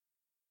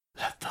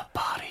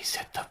bodies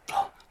hit the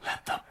floor.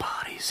 Let the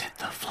bodies hit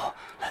the floor.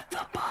 Let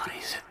the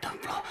bodies hit the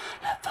floor.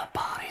 Let the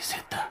bodies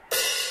hit the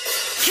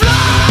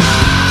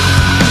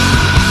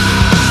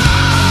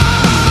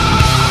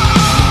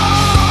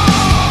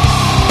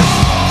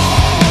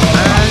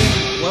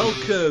And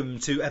welcome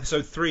to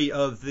episode 3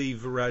 of the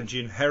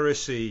Varangian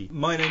Heresy.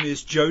 My name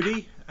is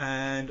Jody,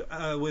 and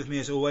with me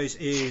as always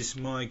is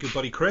my good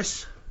buddy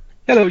Chris.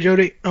 Hello,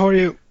 Jody. How are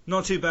you?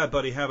 Not too bad,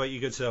 buddy. How about your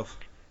good self?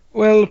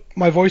 Well,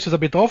 my voice is a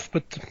bit off,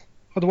 but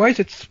otherwise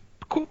it's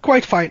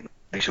quite fine,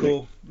 actually.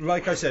 Cool.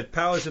 Like I said,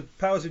 powers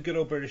of good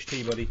old British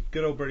tea, buddy.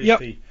 Good old British Yep.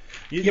 tea.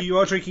 You, Yep. you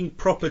are drinking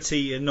proper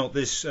tea and not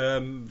this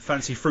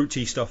fancy fruit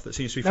tea stuff that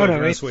seems to be floating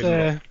around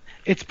Sweden.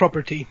 It's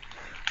proper tea.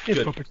 It's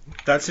Good. proper tea.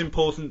 That's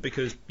important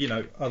because,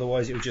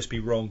 otherwise it would just be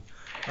wrong.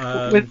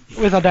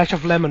 With a dash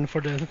of lemon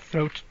for the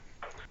throat.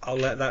 I'll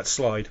let that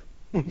slide.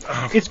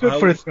 It's good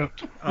for the throat.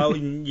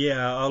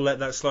 I'll let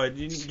that slide.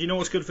 You know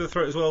what's good for the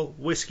throat as well?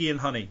 Whiskey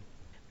and honey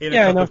in a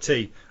Yeah, I cup know. of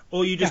tea.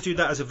 Or you just do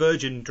that as a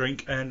virgin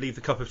drink and leave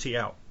the cup of tea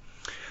out.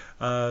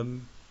 But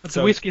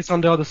the whiskey is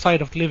on the other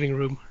side of the living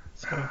room,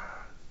 so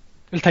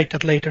we'll take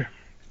that later.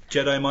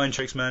 Jedi mind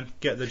tricks, man.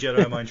 Get the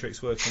Jedi mind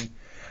tricks working.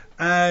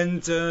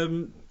 And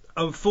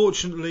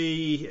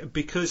unfortunately,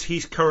 because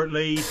he's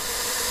currently...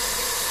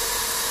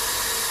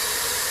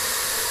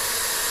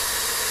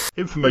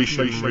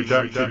 Information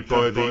redacted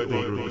by the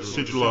order of the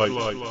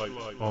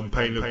Sigillite on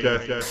pain of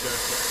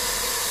death.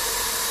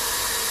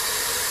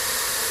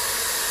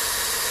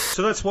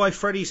 So that's why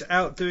Freddie's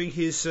out doing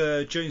his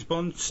James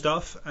Bond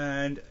stuff,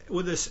 and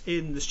with us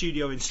in the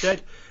studio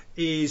instead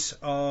is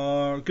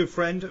our good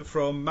friend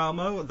from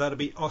Malmo. That'll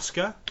be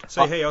Oscar.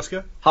 Say hey,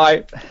 Oscar.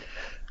 Hi.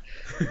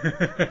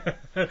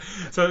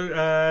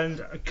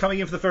 And coming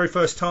in for the very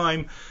first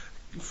time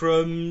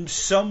from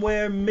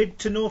somewhere mid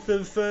to north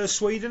of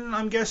Sweden,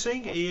 I'm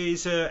guessing,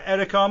 is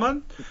Eric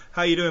Arman.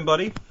 How you doing,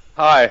 buddy?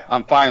 Hi,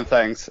 I'm fine,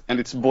 thanks.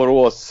 And it's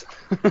Borås.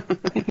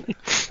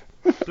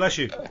 Bless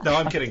you. No,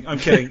 I'm kidding.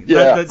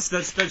 Yeah.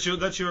 That's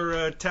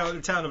your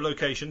town of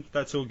location.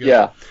 That's all good.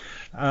 Yeah.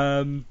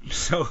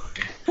 So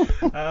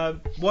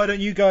why don't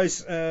you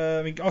guys?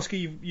 Oscar,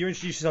 you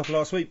introduced yourself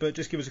last week, but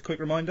just give us a quick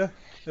reminder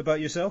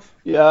about yourself.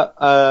 Yeah,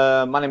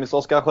 my name is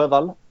Oscar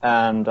Sjövall,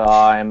 and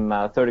I'm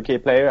a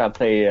 30k player. I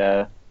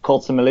play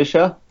Cults and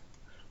Militia,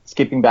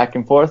 skipping back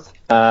and forth.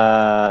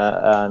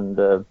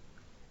 Played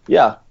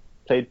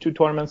 2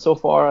 tournaments so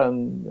far,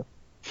 and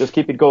just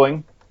keep it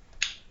going.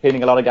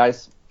 Hitting a lot of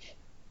guys.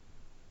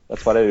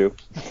 That's what I do.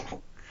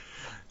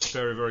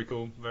 Very, very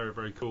cool. Very,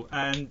 very cool.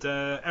 And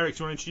Eric,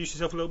 do you want to introduce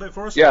yourself a little bit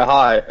for us? Yeah,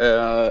 hi.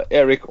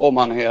 Eric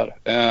Åman here.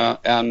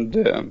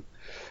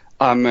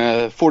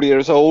 I'm 40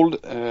 years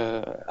old.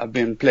 I've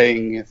been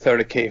playing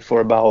 30k for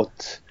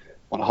about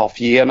 1.5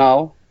 years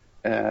now.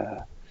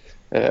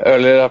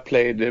 Earlier I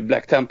played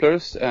Black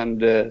Templars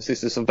and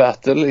Sisters of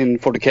Battle in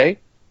 40k.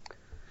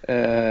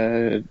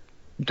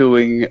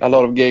 Doing a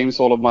lot of games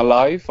all of my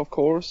life, of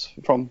course,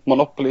 from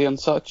Monopoly and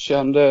such,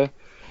 and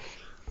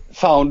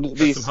found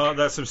these.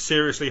 That's some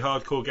seriously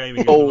hardcore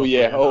gaming. Oh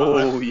yeah.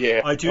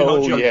 I do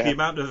not joke. Yeah. The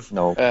amount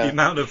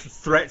of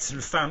threats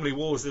and family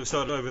wars that have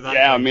started over that.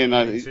 Yeah, game.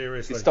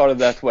 it started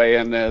that way,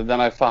 and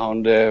then I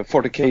found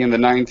 40k in the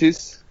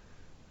 90s,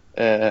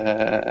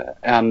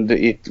 and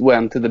it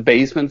went to the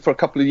basement for a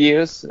couple of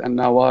years, and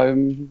now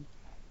I'm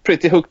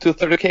pretty hooked to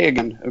 30k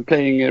again. I'm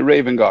playing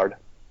Raven Guard.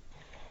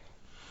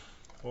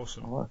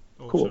 Awesome. Oh,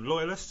 Awesome. cool.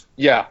 Loyalist?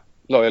 Yeah,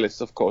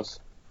 Loyalist, of course.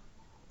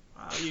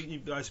 I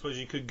suppose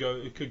you could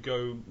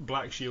go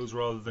Black Shields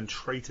rather than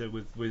Traitor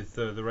with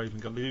the Raven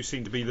Guard. They do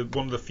seem to be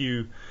one of the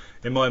few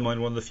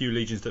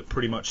legions that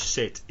pretty much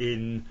sit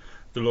in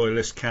the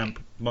Loyalist camp,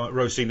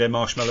 roasting their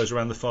marshmallows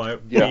around the fire,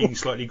 being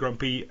slightly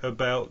grumpy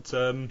about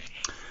all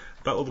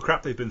the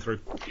crap they've been through.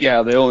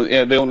 Yeah, they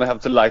only have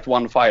to light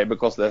one fire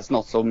because there's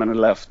not so many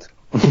left.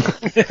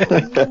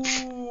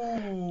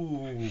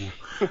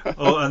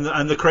 Oh,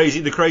 and the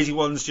crazy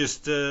ones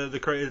just the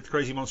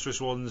crazy monstrous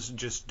ones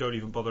just don't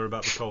even bother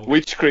about the cold.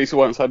 Which crazy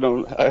ones? I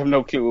have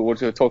no clue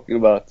what you're talking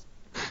about.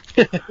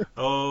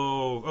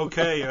 Oh,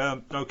 okay,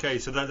 okay.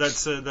 So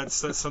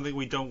that's something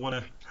we don't want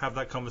to have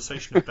that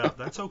conversation about.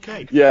 That's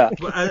okay. Yeah.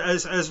 But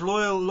as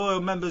loyal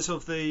members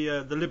of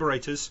the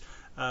Liberators.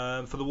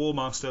 For the War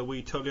Master,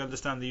 we totally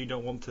understand that you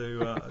don't want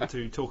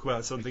to talk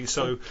about something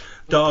so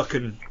dark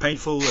and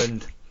painful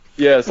and.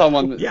 Yeah,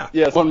 someone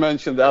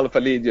mentioned the Alpha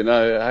Legion.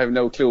 I have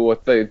no clue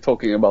what they're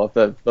talking about.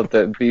 But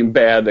they're being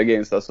bad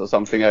against us or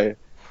something. I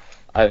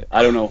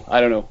don't know.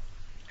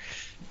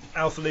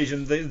 Alpha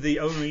Legion, the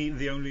only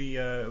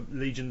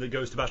legion that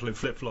goes to battle in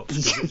flip flops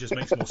because it just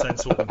makes more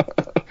sense for them.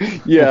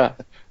 Yeah,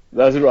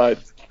 that's right.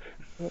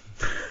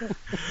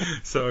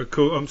 So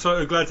cool. I'm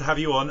so glad to have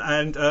you on.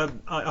 And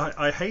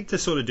I hate to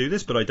sort of do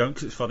this, but I don't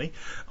because it's funny.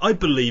 I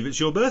believe it's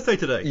your birthday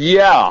today.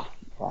 Yeah.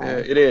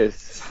 It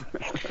is.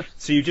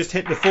 So you just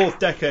hit the 4th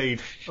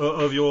decade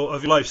of your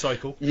life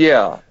cycle.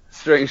 Yeah,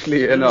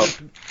 strangely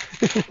enough.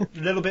 A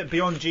little bit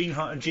beyond gene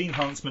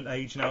enhancement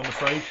age now, I'm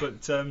afraid.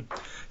 But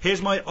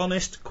here's my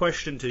honest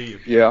question to you.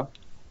 Yeah.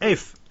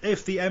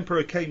 if the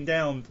Emperor came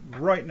down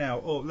right now,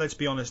 or let's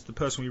be honest, the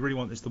person we really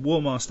want is the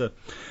War Master.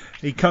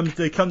 They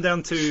come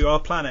down to our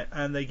planet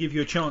and they give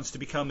you a chance to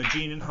become a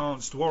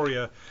gene-enhanced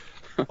warrior.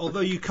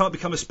 Although you can't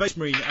become a Space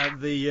Marine at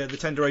the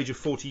tender age of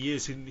 40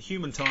 years in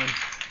human time,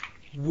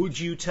 would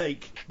you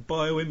take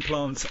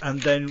bioimplants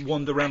and then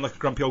wander around like a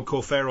grumpy old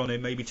Corphaeron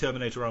in maybe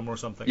Terminator armor or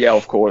something? Yeah,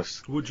 of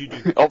course. Would you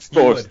do? Of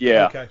course,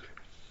 yeah. Okay.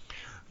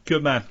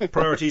 Good man.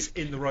 Priorities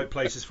in the right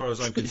place as far as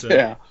I'm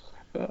concerned.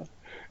 Yeah.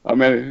 I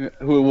mean,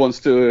 who wants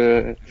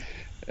to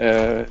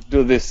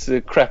do this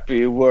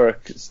crappy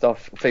work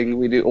stuff thing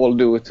we all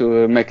do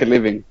to make a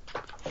living?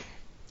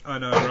 I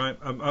know, right?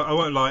 I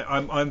won't lie.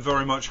 I'm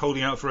very much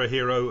holding out for a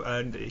hero,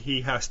 and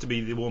he has to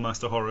be the War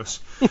Master Horus.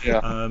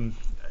 Yeah.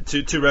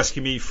 To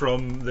rescue me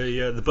from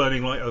the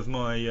burning light of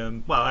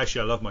my well,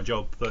 actually, I love my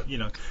job, but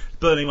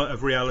burning light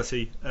of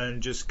reality,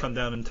 and just come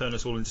down and turn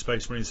us all into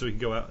Space Marines so we can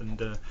go out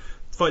and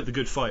fight the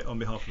good fight on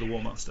behalf of the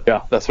War Master.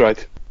 Yeah, that's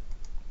right.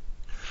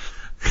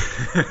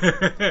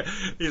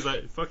 He's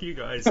like, fuck you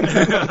guys.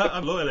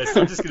 I'm loyalist.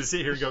 I'm just going to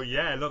sit here and go,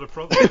 yeah, not a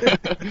problem.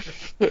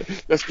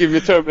 Let's give you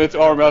Terminator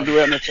armor. I'll do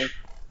anything.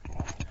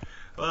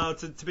 Well,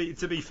 to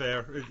be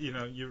fair,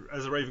 you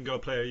as a Raven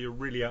Guard player, you're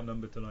really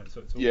outnumbered tonight.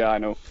 So it's all yeah, I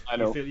know.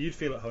 You'd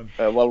feel at home.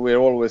 Well, we're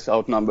always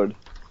outnumbered.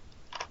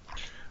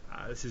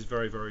 This is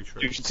very, very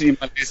true. You should see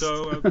my list.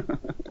 So,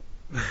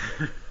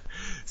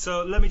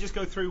 so let me just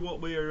go through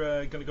what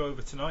we're going to go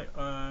over tonight.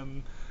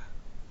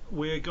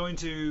 We're going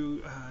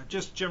to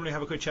just generally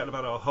have a quick chat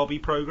about our hobby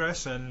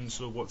progress and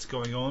sort of what's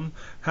going on.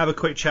 Have a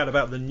quick chat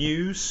about the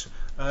news.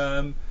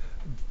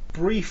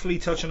 Briefly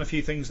touch on a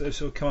few things that have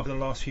sort of come up in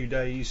the last few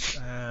days.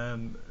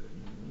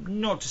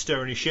 Not to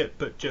stir any shit,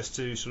 but just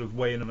to sort of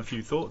weigh in on a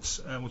few thoughts.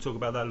 And we'll talk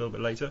about that a little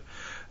bit later.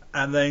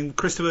 And then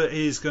Christopher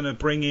is going to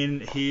bring in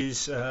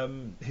his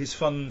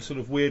fun sort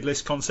of weird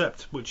list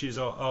concept, which is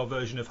our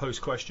version of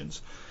host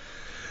questions.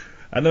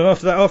 And then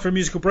after that, after a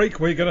musical break,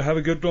 we're going to have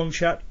a good long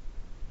chat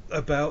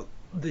about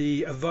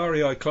the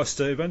Avarii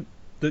cluster event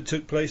that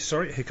took place.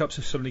 Sorry, hiccups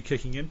are suddenly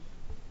kicking in.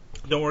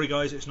 Don't worry,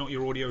 guys, it's not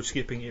your audio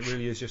skipping. It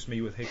really is just me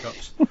with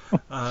hiccups. We're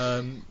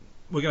going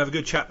to have a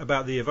good chat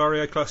about the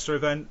Avarii cluster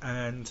event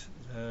and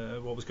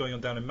what was going on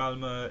down in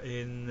Malmö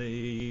in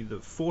the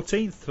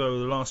 14th, so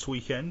the last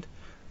weekend.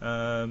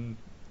 And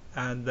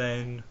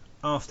then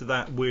after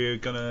that, we're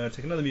going to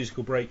take another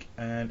musical break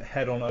and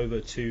head on over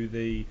to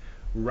the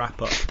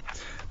wrap-up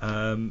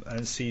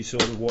and see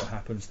sort of what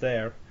happens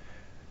there.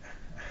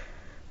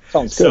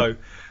 Sounds good.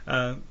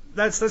 So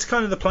that's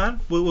kind of the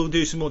plan. We'll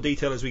do some more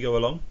detail as we go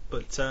along,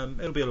 but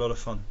it'll be a lot of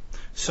fun.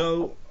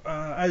 So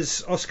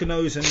as Oscar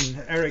knows,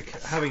 and Eric,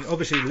 having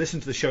obviously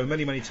listened to the show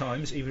many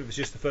times, even if it was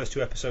just the first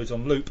 2 episodes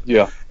on loop,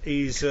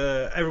 is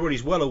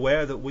everybody's well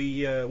aware that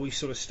we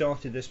sort of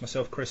started this,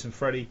 myself, Chris and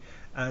Freddie,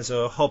 as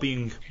a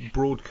hobbying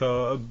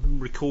broadcast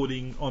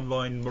recording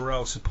online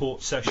morale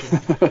support session.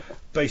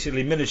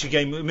 Basically miniature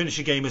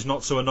gamers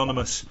not so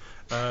anonymous,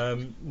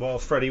 while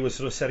Freddie was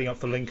sort of setting up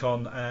for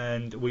Lincoln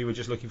and we were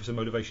just looking for some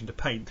motivation to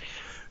paint.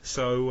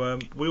 So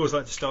we always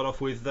like to start off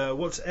with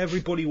what's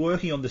everybody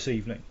working on this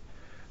evening?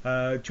 Do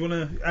you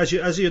want to, as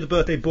you're the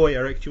birthday boy,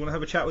 Eric, do you want to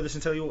have a chat with us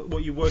and tell you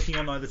what you're working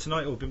on either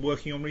tonight or been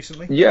working on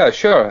recently? Yeah,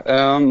 sure.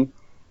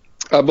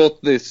 I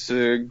bought this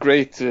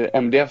great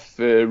MDF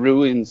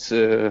ruins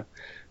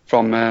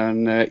from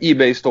an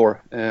eBay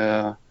store.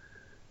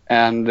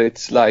 And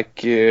it's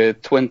like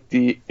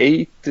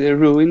 28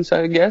 ruins,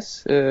 I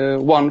guess.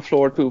 1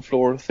 floor, 2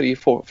 floors, 3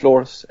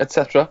 floors,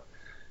 etc.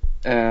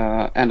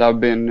 And I've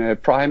been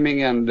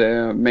priming and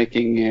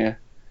making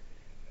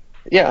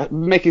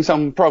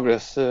some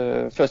progress.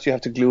 First you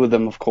have to glue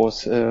them, of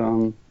course.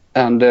 And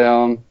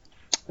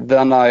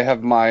then I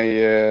have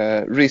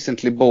my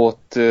recently bought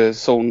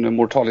Zone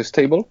Mortalis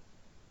table.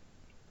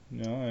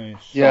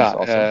 Nice. Yeah,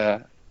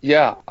 awesome.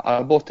 Yeah,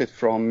 I bought it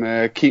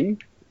from Kim.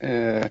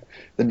 The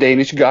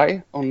Danish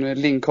guy on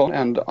Lincoln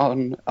and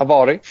on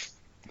Avarii.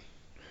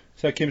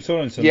 So Kim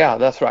Sorensen? Yeah,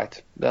 that's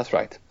right.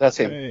 That's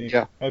him. Hey,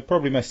 yeah. I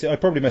probably messed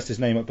his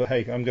name up, but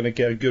hey, I'm going to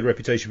get a good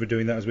reputation for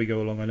doing that as we go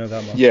along. I know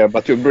that much. Yeah,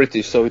 but you're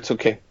British, so it's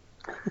okay.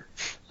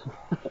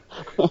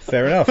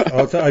 Fair enough.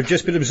 I've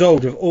just been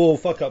absolved of all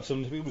fuck-ups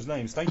on people's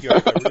names. Thank you,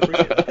 Eric. I really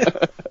appreciate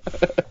that.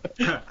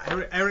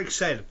 Eric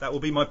said that will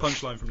be my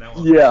punchline from now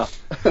on. Yeah.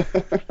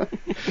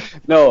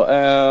 No,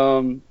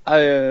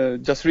 I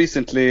just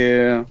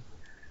recently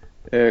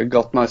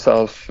got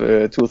myself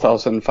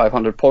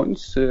 2,500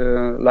 points,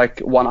 like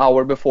 1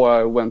 hour before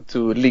I went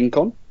to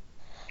Lincoln.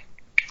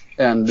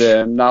 And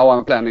now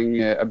I'm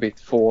planning a bit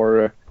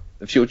for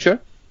the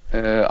future.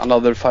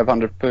 Another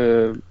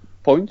 500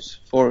 points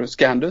for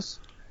Scandus.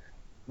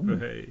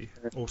 Hey,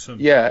 awesome.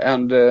 Yeah,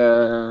 and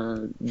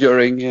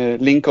during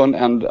Lincoln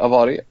and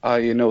Avarii,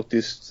 I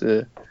noticed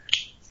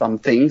some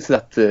things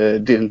that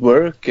didn't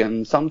work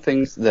and some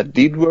things that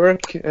did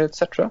work,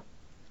 etc.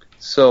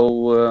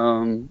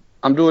 So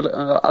I'm doing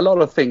a lot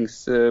of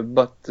things,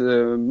 but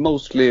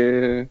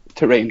mostly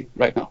terrain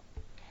right now.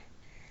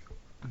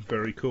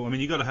 Very cool. I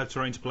mean, you got to have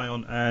terrain to play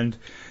on, and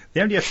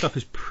the MDF stuff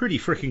is pretty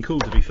freaking cool,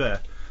 to be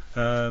fair.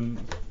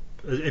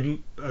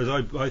 as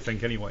I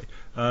think anyway.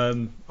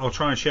 I'll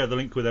try and share the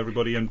link with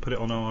everybody and put it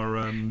on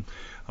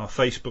our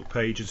Facebook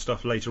page and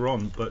stuff later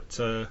on. But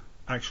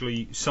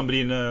actually,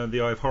 somebody in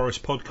the Eye of Horus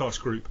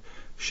podcast group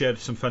shared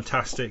some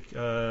fantastic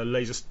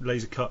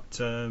laser cut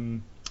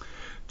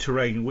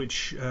terrain,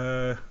 which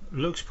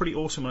looks pretty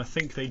awesome. And I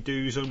think they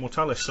do Zone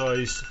Mortalis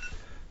sized.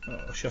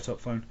 Oh, shut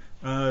up, phone.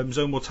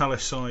 Zone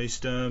Mortalis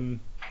sized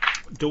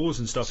doors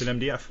and stuff in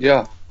MDF.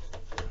 Yeah.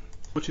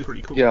 Which is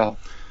pretty cool. Yeah.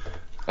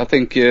 I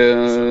think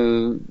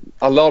a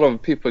lot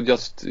of people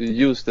just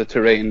use the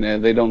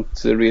terrain. They don't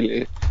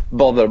really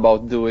bother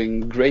about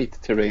doing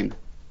great terrain.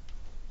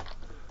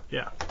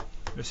 Yeah,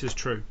 this is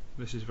true.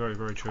 This is very,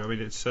 very true. I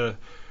mean, it's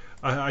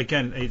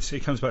again,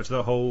 it comes back to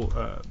that whole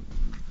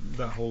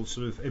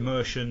sort of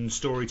immersion,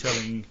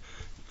 storytelling,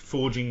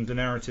 forging the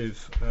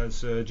narrative,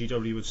 as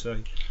GW would say,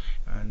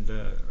 and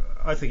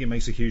I think it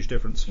makes a huge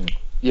difference.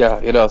 Yeah,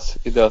 it does.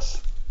 It does.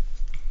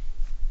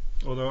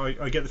 Although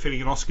I get the feeling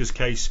in Oscar's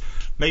case,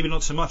 maybe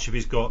not so much if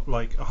he's got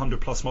like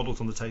 100+ models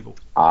on the table.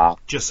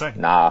 Just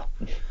saying. Nah,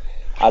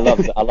 I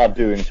love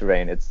doing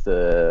terrain. It's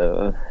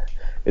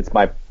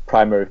my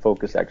primary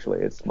focus actually.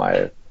 It's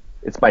my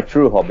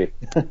true hobby.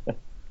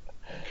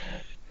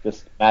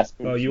 Just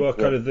mastering. Oh, you are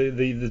kind of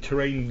the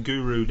terrain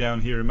guru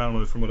down here in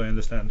Malmo, from what I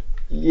understand.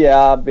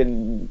 Yeah,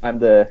 I'm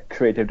the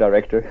creative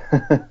director.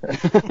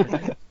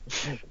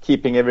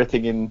 Keeping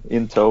everything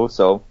in tow,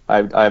 so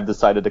I've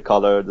decided the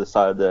color of the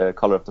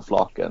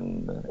flock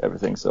and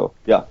everything. So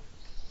yeah,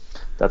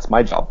 that's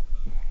my job.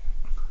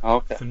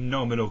 Okay.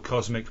 Phenomenal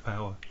cosmic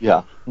power.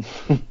 Yeah.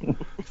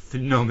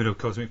 Phenomenal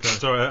cosmic power.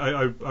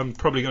 Sorry, I'm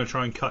probably going to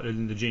try and cut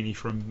in the genie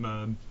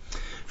from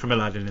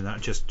Aladdin in that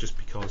just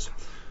because.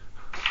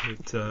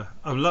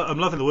 I'm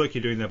loving the work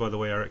you're doing there, by the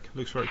way, Eric.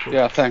 Looks very cool.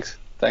 Yeah, thanks.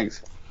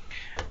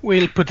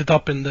 We'll put it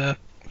up in the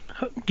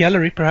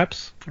gallery,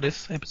 perhaps, for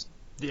this episode.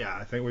 Yeah,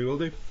 I think we will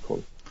do.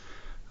 Cool.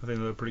 I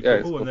think they're pretty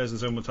Yeah, cool. cool. And there's the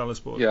Zone Mortalis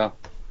board. Yeah.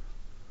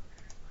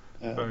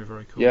 Very,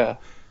 very cool. Yeah.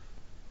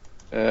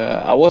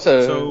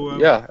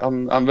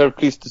 I'm very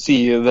pleased to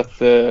see that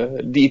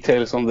the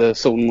details on the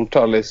Zone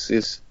Mortalis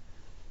is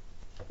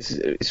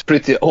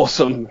pretty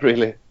awesome,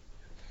 really.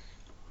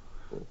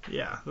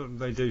 Yeah,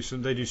 they do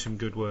some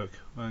good work.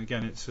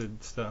 Again, it's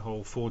that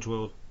whole Forge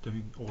World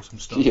doing awesome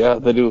stuff. Yeah,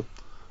 they do.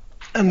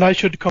 And I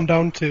should come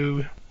down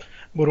to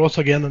Borås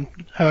again and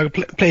have a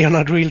play on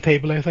a drill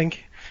table, I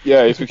think.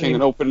 Yeah, if we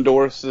can open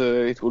doors,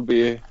 it would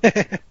be.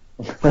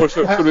 Or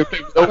should we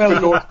play with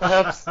open doors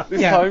perhaps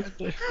this time?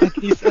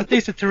 At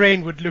least the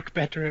terrain would look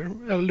better,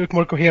 look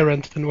more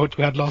coherent than what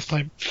we had last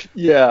time.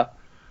 Yeah.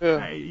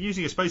 Hey,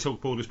 using a Space Hulk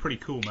board is pretty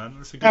cool, man.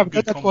 That's a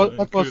good that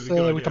was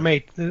with a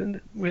mate,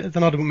 with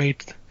another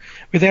mate.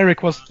 With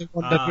Eric was the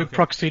one that we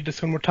proxied the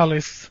Zone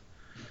Mortalis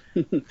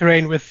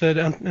terrain with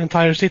the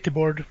entire city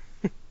board.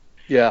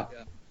 Yeah.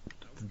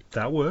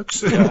 That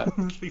works. Yeah.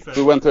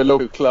 We went to a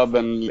local club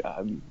and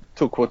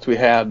took what we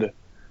had.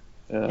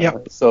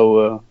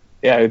 So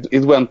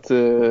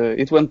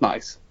it went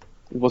nice.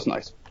 It was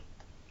nice.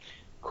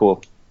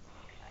 Cool.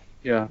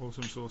 Yeah.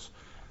 Awesome sauce.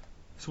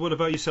 So what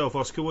about yourself,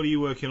 Oscar? What are you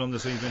working on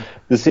this evening?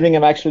 This evening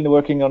I'm actually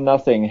working on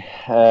nothing.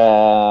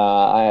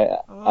 I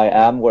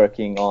am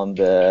working on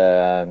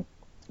the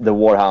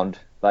Warhound,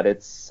 but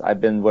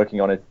I've been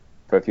working on it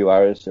for a few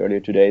hours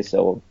earlier today,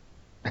 so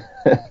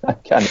I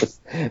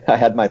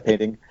had my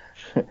painting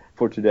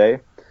for today.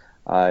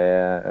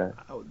 That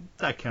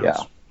counts. Yeah.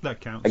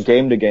 That counts. I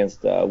gamed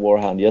against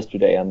Warhound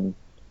yesterday, and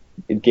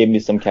it gave me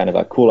some kind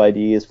of cool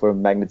ideas for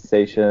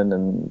magnetization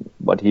and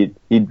what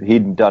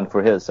he'd done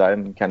for his. So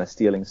I'm kind of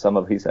stealing some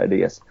of his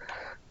ideas.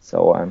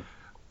 So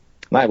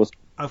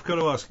I've got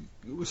to ask.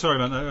 Sorry,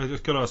 man. I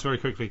just got to ask very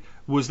quickly.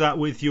 Was that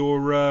with your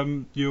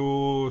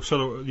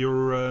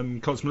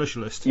Cults Militia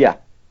list? Yeah.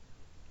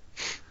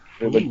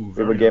 We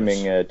were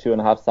gaming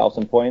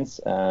 2,500 points,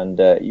 and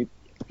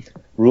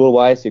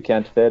rule-wise you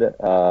can't fit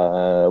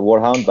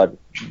Warhound, but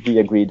we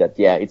agreed that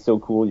it's so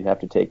cool you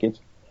have to take it.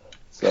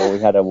 So we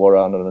had a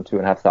Warhound on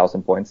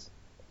 2,500 points,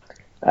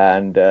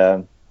 and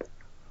it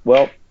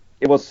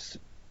was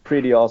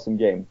pretty awesome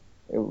game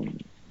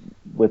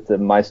with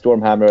my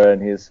Stormhammer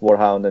and his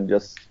Warhound and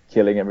just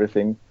killing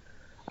everything.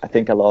 I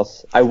think I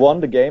lost. I won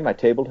the game. I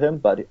tabled him,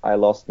 but I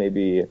lost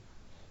maybe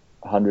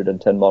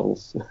 110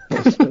 models.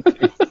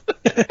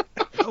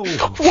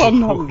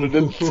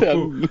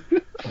 110.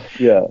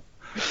 Yeah.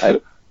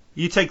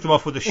 You take them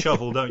off with a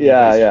shovel, don't you?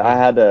 Yeah.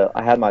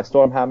 I had my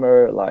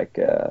Stormhammer, like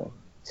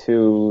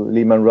 2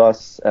 Lehman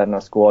Russ, and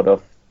a squad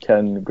of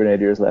 10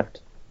 Grenadiers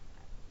left.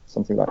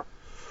 Something like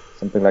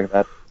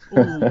that.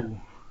 Ooh.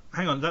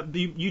 Hang on,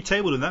 you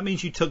tabled him. That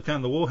means you took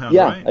down the Warhound,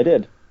 yeah, right? I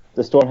did.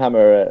 The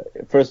Stormhammer,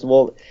 first of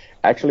all,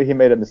 actually he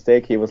made a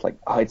mistake. He was like,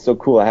 it's so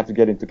cool, I have to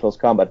get into close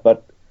combat.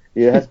 But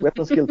he has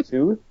weapon skill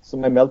 2, so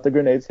my melter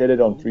grenades hit it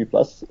on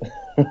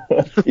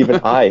 3+. Even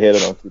I hit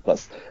it on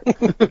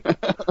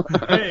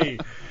 3+. Hey,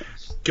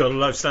 gotta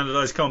love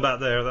standardized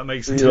combat there. That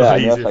makes it easier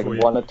easier like for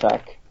you. One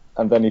attack,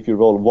 and then if you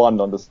roll 1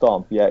 on the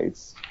stomp,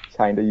 it's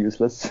kind of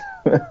useless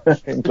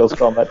in close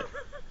combat.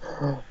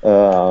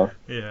 Yeah.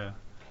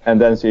 and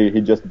then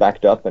he just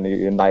backed up and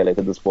he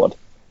annihilated the squad.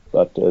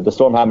 But the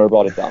Stormhammer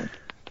brought it down.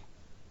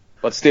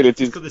 But still,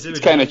 it's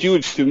kind of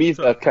huge to meet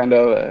that kind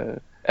of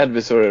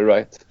adversary,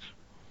 right?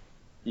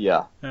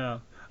 Yeah. Yeah.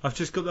 I've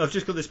just got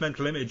this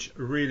mental image,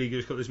 really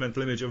just got this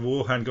mental image of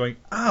Warhand going,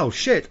 "Oh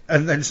shit,"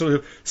 and then sort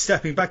of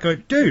stepping back,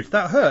 going, "Dude,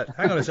 that hurt.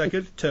 Hang on a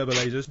second." Turbo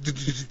lasers,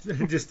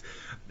 just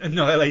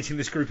annihilating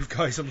this group of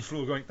guys on the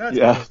floor, going, "That's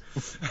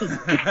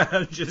hurt."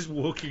 And just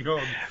walking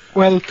on.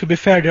 Well, to be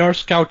fair, they are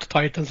scout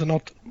titans, and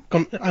not.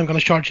 I'm gonna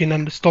charge in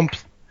and stomp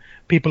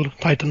people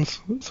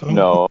titans. So.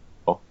 No.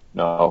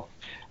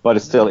 But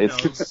it's still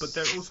but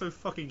they're also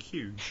fucking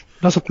huge.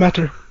 Doesn't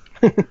matter.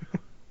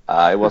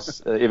 It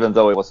was even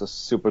though it was a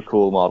super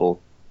cool model,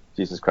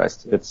 Jesus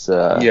Christ, it's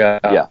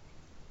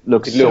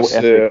looks so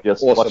epic,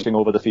 just awesome. watching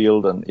over the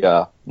field and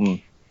That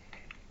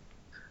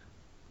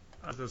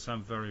does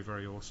sound very,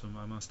 very awesome.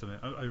 I must admit,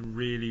 I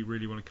really,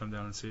 really want to come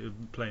down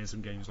and play in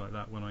some games like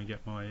that when I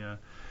get my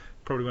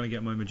probably when I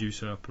get my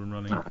Medusa up and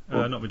running.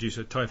 Not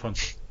Medusa, Typhon.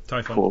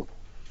 cool.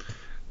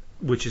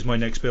 Which is my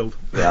next build.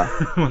 Yeah.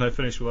 When I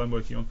finish what I'm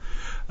working on.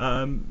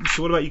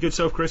 So what about your good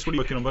self, Chris? What are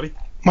you working on, buddy?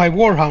 My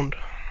Warhound.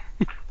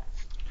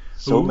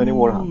 So many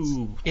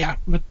Warhounds. Yeah,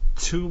 but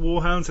 2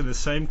 Warhounds in the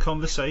same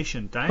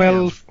conversation. Damn.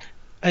 well,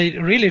 I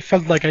really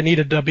felt like I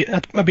needed a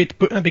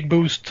big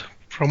boost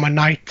from a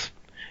knight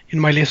in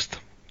my list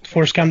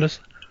for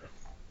Scandus.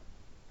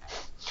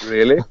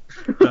 Really?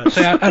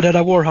 So I added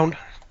a Warhound.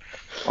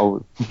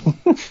 Oh.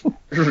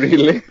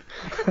 Really?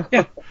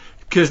 Yeah.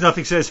 Because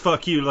nothing says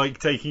fuck you like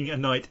taking a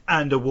knight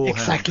and a Warhound.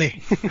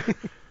 Exactly.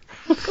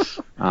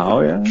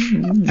 Oh yeah.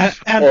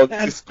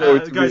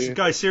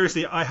 Guys,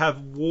 seriously, I have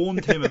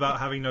warned him about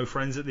having no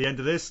friends at the end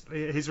of this.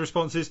 His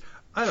response is,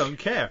 "I don't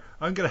care.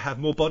 I'm going to have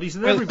more bodies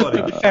than everybody."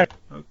 To be fair,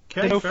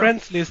 Okay, the no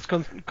friends list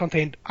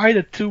contained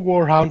either 2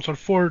 Warhounds or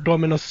 4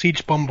 Dominus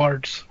Siege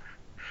Bombards.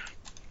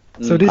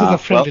 So this is a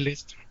friendly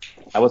list.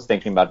 I was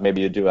thinking about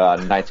maybe you do a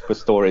Knights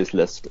Questores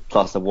list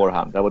plus a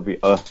Warhound. That would be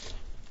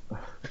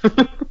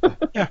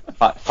Yeah.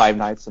 5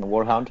 Knights and a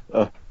Warhound.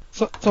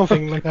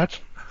 Something like that.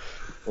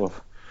 Oh.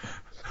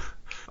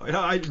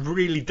 I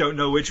really don't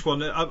know which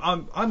one.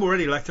 I'm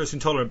already lactose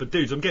intolerant, but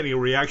dudes, I'm getting a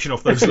reaction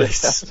off those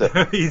lists.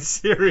 I mean,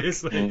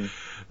 seriously,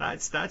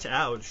 that's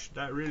ouch.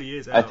 That really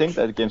is ouch. I think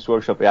that Games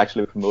Workshop are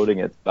actually promoting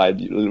it by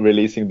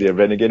releasing the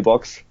Renegade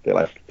box. They're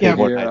like,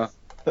 more Knights.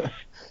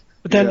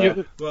 But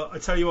then Well, I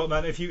tell you what,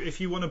 man. If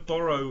you want to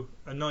borrow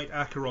a Knight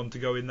Acheron to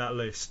go in that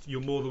list,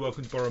 you're more than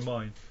welcome to borrow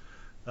mine.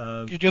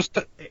 you just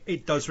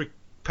It does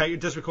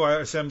require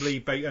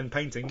assembly and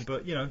painting,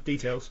 but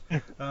details.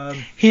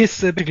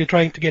 he's basically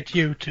trying to get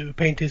you to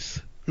paint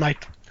his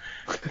knight.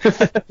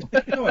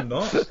 No, I'm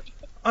not.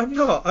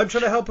 I'm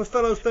trying to help a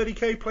fellow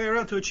 30k player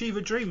out to achieve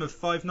a dream of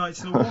 5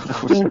 Knights in a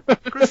Warhound.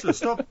 Krista,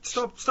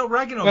 stop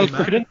ragging on me,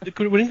 man.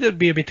 Wouldn't it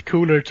be a bit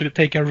cooler to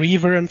take a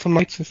Reaver and some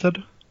knights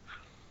instead?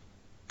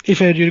 If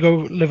you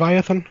go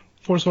Leviathan,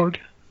 4 sword.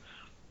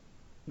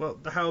 Well,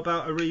 how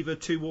about a Reaver,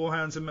 2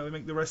 Warhounds, and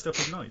make the rest up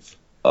as Knights?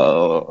 It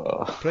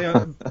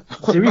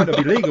might not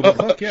be legal, but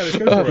fuck yeah, let's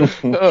go for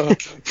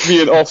it.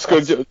 Me and Oscar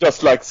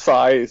just like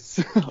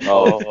size.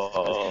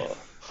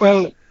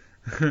 Well,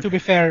 to be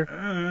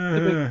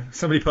fair,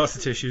 somebody pass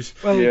the tissues.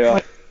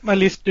 well, my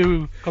list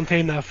do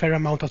contain a fair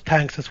amount of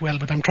tanks as well,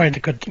 but I'm trying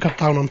to cut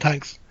down on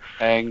tanks.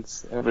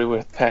 Tanks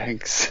everywhere,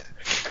 tanks.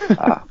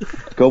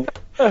 Go.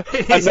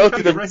 It's a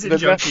kind of resin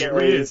junkie, it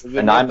really is.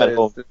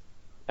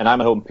 And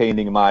I'm at home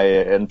painting my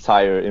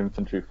entire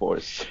infantry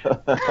force.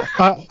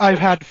 I've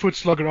had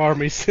footslugger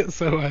armies,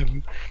 so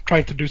I'm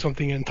trying to do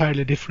something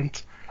entirely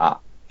different.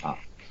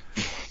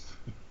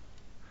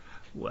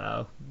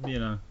 Well,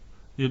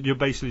 you're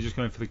basically just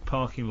going for the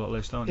parking lot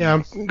list, aren't you?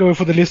 Yeah, I'm going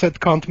for the list that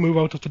can't move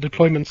out of the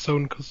deployment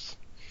zone because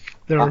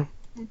there are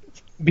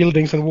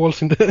buildings and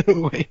walls in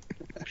the way.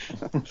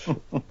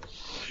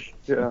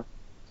 Yeah.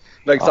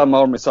 Like some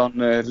armies on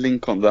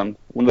Lincoln then,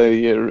 when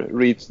they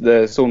reached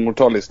the Zone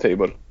Mortalis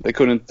table. They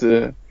couldn't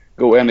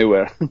go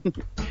anywhere.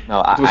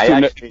 No,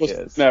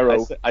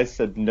 I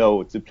said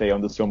no to play on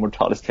the Zone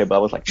Mortalis table. I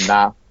was like,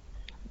 nah.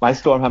 My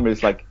Stormhammer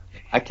is like,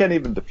 I can't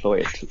even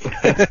deploy it.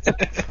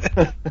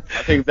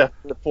 I think that's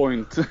the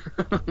point.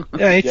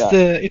 Yeah,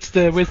 it's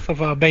the width of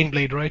a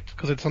Baneblade, right?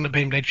 Because it's on the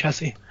Baneblade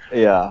chassis.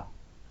 Yeah.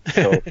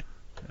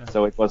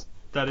 So it was.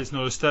 That is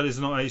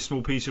not a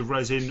small piece of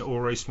resin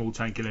or a small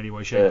tank in any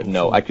way, shape, or form.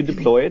 No, I could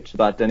deploy it,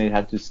 but then it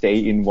had to stay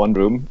in one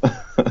room.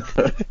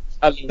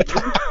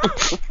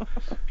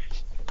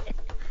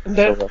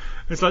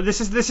 It's like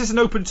this is an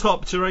open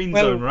top terrain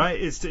zone, right?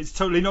 It's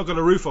totally not got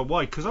a roof on.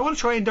 Why? Because I want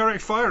to try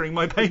indirect firing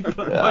my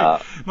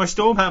my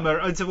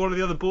Stormhammer into one of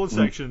the other board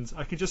sections.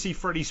 I could just see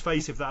Freddy's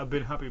face if that had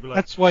been happy. Like,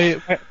 that's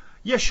why.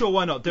 Yeah, sure.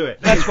 Why not do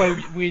it? That's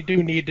why we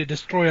do need the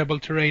destroyable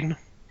terrain.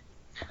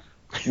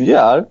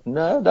 Yeah,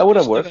 no, that would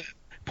have worked.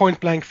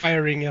 Point blank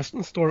firing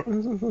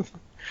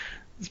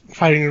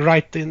firing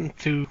right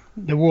into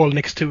the wall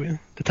next to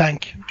the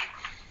tank.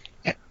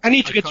 I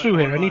need to get through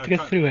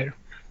here.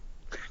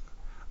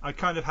 I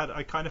kind of had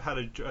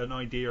an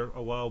idea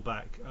a while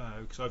back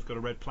because I've got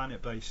a Red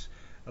Planet base,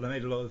 and I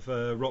made a lot of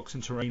rocks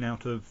and terrain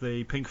out of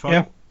the pink foam.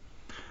 Yeah.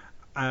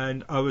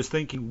 And I was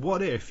thinking,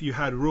 what if you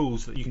had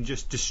rules that you can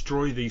just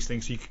destroy these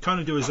things? So you could kind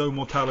of do a Zone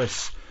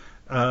Mortalis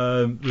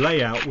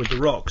layout with the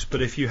rocks,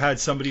 but if you had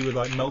somebody with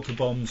like melter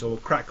bombs or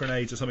crack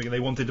grenades or something, and they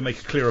wanted to make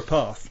a clearer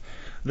path,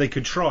 they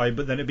could try.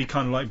 But then it'd be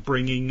kind of like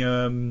bringing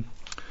down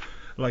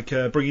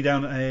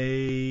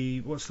a,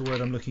 what's the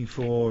word I'm looking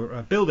for?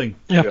 A building.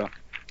 Yeah.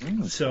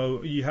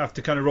 So you have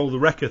to kind of roll the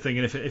wrecker thing,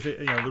 and if it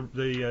you know,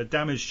 the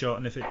damage shot,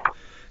 and if it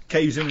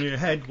caves in on your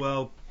head,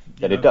 well,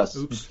 That it does.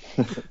 Oops.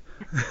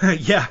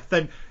 Yeah,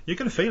 then you're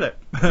going to feel it,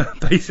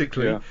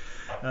 basically. Yeah.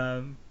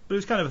 But it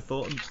was kind of a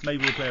thought, and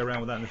maybe we'll play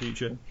around with that in the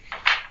future.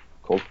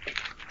 Cool.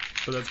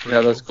 But that's pretty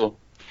Yeah, that's cool.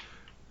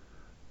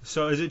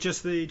 So is it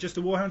just the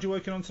Warhound you're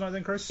working on tonight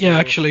then, Chris? Yeah, Or-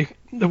 actually,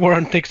 the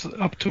Warhound takes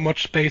up too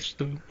much space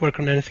to work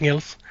on anything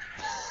else.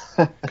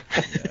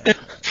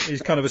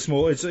 It's kind of a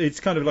small. It's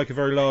kind of like a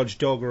very large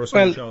dog or a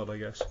small Well- child, I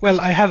guess. Well,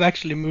 I have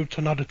actually moved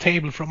to another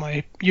table from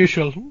my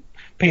usual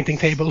painting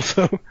table,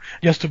 so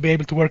just to be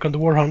able to work on the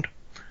Warhound.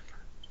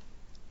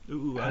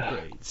 Ooh,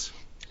 upgrades.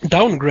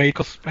 Downgrade,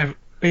 because I've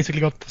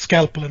basically got the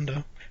scalpel and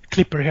the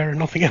clipper here and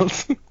nothing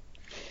else.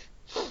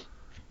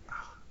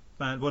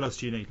 Man, what else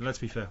do you need? Let's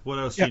be fair. What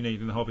else Yeah. do you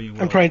need in the hobbying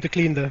world? I'm trying to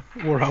clean the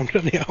Warhound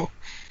anyhow.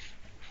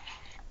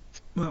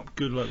 Well,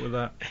 good luck with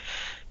that.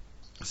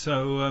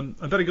 So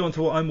I better go on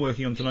to what I'm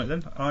working on tonight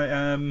then. I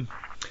am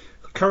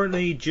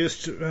currently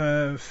just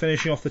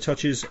finishing off the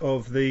touches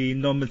of the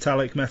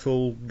non-metallic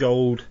metal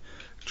gold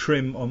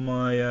trim on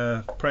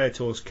my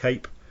Praetor's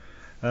cape.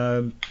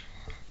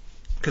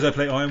 Because I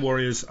play Iron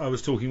Warriors, I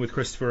was talking with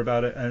Christopher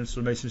about it and sort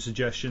of made some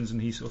suggestions, and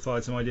he sort of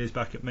fired some ideas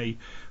back at me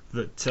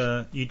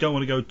that you don't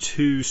want to go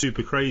too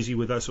super crazy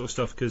with that sort of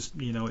stuff because,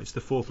 you know, it's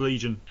the 4th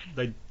Legion.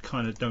 They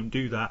kind of don't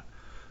do that,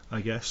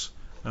 I guess.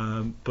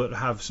 But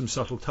have some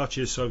subtle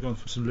touches, so I've gone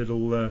for some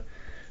little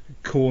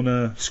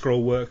corner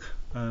scroll work.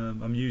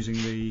 I'm using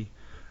the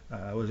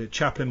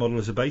Chaplain model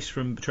as a base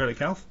from Betrayal at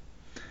Calth.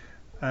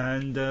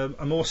 And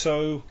I'm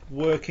also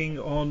working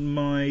on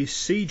my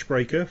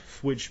Siegebreaker,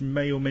 which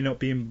may or may not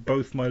be in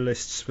both my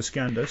lists for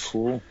Scandus.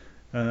 Cool.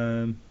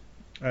 And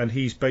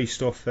he's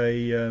based off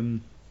a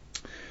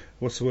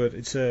what's the word?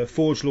 It's a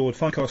Forge Lord,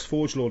 Finecast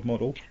Forge Lord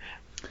model.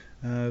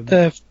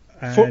 The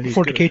and he's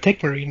 40k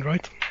Tech Marine,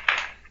 right?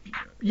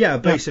 Yeah,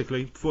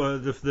 basically for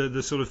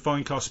the sort of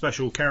Finecast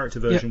special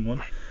character version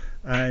one.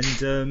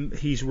 And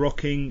he's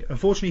rocking.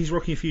 Unfortunately, he's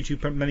rocking a few too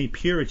many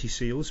Purity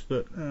Seals,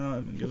 but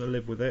I'm going to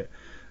live with it.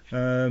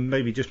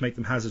 Maybe just make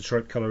them Hazard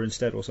Stripe colour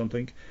instead or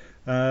something.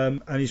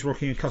 And he's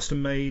rocking a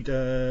custom-made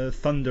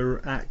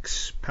Thunder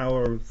Axe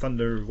Power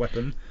Thunder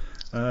weapon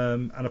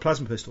and a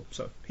plasma pistol.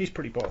 So he's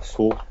pretty boss.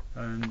 Cool.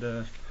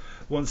 And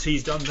once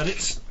he's done, then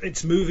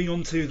it's moving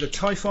on to the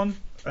Typhon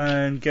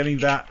and getting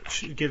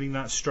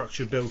that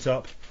structure built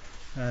up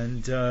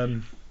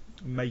and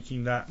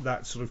making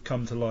that sort of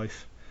come to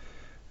life.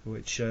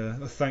 Which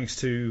thanks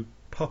to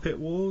Puppet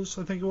Wars,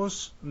 I think it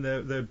was, and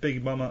their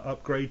Big Mama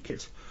upgrade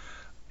kit.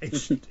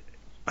 It's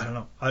I don't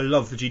know. I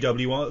love the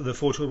GW one, the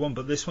Forge Lord one,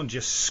 but this one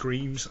just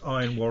screams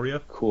Iron Warrior.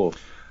 Cool.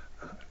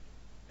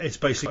 It's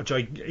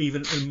basically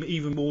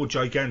even more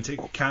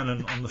gigantic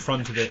cannon on the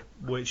front of it,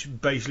 which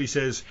basically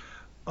says,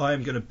 "I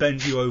am going to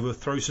bend you over,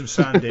 throw some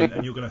sand in,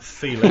 and you're going to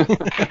feel it."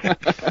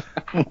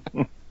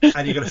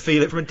 And you're going to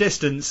feel it from a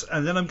distance,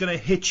 and then I'm going to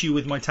hit you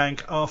with my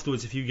tank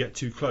afterwards if you get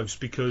too close,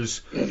 because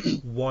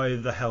why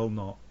the hell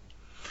not?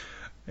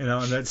 You know,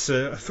 and that's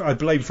I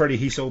blame Freddie.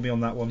 He sold me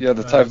on that one. Yeah,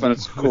 the Typhon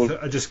is cool. The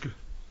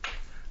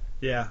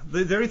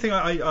only thing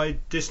I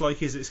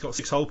dislike is it's got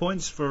 6 hull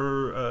points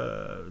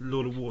for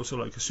Lord of War, so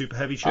like a super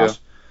heavy chest.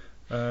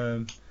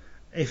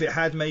 If it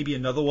had maybe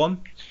another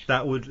one,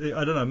 that would,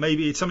 I don't know,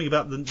 maybe it's something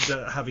about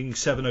the having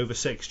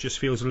 7/6 just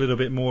feels a little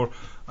bit more,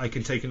 I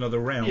can take another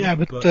round. Yeah,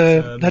 but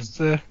that's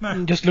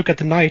just look at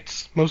the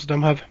Knights. Most of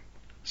them have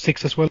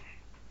 6 as well.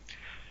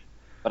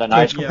 But a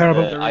nice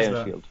comparable. There is Iron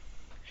that. Shield.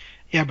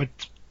 Yeah, but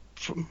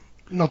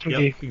not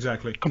really Yep,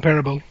 exactly.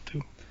 comparable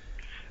to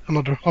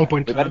another hull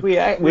point. But we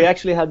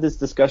actually had this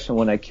discussion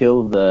when I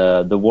killed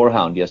the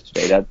Warhound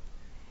yesterday, that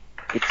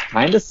it's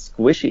kind of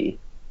squishy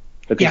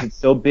because it's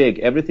so big,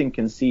 everything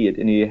can see it,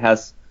 and he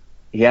has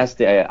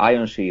the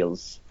iron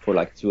shields for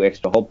like 2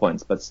 extra hull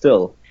points, but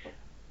still.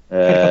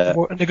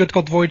 They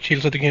got void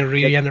shields that you can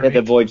regenerate.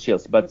 The void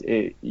shields, but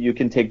you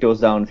can take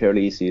those down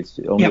fairly easy. It's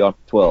only on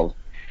 12.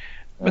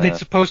 But it's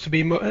supposed to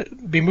be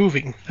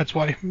moving. That's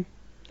why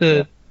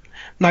the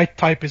Knight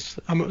type is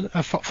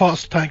a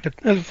fast tank,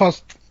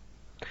 fast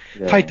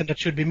Titan that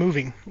should be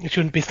moving. It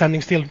shouldn't be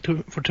standing still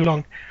for too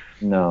long.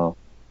 No.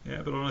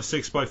 Yeah, but on a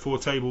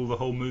 6x4 table, the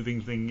whole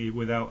moving thing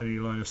without any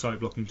line of sight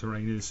blocking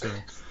terrain is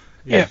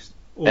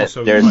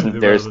also there's kind of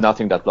irrelevant.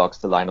 nothing that blocks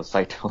the line of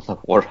sight on the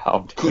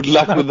Warhound. Good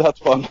luck with that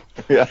one.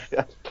 yeah.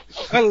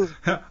 Well,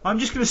 I'm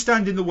just going to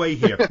stand in the way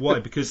here. Why?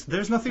 Because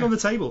there's nothing on the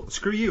table.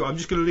 Screw you. I'm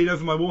just going to lean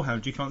over my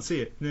Warhound. You can't see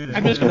it.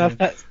 I'm just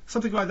gonna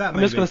something like that. I'm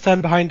Maybe. just gonna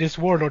stand behind this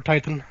Warlord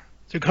Titan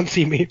so you can't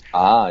see me.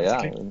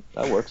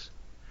 That works.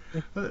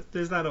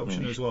 There's that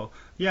option as well.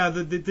 Yeah,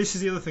 this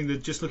is the other thing.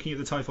 That just looking at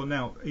the Typhon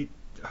now,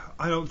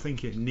 I don't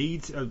think it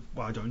needs. Well,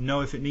 I don't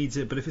know if it needs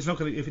it, but if it's not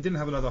going, if it didn't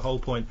have another hull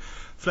point,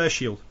 flare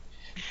shield.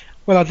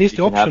 Well, at least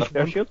the You can have option. a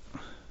flare shield?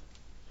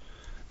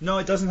 No,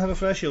 it doesn't have a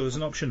flare shield as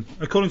an option,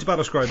 according to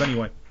Battlescribe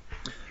anyway.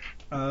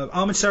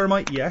 Armoured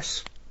Ceramite,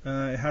 yes.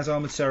 It has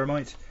Armoured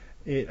Ceramite.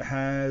 It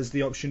has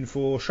the option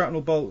for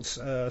shrapnel bolts,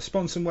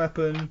 sponson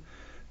weapon,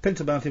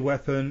 pintle mounted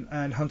weapon,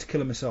 and hunter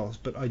killer missiles.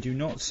 But I do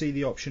not see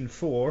the option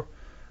for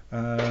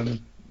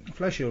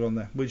flare shield on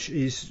there, which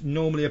is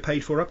normally a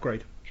paid for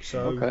upgrade. So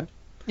Okay.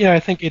 Yeah, I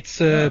think it's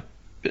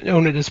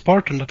only the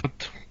Spartan that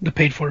got the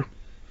paid for.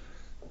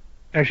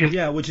 Actually,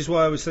 yeah, which is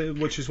why I was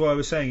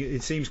saying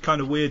it seems kind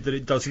of weird that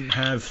it doesn't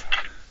have.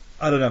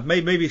 I don't know.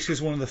 Maybe it's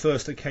just one of the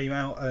first that came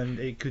out, and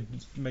it could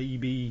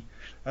maybe.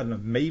 I don't know.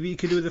 Maybe it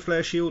could do with the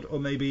flare shield, or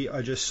maybe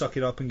I just suck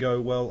it up and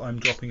go, well, I'm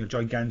dropping a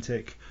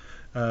gigantic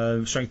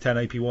strength 10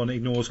 AP1,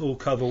 ignores all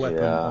cover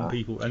weapon on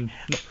people, and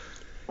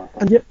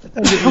and you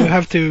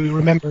have to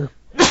remember.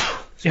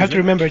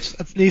 It's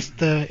at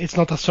least it's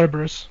not a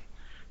Cerberus.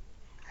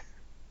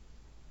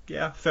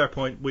 yeah, fair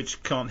point.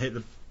 Which can't hit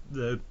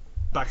the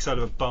backside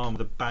of a barn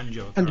with a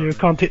banjo. And you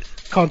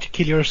can't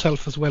kill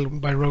yourself as well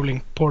by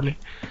rolling poorly.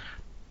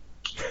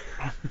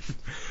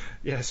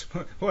 Yes.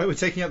 Why we're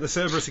taking out the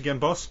Cerberus again,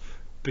 boss?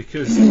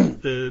 Because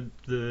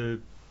the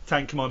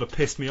tank commander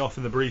pissed me off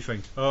in the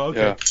briefing. Oh,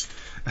 okay.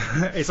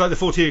 Yeah. It's like the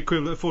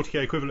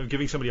 40k equivalent of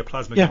giving somebody a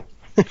plasma gun.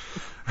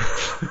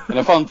 And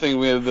a fun thing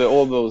with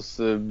all those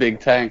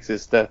big tanks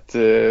is that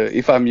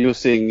if I'm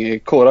using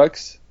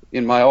Korax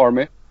in my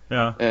army,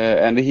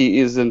 and he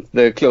isn't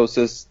the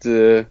closest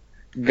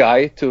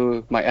guy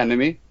to my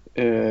enemy,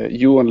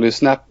 you only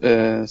snap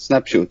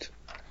shoot.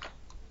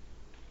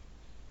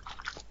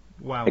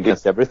 Wow.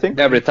 Against everything?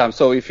 Every time.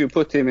 So if you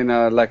put him in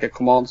a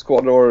command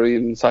squad or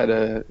inside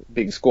a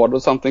big squad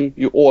or something,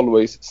 you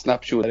always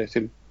snap shoot at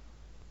him.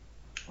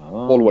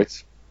 Oh.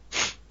 Always.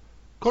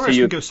 Korax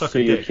can go suck a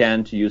dick. You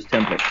can't use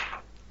template.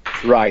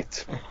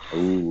 Right.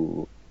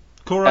 Ooh.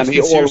 Korax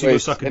can seriously go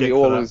suck a dick. And he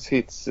always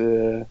hits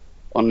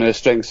on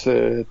strength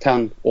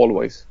 10,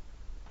 always.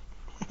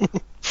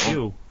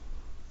 Ew.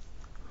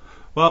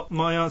 Well,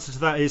 my answer to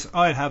that is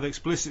I'd have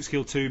explicit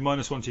skill 2,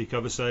 -1 to your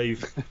cover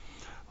save.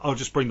 I'll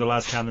just bring the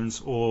las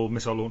cannons or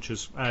missile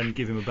launchers and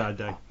give him a bad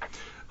day.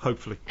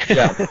 Hopefully.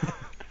 Yeah.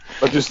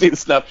 But you still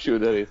snap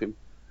shoot at him.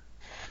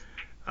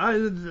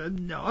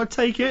 I'd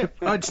take it.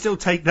 I'd still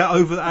take that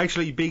over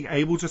actually being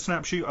able to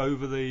snap shoot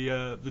over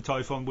the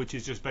Typhon, which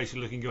is just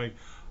basically looking, going,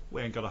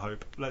 we ain't got a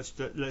hope. Let's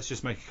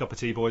just make a cup of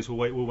tea, boys.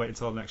 We'll wait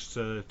until our next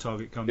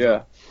target comes.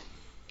 Yeah,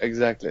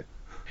 exactly.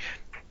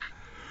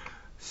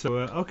 So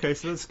okay,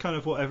 so that's kind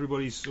of what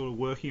everybody's sort of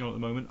working on at the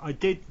moment. I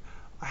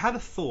had a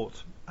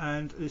thought,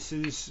 and I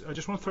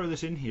just want to throw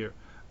this in here.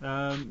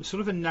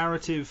 Sort of a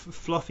narrative,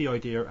 fluffy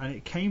idea, and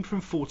it came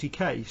from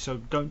 40k. So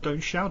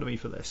don't shout at me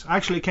for this.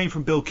 Actually, it came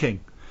from Bill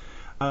King.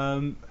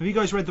 Have you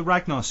guys read the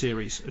Ragnar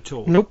series at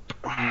all? Nope.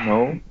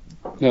 No.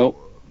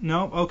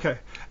 No? Okay.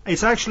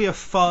 It's actually a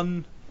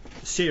fun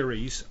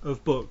series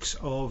of books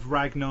of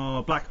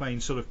Ragnar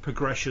Blackmane's sort of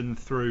progression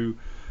through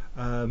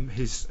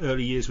his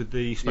early years with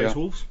the Space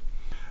Wolves.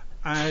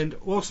 And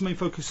whilst the main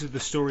focus of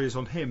the story is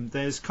on him,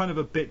 there's kind of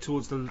a bit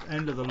towards the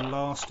end of the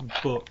last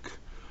book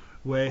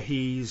where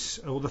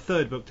or the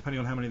third book, depending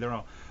on how many there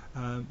are,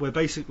 where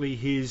basically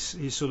his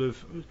sort of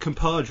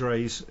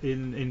compadres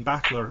in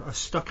battle are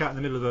stuck out in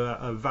the middle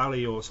of a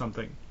valley or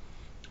something,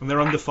 and they're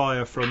under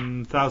fire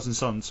from Thousand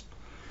Suns.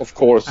 Of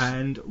course.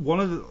 And one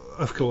of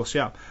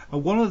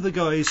the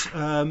guys,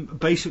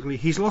 basically,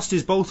 he's lost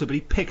his bolter, but he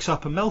picks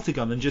up a melter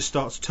gun and just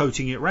starts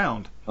toting it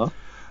round. Huh?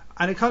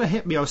 And it kind of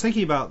hit me. I was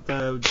thinking about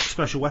the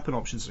special weapon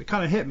options. It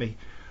kind of hit me.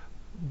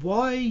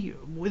 Why,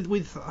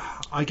 with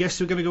I guess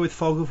we're going to go with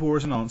Fog of War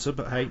as an answer,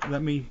 but hey,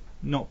 let me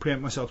not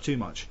preempt myself too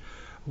much.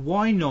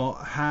 Why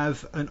not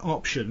have an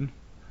option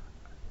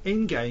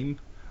in game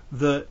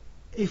that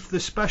if the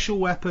special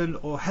weapon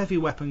or heavy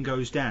weapon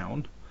goes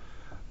down,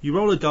 you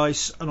roll a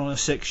dice and on a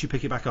 6 you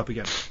pick it back up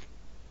again.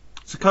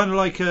 So kind of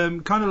like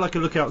a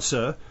Lookout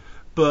Sir,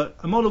 but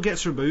a model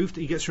gets removed,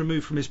 he gets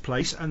removed from his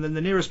place, and then the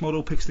nearest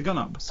model picks the gun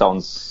up.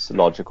 Sounds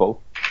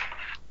logical.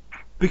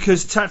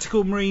 Because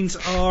tactical marines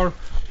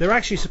they're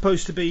actually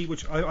supposed to be,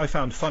 which I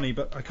found funny,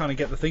 but I kind of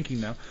get the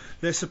thinking now.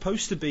 They're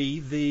supposed to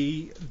be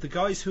the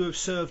guys who have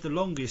served the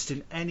longest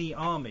in any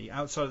army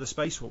outside of the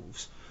Space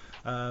Wolves,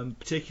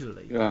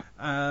 particularly. Yeah.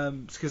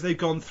 Because they've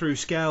gone through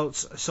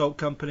Scouts, Assault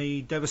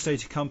Company,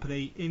 Devastator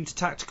Company, into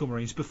tactical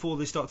marines before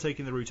they start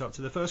taking the route up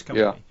to the first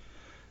company. Yeah.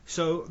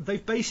 So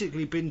they've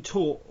basically been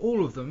taught,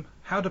 all of them,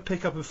 how to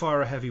pick up and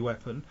fire a heavy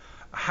weapon,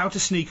 how to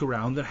sneak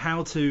around, and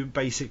how to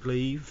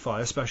basically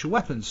fire special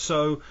weapons.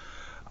 So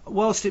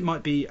whilst it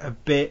might be a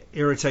bit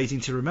irritating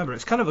to remember,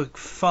 it's kind of a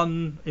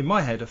fun, in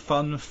my head, a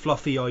fun,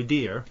 fluffy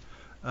idea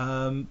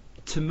to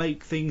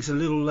make things a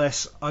little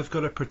less, I've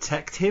got to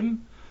protect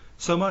him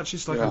so much.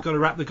 It's like I've got to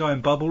wrap the guy in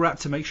bubble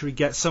wrap to make sure he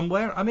gets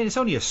somewhere. I mean, it's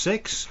only a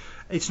 6.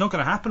 It's not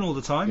going to happen all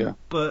the time.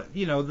 But,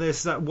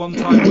 there's that one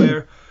time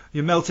where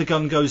your melter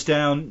gun goes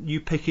down, you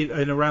pick it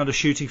in a round of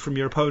shooting from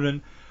your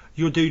opponent,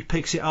 your dude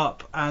picks it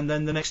up, and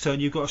then the next turn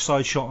you've got a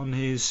side shot on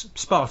his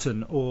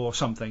Spartan or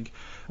something,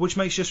 which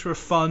makes just for a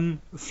fun,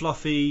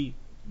 fluffy,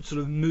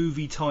 sort of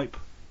movie type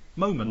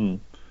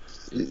moment.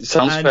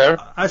 Sounds And fair.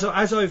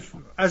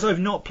 As I've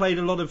not played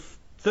a lot of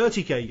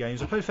 30k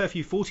games, I've played a fair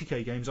few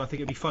 40k games. I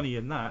think it'd be funny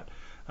in that.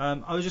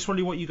 I was just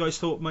wondering what you guys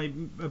thought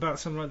about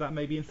something like that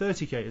maybe in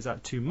 30k. Is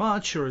that too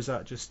much, or is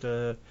that just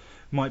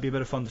might be a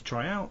bit of fun to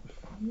try out?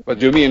 But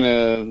do you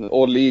mean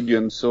all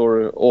legions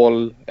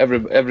or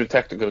every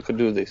tactical could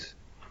do this?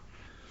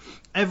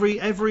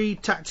 Every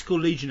tactical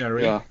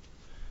legionary Yeah.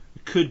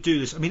 could do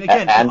this. I mean,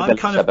 again, and I'm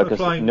kind of because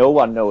applying. no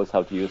one knows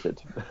how to use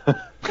it.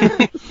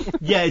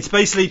 Yeah, it's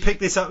basically pick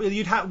this up.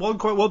 You'd have one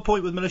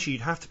point with militia.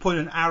 You'd have to point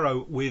an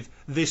arrow with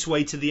this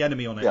way to the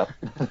enemy on it.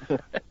 Yeah.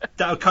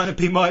 That would kind of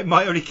be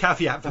my only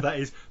caveat for that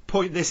is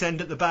point this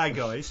end at the bad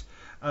guys.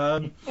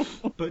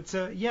 But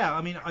yeah,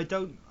 I mean, I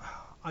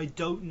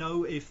don't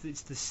know if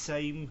it's the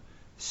same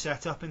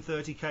setup in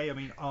 30k. I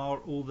mean, are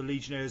all the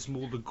legionnaires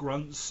more the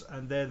grunts,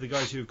 and they're the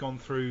guys who have gone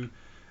through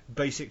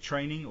basic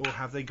training, or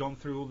have they gone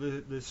through all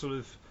the sort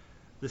of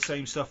the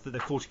same stuff that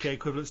their 40k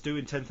equivalents do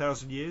in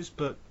 10,000 years?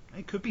 But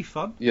it could be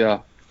fun. Yeah.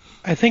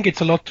 I think it's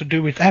a lot to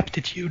do with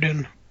aptitude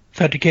in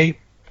 30k.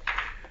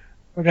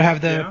 Where they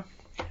have the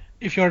Yeah.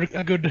 if you're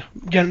a good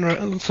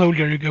general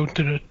soldier, you go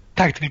to the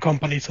tactical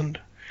companies, and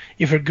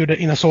if you're good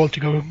in assault,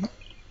 you go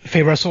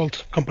favor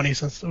assault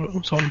companies and so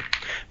on,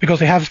 because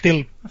they have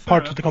still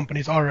parts of the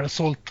companies are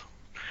assault,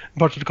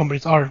 parts of the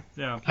companies are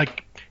Yeah.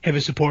 like heavy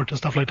support and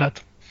stuff like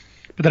that.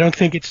 But I don't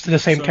think it's the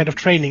same So- kind of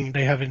training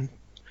they have in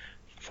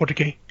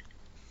 40k.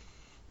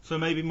 So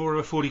maybe more of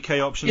a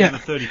 40k option Yeah. than a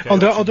 30k. On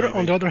the option, maybe.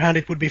 on the other hand,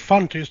 it would be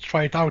fun to just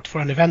try it out for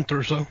an event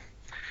or so.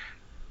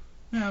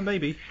 Yeah,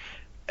 maybe.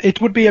 It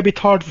would be a bit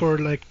hard for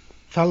like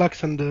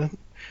Thalax and the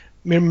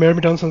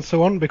Myrmidons and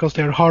so on, because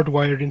they are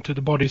hardwired into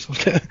the bodies of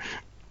the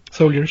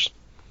soldiers.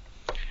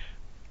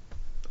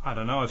 I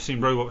don't know. I've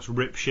seen robots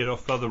rip shit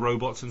off other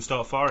robots and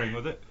start firing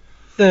with it.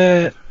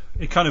 The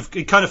It kind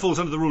of falls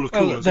under the rule of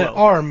cool as the well.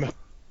 arm,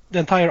 the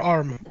entire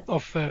arm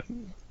of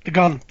the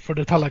gun for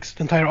the Thalax,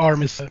 the entire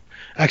arm is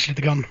actually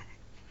the gun.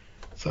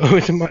 So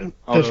it's there's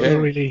Okay. no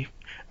really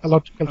a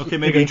logical. Okay,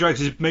 maybe he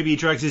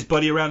drags his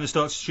buddy around and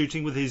starts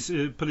shooting with his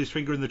put his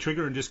finger in the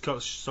trigger and just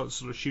starts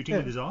sort of shooting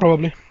with his arm.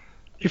 Probably.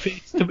 If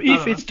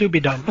it's to be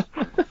done.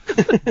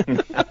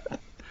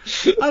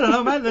 I don't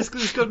know, man.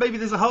 Maybe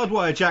there's a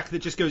hardwire jack that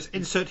just goes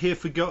insert here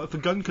for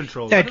gun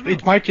control. Yeah, I don't know.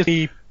 it might just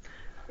be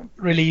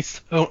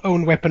release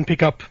own weapon,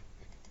 pick up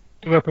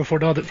the weapon from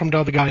the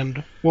other guy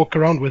and walk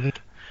around with it.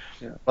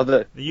 Yeah. But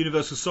the, A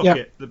universal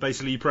socket that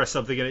basically you press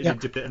something and it Yeah.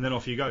 dip it and then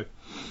off you go.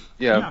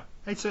 yeah.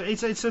 Yeah, it's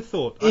a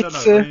thought. I don't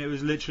It's, know. I mean, it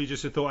was literally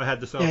just a thought I had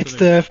this Yeah, it's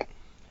afternoon.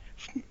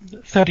 the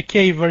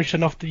 30k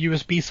version of the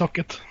USB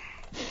socket.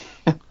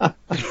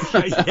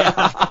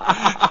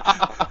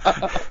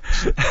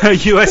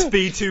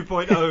 USB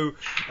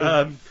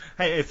 2.0.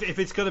 Hey, if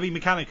it's going to be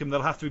Mechanicum,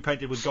 they'll have to be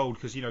painted with gold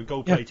because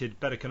gold-plated,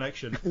 better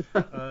connection.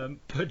 But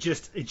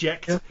just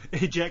eject,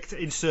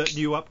 insert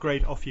new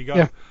upgrade, off you go.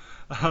 Yeah.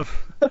 I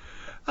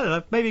don't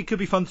know. Maybe it could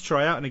be fun to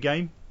try out in a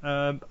game.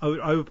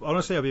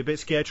 Honestly, I'd be a bit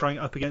scared trying it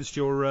up against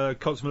your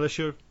Cots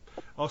Militia,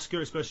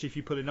 Oscar, especially if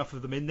you put enough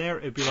of them in there.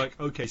 It'd be like,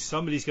 okay,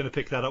 somebody's going to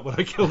pick that up when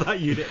I kill that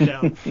unit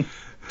down.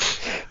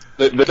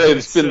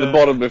 They've spin the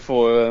bottle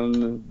before,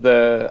 and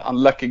the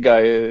unlucky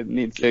guy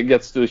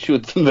gets to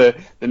shoot the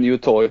new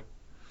toy.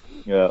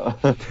 Yeah.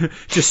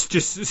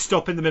 just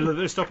stop in the middle of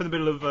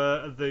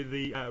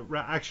the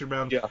action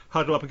round, Yeah.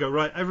 huddle up and go,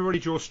 right, everybody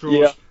draw straws.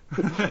 Yeah.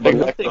 But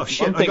one thing, Oh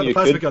shit, one I thing got the you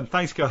plasma could, gun.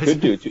 Thanks, guys. could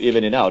do to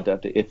even it out,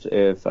 that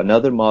if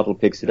another model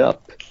picks it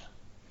up,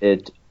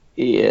 it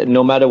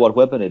no matter what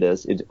weapon it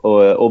is, it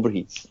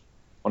overheats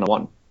on a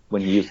one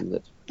when he uses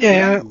it.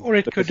 Yeah, or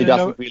it Because could he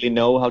doesn't really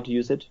know how to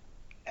use it.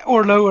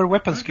 or lower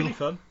weapon That could be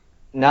skill. fun.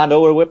 Now,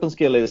 lower weapon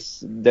skill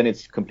then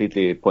it's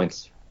completely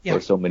points Yeah, for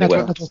so many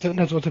weapons.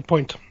 That was the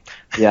point.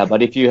 Yeah,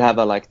 but if you have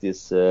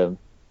this,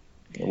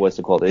 what's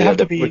it called? They have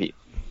to be- overheat.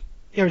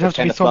 Yeah, it has to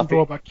be Kinda some fluffy.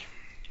 drawback.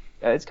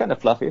 It's kind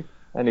of fluffy.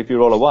 And if you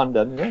roll a 1,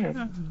 then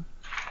yeah.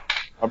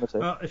 Armor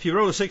save. If you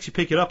roll a 6, you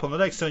pick it up. On the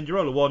next turn, you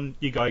roll a 1,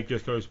 your guy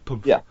just goes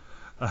poof. Yeah.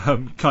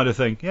 Kind of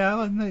thing. Yeah,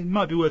 well, it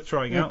might be worth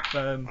trying out.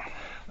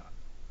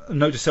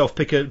 Note to self: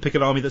 pick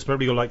an army that's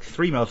probably got like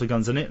 3 melter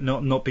guns in it,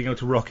 not being able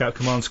to rock out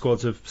command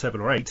squads of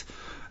 7 or 8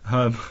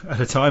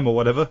 at a time or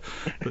whatever.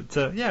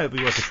 But yeah, it'd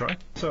be worth a try.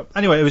 So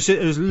anyway, it was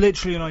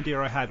literally an idea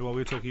I had while we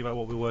were talking about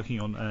what we were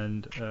working on,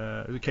 and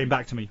it came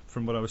back to me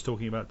from what I was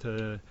talking about,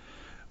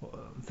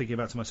 thinking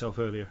about to myself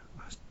earlier.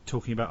 I was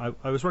talking about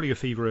I was running a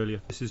fever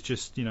earlier. This is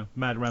just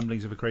mad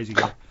ramblings of a crazy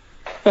guy.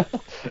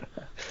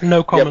 No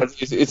Yeah, comment.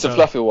 but it's a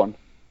fluffy one.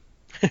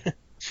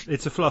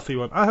 It's a fluffy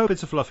one. I hope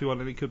it's a fluffy one,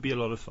 and it could be a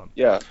lot of fun.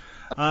 Yeah.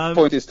 Um,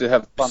 Point is to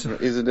have fun,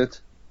 isn't it?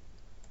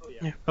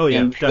 oh yeah,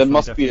 And there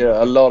must be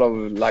a lot of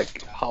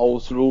like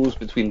house rules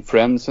between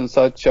friends and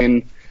such. I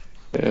mean,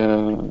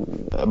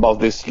 about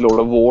this Lord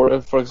of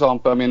War, for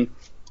example. I mean,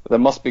 there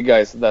must be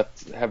guys that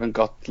haven't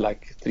got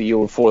like 3,000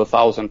 or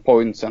 4,000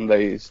 points, and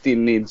they still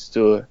needs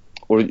to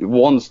or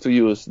wants to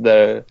use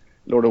their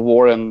Lord of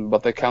War,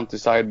 but they can't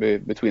decide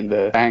between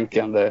the tank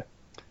and the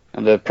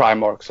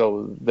Primarch,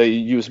 so they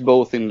use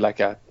both in like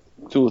a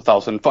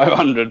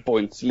 2,500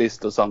 points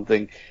list or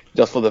something,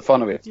 just for the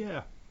fun of it.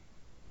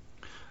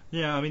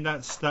 Yeah, I mean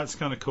that's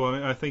kind of cool. I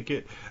mean, I think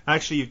it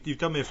actually you've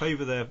done me a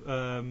favour there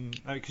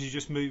because you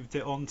just moved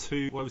it on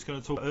to what I was going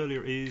to talk about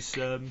earlier. Is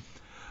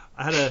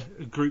I had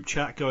a group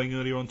chat going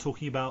earlier on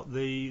talking about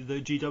the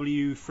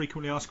GW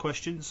frequently asked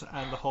questions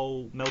and the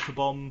whole Melter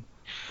Bomb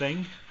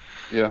thing.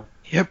 Yeah.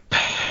 Yep.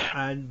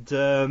 And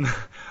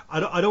I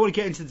don't want to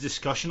get into the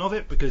discussion of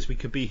it because we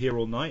could be here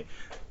all night.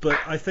 But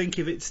I think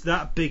if it's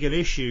that big an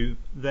issue,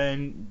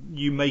 then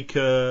you make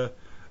a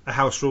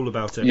house rule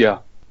about it. Yeah.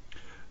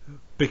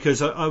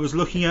 Because I was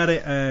looking at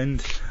it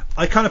and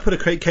I kind of put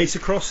a case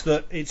across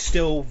that it's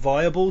still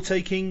viable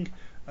taking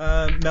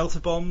melter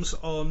bombs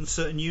on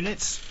certain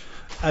units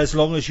as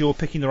long as you're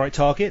picking the right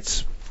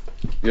targets.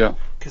 Yeah.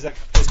 Because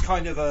there's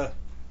kind of a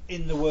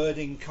in the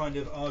wording kind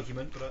of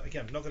argument, but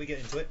again, I'm not going to get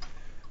into it.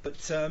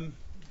 But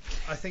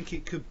I think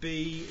it could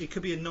be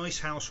a nice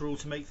house rule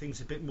to make things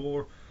a bit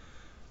more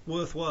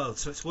worthwhile.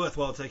 So it's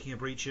worthwhile taking a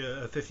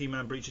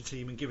 15-man breacher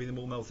team and giving them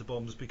all melter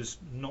bombs, because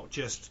not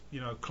just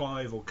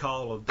Clive or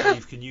Carl or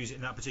Dave can use it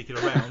in that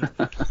particular round.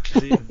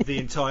 The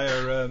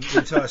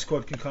entire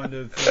squad can kind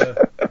of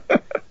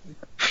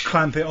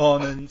clamp it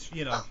on, and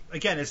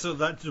again, it's sort of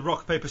that the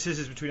rock paper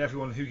scissors between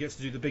everyone who gets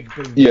to do the big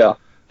boom. Yeah.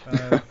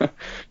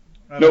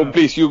 No,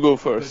 please, you go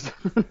first.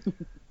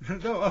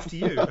 No, after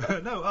you.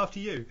 No, after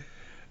you.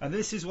 And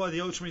this is why the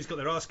Ultramarines got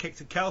their ass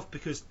kicked at Calth,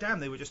 because damn,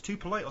 they were just too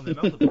polite on their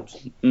melter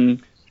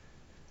bombs.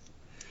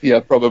 Yeah,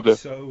 probably.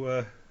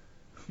 So,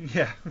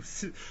 yeah.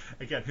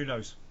 Again, who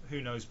knows?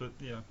 Who knows? But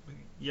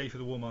yay for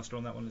the War Master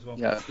on that one as well.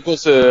 Yeah,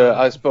 because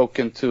I've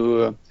spoken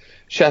to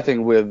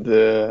chatting with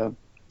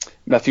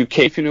Matthew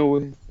Cave, you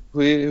know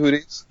who it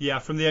is? Yeah,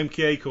 from the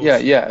MKA course.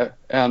 Yeah,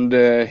 and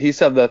he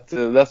said that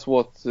that's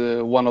what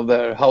one of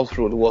their house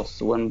rules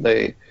was when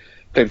they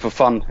played for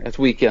fun at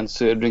weekends,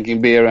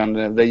 drinking beer,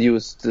 and they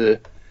used 2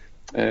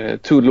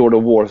 Lord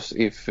of Wars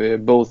if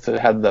both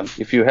had them.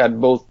 If you had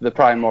both the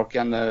Primarch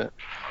and the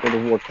Lord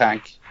of War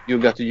tank, you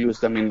got to use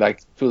them in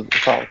like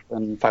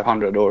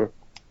 2,500 or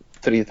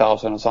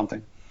 3,000 or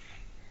something.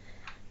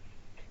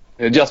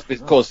 Just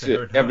because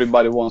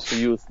everybody wants to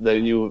use their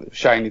new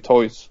shiny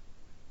toys.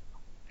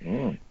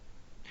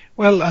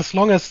 Well, as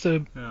long as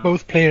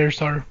both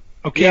players are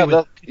okay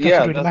with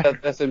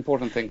it. That's the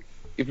important thing.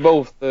 If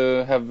both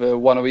have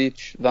one of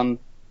each, then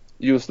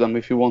use them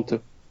if you want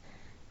to.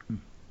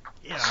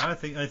 Yeah, I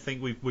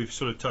think we've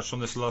sort of touched on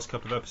this the last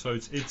couple of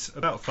episodes. It's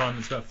about fun,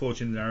 it's about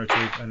forging the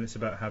narrative, and it's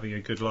about having a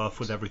good laugh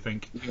with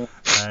everything. Yeah.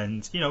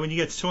 And when you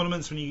get to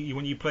tournaments, when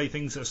you play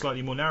things that are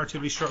slightly more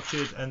narratively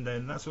structured and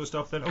then that sort of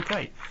stuff, then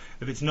okay.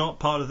 If it's not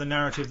part of the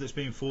narrative that's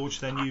being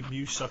forged, then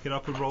you suck it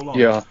up and roll on.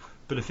 Yeah.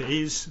 But if it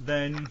is,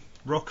 then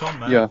rock on,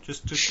 man. Yeah.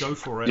 Just go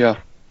for it. Yeah.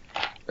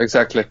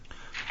 Exactly.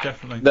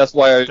 Definitely. That's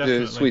why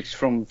I switched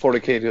from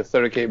 40k to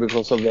 30k,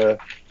 because of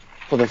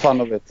for the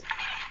fun of it.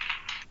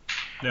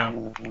 Yeah.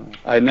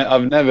 I've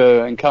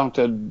never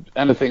encountered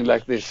anything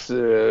like this.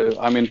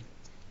 I mean,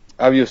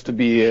 I used to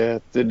be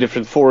at the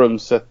different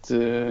forums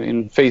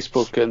in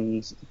Facebook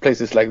and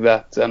places like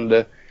that,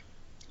 and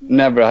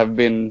never have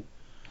been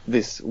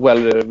this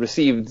well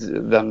received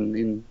than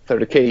in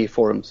 30k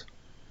forums.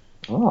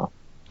 Oh.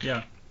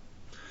 Yeah.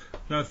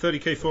 No,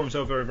 30k forums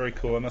are very, very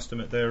cool. I must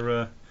admit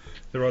they're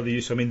rather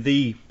useful. I mean,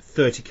 the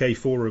 30k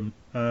forum.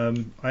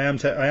 I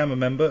am a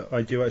member.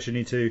 I do actually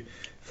need to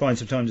find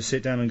some time to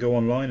sit down and go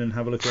online and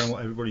have a look around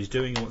what everybody's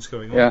doing and what's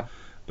going on. Yeah.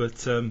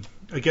 But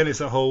again, it's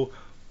that whole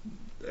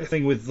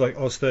thing with like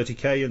Oz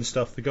 30k and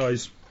stuff. The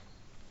guys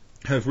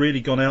have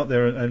really gone out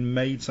there and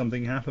made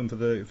something happen for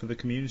the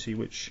community,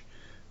 which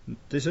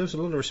deserves a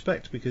lot of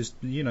respect, because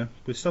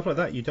with stuff like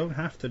that you don't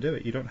have to do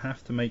it. You don't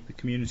have to make the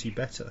community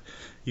better.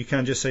 You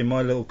can just say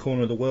my little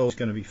corner of the world is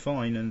going to be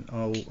fine, and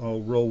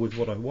I'll roll with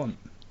what I want.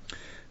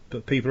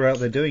 But people are out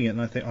there doing it,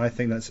 and I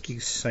think that's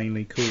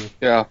insanely cool.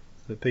 Yeah.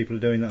 That people are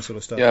doing that sort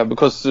of stuff. Yeah,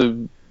 because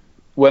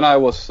when I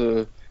was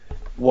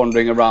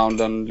wandering around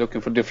and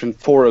looking for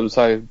different forums,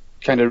 I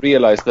kind of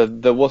realized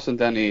that there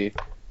wasn't any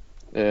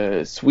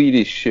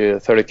Swedish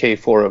 30k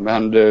forum,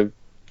 and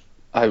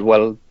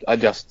I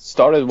just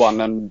started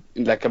one, and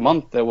in like a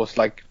month there was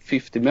like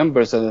 50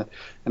 members, and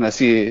I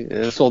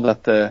saw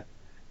that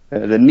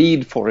the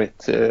need for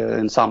it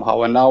and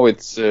somehow, and now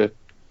it's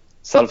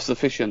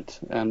self-sufficient,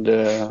 and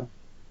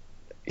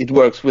it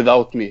works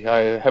without me.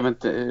 I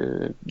haven't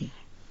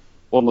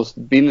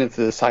almost been at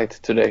the site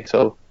today,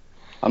 so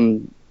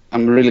I'm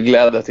really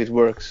glad that it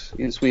works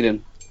in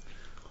Sweden.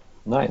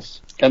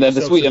 Nice. And then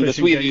the Swedish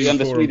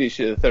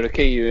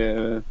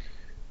 30k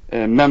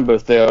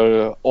members, they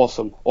are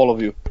awesome, all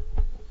of you.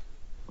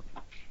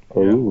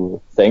 Oh,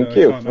 thank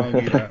you. I can't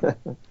argue that.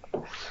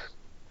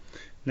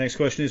 Next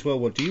question is, well,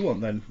 what do you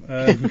want then?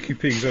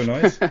 Being so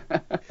nice.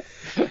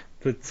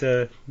 But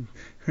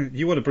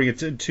you want to bring it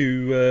to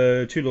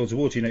two Lords of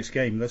War to your next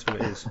game. That's what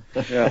it is.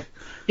 Yeah.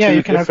 Yeah, Two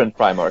you can different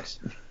Primarchs.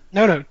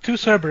 No, 2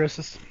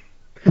 Cerberuses.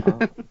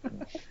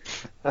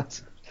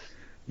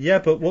 Yeah,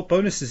 but what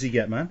bonus does he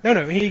get, man?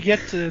 No, he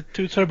gets 2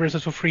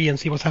 Cerberuses for free and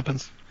see what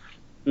happens.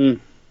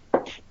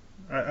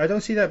 I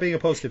don't see that being a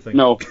positive thing.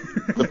 No,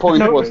 the point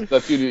No. was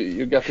that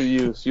you got to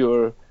use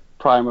your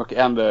Primarch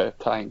and a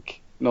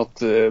tank, not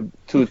 2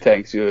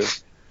 tanks. You're a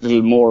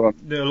little moron.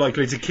 They're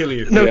likely to kill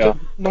you. No, Yeah.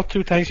 not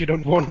 2 tanks you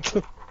don't want.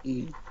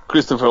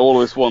 Christopher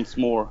always wants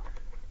more.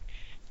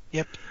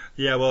 Yep.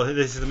 Yeah, well,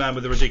 this is the man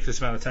with the ridiculous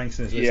amount of tanks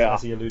in his list, Yeah.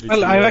 as he alluded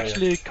Well, to. I've earlier.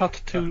 actually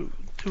cut 2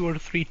 or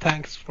 3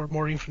 tanks for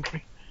more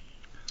infantry.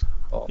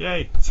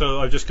 Yay! So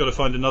I've just got to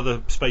find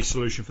another space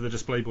solution for the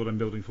display board I'm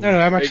building for. No,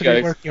 I'm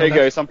actually working on that. Hey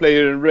guys, I'm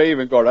playing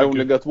Raven Guard. I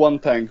only got 1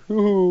 tank.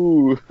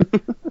 Ooh.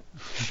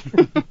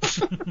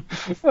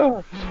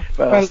 Bastards.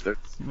 Oh,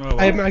 well.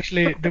 I'm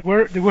actually the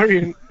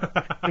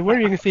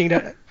worrying thing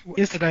that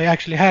is that I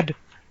actually had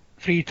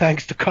 3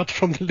 tanks to cut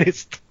from the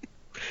list,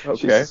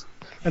 Okay.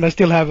 and I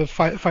still have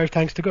 5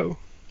 tanks to go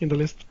in the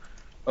list.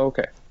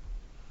 Okay.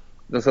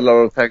 There's a lot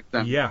of tanks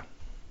then. Yeah.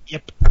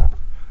 Yep.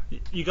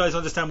 You guys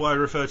understand why I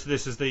refer to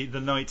this as the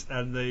Knight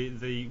and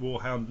the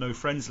Warhound No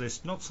Friends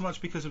list? Not so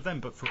much because of them,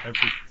 but for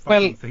every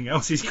fucking thing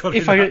else he's got.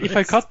 If in I that if I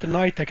list. cut the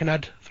knight, I can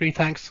add 3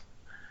 tanks.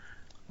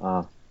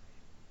 Ah.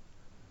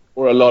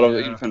 Or a lot of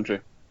Yeah. infantry.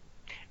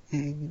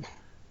 Infantry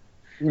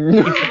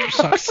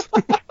sucks.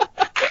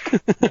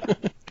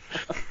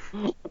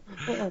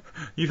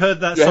 You've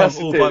heard that You song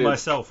all by hesitated.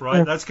 myself,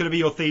 right? That's going to be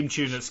your theme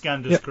tune at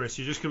Scandus, Yeah. Chris.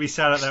 You're just going to be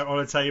sat out there on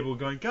a table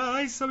going,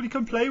 "Guys, somebody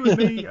come play with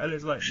me," and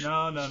it's like,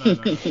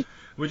 no.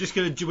 We're just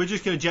going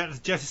to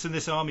jettison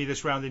this army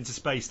this round into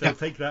space. They'll Yeah.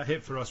 take that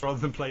hit for us rather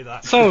than play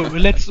that. So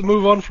let's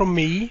move on from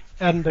me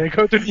and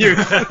go to you.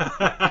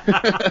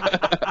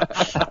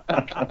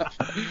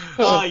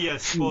 Ah,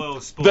 yes, spoil.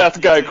 That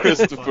guy, Yes,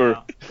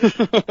 Christopher.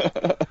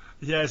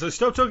 Yeah, so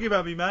stop talking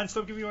about me, man.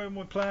 Stop giving away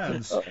my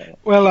plans.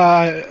 Well,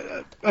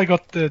 I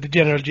got the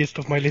general gist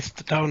of my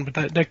list down, but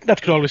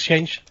that could always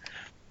change.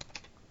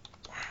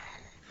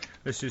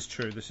 This is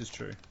true.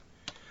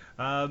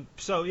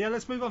 So yeah,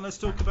 let's move on. Let's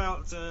talk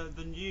about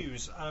the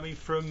news. I mean,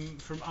 from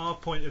our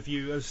point of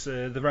view as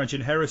the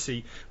Varangian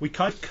Heresy, we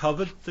kind of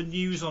covered the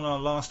news on our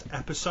last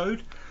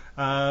episode.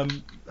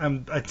 And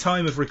at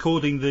time of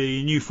recording,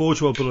 the new Forge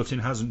World Bulletin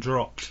hasn't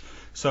dropped,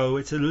 so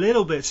it's a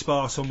little bit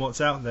sparse on what's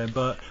out there.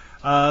 But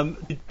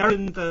Eric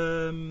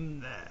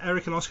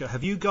and Oscar,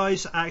 have you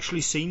guys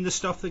actually seen the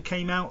stuff that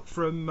came out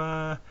from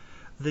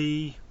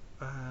the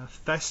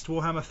Fest,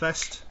 Warhammer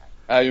Fest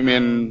You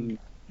mean...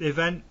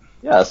 event?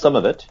 Yeah, some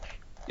of it.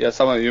 Yeah,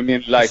 some of you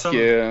mean like Some-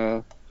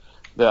 the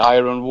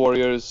Iron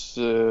Warriors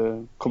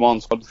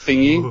command squad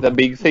thingy, the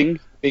big thing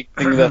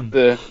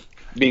that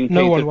being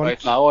No one painted right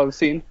wants. now. I've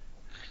seen.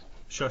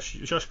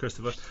 Shush,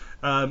 Christopher.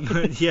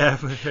 Yeah,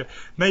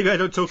 maybe I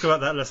don't talk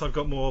about that unless I've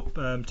got more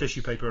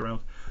tissue paper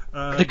around.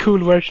 The cool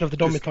version of the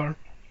Domitar.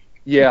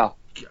 Yeah,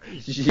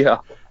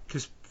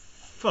 Because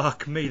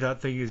fuck me,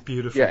 that thing is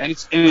beautiful. yeah, and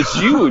it's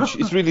huge.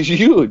 It's really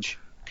huge.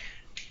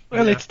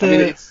 Well, Yeah. it's the I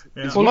mean, it's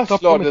full much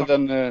top larger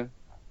Domitar.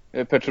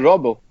 than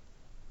Perturabo.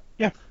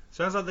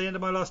 Sounds like the end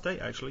of my last date,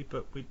 actually,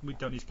 but we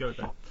don't need to go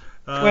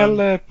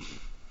there.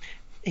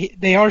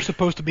 They are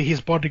supposed to be his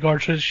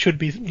bodyguards, so it should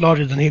be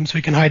larger than him, so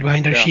he can hide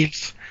behind their Yeah.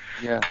 shields.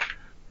 Yeah,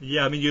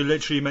 Yeah, I mean, you're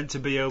literally meant to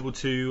be able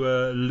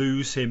to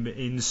lose him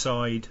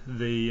inside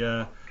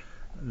the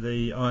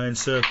Iron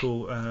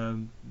Circle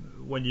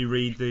when you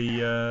read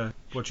the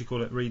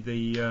read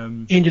the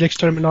Angel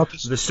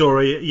Exterminatus. the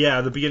story. Yeah,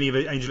 at the beginning of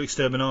Angel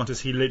Exterminatus,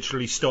 he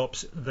literally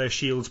stops their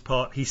shields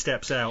part. He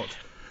steps out,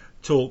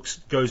 talks,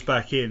 goes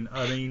back in.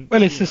 I mean,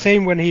 Well, it's the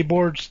same when he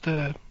boards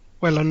the.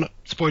 Well, not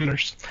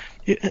spoilers.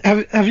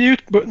 Have you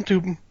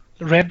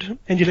read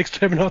Angel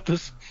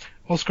Exterminatus,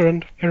 Oscar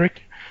and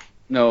Eric?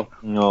 no,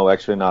 No,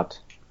 actually not.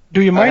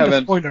 Do you mind a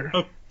haven't. spoiler?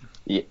 Oh.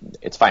 Yeah,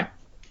 it's fine.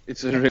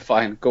 it's really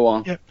fine. Go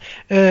on. Yeah.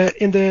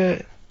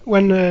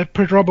 When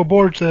Perturabo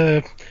boards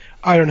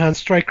Iron Hand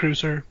strike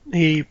cruiser,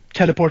 he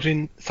teleports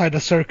inside a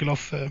circle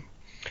of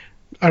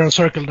Iron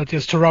Circle that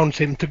just surrounds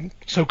him to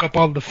soak up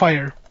all the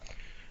fire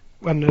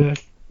when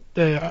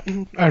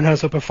the Iron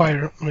Hands open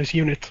fire on his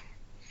unit.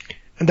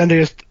 And then they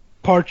just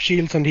part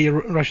shields and he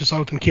rushes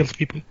out and kills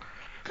people.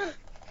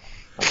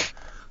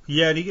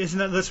 yeah,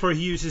 and that's where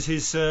he uses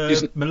his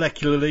He's-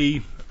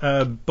 molecularly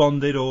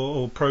bonded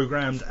or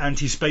programmed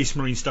anti-space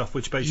marine stuff,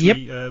 which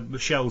basically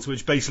shells,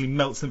 which basically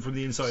melts them from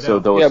the inside So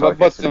out. those Yeah, are but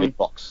just in a big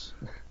box.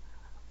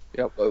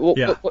 Yeah, but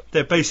Yeah,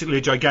 they're basically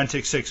a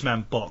gigantic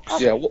 6-man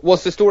box. yeah.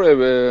 What's the story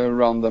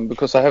around them?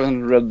 Because I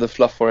haven't read the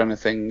fluff or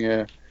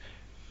anything.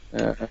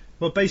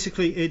 Well,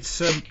 basically,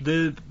 it's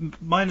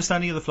my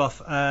understanding of the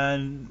fluff,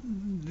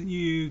 and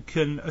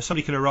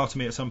somebody can errata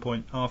me at some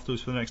point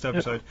afterwards for the next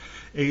episode,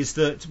 is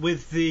that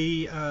with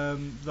the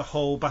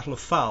whole Battle of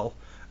Fal,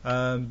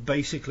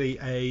 basically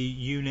a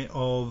unit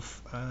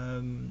of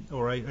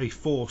or a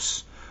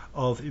force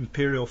of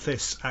Imperial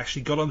Fists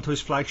actually got onto his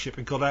flagship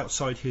and got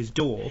outside his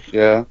door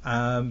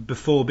Yeah.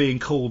 before being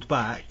called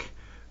back.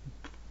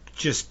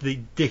 Just the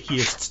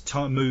dickiest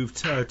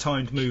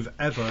timed move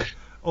ever.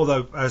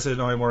 Although, as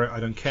an Iron Warrior, I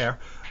don't care.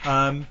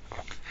 And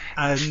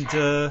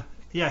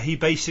he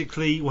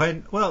basically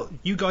went, well,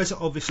 you guys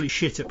are obviously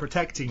shit at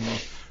protecting me,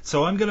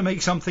 so I'm going to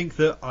make something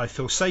that I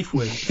feel safe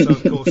with. So,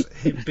 of course,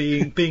 him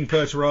being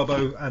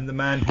Perturabo and the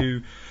man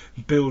who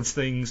builds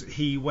things,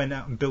 he went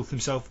out and built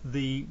himself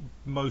the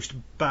most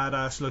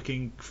badass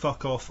looking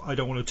fuck off, I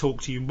don't want to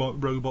talk to you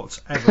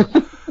robots ever.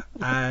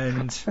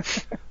 And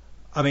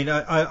I mean,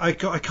 I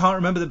can't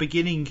remember the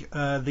beginning,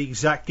 the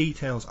exact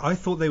details. I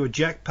thought they were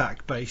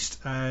jetpack based,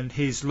 and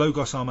his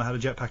Logos armor had a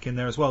jetpack in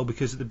there as well,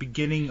 because at the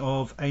beginning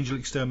of Angel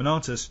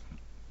Exterminatus,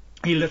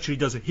 he literally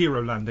does a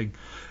hero landing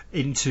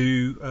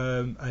into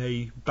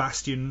a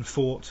bastion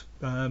fort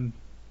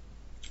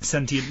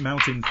sentient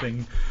mountain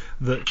thing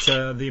that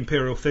the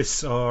Imperial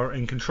Fists are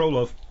in control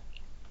of,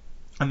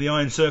 and the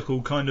Iron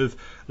Circle kind of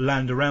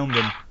land around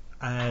them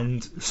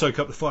and soak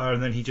up the fire,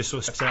 and then he just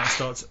sort of steps out and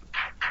starts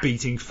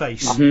beating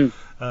face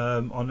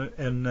on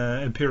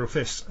Imperial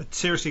Fists.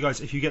 Seriously,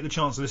 guys, if you get the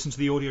chance to listen to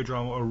the audio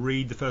drama or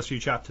read the first few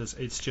chapters,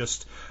 it's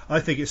just, I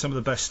think it's some of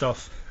the best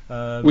stuff.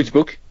 Which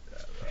book?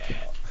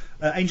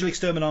 Angel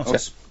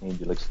Exterminatus.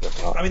 Angel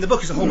Exterminatus. I mean, the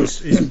book as a whole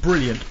is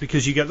brilliant,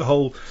 because you get the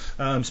whole,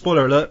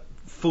 spoiler alert,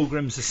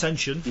 Fulgrim's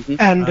ascension,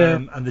 and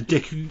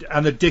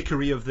the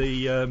dickery of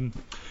the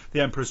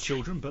Emperor's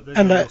children. But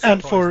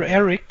and for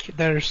Eric,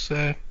 there's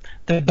the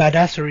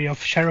badassery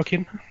of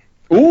Cherokee.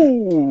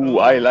 Ooh,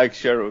 I like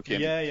Cherokee.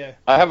 Yeah.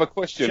 I have a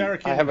question.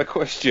 Cherokee.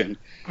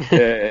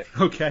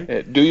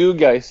 Okay. Do you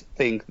guys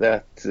think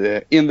that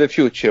in the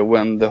future,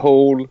 when the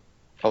whole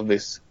of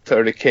this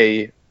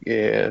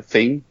 30K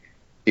thing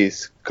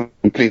is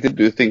completed,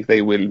 do you think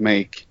they will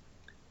make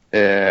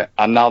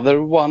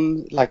another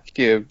one, like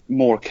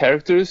more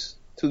characters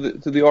to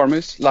the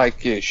armies,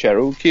 like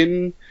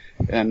Cherokee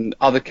and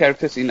other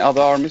characters in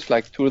other armies,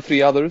 like 2 or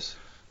 3 others?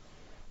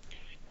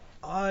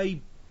 I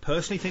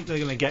personally think they're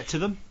going to get to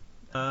them,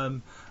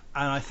 and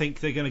I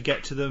think they're going to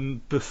get to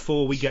them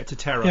before we get to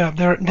Terra.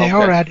 Yeah, they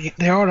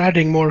are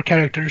adding more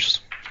characters.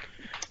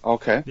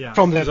 Okay. Yeah.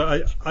 From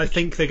the... I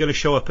think they're going to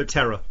show up at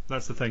Terra.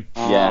 That's the thing.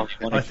 Yeah.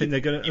 I think they're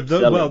going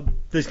to. Well,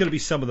 there's going to be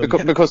some of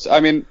them. Because I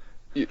mean,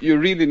 you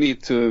really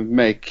need to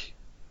make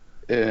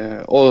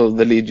all of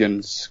the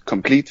legions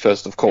complete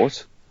first, of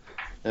course,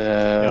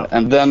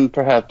 and then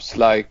perhaps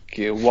like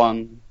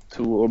 1,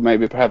 2, or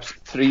maybe perhaps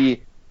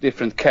 3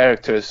 different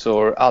characters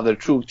or other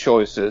troop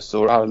choices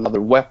or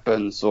another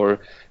weapons or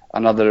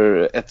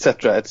another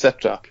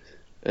etc.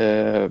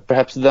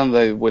 Perhaps then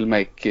they will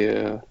make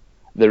the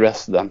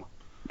rest then.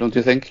 Don't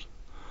you think?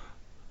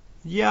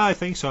 Yeah, I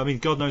think so. I mean,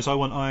 God knows I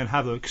want Iron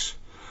Havocs.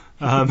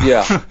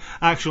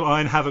 Actual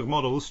Iron Havoc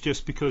models,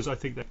 just because I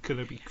think they're going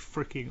to be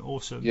freaking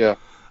awesome. Yeah.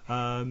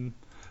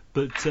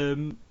 But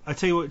I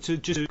tell you what, to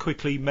just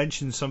quickly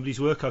mention somebody's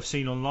work I've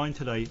seen online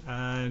today,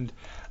 and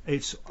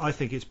I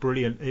think it's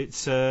brilliant.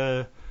 It's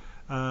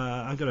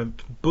I'm going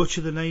to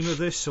butcher the name of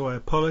this, so I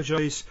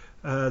apologise.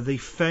 The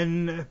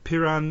Fen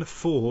Piran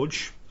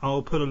Forge.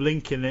 I'll put a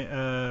link in it.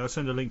 I'll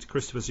send a link to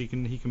Christopher so he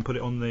can put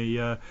it on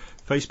the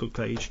Facebook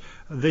page.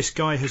 This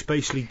guy has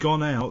basically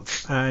gone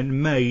out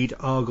and made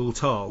Argel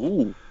Tal.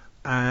 Ooh.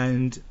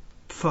 And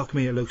fuck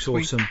me, it looks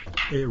awesome.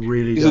 It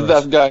really does. Isn't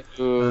that guy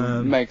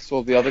who makes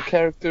all the other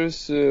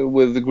characters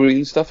with the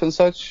green stuff and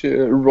such?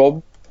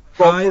 Rob?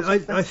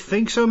 I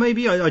think so.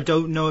 Maybe I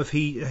don't know if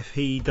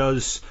he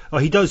does. Oh,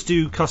 he does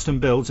do custom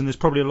builds, and there's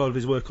probably a lot of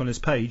his work on his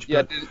page.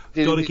 But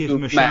got to give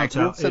him a shout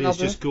out. It is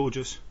just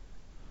gorgeous.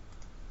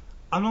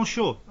 I'm not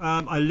sure.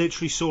 I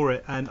literally saw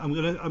it, and I'm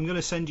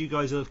gonna send you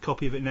guys a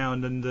copy of it now,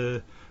 and then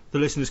the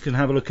listeners can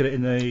have a look at it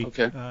in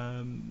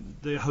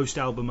the host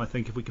album. I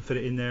think if we can fit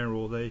it in there,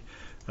 or the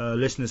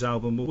listeners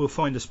album, we'll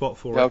find a spot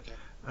for it,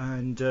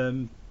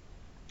 and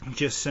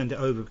just send it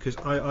over, because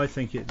I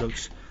think it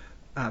looks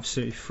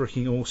absolutely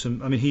freaking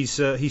awesome. I mean, he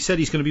said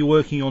he's going to be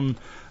working on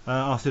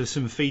after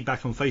some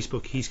feedback on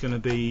Facebook. He's going to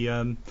be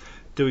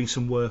doing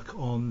some work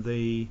on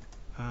the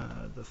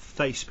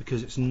face,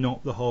 because it's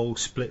not the whole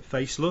split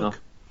face look.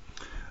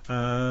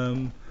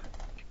 No.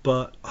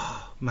 But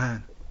oh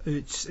man,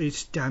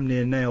 it's damn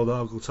near nailed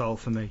Argel Tal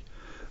for me.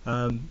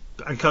 And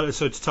kind of,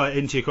 so to tie it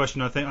into your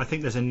question, I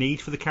think there's a need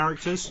for the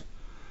characters.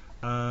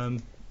 I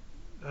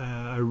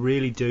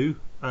really do,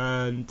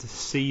 and to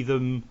see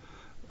them,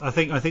 I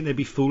think they'd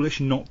be foolish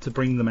not to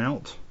bring them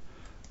out.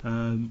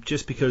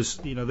 Just because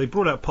they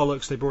brought out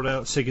Pollux, they brought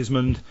out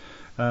Sigismund,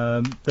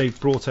 they've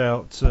brought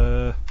out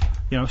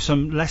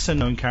some lesser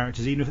known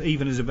characters,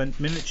 even as event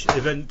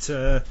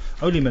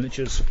only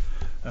miniatures,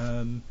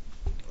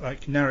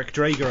 like Narek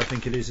Drager, I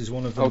think it is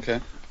one of them. Okay.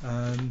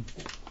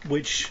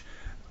 Which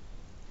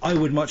I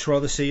would much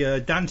rather see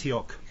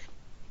Dantiok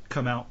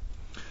come out.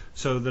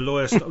 So the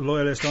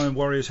loyalist Iron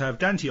Warriors have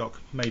Dantiok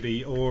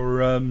maybe,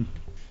 or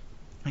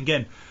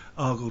again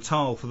Argel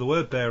Tal for the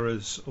Word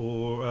Bearers,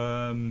 or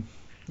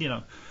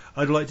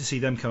I'd like to see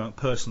them come out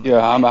personally.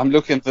 Yeah, I'm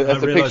looking at the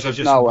pictures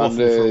now,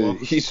 and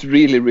he's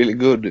really, really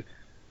good.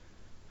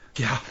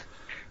 Yeah,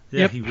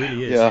 yep. He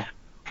really is. Yeah.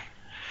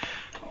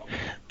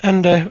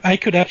 And I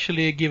could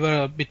actually give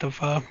a bit of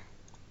a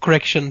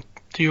correction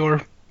to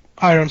your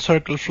Iron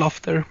Circle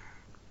fluff there,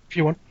 if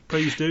you want.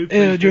 Please do.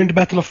 During the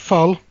Battle of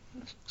Fall,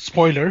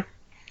 spoiler,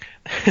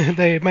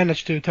 they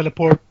managed to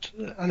teleport,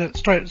 and a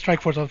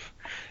strike force of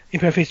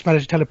Imperial Fist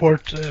managed to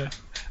teleport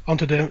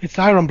onto it's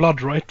Iron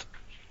Blood, right?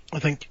 I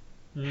think,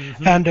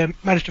 and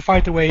managed to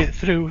fight their way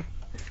through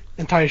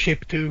the entire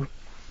ship to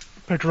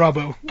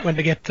Perturabo when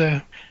they get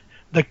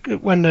they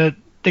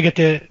get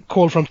the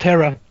call from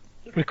Terra,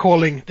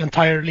 recalling the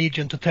entire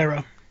Legion to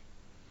Terra.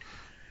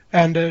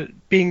 And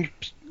being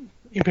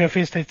Imperial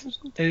Fist,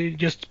 they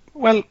just,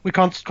 well, we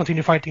can't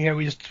continue fighting here,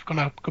 we're just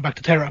gonna go back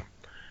to Terra.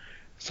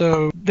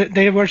 So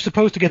they were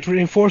supposed to get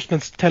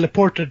reinforcements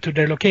teleported to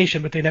their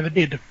location, but they never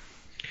did.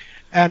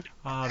 And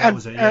that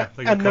was it, yeah.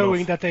 And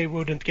knowing that they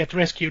wouldn't get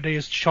rescued, they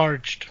just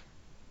charged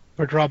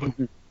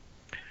Perturabo.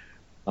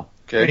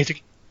 Okay.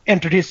 Basically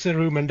entered his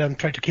room and then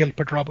tried to kill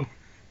Perturabo.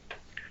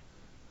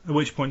 At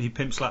which point he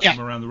pimp slapped him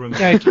around the room.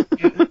 Yeah,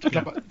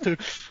 it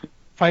took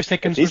 5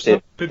 seconds or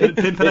so. Pimp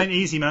it ain't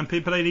easy, man.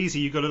 Pimp it ain't easy.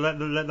 You got to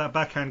let that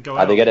backhand go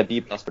out. They get a B+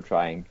 for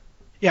trying.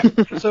 Yeah,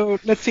 so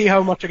let's see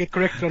how much I get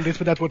corrected on this,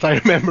 but that's what I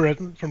remember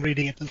from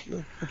reading it,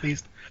 at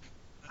least.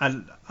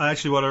 And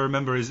actually, what I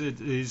remember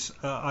is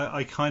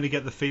I kind of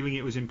get the feeling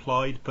it was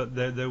implied, but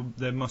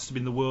there must have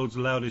been the world's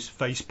loudest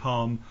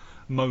facepalm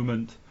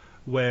moment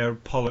where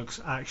Pollux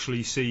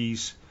actually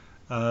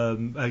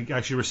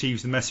actually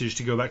receives the message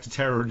to go back to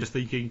Terra, and just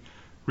thinking,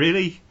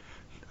 really,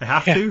 I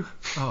have to?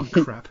 Oh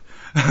crap!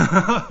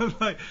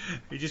 Like,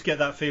 you just get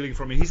that feeling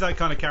from him. He's that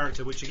kind of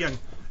character, which again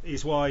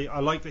is why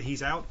I like that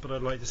he's out, but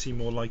I'd like to see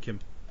more like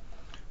him.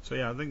 So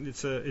yeah, I think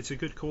it's a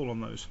good call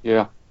on those.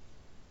 Yeah.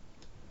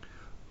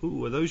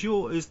 Ooh, are those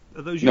yours?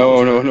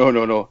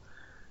 No.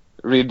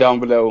 Read down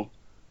below.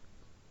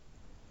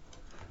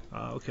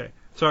 Okay.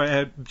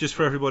 Sorry, just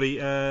for everybody.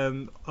 A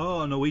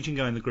Norwegian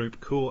guy in the group.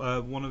 Cool.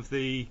 One of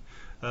the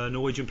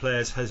Norwegian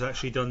players has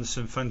actually done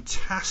some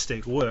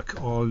fantastic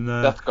work on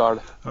Death Guard.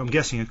 I'm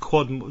guessing a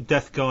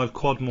Death Guard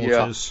quad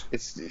mortars. Yeah,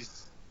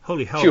 it's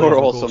holy hell. Pure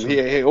awesome.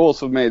 He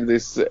also made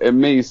this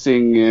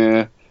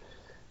amazing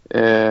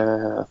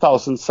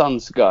Thousand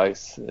Suns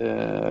guys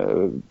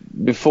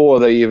before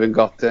they even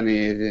got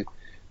any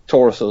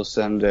torsos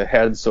and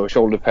heads or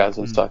shoulder pads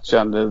and such,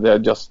 and they're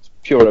just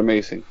pure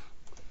amazing.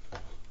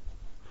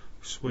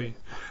 Sweet.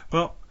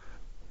 Well,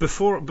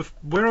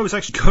 where I was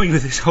actually going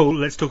with this whole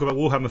let's talk about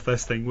Warhammer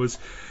first thing was,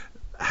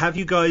 have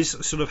you guys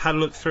sort of had a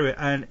look through it,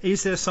 and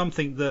is there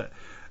something that,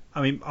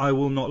 I mean, I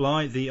will not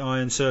lie, the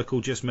Iron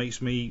Circle just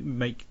makes me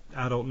make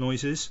adult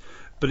noises,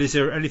 but is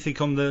there anything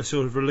on the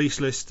sort of release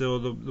list or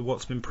the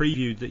what's been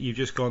previewed that you've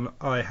just gone,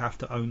 I have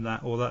to own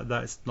that, or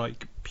that's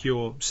like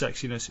pure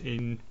sexiness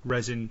in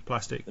resin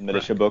plastic? The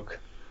militia book.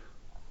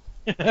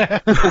 Fair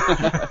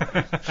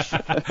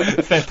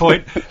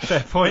point.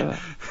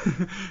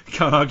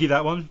 Can't argue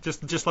that one.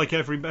 Just like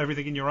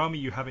everything in your army,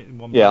 you have it in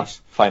one place. Yeah,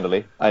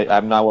 finally.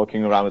 I'm now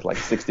walking around with like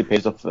 60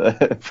 pages of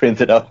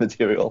printed out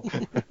material.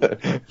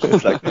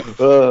 It's like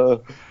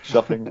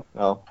shuffling.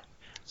 No.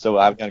 So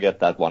I'm gonna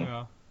get that one.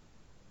 Yeah.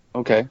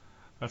 Okay.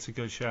 That's a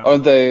good shout.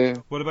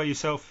 What about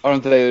yourself?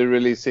 Aren't they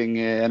releasing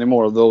any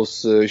more of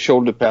those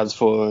shoulder pads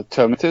for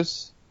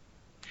Termitus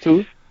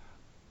too?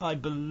 I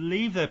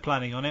believe they're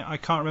planning on it. I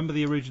can't remember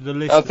the original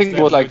list. I think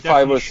it was like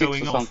 5 or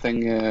 6 or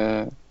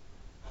something.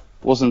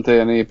 Wasn't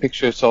there any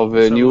pictures of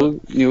new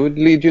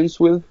legions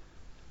with?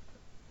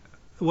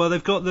 Well,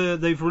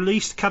 they've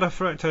released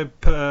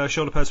Cataphracto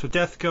shoulder pads for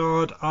Death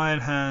Guard, Iron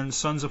Hands,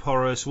 Sons of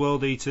Horus,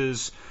 World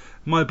Eaters,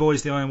 My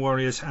Boys the Iron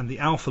Warriors, and the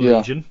Alpha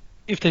Legion.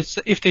 If they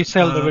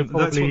sell, they will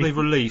probably that's what they've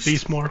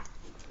released. More.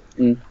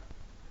 Mm.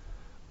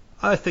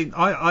 I think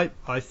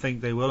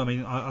they will. I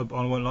mean, I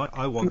won't lie.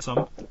 I want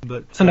some,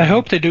 but and I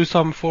hope they do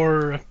some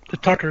for the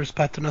Tartarus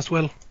pattern as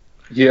well.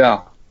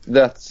 Yeah,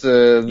 that's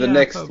the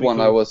next one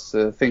cool. I was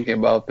thinking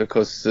about,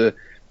 because of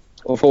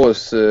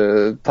course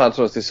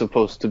Tartarus is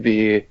supposed to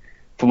be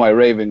for my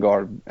Raven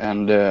Guard,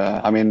 and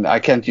I mean I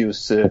can't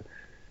use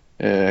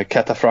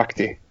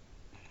Cataphracti,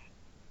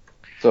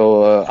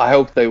 so I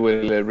hope they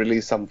will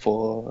release some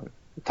for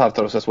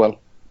Tartarus as well.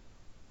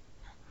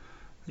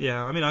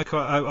 Yeah, I mean,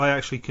 I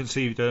actually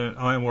conceived an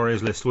Iron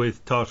Warriors list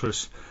with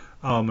Tartarus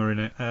armor in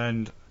it,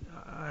 and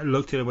I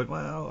looked at it and went,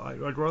 well,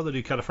 I'd rather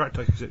do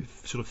Cataphracti because it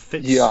sort of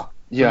fits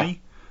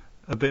me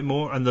a bit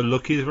more, and the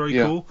look is very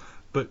cool.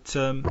 But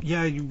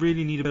you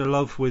really need a bit of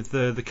love with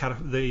the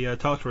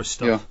Tartarus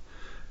stuff. Yeah.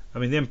 I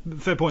mean,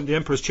 fair point. The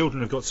Emperor's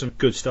Children have got some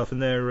good stuff,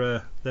 and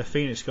their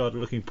Phoenix Guard are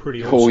looking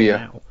pretty awesome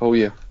now. Oh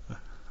yeah.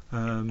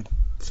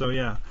 So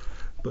yeah,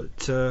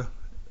 but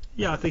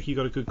I think you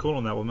got a good call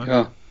on that one, man.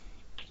 Yeah.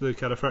 The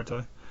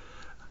Cataphracti.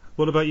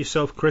 What about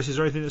yourself, Chris? Is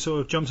there anything that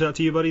sort of jumps out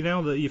to you, buddy,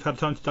 now that you've had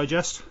time to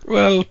digest?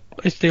 Well,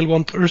 I still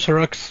want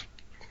Ursarax.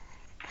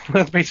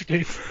 That's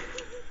basically it.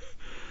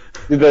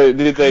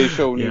 Did they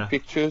show new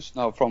pictures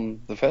now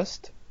from the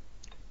fest?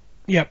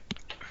 Yep.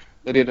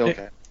 They did.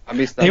 Okay. I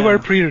missed that. They were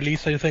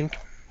pre-release, I think.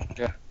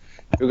 Yeah.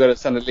 You gotta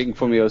send a link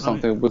for me or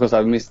something, because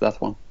I missed that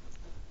one.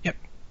 Yep.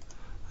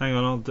 Hang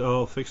on,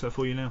 I'll fix that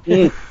for you now.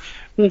 Yeah,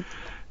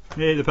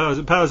 the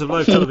powers of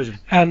live television.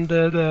 And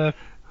the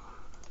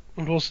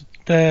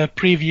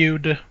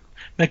previewed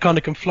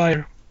Mechanicum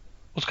Flyer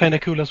was kind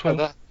of cool as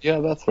well.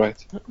 That's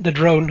right. The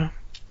drone.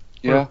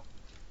 Yeah.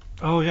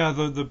 Oh yeah,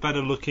 the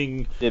better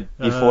looking.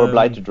 Before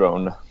Blight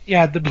Drone.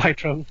 Yeah, the Blight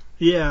Drone.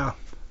 Yeah.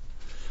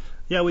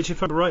 Yeah, which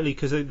if I remember rightly,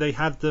 because they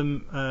had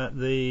them at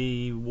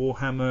the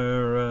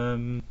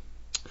Warhammer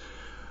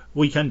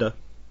Weekender.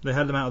 They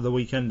had them out of the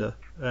Weekender,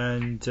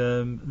 and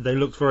they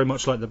looked very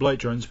much like the Blight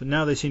drones. But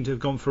now they seem to have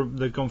gone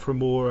for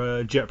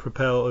more jet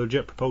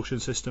propulsion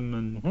system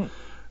and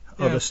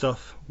other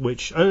stuff.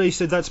 Which at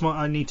least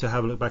I need to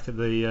have a look back at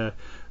the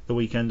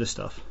Weekender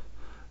stuff.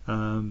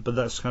 But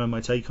that's kind of my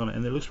take on it,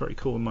 and it looks very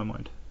cool in my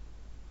mind.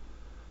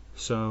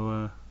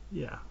 So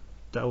yeah,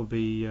 that would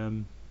be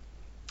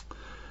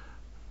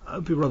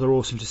rather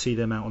awesome to see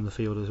them out on the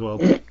field as well.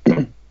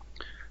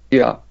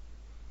 Yeah.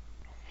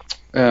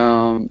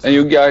 And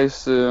you guys,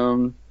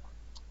 soon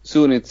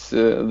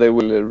they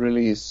will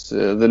release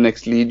the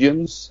next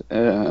Legions.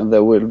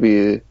 There will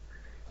be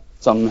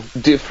some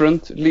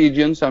different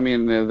Legions. I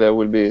mean, there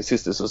will be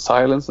Sisters of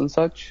Silence and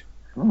such,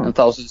 and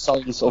Thousand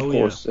Suns, of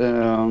course.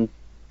 Yeah.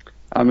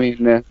 I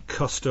mean,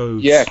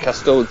 Custodes. Yeah,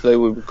 Custodes, they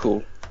will be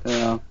cool.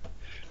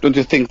 Don't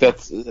you think that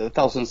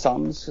Thousand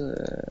Suns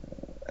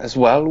as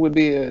well would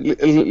be a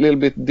little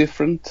bit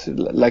different,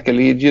 like a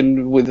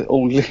Legion with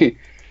only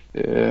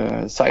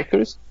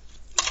Psychers?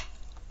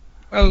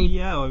 Well,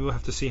 yeah, we'll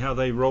have to see how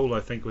they roll.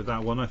 I think with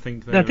that one, I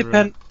think that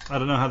depends. I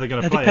don't know how they're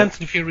going to play it. That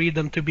depends if you read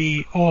them to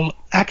be all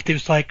active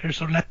Psychers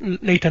or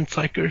latent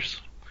Psychers.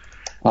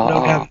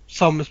 They'll have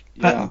some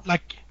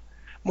like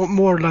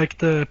more like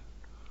the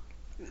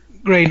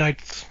Grey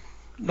Knights,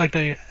 like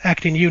they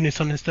act in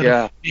unison instead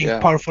of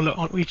being powerful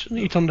on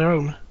each on their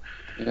own.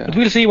 Yeah. But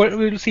we'll see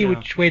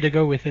which way they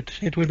go with it.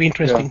 It will be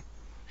interesting.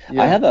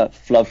 Yeah. I have a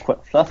fluff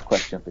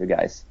question for you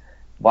guys.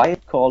 Why is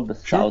it called the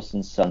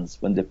Thousand Suns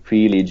when the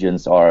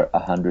pre-legions are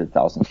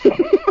 100,000 suns?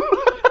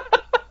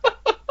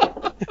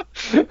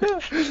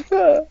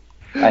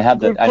 I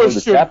know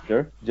the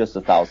chapter, just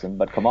 1,000,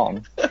 but come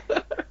on.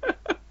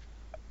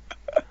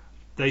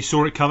 They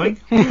saw it coming.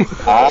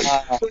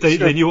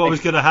 They knew what was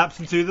going to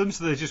happen to them,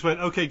 so they just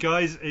went, "Okay,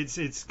 guys,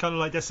 it's kind of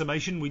like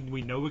decimation.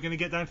 We know we're going to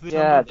get down to this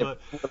number,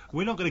 but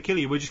we're not going to kill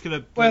you. We're just going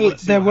to." Well,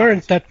 there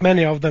weren't that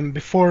many of them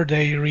before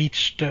they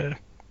reached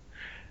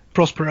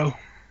Prospero.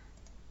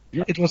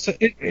 Yeah. It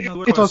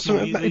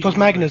was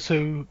Magnus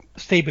who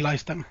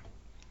stabilized them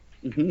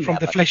from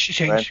the flesh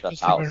change.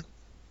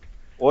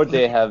 Or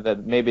they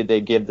have maybe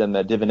they gave them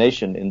a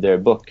divination in their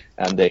book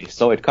and they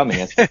saw it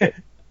coming.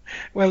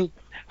 Well,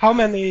 how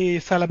many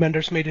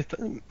salamanders made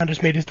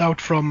it out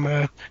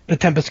from the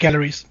Tempest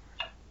Galleries?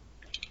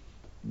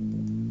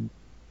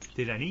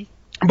 Did any?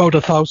 About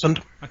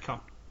 1,000. I can't.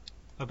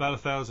 About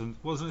 1,000.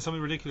 Wasn't it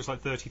something ridiculous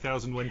like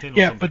 30,000 went in? Or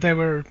something? But that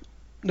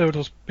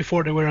was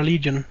before they were a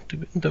legion.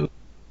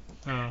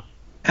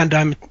 And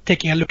I'm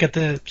taking a look at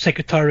the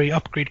Secretary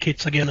upgrade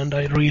kits again, and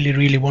I really,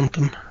 really want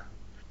them.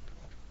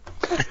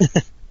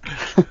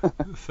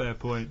 Fair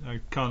point. I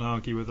can't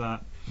argue with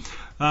that.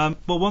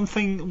 But one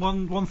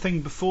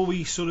thing before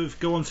we sort of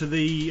go on to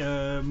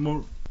the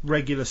more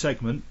regular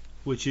segment,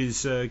 which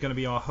is going to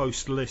be our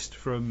host list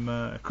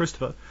from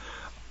Christopher,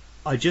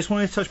 I just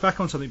wanted to touch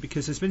back on something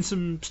because there's been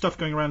some stuff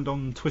going around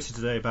on Twitter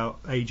today about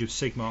Age of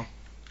Sigmar,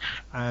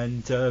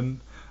 and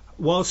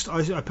whilst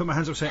I put my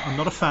hands up saying I'm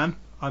not a fan,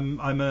 I'm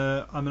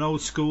an old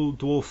school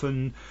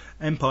Dwarfen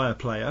Empire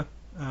player,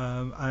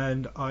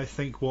 and I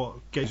think what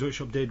Games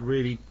Workshop did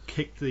really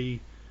kicked the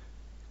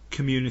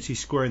community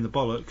square in the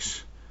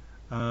bollocks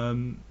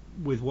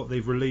with what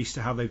they've released,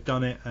 how they've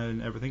done it,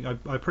 and everything. I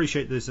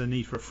appreciate there's a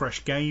need for a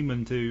fresh game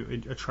and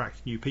to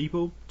attract new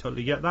people.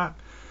 Totally get that,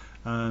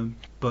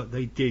 but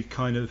they did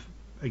kind of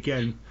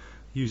again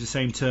use the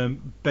same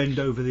term, bend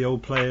over the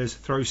old players,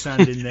 throw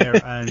sand in there,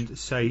 and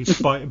say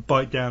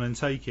bite down and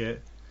take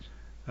it.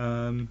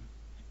 I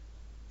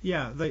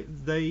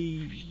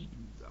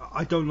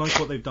don't like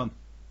what they've done.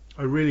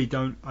 I really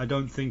don't. I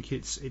don't think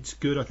it's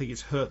good. I think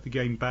it's hurt the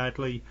game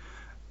badly.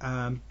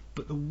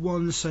 But the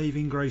one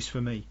saving grace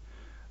for me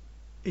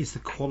is the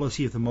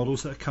quality of the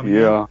models that are coming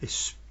out,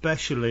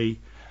 especially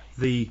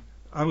I'm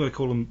going to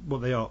call them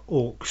what they are,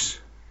 orcs,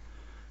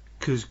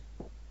 because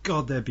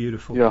God, they're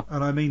beautiful. Yeah.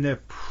 And I mean,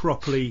 they're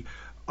properly.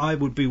 I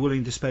would be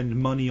willing to spend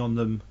money on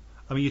them.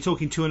 I mean, you're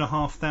talking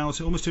almost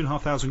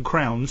 2,500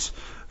 crowns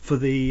for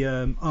the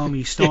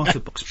army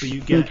starter box, but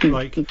you get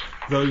like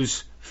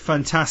those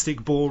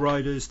fantastic boar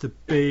riders, the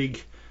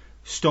big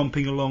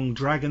stomping along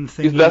dragon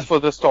thing. Is that for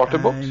the starter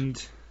box?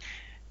 And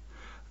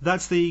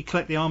that's the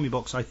collect the army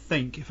box, I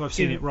think, if I've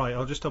seen it right.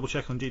 I'll just double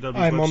check on DW's website.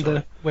 I'm on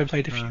the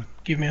website if you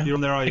give me a... You're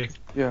on there, are you?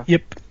 Yeah.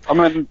 Yep. I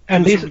mean,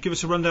 give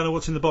us a rundown of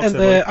what's in the box. And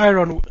there, the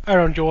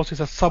Iron Jaws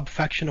is a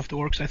sub-faction of the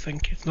orcs, I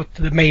think. It's not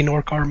the main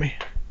orc army.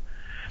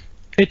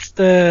 It's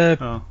the...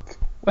 Oh.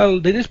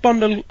 Well, this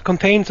bundle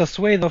contains a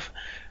swathe of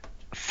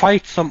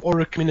fightsome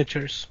orc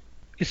miniatures.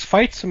 Is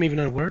fightsome even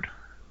a word?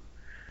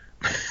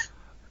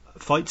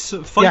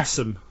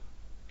 Fightsome?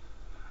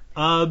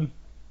 Yeah.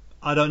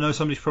 I don't know.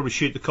 Somebody should probably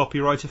shoot the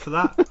copywriter for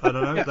that. I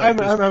don't know. Yeah,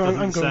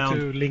 I'm going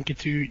to link it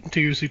to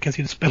you so you can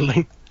see the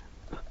spelling.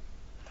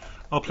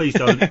 Oh, please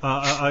don't.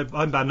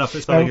 I'm bad enough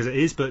at spelling as it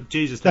is, but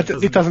Jesus,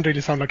 it doesn't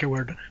really sound like a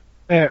word.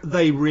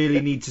 They really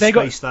need to they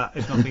got- space that,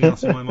 if nothing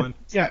else, in my mind.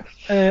 Yeah,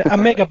 a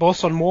Mega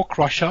Boss on Maw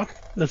Crusher.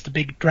 That's the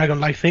big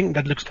dragon-like thing.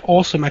 That looks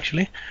awesome,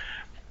 actually.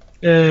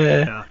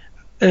 Yeah.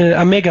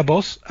 A Mega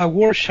Boss, a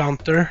War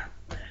Chanter,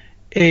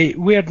 a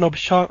Weird Knob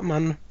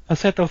Shaman, a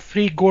set of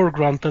 3 Gore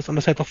Grunters, and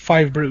a set of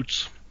 5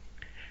 Brutes.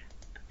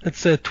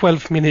 That's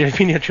 12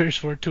 miniatures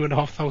for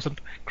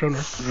 2,500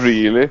 kroner.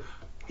 Really?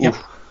 Yep.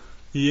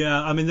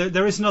 Yeah, I mean,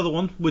 there is another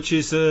one, which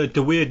is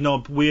the Weird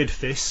Knob Weird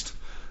Fist,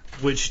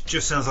 which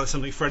just sounds like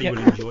something Freddie Yeah.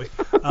 would enjoy.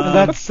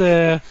 That's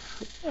And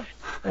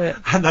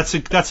that's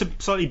a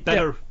slightly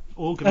better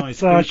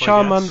organised That's group,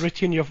 I Shaman, guess.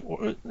 Retinue,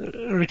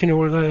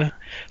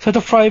 set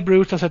of 5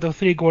 Brutes, a set of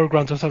 3 Gore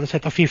Grunters, and a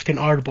set of 15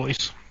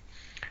 Ardboys.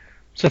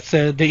 So that's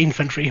the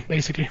infantry,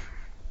 basically.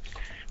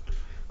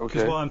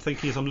 Because Okay. what I'm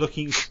thinking is, I'm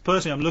looking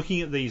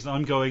at these and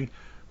I'm going,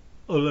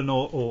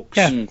 Ulanor Orcs.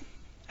 Yeah. Mm.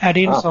 Add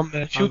in Ah. some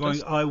I'm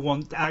shooters.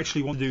 going,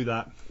 actually want to do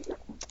that.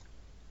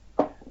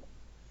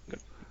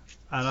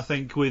 And I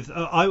think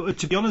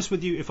to be honest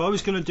with you, if I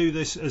was going to do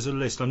this as a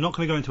list, I'm not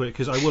going to go into it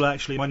because I will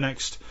actually, my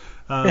next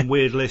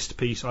weird list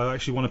piece, I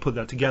actually want to put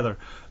that together.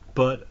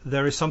 But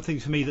there is something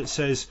to me that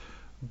says,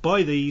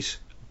 buy these,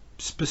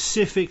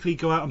 specifically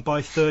go out and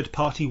buy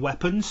third-party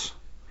weapons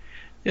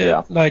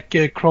Yeah. Like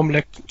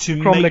Cromlech. to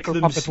Cromlech make or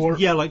them, Puppet War.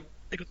 yeah, like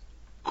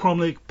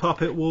Cromlech,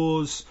 Puppet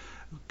Wars.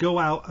 Go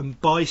out and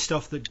buy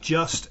stuff that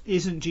just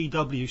isn't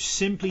GW,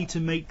 simply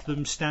to make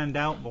them stand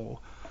out more.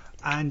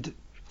 And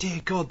dear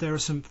God, there are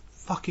some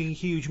fucking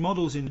huge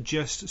models in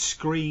just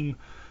scream.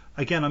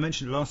 Again, I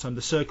mentioned it last time,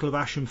 the Circle of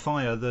Ash and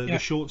Fire, the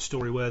short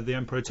story where the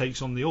Emperor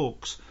takes on the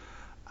Orcs.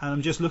 And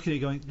I'm just looking at it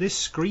going, this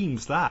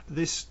screams that.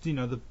 This,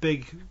 the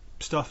big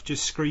stuff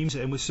just screams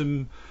it. And with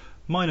some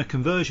minor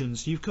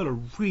conversions, you've got a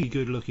really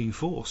good looking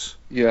force.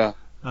 Yeah.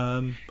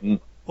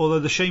 Although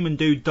the shaman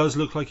dude does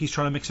look like he's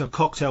trying to mix a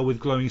cocktail with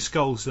glowing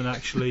skulls and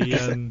actually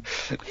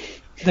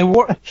The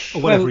war,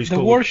 or whatever well, he's the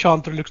called. War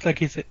Chanter looks like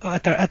he's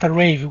at a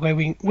rave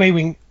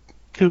waving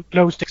 2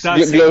 glow sticks.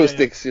 That's it, Glow yeah,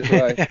 sticks, is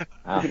right.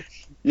 Ah.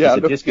 Yeah, Is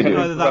it look disco? good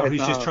Either that or right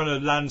he's just now. trying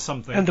to land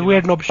something. And the you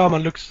Weird know? Knob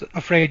Shaman looks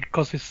afraid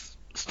because his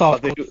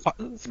staff But they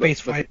got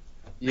space but- fight.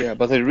 Yeah,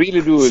 but they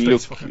really do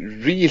Space look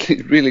fucker.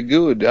 really, really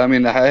good. I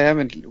mean, I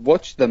haven't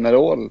watched them at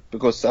all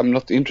because I'm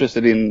not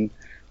interested in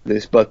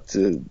this, but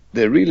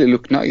they really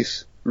look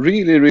nice.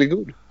 Really, really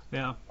good.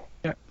 Yeah.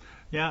 Yeah.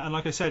 Yeah, and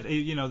like I said,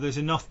 there's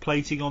enough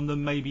plating on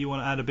them. Maybe you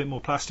want to add a bit more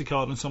plastic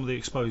art on some of the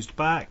exposed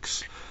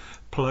backs.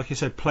 Like I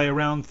said, play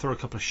around, throw a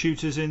couple of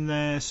shooters in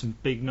there, some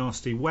big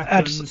nasty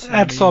weapons.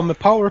 Add some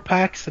power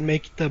packs and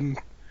make them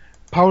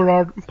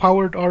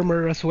powered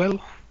armor as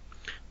well.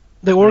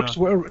 The orcs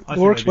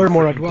they'd be were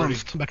more freaking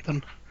advanced back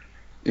then.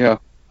 Yeah.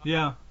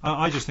 Yeah,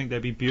 I just think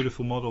they'd be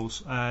beautiful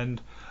models,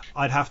 and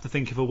I'd have to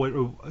think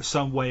of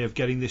some way of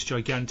getting this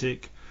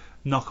gigantic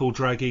knuckle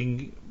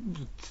dragging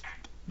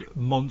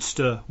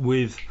monster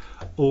with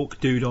orc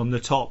dude on the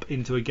top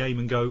into a game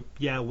and go,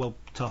 yeah, well,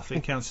 tough.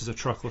 It counts as a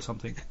truck or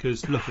something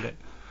because look at it.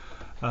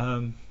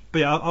 But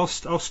yeah, I'll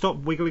stop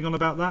wiggling on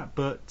about that.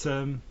 But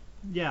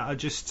yeah, I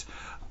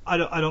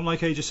don't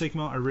like Age of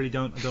Sigmar. I really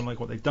don't. I don't like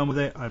what they've done with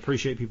it. I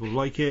appreciate people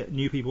like it,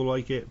 new people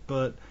like it,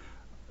 but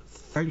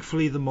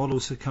thankfully the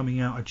models that are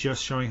coming out are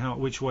just showing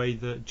which way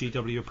the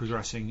GW are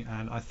progressing,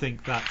 and I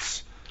think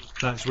that's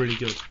really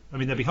good. I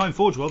mean, they're behind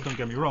Forge World, don't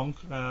get me wrong.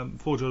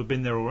 Forge World have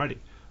been there already,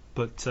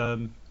 but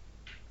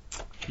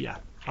yeah,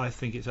 I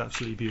think it's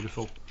absolutely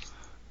beautiful.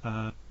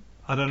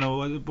 I don't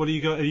know. What are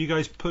you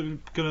guys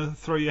gonna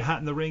throw your hat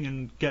in the ring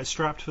and get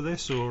strapped for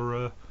this,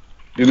 or?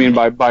 You mean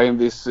by buying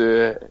these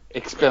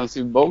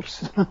expensive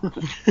boats?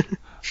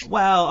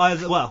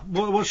 Well,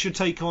 what's your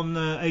take on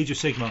Age of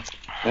Sigmar?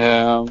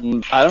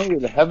 I don't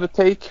really have a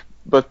take,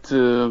 but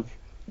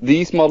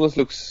these models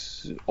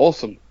looks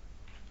awesome.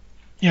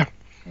 Yeah.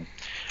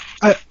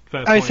 Fair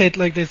I point. say it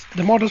like this: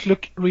 the models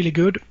look really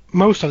good.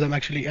 Most of them,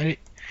 actually. I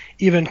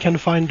even can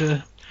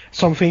find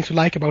some things to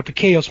like about the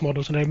Chaos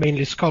models, and they're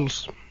mainly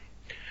skulls.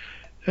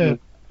 The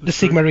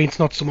Sigmarines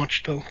not so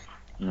much, though.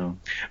 No.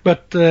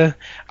 But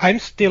I'm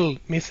still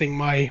missing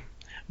my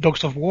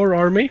Dogs of War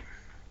army,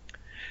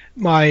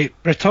 my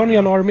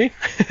Bretonnian army,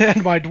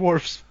 and my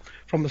dwarfs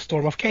from the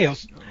Storm of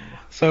Chaos.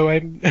 So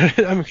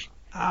I'm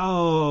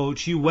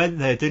Ouch! You went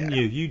there, didn't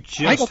you? You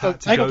just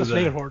had to I go got the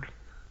Slayer there. Horde.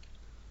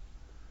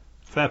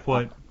 Fair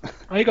point.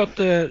 I got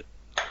the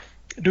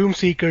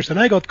Doomseekers, and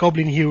I got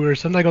Goblin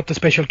Hewers, and I got the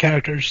special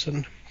characters,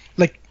 and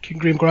like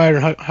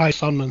Grimgrier and High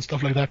Sun and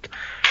stuff like that.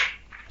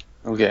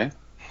 Okay.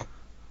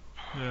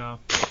 Yeah.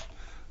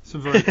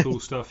 Some very cool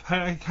stuff.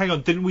 Hang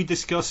on, didn't we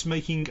discuss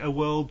making a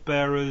World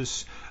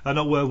Bearers,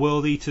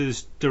 World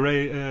Eaters,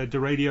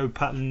 Deradio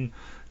pattern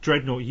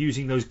Dreadnought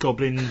using those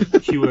Goblin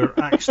Hewer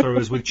axe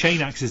throwers with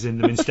chain axes in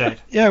them instead?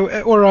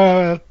 Yeah,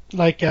 or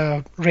like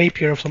a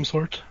rapier of some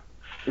sort.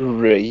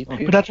 Rapier.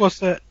 But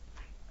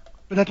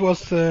that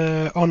was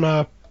on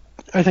a.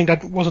 I think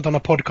that wasn't on a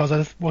podcast.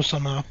 That was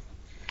on a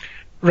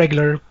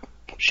regular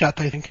chat,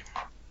 I think.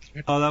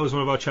 Oh, that was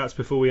one of our chats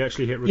before we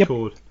actually hit Yep.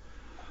 record.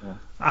 Yeah.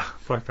 Ah,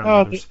 fuck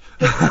that.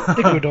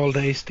 The good old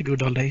days. The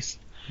good old days.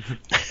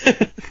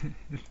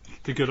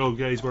 The good old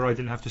days where I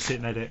didn't have to sit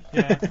and edit.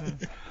 Yeah.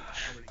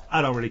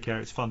 I don't really care.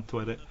 It's fun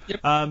to edit.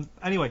 Yep.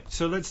 Anyway,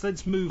 so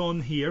let's move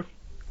on here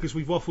because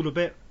we've waffled a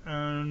bit,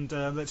 and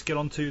let's get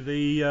on to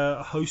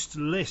the host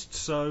list.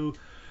 So,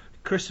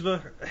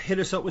 Christopher, hit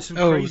us up with some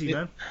crazy,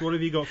 man. What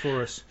have you got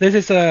for us? This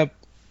is a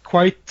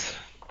quite,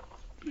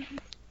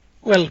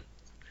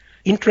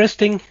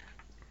 interesting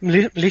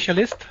militia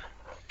list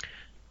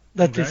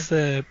that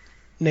is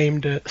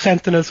named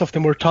Sentinels of the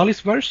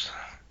Mortalis Verse.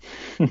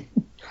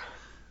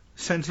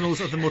 Sentinels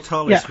of the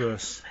Mortalis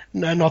Verse.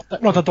 No, not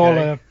at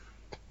all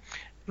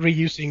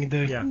reusing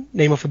the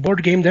name of the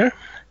board game there.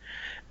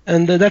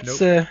 And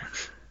that's a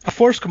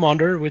force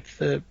commander with,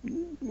 the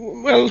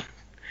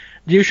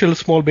usual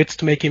small bits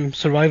to make him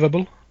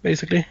survivable,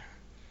 basically.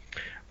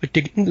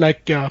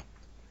 Like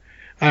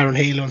Iron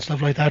Halo and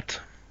stuff like that.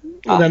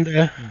 And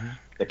then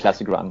the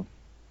classic run.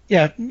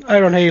 Yeah,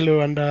 Iron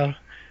Halo and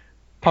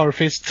Power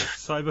Fist.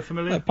 Cyber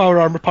familiar? Power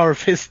Armor, Power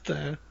Fist,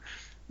 and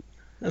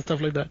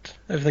stuff like that.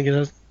 Everything it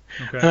has.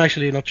 Okay. I'm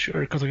actually not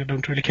sure because I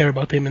don't really care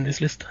about him in this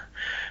list.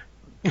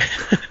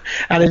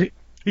 And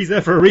he's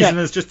there for a reason.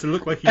 It's just to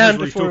look like he knows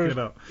what he's talking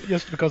about.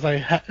 Just because I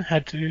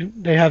had to.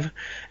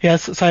 He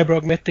has Cyber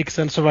Augmetics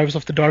and Survivors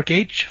of the Dark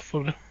Age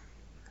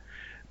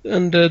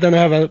and then I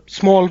have a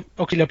small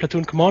Auxilia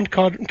Platoon Command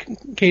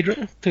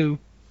cadre to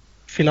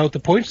fill out the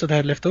points that I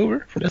had left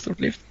over from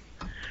Desert Lift.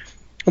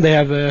 And they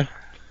have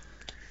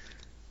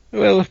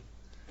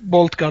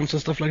bolt guns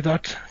and stuff like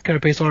that,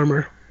 carapace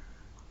armor,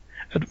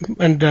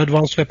 and the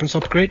advanced weapons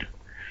upgrade.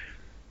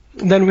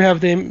 And then we have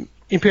the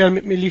Imperial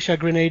Militia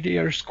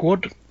Grenadier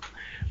Squad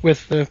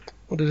with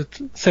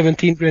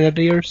 17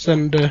 Grenadiers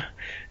and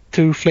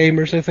 2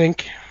 Flamers, I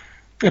think,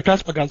 and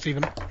plasma guns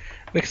even,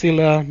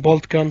 Vexilla,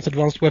 bolt guns,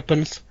 advanced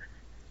weapons.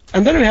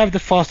 And then we have the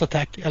fast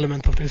attack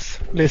element of this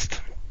list.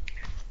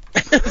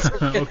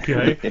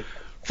 Okay.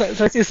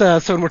 So it is a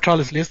Zone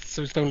Mortalis list,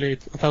 so it's only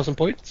 1,000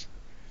 points.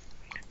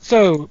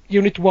 So,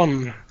 Unit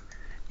 1,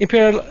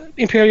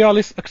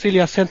 Imperialis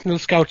Auxilia Sentinel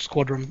Scout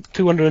Squadron,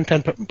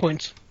 210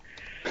 points.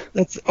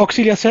 That's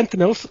Auxilia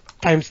Sentinels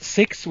times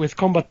 6 with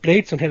combat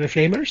blades and heavy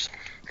flamers.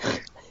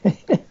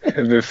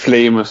 Heavy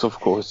flamers, of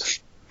course.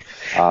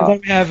 And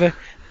then we have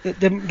the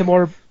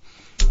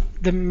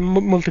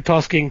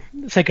multitasking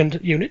second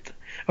unit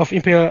of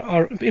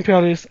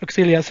Imperialis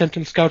Auxilia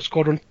Sentinel Scout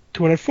Squadron,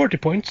 240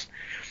 points,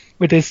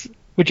 which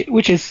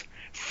is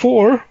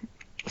 4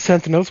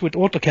 Sentinels with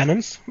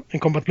autocannons and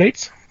combat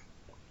blades.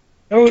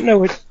 Oh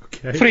no, it's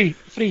 3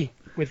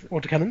 with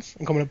autocannons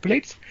and combat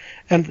blades,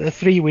 and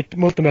 3 with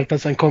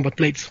multi-melters and combat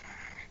blades.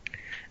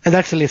 And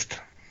that's the list.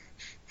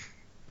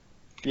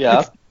 Yeah.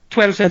 It's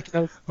 12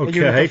 Sentinels, a Okay.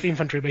 unit of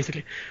infantry,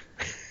 basically.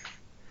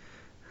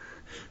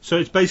 So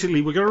it's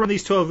basically we're going to run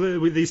these 12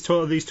 with these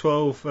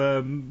 12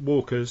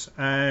 walkers,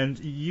 and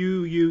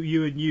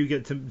you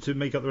get to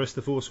make up the rest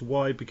of the force.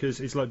 Why? Because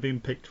it's like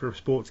being picked for a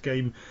sports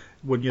game.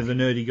 When you're the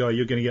nerdy guy,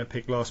 you're going to get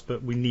picked last,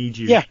 but we need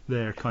you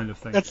there, kind of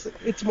thing. It's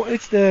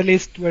the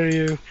list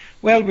where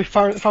we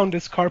found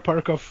this car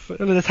park of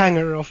this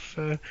hangar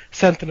of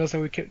Sentinels,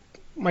 and we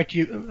might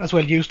as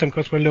well use them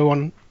because we're low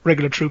on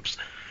regular troops.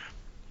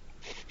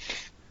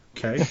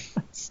 Okay.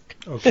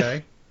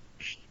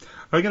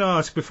 I'm going to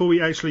ask before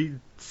we actually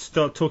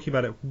start talking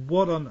about it.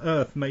 What on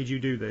earth made you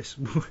do this?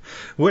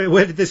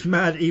 Where did this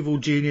mad evil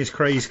genius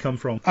craze come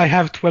from? I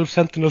have 12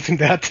 Sentinels in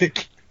the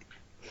attic.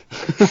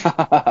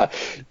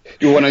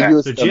 You want to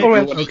use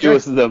them?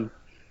 Use them.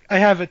 I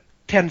have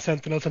 10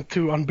 Sentinels and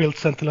 2 unbuilt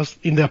Sentinels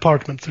in the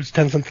apartment, so it's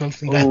 10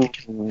 Sentinels in the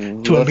attic. 2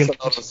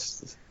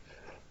 unbuilt.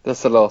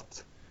 That's a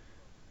lot.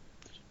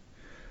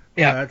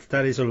 Yeah.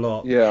 That is a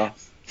lot. Yeah.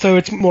 So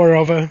it's more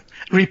of a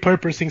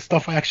repurposing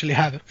stuff I actually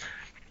have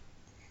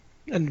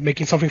and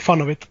making something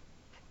fun of it.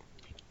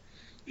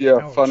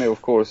 Yeah, funny,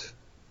 of course.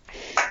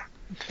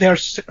 They're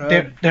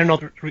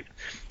not.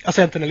 A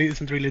Sentinel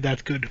isn't really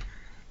that good.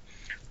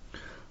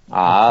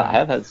 I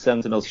have had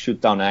Sentinels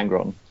shoot down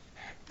Angron.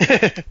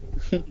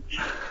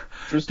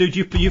 Dude,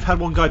 you've had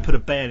one guy put a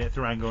bayonet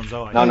through Angron's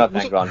eye. No, not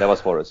Angron. That was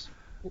Horus.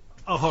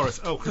 Oh, Horus.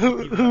 Oh,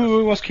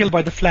 who was killed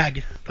by the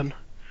flag then?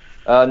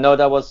 No,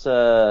 that was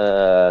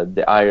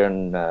the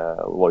Iron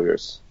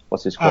Warriors.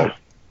 What's his called?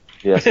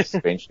 Yes, it's a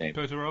strange name.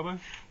 Perturabo?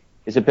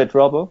 Is it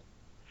Petrobo?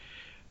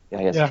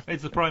 Yeah.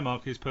 It's the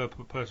Primarch who's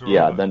Perturabo.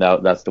 Yeah, then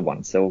that's the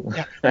one. So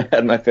I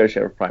had my fair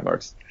share of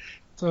Primarchs.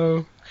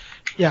 So,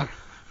 yeah.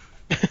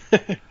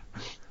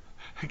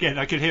 Again,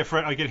 I could hear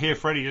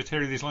Freddie just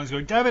hearing these lines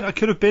going, "Damn it, I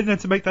could have been there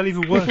to make that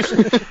even worse."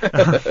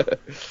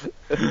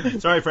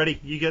 Sorry, Freddie.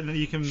 You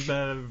can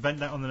vent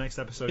that on the next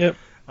episode. Yep.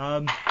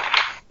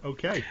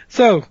 Okay.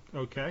 So.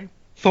 Okay.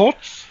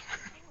 Thoughts?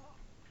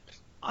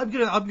 I'm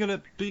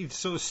gonna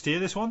sort of steer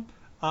this one.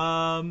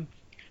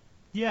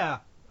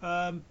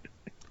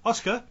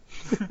 Oscar.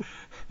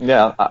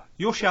 Yeah.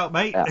 Your shout,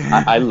 mate.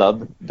 I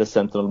love the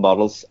Sentinel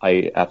models.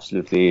 I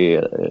absolutely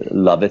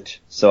love it.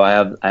 So I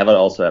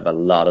also have a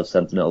lot of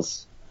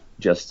Sentinels.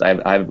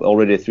 I've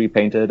already 3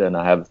 painted, and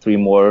I have 3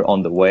 more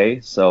on the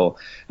way. So,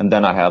 and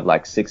then I have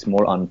like 6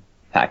 more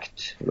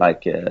unpacked,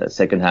 like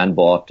secondhand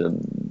bought,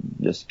 and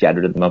just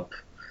gathered them up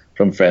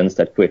from friends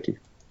that quit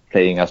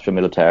playing Astra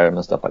Militarum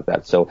and stuff like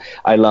that. So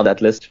I love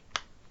that list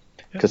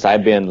because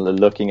I've been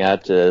looking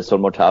at Sol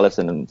Mortalis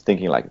and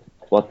thinking like,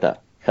 what the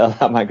hell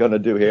am I gonna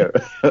do here?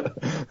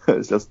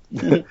 It's just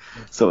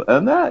so,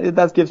 and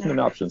that gives me an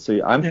option. So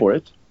I'm for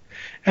it.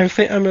 I'm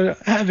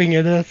having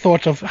the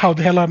thought of how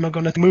the hell am I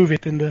gonna move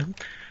it in the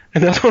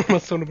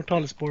Sol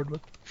Mortalis board,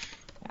 but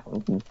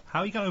How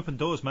are you going to open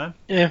doors, man?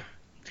 yeah,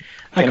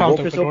 I Can can't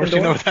walkers open doors. open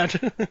You know doors?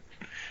 that.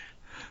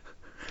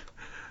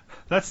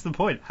 That's the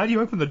point. How do you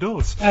open the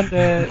doors? And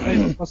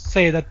I must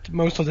say that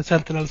most of the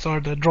Sentinels are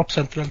the drop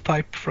Sentinel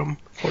type from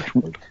Forge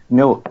World.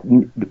 No,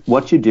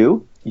 what you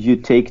do, you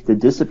take the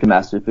Discipline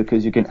Masters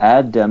because you can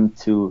add them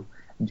to.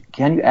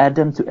 Can you add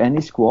them to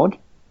any squad?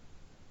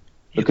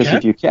 Because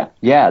if you can,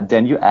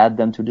 then you add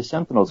them to the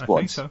Sentinel I think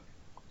squads, so.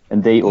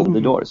 and they open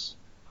the doors.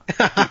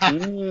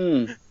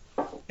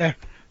 Yeah.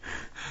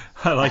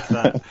 I like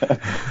that.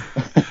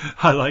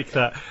 I like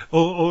that.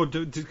 Or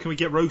can we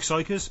get Rogue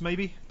Psychers,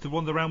 maybe, to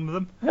wander around with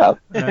them? Yeah.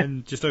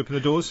 And just open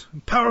the doors?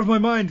 Power of my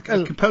mind,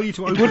 Well, compel you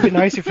to It open. would be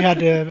nice if we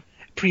had a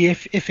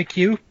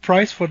pre-FAQ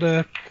price for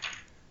the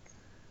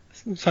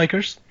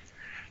Psychers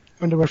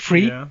when they were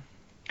free, Yeah.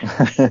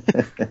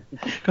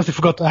 because we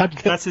forgot to add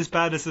them. That's as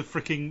bad as the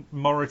freaking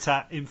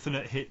Moritat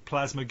infinite hit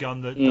plasma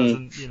gun that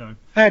doesn't,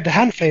 The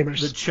hand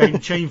flamers.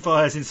 that chain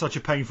fires in such a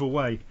painful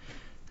way.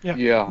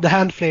 Yeah. The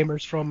hand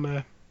flamers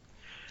from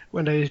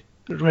when they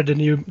read the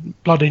new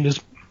Blood Angels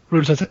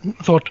rules. I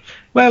thought,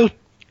 well,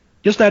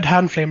 just add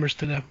hand flamers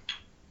to them,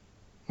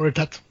 or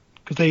that,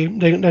 because then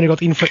you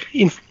got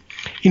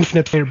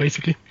infinite fire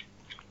basically.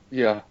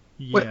 Yeah.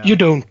 Well, you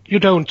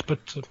don't,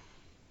 but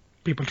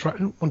people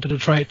wanted to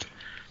try it.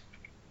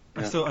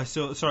 I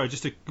still, sorry,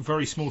 just a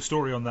very small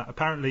story on that.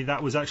 Apparently,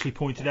 that was actually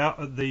pointed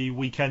out at the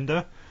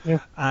Weekender,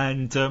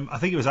 and I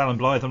think it was Alan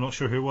Blythe. I'm not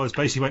sure who it was.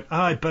 Basically, went,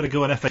 I better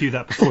go and FAQ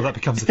that before that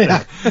becomes a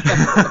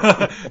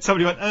thing.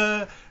 Somebody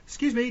went,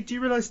 excuse me, do you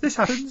realise this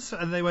happens?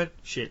 And they went,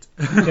 shit.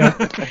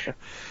 Yeah.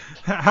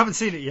 Haven't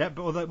seen it yet,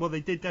 but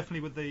they did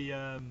definitely with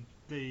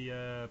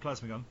the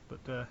plasma gun.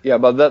 But Yeah,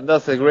 but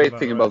that's a great about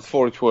thing right. about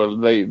Forge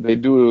World. They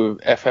do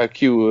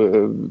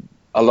FAQ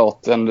a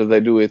lot, and they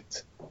do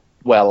it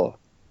well.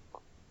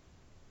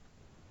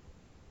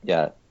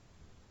 Yeah,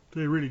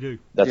 they really do.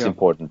 that's Yeah.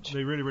 important.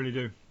 They really, really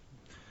do.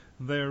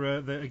 They're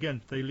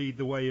again, they lead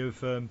the way of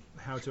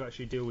how to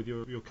actually deal with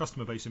your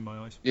customer base in my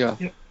eyes. Yeah.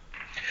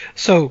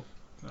 So,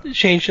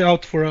 change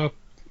out for a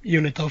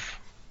unit of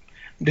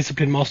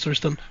Discipline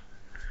Masters then.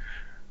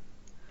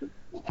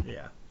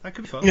 Yeah, that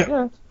could be fun.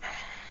 Yeah.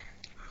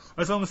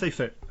 As long as they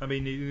fit. I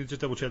mean, you can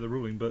just double check the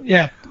ruling, but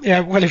Yeah.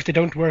 Well, if they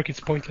don't work, it's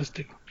pointless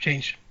to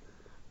change.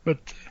 But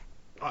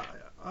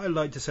I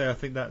like to say I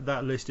think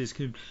that list is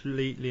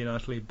completely and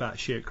utterly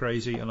batshit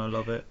crazy, and I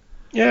love it.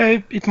 yeah,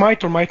 it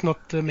might or might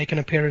not make an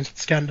appearance at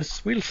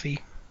Scandus. We'll see.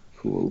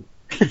 Cool.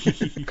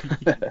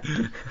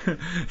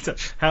 So,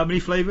 how many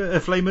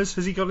flamers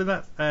has he got in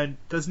that? And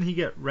doesn't he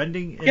get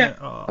rending? Yeah.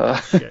 Oh,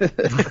 shit.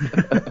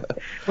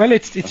 Well,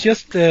 it's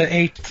just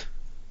 8.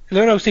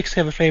 No, 6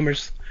 heavy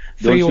flamers.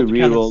 Don't 3 you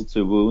autocannons. reroll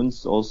to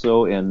wounds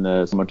also in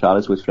Sol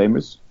Mortalis with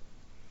flamers?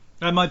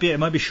 That might be it. It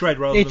might be shred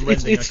rather than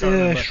It's rending. I can't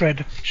remember.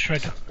 shred.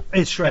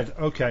 It's shred.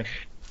 Okay,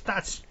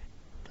 that's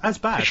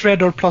bad.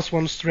 Shred or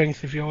 +1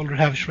 strength if you already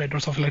have shred or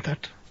something like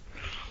that.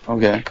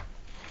 Okay.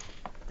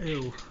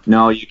 Ew.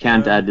 No, you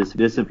can't add this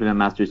Discipline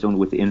Masters only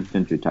with the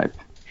infantry type.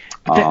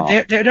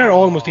 They're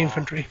almost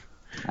infantry.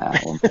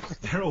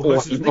 They're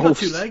almost. They got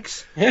 2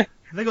 legs. Yeah.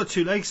 They got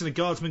 2 legs and a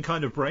guardsman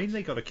kind of brain.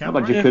 They got a No,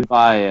 camera. but you could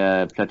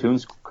buy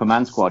platoons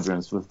command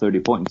squadrons for 30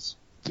 points.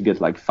 You get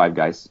like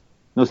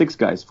 6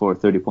 guys for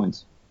 30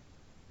 points.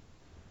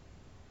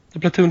 The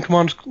platoon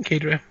command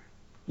cadre.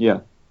 Yeah.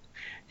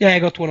 Yeah, I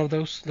got one of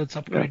those. That's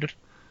upgraded.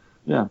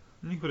 Yeah.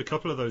 You can put a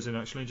couple of those in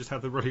actually, and just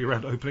have them running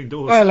around opening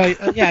doors. Well, I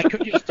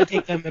could just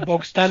take them a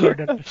bog standard.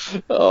 And,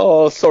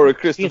 Oh, sorry,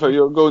 Christopher.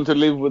 You're going to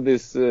live with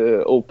this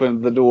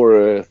open the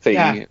door thing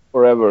Yeah.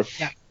 forever.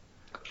 Yeah.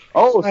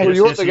 Oh, so Yes,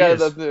 you're yes, the he guy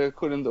is. that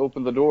couldn't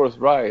open the doors,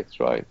 right?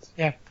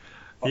 Yeah,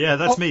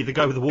 that's me, the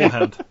guy with the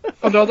warhound.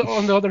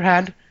 on the other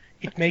hand,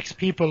 it makes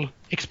people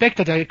expect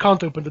that I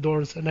can't open the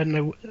doors, and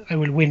then I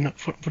will win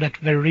for that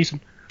very reason.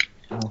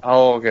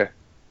 Oh, okay.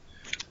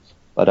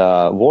 But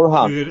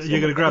Warhound. You're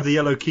going to grab the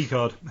yellow key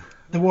card.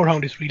 The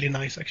Warhound is really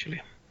nice,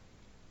 actually.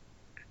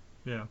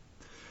 Yeah.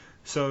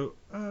 So,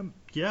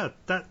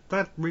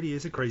 that really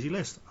is a crazy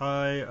list.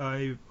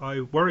 I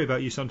worry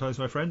about you sometimes,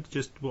 my friend.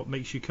 Just what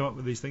makes you come up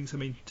with these things. I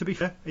mean, to be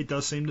fair, it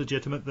does seem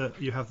legitimate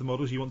that you have the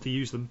models, you want to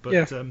use them. But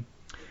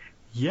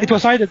yeah. It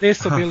was either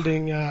this or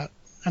building an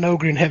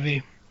Ogre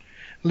heavy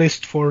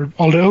list for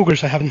all the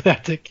ogres I have in the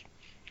attic.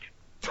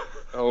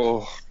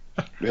 Oh,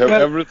 you have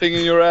Well- everything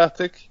in your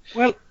attic?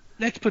 Well,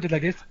 let's put it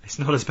like this. It's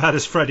not as bad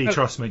as Freddy,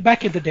 trust me.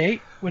 Back in the day,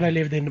 when I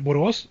lived in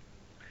Borås,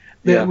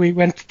 Yeah. we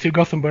went to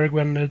Gothenburg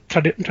when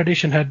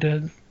Tradition had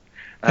their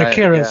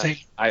clearance sale.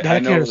 They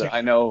had a clearance sale.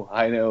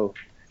 I know.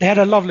 They had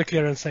a lovely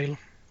clearance sale.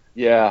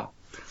 Yeah.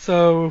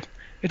 So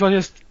it was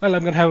just, well,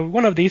 I'm going to have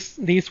one of these,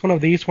 one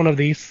of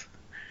these.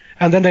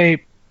 And then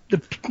they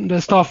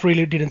the staff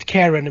really didn't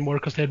care anymore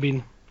because they'd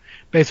been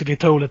basically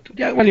told that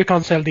you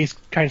can't sell these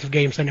kinds of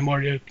games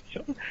anymore.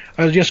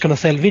 I was just gonna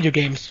sell video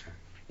games,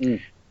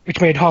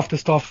 which made half the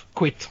staff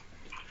quit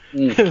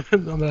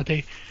on that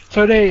day.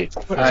 So they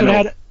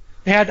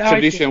had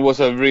Tradition was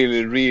a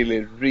really,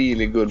 really,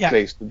 really good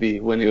place to be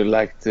when you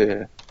liked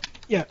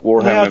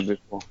Warhammer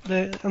before.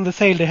 On the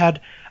sale they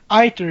had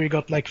either you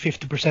got like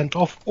 50%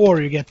 off or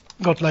you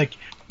got like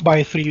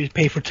buy 3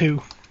 pay for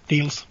 2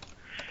 deals.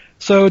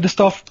 So the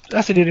staff,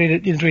 as they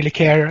didn't really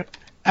care,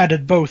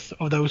 added both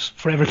of those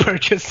for every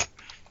purchase.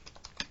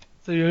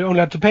 So you only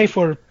had to pay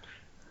for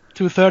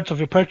 2/3 of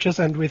your purchase,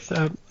 and with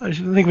I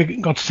think we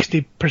got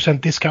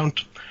 60%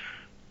 discount.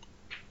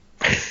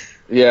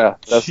 Yeah,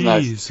 that's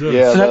nice.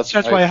 Yeah, so that's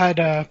nice. Why I had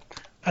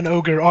an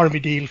ogre army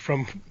deal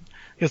from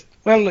it's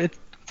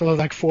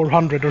like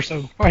 400 or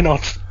so. Why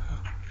not?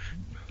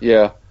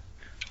 Yeah.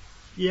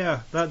 Yeah,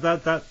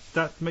 that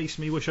makes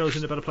me wish I was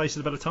in a better place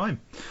at a better time.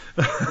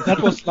 That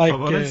was like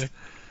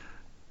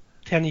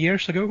 10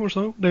 years ago or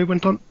so. They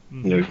went on.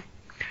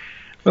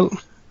 Well.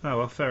 Oh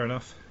well, fair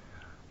enough.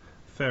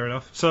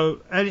 So,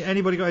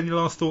 anybody got any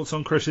last thoughts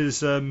on Chris's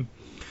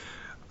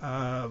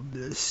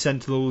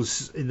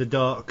Sentinels in the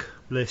Dark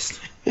list?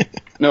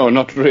 No,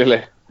 not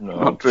really.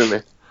 Not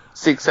really.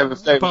 6, 7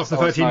 flames. Apart from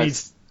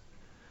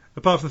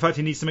the fact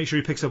he needs to make sure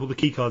he picks up all the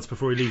key cards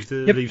before he leaves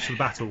for the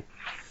battle.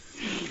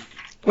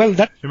 Well,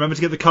 remember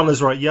to get the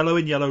colours right: yellow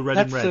in yellow, red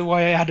in red. That's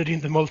why I added in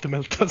the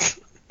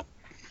multi-melters.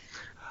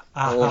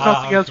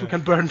 Nothing else we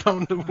can burn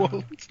down the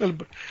wall. Still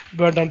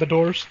burn down the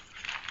doors.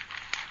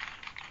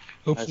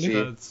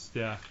 Hopefully.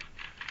 Yeah.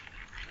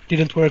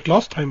 Didn't work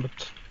last time,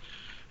 but.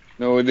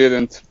 No, it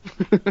didn't.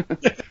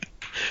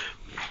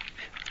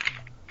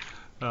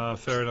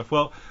 Fair enough.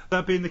 Well,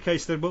 that being the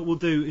case, then what we'll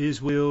do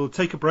is we'll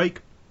take a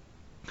break,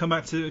 come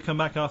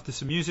back after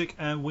some music,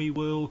 and we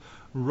will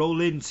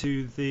roll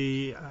into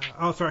the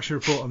Arthur Action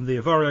report on the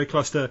Avario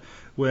cluster,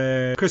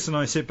 where Chris and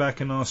I sit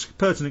back and ask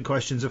pertinent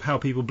questions of how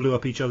people blew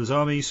up each other's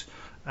armies,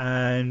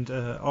 and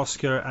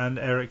Oscar and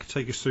Eric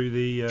take us through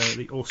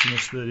the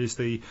awesomeness that is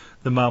the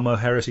Malmo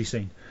heresy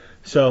scene.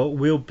 So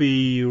we'll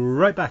be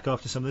right back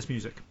after some of this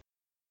music.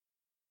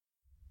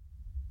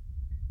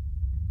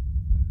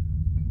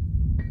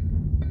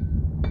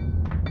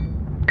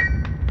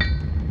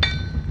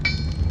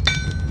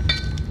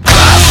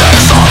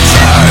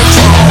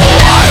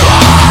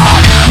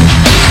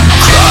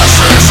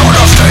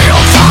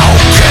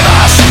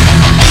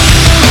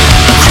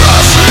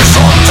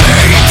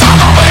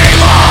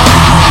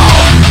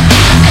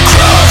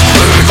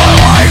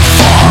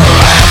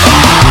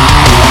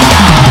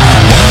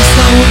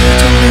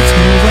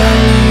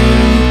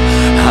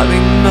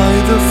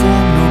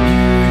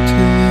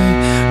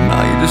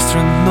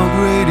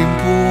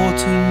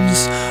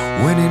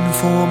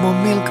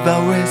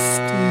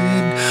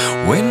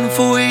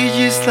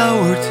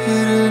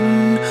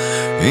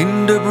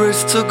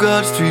 So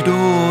God's 3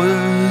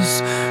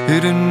 daughters,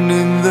 hidden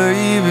in the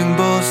evening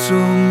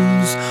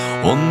bathrooms,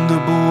 on the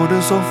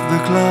borders of the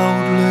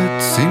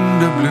cloudlets, in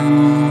the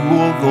blue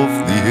wall of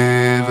the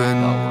heaven.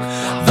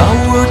 Thou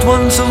wert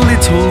once of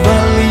little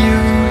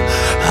value,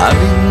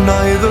 having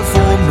neither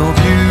form nor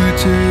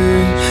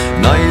beauty,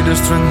 neither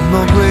strength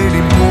nor great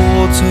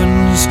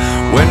importance,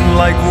 when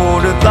like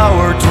water thou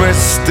wert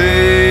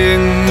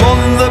resting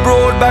on the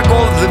broad back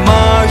of the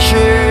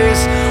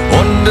marshes,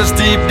 on the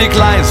steep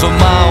declines of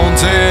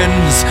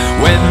mountains,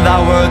 when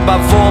thou wert but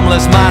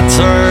formless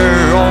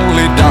matter,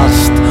 only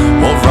dust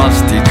of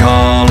rusty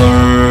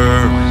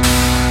color.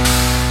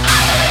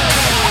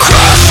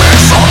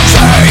 Crashes on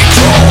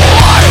Fatal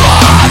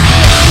Island,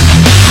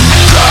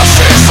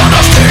 crashes on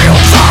the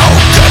field thou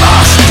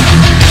givest,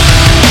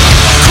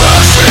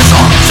 crashes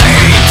on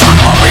Titan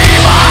of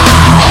evil,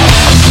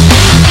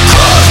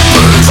 crash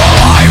breathes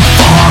alive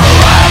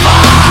forever.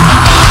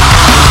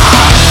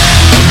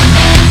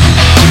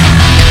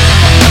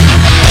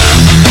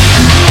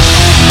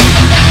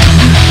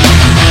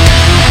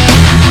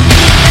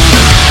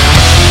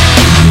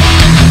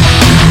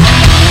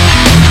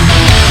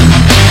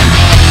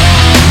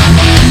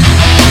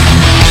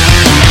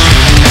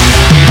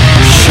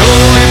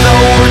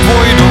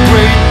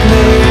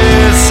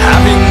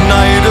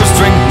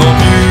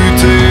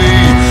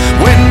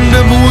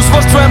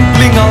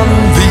 Trampling on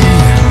thee,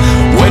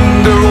 when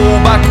the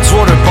rollbacks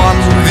were upon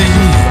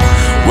thee,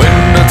 when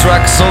the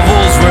tracks of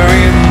wolves were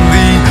in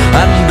thee,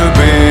 and the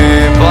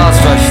bears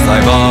stretched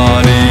thy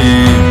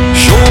body.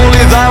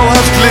 Surely thou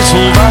hast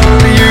little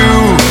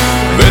value,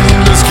 when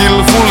the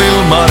skillful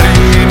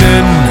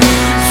Ilmarinen,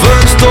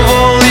 first of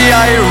all the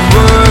iron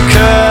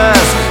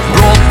workers,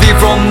 brought thee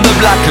from the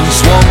blackened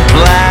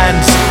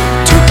swamplands,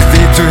 took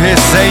thee to his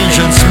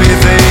ancient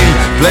smithy,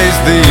 placed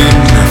thee in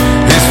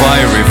his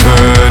fiery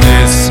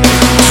furnace.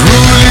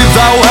 Truly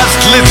thou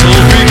hast little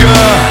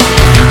vigor,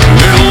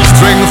 little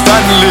strength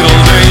and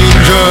little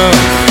danger,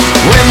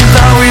 when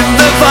thou in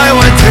the fire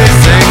went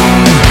hissing,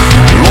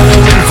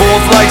 rolling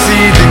forth like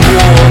seething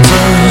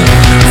water,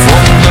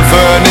 from the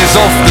furnace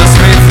of the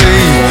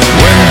smithy,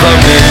 when thou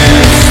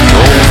didst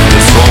of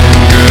the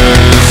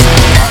strongest.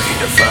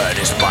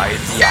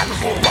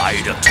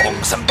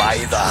 and by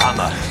the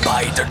hammer,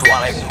 by the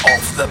dwelling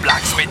of the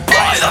blacksmith,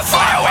 by the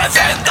fire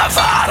within the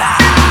fire.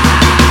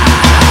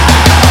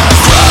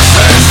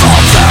 Crosses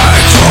on the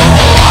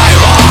cruel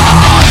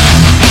iron,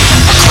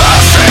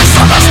 crosses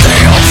on the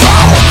steel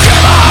broken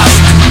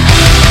mask,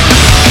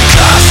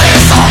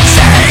 crosses on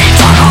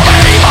Satan of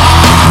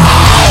evil,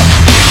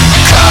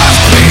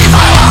 curse be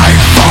thy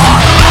life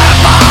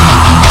forever.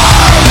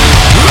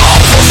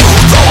 Love for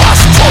truth, thou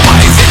hast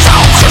provided,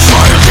 thou canst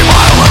royalty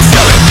violence,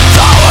 feeling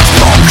thou hast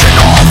broken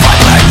all thy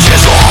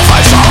pledges, all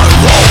thy solid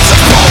walls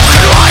have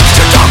broken like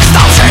the dogs,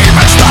 thou shame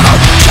and stutter,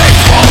 take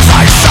for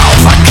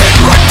thyself a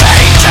kindred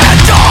painted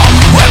dog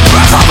with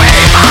breath of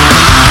evil.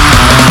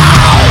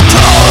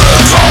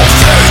 Talent of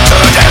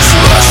Satan is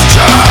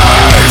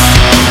mischief,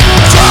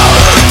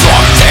 talent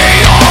of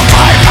thee all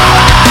thy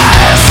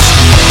malice,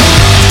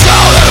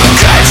 talent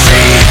can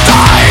see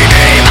thine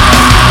evil.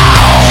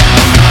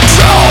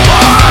 Tell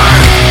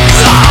me,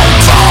 thou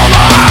tell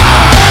me,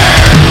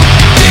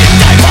 did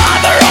thy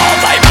father or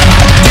thy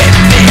mother, did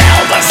the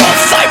elders of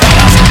thy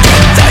brothers,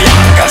 did the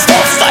youngest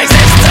of thy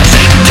sisters,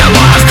 in the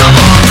worst of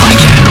all thy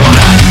kindred,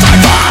 not thy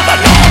father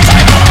nor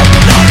thy mother,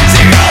 not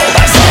the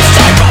eldest of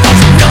thy brothers,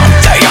 not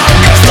the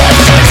youngest of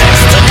thy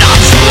sisters, not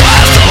the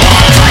worst of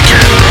all thy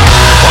kindred,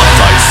 but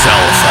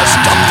thyself hast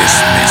done this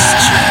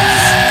mischief,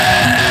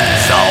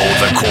 thou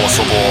the cause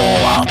of all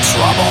our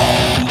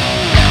trouble.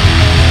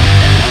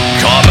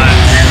 Come and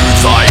view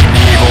thine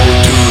evil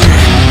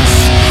doings,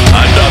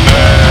 and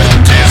amid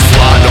this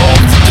flood of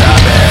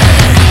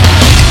damage.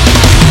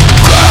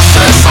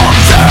 Crosses on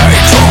the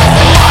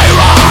cruel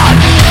iron,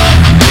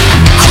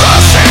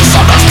 crosses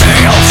on the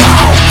steel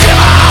thou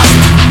givest,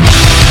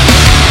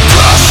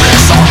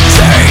 crosses on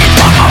the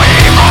tongue of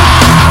evil,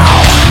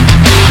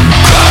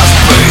 curse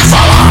be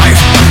thy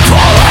life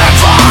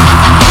forever.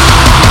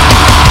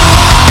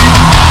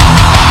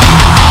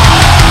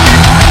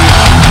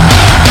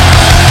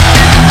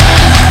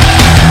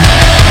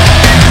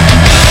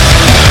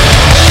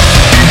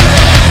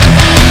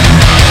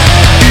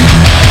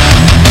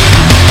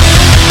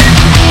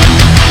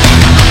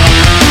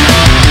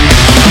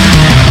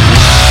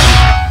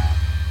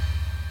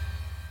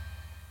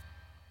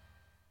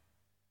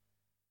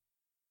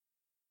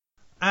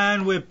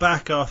 And we're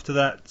back after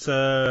that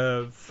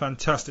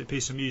fantastic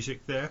piece of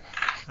music there,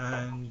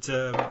 and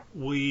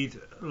we'd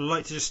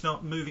like to just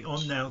start moving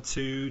on now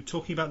to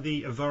talking about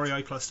the Avari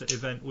iCluster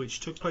event, which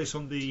took place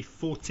on the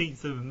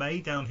 14th of May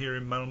down here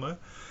in Malmö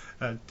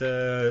at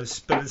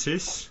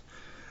Spelensis,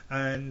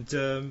 and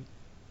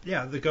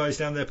yeah, the guys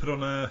down there put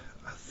on a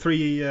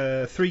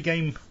three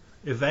game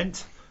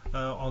event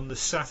on the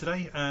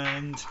Saturday,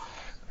 and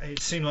it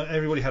seemed like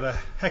everybody had a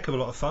heck of a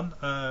lot of fun.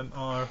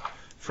 Our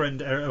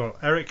friend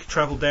Eric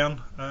travelled down,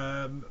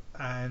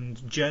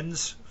 and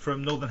Jens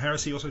from Northern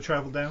Heresy also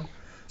travelled down,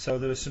 so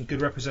there was some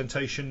good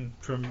representation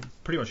from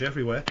pretty much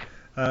everywhere.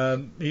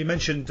 You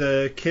mentioned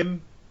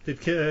Kim.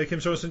 Did Kim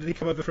Sorensen, did he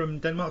come over from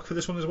Denmark for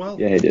this one as well?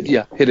 Yeah, he did.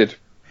 Yeah, he did.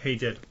 He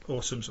did.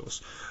 Awesome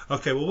sauce.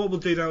 Okay, well, what we'll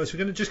do now is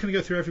we're just going to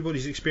go through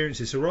everybody's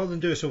experiences. So rather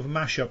than do a sort of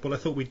mashup, what I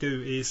thought we'd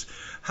do is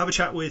have a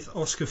chat with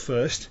Oscar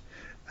first,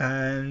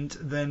 and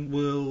then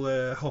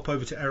we'll hop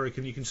over to Eric,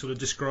 and you can sort of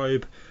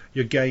describe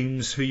your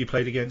games, who you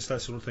played against,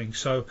 that sort of thing.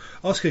 So,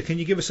 Oscar, can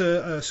you give us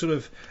a sort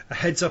of a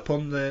heads up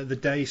on the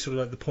day, sort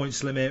of like the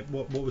points limit,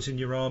 what was in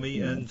your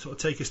army, and sort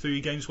of take us through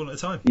your games one at a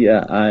time?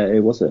 Yeah,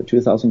 it was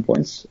 2,000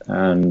 points,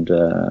 and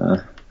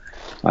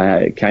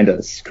I kind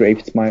of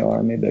scraped my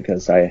army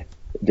because I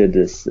did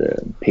this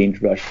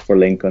paint rush for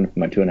Lincoln for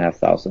my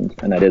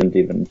 2,500, and I didn't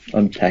even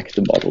unpack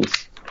the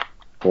bottles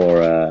for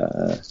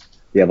the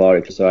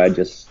Avari, so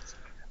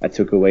I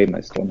took away my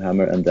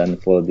Stormhammer, and then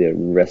for the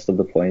rest of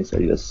the points, I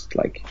just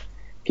like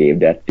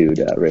gave that dude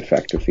a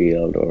refractor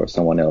field or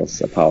someone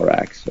else a power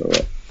axe, or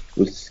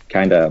was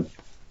kind of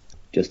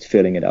just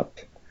filling it up.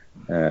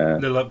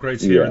 Little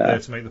upgrades here and there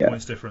to make the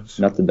points difference.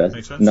 Not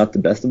the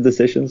best of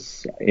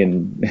decisions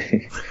in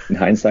in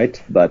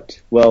hindsight,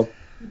 but well,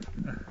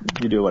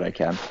 you do what I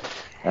can.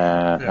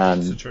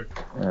 And true.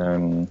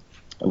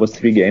 It was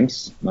 3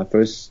 games. My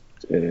first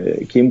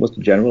Kim was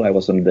the general. I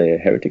was on the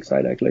heretic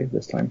side actually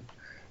this time.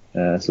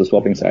 So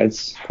swapping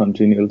sides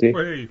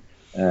continually,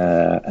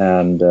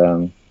 and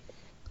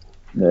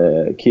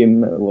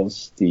Kim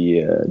was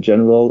the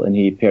general, and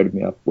he paired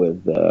me up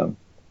with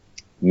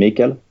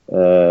Mikkel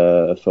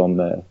from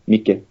the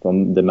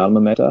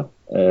Malmö meta,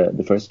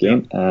 the first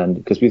game, and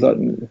because we thought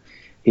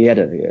he had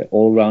an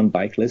all-round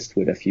bike list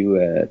with a few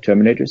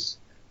Terminators.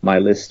 My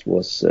list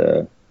was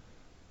 2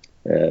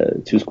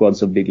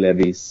 squads of big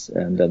levies,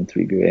 and then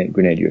 3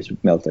 grenadiers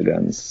with melta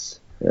guns,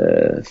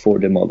 4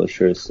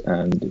 demolishers,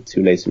 and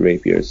 2 laser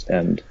rapiers,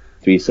 and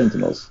 3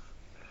 sentinels.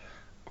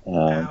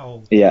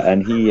 Yeah,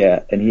 and he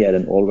had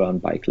an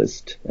all-round bike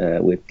list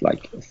with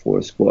like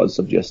 4 squads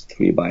of just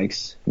 3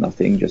 bikes,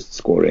 nothing, just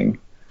scoring,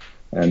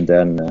 and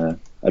then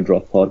a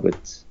drop pod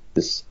with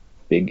this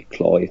big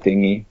clawy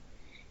thingy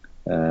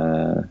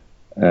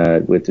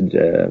with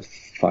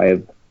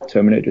 5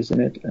 Terminators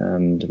in it,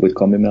 and with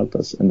combi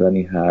meltas, and then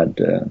he had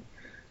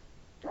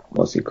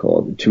what's it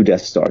called, 2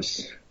 Death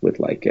Stars with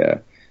like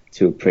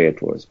 2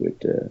 Praetors with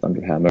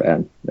Thunderhammer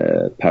and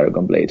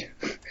Paragon Blade.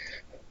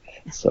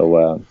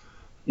 So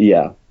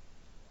yeah,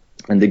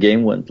 and the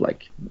game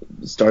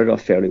started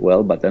off fairly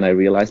well, but then I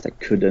realized I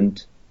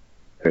couldn't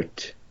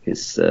hurt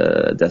his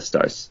Death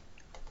Stars.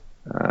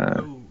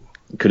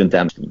 Couldn't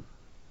damage them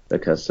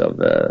because of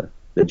the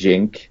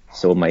Jink,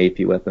 so my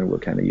AP weapon were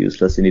kind of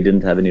useless, and he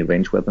didn't have any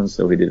range weapons,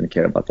 so he didn't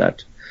care about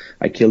that.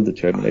 I killed the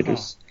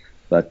Terminators,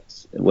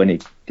 but when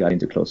he got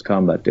into close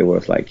combat, they were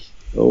like,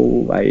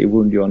 oh, I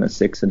wound you on a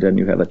 6 and then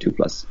you have a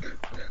 2+.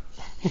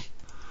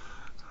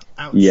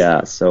 Ouch.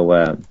 Yeah, so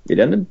it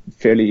ended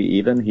fairly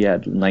even. He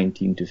had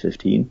 19 to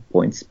 15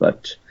 points,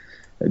 but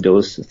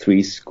those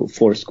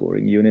 4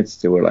 scoring units,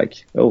 they were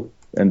like, oh,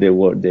 and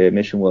their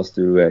mission was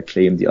to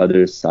claim the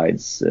other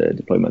side's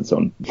deployment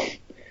zone.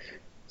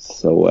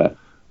 So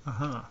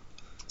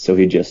so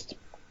he just,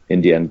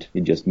 in the end,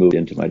 he just moved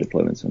into my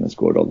deployment zone and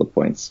scored all the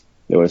points.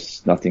 There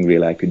was nothing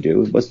really I could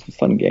do. It was a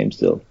fun game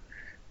still,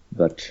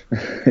 but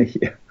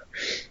yeah.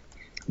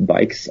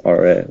 Bikes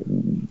are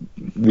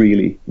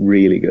really,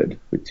 really good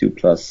with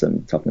 2+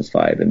 and toughness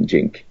 5 and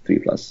Jink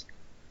 3+,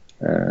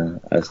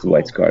 as the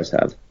White Scars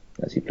have,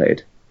 as he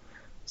played.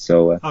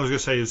 So I was going to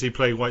say, is he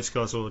playing White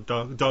Scars or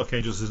Dark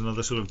Angels is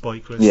another sort of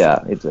bike list?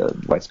 Yeah, it's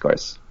White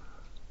Scars.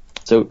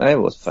 So it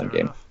was a fun Fair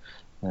game.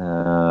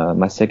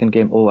 My second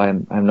game,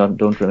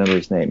 don't remember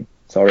his name.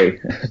 Sorry,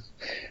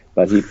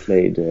 but he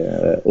played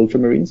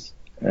Ultramarines.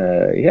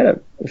 He had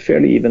a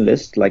fairly even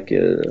list, like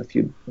a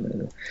few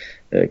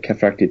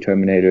Cataphractii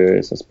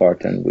Terminators, a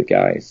Spartan with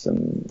guys,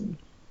 and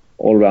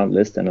all-round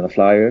list, and a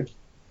flyer. It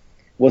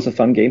was a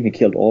fun game. He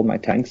killed all my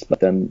tanks, but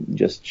then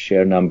just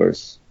sheer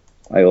numbers,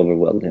 I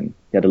overwhelmed him.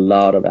 He had a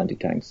lot of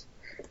anti-tanks.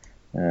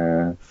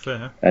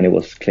 Fair. And he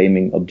was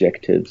claiming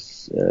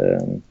objectives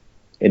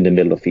in the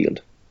middle of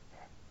field.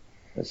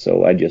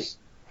 So I just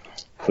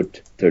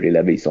put 30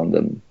 levies on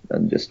them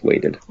and just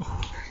waited.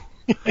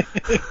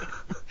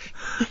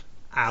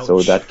 Ouch.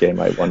 So that game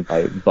I won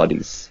by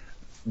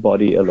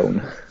body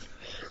alone.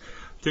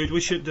 Dude,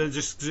 we should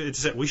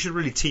we should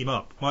really team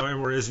up. My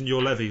warriors and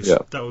your levies. Yeah.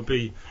 That would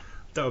be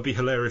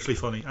hilariously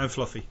funny and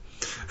fluffy.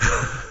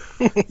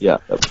 Yeah.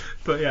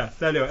 But yeah.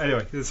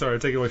 Anyway, sorry,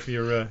 take it away from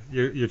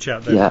your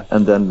chat there. Yeah,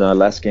 and then the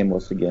last game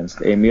was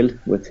against Emil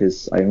with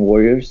his Iron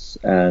Warriors,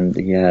 and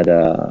he had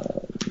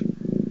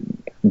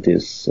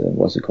this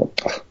what's it called?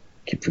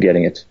 Keep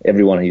forgetting it.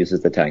 Everyone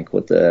uses the tank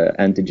with the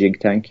anti-jig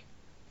tank.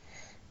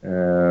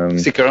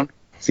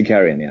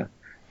 Sicarian, yeah.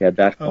 He had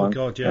that one,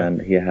 God, yeah.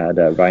 and he had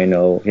a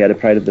Rhino. He had a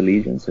Pride of the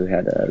Legion, so he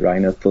had a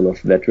Rhino full of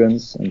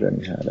veterans, and then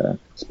he had a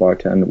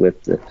Spartan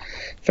with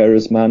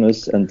Ferrus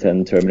Manus and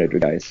 10 Terminator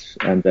guys,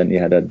 and then he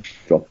had a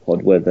drop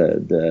pod with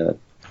the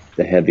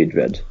heavy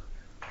dread.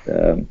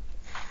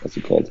 What's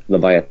it called?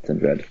 Leviathan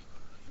dread.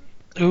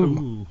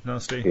 Ooh,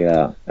 nasty.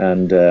 Yeah,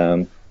 and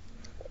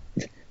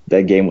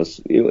that game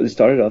it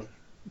started off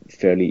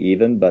fairly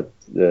even, but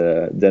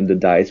then the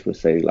dice would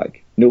say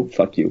like, no,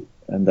 fuck you,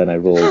 and then I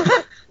rolled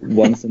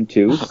 1s and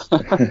 2s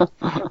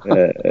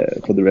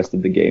for the rest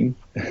of the game.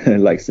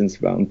 Like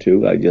since round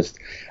 2, I just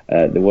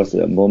there was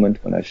a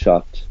moment when I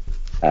shot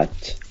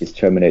at his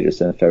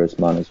Terminators and Ferrus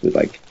Manus with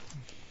like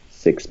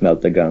 6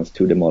 melter guns,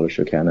 2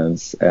 demolisher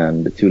cannons,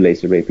 and 2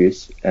 laser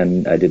rapiers,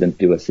 and I didn't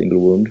do a single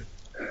wound.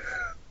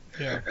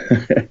 Yeah.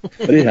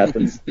 But it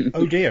happens.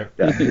 Oh dear.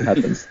 Yeah, it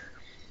happens.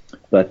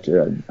 But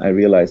I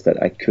realized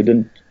that I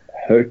couldn't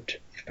hurt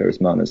Ferrus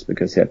Manus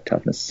because he had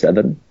toughness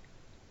 7.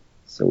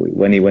 So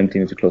when he went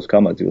into close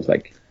combat, he was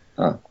like,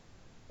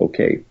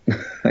 okay,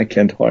 I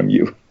can't harm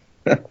you.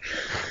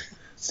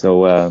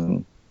 So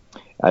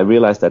I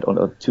realized that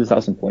on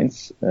 2,000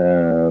 points,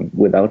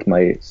 without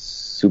my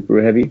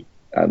super heavy,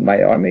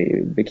 my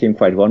army became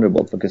quite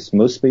vulnerable, because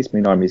most Space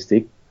Marine armies,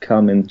 they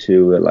come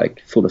into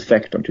like full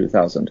effect on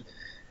 2,000,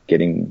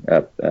 getting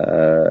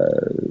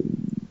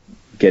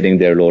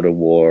their Lord of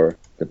War,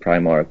 the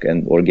Primarch,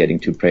 or getting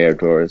 2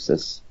 Praetors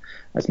as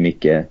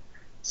Mikke.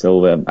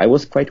 So I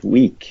was quite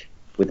weak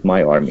with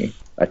my army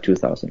at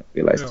 2,000, I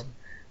realized.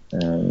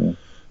 Yeah.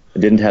 I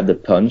didn't have the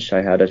punch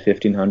I had at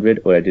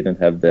 1,500, or I didn't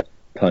have the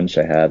punch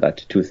I had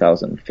at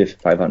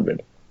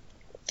 2,500.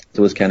 So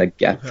it was kind of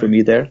gap for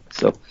me there.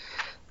 So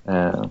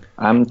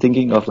I'm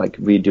thinking of like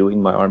redoing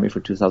my army for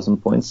 2,000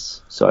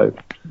 points.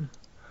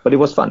 But it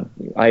was fun.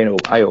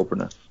 Eye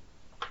opener.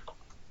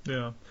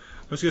 Yeah.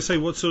 I was going to say,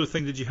 what sort of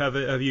thing did you have?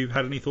 Have you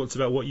had any thoughts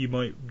about what you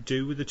might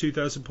do with the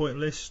 2,000 point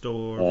list,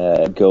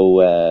 or go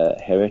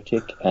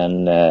Heretic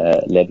and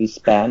Levy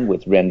spam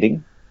with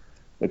Rending,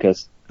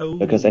 because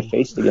I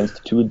faced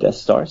against 2 Death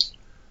Stars,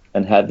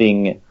 and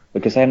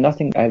because I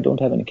don't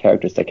have any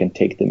characters that can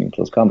take them in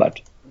close combat.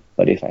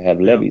 But if I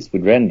have Levies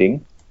with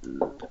Rending,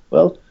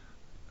 well,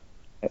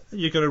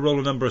 you're going to roll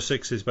a number of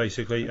 6s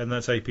basically, and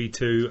that's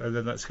AP2, and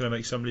then that's going to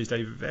make somebody's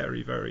day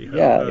very, very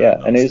yeah,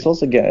 and it's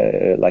also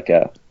like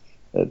a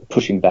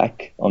pushing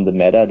back on the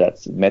meta,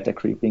 that's meta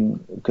creeping,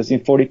 because in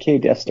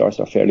 40k Death Stars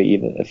are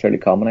fairly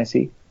common, I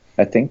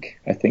think.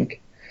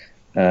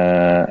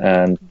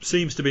 And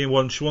seems to be in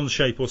one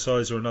shape or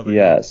size or another.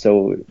 yeah,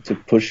 so to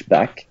push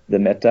back the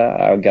meta,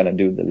 I'm gonna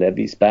do the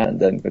Levy span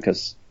then,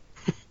 because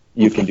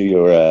you can do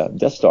your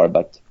Death Star,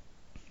 but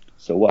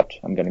so what?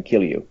 I'm gonna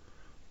kill you.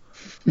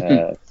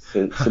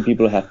 So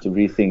people have to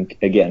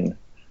rethink again.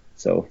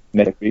 So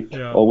meta creep,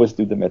 always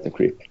do the meta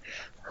creep.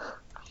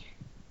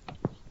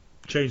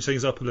 Change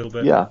things up a little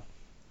bit. Yeah.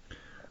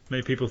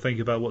 Make people think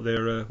about what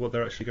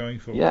they're actually going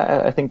for.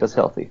 Yeah, I think that's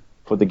healthy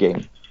for the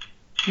game.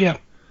 Yeah.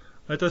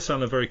 That does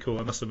sound very cool,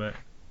 I must admit.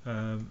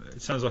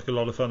 It sounds like a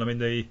lot of fun. I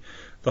mean,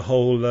 the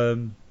whole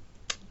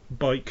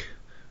bike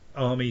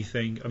army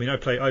thing. I mean, I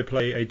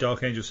play a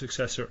Dark Angel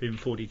successor in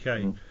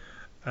 40k,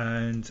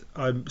 and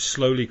I'm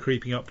slowly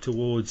creeping up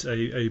towards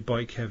a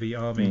bike heavy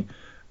army.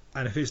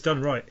 And if it's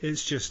done right,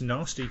 it's just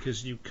nasty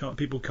because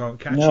people can't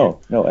catch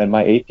it. No, and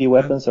my AP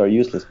weapons are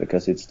useless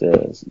because it's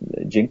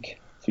the Jink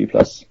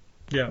 3+.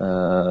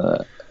 Yeah.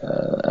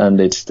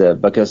 And it's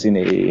because in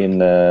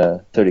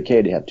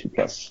 30k they have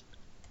 2+,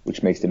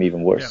 which makes them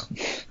even worse.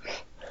 Yeah.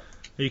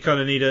 You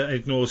kind of need a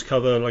ignores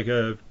cover like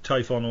a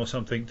Typhon or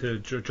something to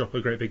drop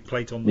a great big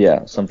plate on them.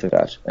 Yeah, something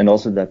like that. And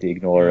also that they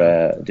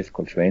ignore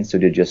difficult terrain, so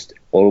they just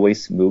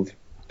always move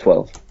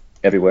 12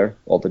 everywhere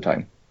all the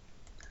time.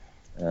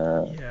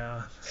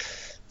 Yeah.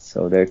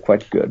 So they're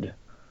quite good.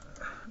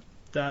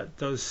 That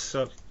does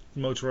suck.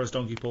 Motorized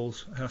donkey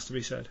balls, has to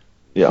be said.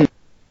 Yeah.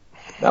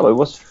 No, it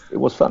was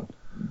fun,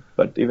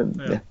 but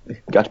even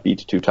got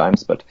beat 2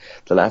 times. But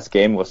the last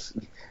game was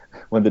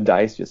when the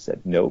dice just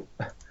said no.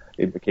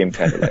 It became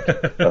kind of like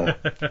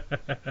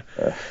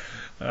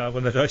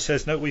when the dice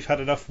says no, we've had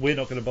enough. We're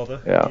not going to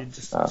bother. Yeah. You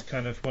just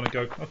kind of want to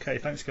go. Okay,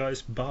 thanks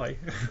guys. Bye.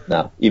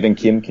 No, even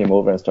Kim came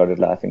over and started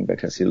laughing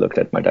because he looked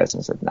at my dice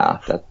and said, "Nah,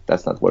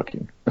 that's not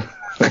working."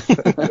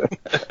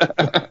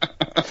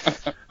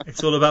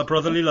 It's all about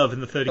brotherly love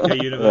in the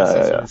 30k universe.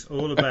 That's what it's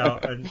all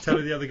about. And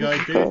telling the other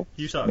guy, dude,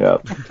 you suck. Yeah,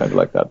 kind of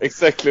like that.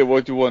 Exactly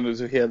what you wanted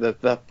to hear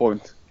at that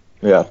point.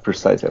 Yeah,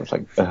 precisely. I was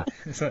like,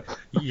 It's like,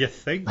 you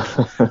think?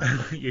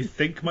 You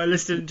think my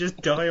list didn't just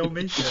die on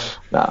me? Yeah.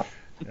 Nah,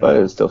 but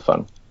it was still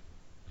fun.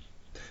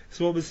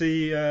 So what was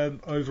the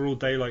overall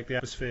day like, the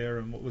atmosphere,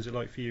 and what was it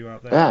like for you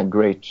out there? Yeah,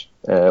 great.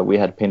 We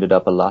had painted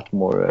up a lot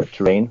more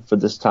terrain for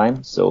this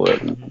time. So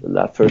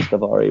that first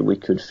Avari, we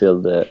could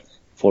fill the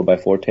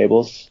 4x4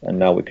 tables, and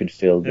now we could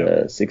fill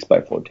the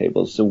 6x4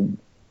 tables. So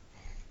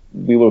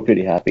we were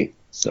pretty happy.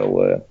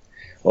 So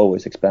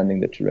always expanding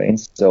the terrain.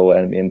 So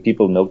and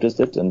people noticed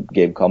it and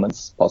gave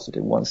comments,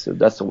 positive ones. So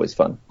that's always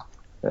fun.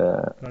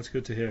 That's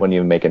good to hear. When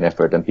you make an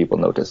effort and people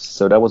notice.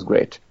 So that was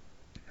great.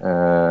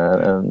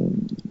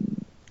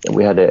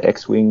 We had an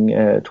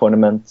X-Wing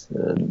tournament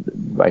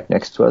right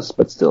next to us,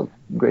 but still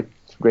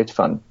great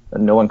fun.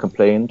 And no one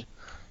complained.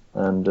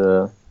 And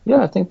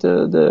I think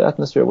the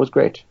atmosphere was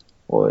great,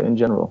 or in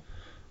general.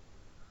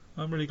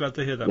 I'm really glad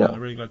to hear that, man. I'm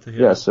really glad to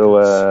hear that.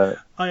 So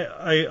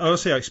I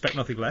honestly expect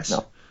nothing less.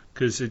 No.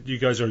 Because you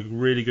guys are a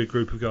really good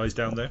group of guys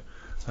down there.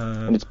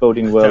 And it's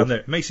boding well. Down there.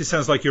 It makes it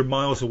sound like you're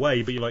miles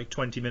away, but you're like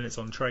 20 minutes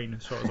on train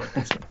as far as I'm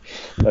concerned.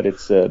 But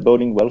it's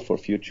boding well for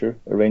future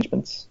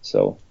arrangements.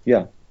 So,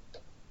 yeah.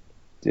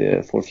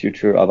 For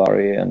future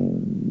Avari,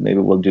 and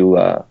maybe we'll do,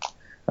 I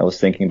was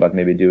thinking about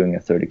maybe doing a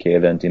 30k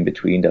event in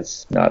between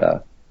that's not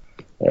a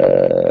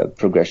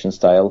progression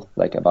style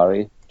like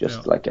Avari,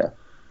 just like a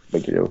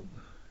regular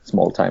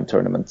small time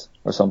tournament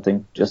or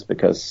something, just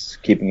because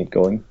keeping it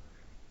going.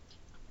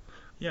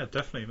 Yeah,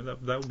 definitely.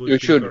 That would be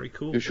very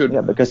cool. You should.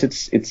 Yeah, because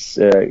it's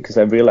because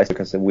I've realized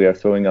because we are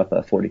throwing up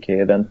a 40k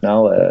event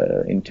now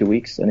in 2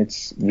 weeks, and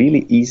it's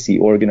really easy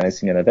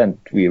organizing an event.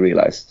 We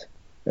realized.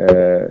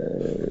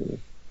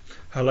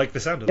 I like the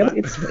sound of that.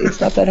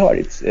 It's not that hard.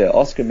 It's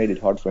Oscar made it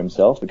hard for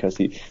himself because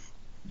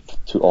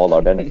to all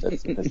our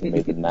benefits, because he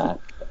made the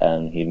map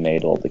and he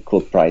made all the cool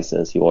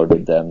prizes. He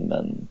ordered them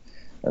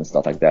and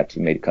stuff like that.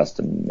 He made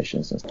custom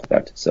missions and stuff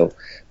like that. So,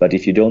 but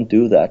if you don't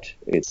do that,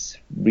 it's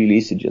really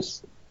easy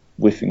just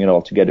whiffing it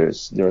all together.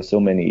 There are so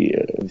many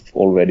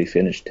already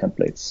finished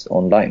templates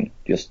online.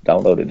 Just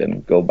download it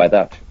and go by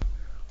that.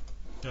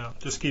 Yeah,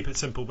 just keep it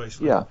simple,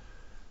 basically. Yeah.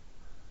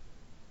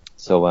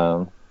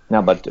 So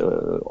but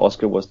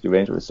Oscar was the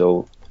arranger,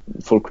 so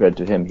full credit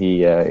to him.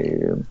 He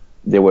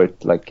there were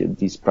like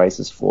these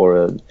prizes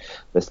for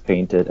best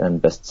painted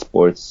and best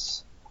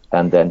sports,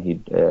 and then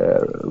he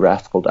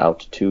raffled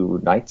out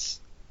 2 knights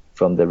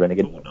from the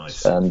Renegade. Oh,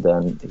 nice. And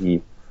then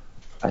he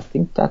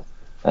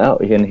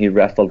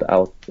raffled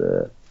out,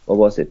 what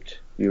was it?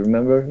 Do you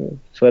remember,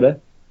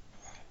 Swede?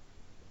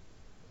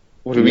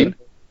 What do you mean?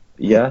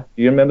 Yeah.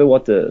 Do you remember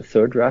what the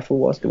third raffle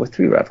was? There were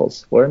 3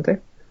 raffles, weren't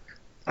there?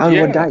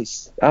 What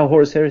dice?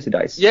 Horus Heresy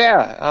dice. Yeah,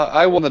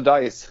 I won the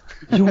dice.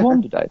 You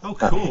won the dice? Oh,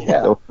 cool.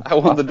 Yeah, I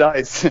won the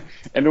dice.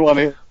 Anyone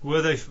here?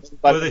 Were they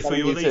for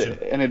your legion?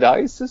 Any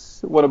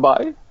dice? Want to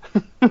buy?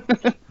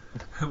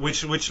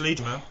 Which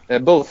legion,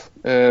 man? Both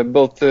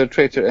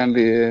traitor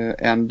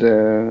and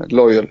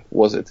loyal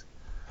was it?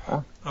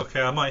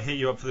 Okay, I might hit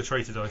you up for the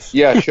traitor dice.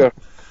 Yeah, sure.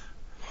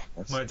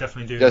 Might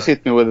definitely do Just that.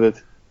 hit me with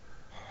it.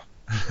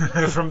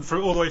 from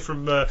all the way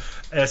from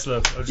Erslo.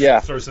 I'll just Yeah.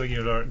 throw something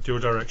in your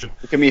direction.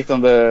 We can meet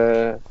on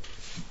the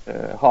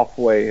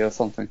halfway or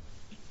something.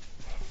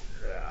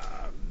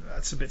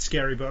 That's a bit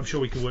scary, but I'm sure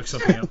we can work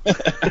something out.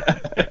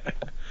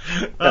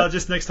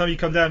 Just next time you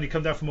come down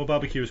for more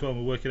barbecue as well, and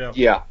we'll work it out.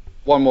 Yeah,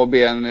 one more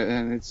beer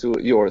and it's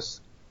yours.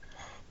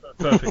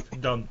 Perfect,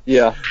 done.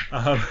 Yeah.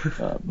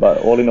 But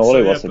all in all, So,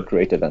 it was yeah, a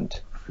great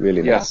event.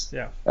 Really Yeah. nice.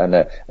 Yeah. And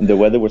the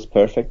weather was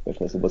perfect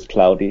because it was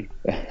cloudy.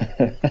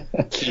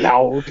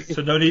 Cloudy.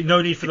 So no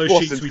need for those It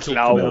sheets wasn't we talked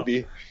about.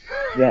 cloudy.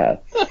 Yeah,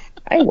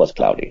 it was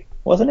cloudy,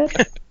 wasn't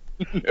it?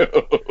 No.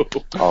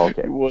 Oh,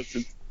 okay. It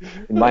wasn't.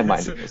 In my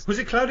mind, it was Was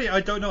it cloudy? I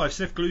don't know. I've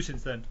sniffed glue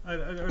since then. I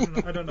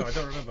don't know. I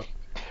don't remember.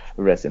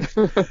 resin.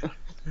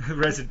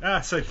 Resin.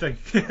 Same thing.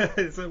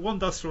 It's one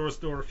dust or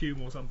a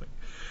fume or something.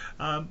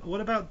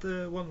 What about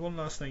the one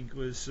last thing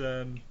was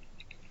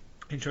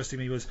interesting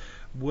me was,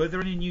 were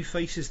there any new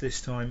faces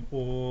this time,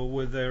 or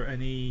were there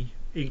any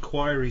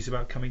inquiries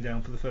about coming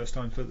down for the first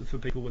time for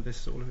people with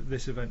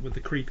this event, with the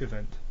Creep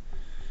event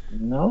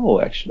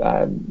No, actually,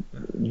 I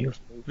knew.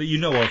 that you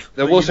know of?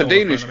 There That was you a know of,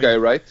 Danish I mean. guy,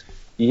 right?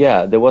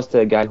 Yeah, there was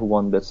the guy who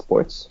won the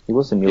sports. He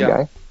was a new Yeah.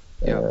 guy.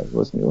 Yeah. He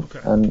was new,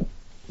 Okay.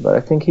 but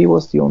I think he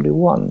was the only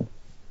one.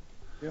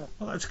 Well,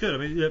 that's good. I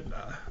mean,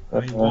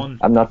 But, one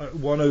I'm not.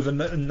 one over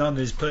none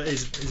is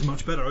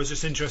much better. I was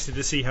just interested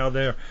to see how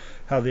the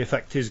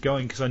effect is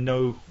going, because I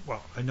know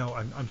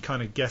I'm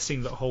kind of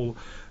guessing that whole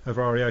of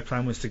REI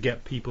plan was to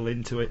get people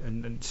into it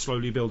and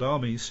slowly build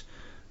armies.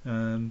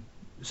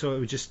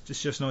 So it's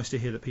just nice to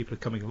hear that people are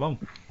coming along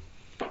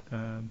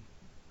and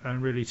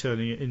really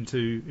turning it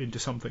into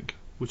something,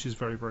 which is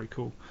very, very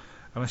cool.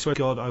 And I swear to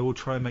God, I will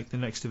try and make the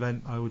next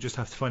event. I will just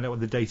have to find out what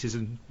the date is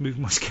and move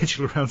my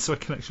schedule around so I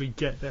can actually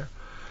get there.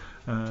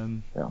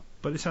 Yeah.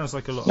 But it sounds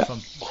like a lot Yeah. of fun.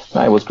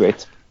 No, it was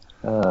great.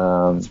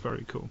 It's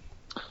very cool.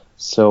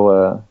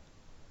 So,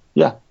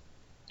 yeah,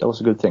 that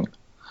was a good thing.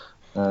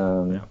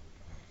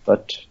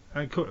 But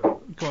And go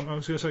on, I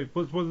was going to say,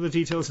 what are the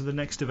details of the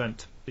next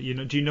event? Do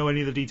you know any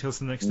of the details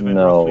of the next event?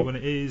 No. Roughly when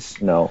it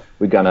is? no,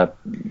 we're gonna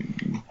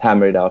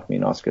hammer it out, me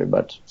and Oscar.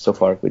 But so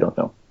far, we don't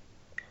know.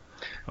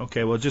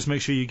 Okay, well, just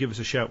make sure you give us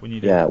a shout when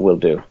you do. Yeah, we'll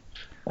do.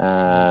 Get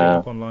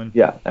up online.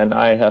 Yeah, and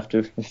I have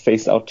to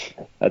face out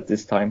at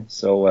this time.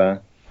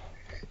 So,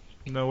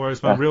 No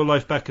worries, man. Real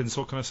life beckons.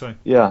 What can I say?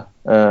 yeah,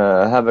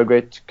 have a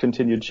great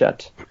continued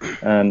chat,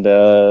 and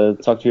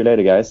talk to you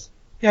later, guys.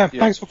 Yeah,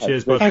 thanks for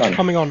Cheers, bud. thanks for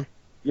coming on.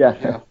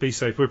 Yeah. Be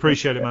safe. We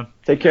appreciate it, man.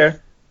 Take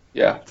care.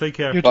 Yeah. Take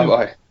care. You too.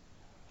 Bye-bye.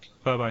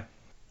 Bye-bye.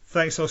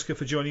 Thanks, Oscar,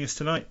 for joining us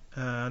tonight.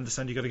 I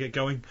understand you've got to get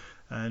going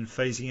and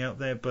phasing out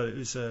there, but it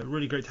was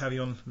really great to have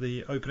you on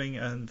the opening,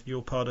 and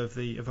you're part of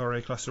the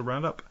Avaria Cluster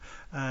Roundup,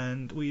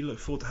 and we look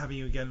forward to having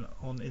you again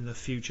on in the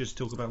future to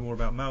talk about more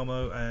about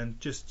Malmo and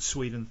just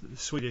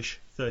Swedish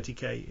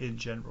 30k in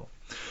general.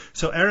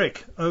 So,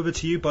 Eric, over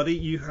to you, buddy.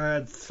 You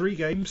had 3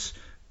 games.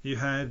 You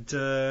had,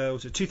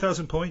 was it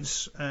 2,000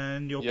 points,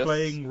 and you're Yes.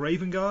 playing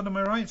Ravengard, am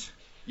I right?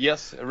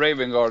 Yes,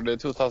 Ravengard,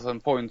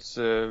 2,000 points,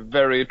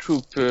 very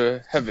troop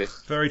heavy.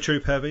 Very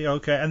troop heavy,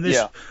 okay. And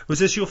was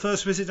this your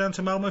first visit down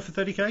to Malmo for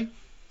 30k?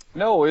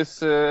 No,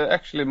 it's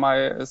actually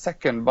my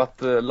second, but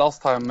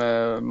last time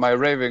my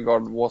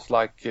Ravengard was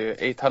like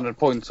 800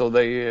 points, so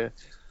they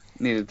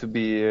needed to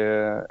be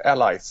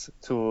allies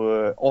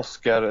to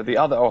Oscar, the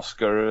other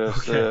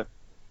Oscar's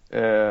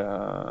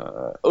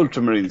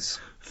Ultramarines.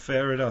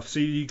 Fair enough. So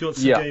you got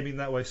some gaming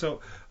that way.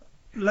 So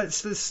let's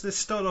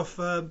start off.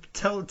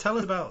 Tell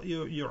us about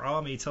your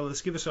army.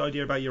 Give us an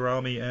idea about your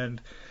army,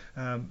 and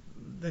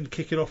then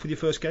kick it off with your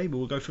first game.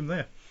 We'll go from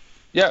there.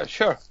 Yeah,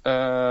 sure.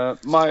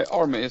 My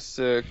army is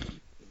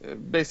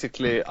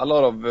basically a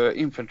lot of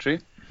infantry.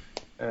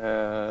 2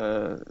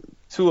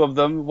 of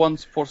them, 1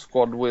 support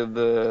squad with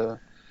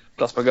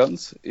plasma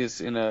guns is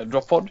in a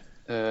drop pod.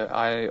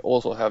 I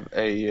also have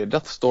a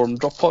Deathstorm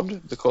drop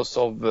pod because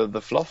of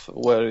the fluff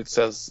where it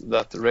says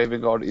that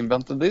Ravengard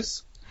invented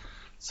this.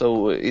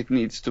 So it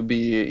needs to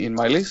be in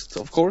my list,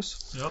 of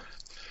course. Yep.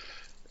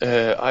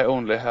 I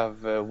only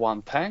have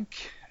 1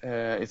 tank.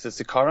 It's a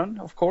Sikaran,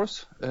 of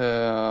course.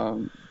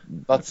 But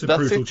That's a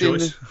brutal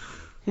choice.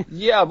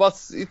 Yeah, but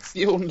it's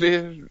the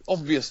only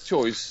obvious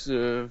choice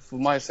for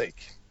my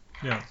sake.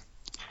 Yeah.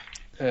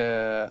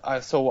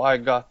 So I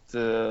got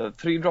 3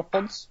 drop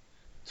pods,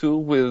 2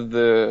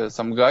 with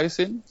some guys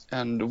in,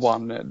 and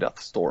 1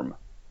 Deathstorm.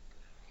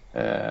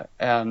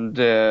 And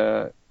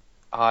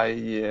I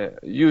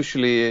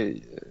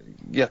usually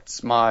get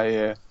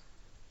my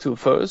 2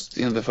 first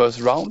in the first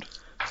round.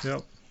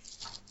 Yep.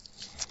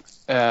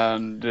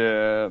 And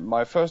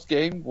my first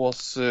game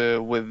was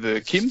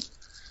with Kim,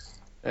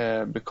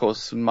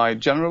 because my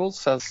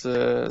generals has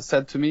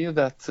said to me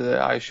that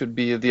I should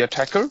be the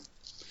attacker.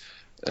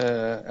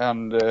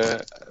 And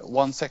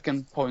 1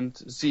 second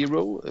point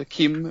 0,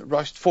 Kim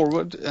rushed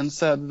forward and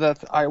said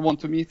that I want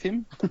to meet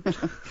him.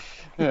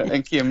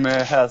 And Kim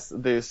has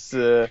this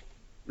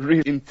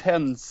really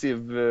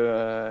intensive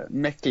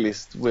mech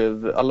list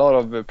with a lot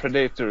of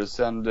predators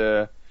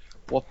and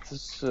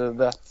what's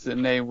that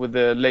name with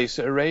the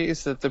laser array?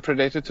 Is that the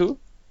Predator 2?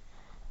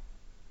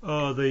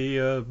 Oh,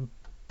 the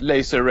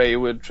laser ray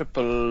with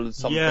triple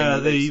something. yeah,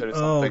 laser or oh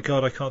something.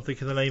 god, I can't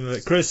think of the name of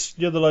it. Chris,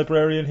 you're the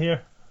librarian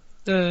here.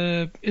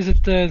 Is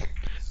it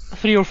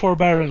 3 or 4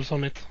 barrels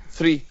on it?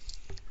 3.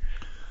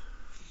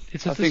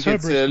 It's I think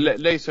it's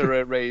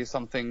laser ray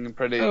something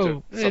predator.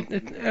 Oh,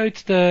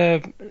 it's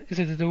the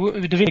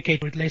the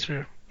Vindicator with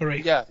laser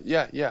array. Yeah,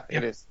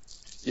 it is.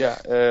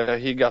 Yeah,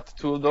 he got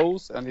 2 of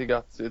those, and he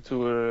got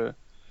 2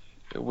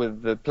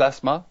 with the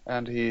plasma,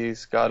 and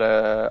he's got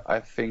I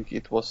think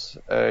it was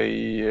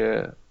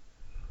a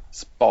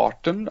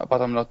Spartan,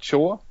 but I'm not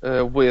sure,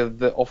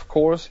 with, of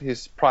course,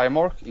 his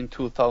Primarch in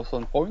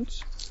 2,000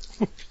 points.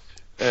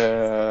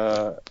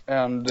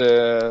 And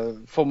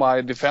for my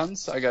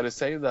defense, I gotta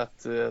say that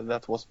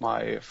that was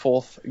my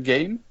 4th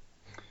game.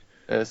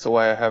 So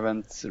I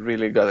haven't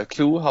really got a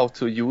clue how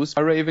to use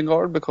my Raven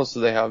Guard, because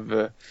they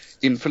have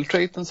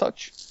infiltrate and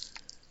such.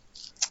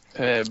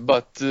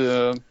 But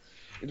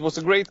it was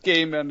a great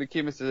game, and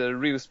Kim is a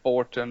real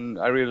sport, and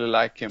I really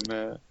like him.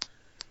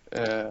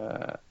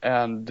 But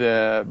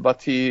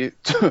he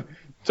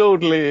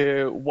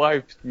totally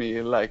wiped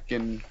me, like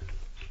in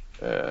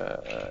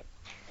 4th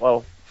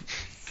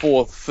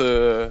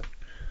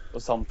or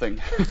something.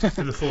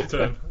 In the 4th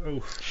turn.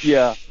 Oh,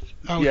 Yeah.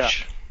 Ouch. Yeah.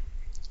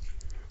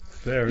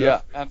 fair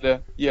Yeah, enough.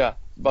 and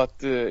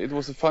but it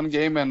was a fun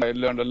game, and I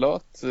learned a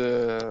lot.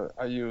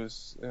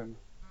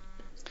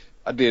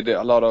 I did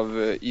a lot of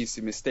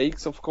easy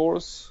mistakes, of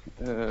course,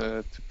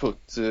 to put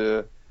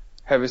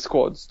heavy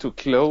squads too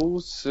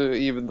close,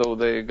 even though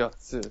they got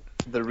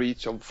the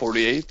reach of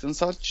 48 and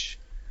such.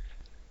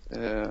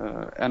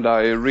 And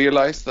I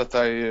realized that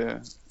I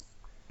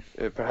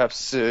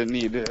perhaps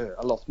need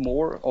a lot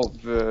more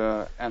of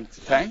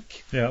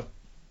anti-tank, Yeah.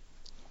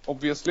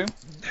 obviously.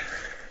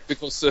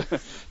 Because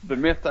the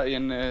meta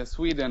in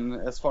Sweden,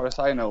 as far as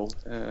I know,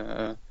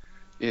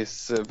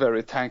 is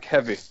very tank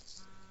heavy.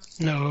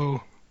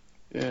 No.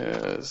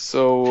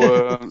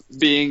 So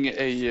being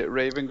a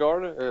Raven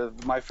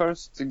Guard, my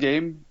first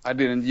game I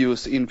didn't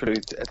use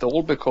infiltrate at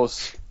all,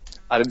 because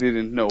I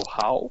didn't know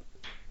how,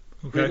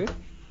 Okay.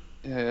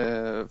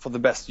 really, for the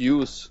best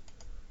use.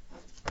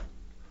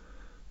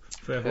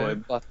 Fair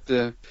point. But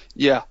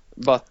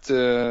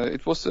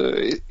it was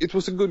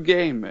a good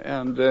game,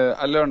 and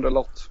I learned a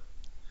lot.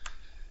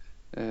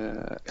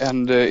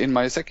 And in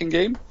my second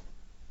game,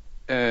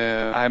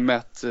 I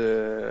met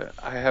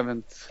I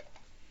haven't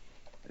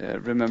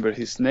remember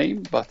his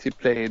name, but he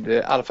played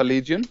Alpha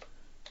Legion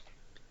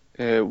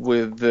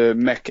with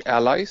mech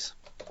allies,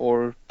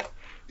 or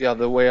the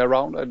other way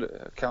around. I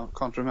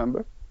can't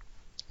remember.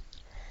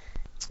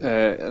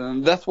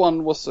 And that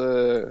one was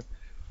a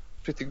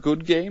pretty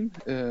good game.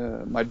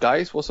 My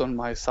dice was on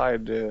my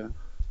side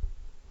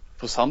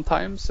for some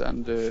times,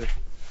 and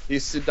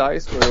his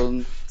dice were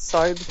on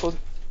side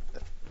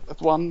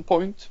at one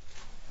point.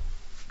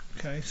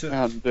 Okay,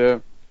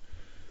 so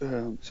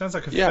And sounds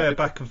like a yeah, fair it-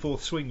 back and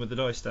forth swing with the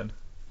dice then.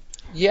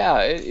 yeah,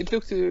 it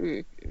looked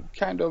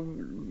kind of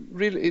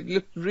really. It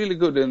looked really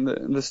good in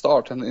the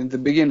start and in the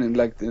beginning,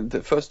 like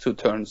the first 2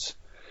 turns.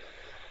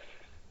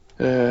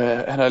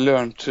 And I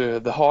learned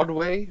the hard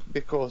way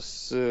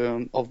because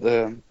of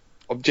the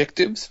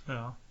objectives.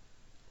 Yeah.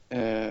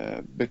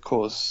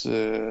 Because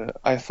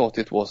I thought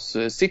it was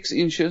 6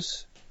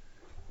 inches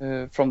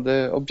from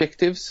the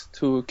objectives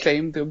to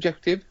claim the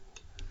objective,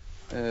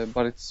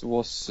 but it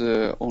was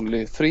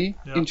only 3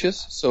 Yeah.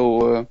 inches.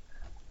 So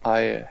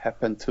I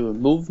happened to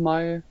move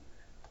my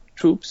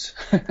troops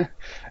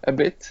a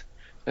bit.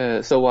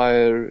 So I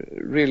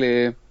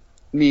really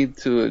need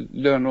to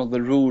learn all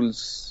the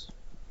rules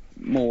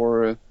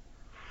more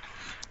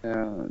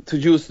to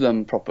use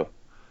them proper.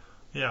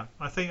 Yeah,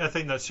 I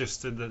think that's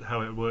just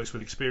how it works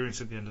with experience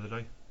at the end of the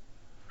day.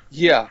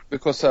 Yeah,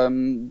 because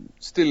I'm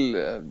still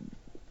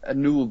a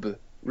noob,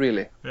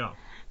 really. Yeah.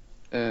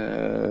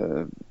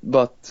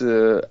 But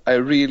I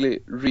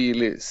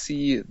really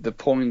see the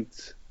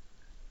point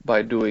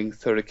by doing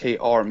 30k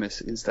armies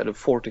instead of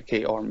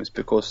 40k armies,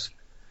 because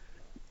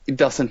it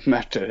doesn't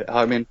matter.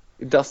 I mean,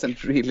 it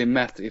doesn't really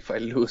matter if I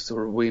lose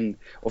or win.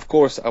 Of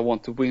course, I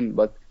want to win,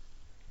 but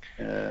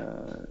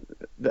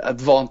the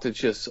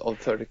advantages of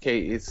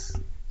 30k is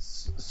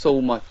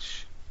so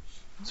much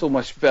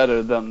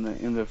better than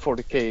in the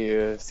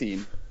 40k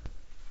scene.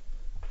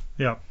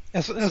 Yeah.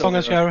 As long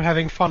as you're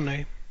having fun,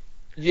 eh?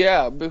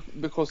 Yeah,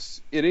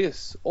 because it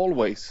is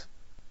always.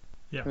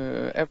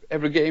 Yeah.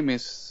 Every game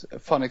is a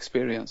fun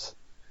experience.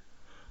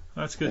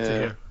 That's good to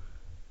hear.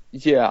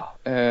 Yeah,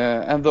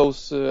 and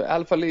those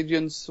Alpha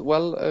Legions,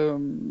 well,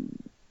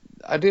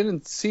 I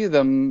didn't see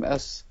them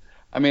as...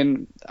 I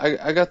mean,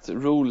 I got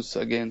rules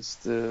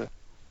against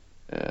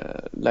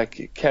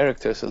like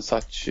characters and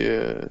such,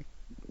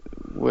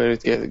 where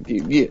it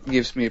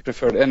gives me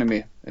preferred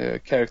enemy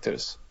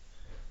characters.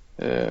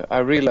 I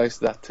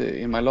realized that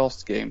in my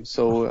last game,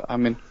 so I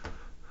mean,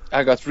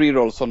 I got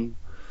rerolls on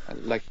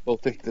like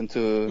both hit and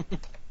to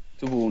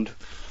wound.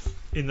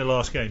 In the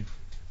last game.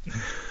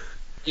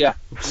 Yeah.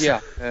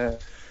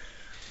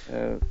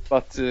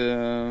 But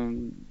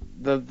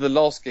the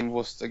last game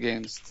was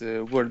against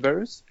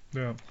Wordbearers.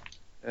 Yeah.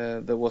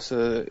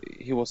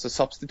 he was a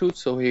substitute,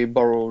 so he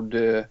borrowed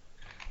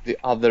the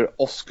other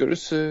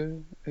Oscar's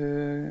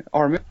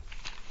army.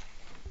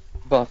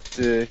 But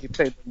he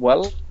played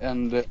well,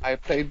 and I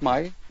played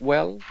my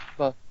well,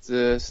 but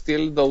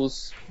still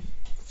those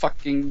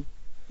fucking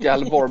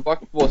Gal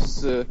Vorbak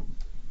was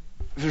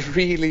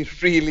really,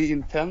 really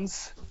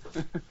intense.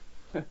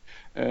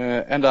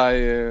 And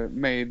I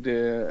made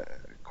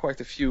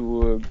quite a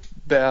few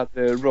bad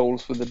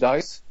rolls with the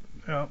dice.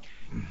 Yeah.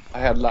 I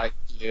had like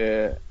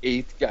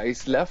 8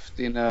 guys left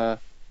in a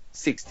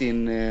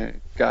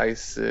 16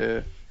 guys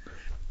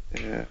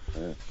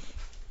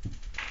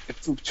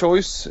took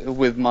choice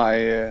with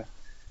my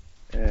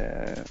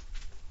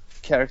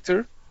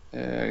character,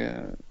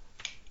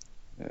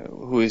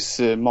 who is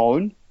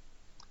Maun,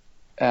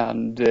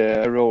 and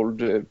I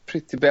rolled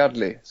pretty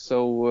badly,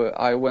 so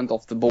I went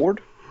off the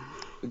board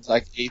with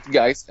like 8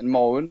 guys and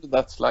Maun.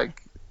 That's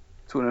like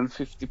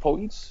 250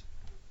 points.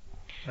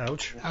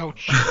 Ouch.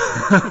 Ouch.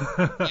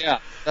 Yeah,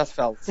 that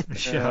felt.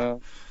 Yeah.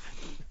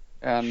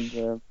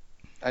 And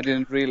I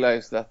didn't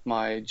realize that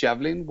my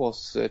javelin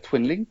was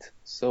twin linked,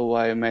 so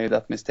I made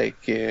that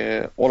mistake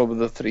all over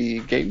the 3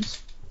 games.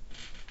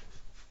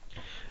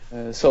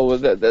 So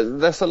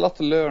there's a lot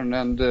to learn,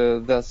 and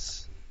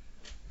there's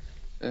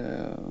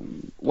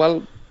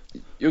well,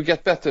 you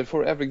get better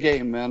for every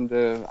game, and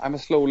I'm a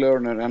slow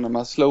learner, and I'm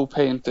a slow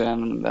painter,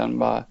 and I'm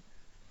a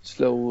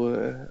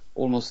slow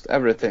almost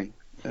everything.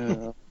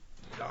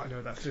 I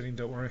know that feeling.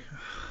 Don't worry.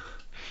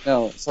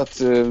 No, so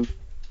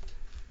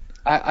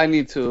I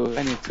need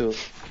to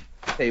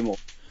play more.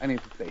 I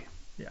need to play.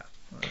 Yeah.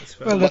 That's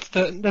fair. Well, that's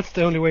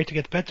the only way to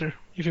get better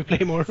if you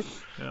play more.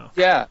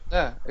 Yeah.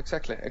 Yeah,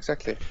 exactly.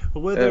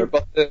 Well, were there...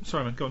 But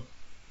Sorry, man. Go on.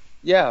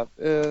 yeah,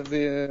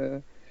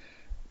 the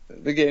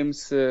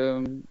games,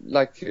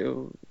 like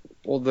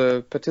all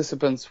the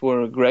participants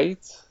were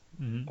great,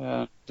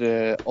 and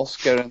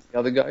Oscar and the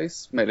other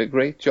guys made a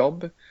great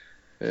job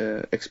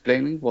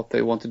explaining what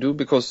they want to do,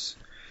 because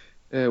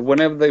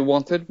whenever they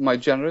wanted, my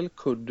general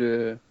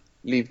could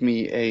leave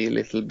me a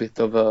little bit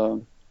of a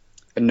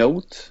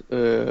note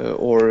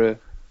or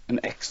an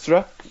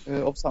extra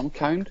of some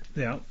kind.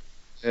 Yeah.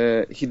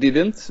 He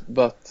didn't,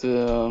 but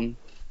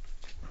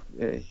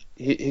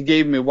he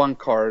gave me one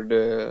card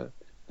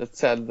that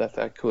said that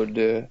I could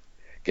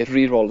get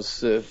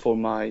rerolls for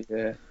my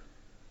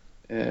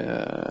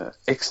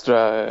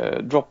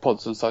extra drop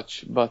pods and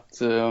such, but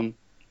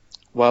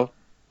well,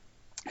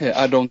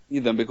 I don't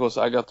need them because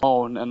I got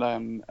on and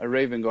I'm a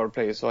Raven Guard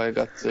player, so I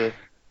got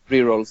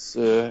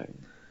rerolls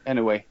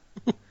anyway.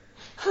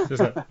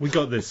 We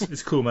got this.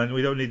 It's cool, man.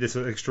 We don't need this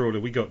extra order.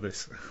 We got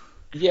this.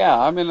 Yeah,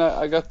 I mean,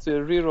 I got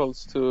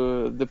rerolls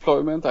to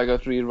deployment. I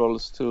got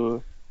rerolls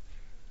to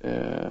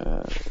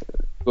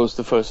goes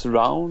the first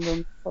round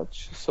and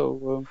such.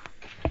 So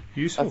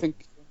useful. I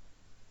think,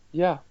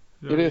 yeah,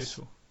 Very it is.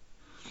 useful.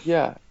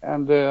 Yeah,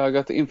 and I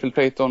got the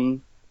infiltrate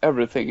on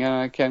everything, and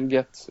I can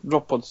get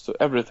drop pods to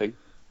everything.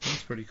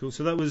 That's pretty cool.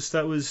 So that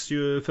was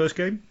your first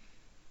game?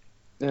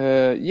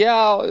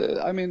 Yeah,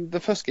 I mean, the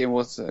first game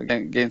was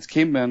against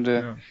Kim,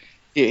 and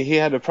he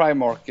had a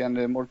Primarch, and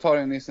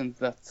Mortarion isn't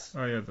that.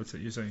 Oh yeah, that's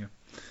it. You're saying.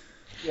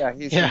 Yeah,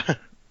 he's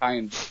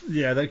kind.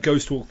 Yeah, that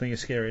ghost walk thing is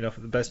scary enough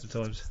at the best of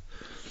times.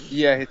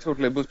 Yeah, he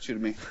totally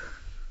butchered me.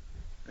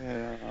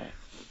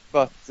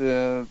 But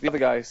the other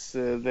guys,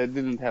 they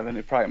didn't have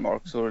any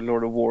Primarchs or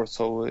Lord of War,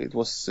 so it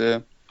was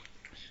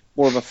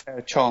more of a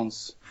fair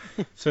chance.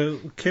 So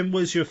Kim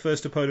was your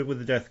first opponent with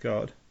the Death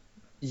Guard.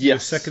 Yes. Your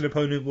second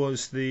opponent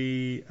was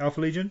the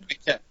Alpha Legion?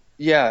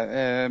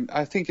 Yeah,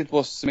 I think it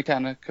was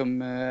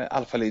Mechanicum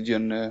Alpha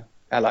Legion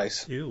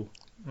allies. Ew.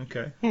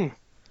 Okay.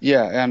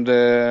 Yeah, and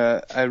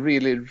I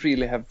really,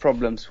 really have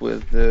problems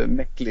with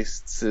mech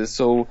lists.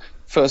 So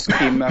first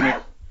Kim, I mean,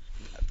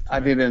 I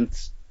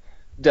didn't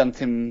dent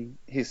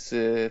his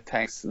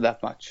tanks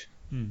that much.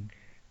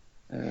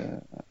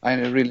 I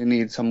really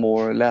need some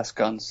more las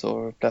guns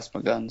or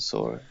plasma guns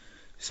or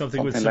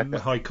something with like some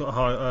that.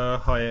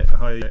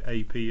 high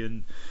AP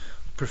and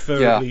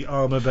preferably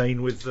armor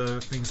bane with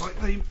things like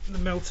the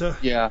melter.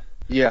 Yeah.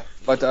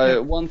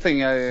 But one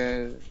thing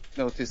I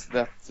noticed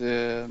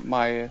that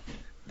my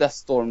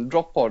Deathstorm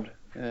drop pod,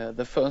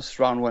 the first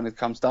round when it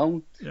comes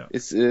down,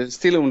 is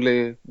still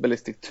only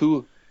ballistic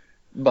 2,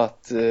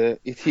 but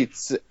it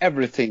hits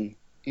everything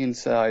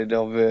inside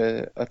of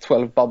a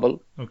 12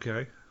 bubble.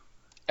 Okay.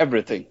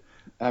 Everything.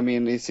 I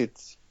mean, is it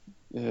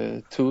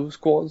 2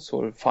 squads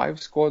or 5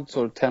 squads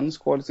or 10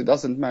 squads? It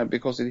doesn't matter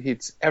because it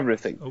hits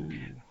everything. Oh.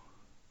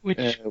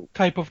 Which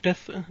type of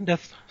death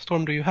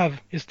storm do you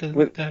have? Is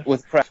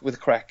with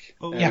crack?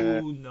 Oh,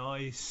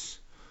 nice.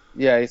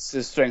 Yeah,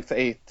 it's strength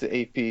 8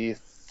 AP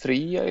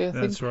 3, I think.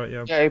 That's right.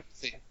 Yeah. Yeah, AP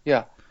 3.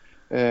 Yeah.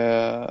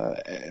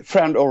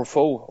 Friend or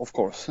foe, of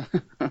course.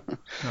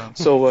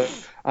 So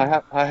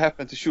I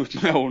happened to shoot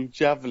my own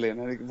javelin,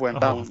 and it went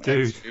down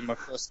in my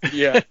first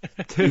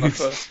in my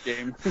first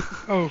game.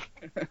 Oh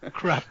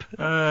crap!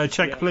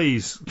 Check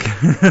please.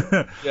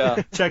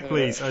 Yeah. Check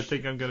please. I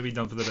think I'm going to be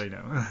done for the day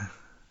now.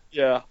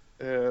 Yeah.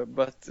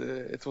 but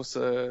it was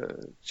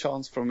a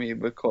chance for me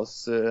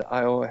because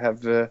I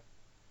have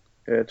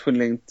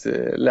twin-linked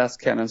last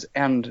cannons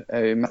and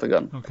a metal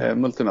gun,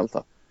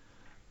 multi-melta.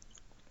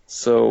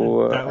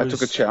 So I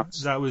took a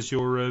chance. That was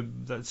your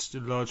that's a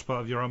large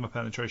part of your armor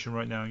penetration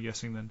right now, I'm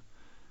guessing then.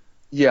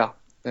 Yeah,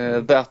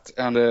 that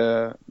and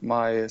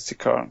my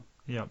Sikaran.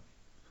 Yeah.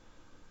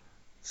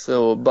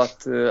 So,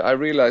 but I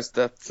realized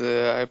that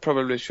I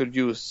probably should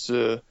use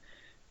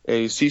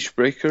a siege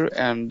breaker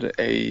and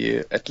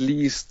at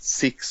least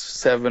 6,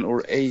 7,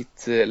 or 8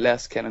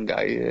 last cannon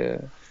guy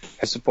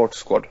as support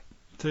squad.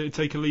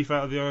 Take a leaf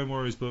out of the Iron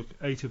Warriors book.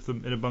 8 of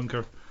them in a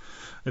bunker.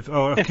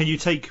 Can you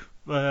take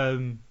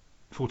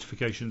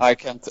fortifications? I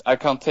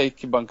can't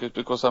take bunkers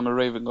because I'm a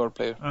Raven Guard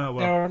player. Oh,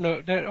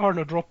 well. There are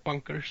no drop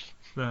bunkers.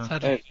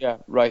 Yeah. Yeah,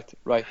 right.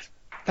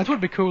 That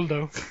would be cool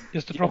though,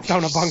 just to drop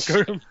down a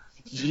bunker.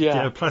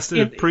 Yeah,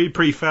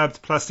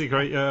 prefabbed plastic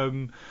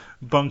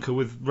bunker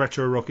with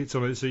retro rockets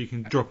on it, so you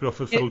can drop it off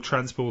a full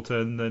transporter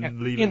and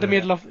then leave it in the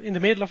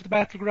middle of the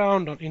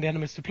battleground, in the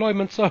enemy's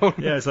deployment zone.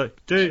 Yeah, it's like,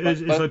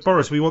 like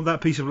Boris, we want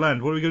that piece of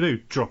land. What are we going to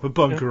do? Drop a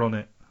bunker on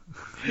it.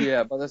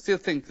 Yeah, but I still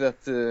think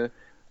that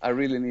I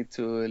really need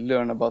to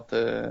learn about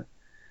the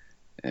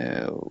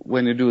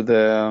when you do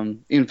the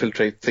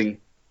infiltrate thing.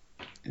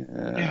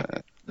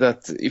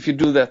 That if you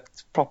do that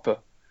proper,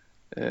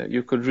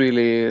 you could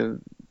really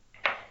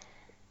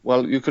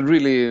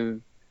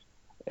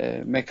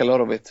make a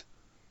lot of it.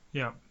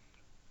 Yeah.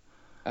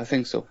 I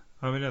think so.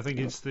 I mean, I think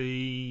it's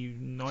the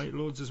Night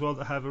Lords as well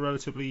that have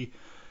the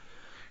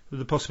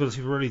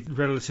possibility of a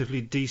relatively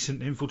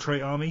decent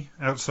infiltrate army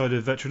outside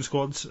of veteran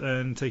squads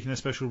and taking their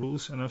special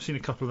rules. And I've seen a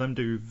couple of them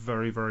do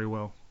very, very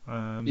well.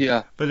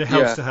 But it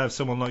helps to have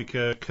someone like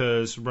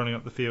Kurz running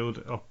up the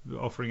field,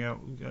 offering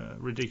out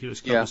ridiculous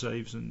cover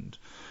saves and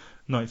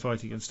night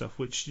fighting and stuff,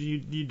 which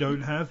you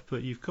don't have,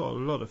 but you've got a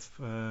lot of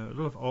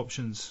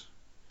options.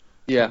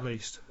 Yeah. At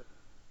least.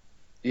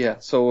 Yeah.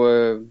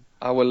 So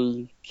I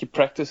will keep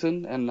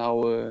practicing, and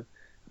now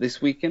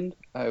this weekend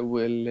I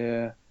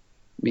will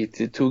meet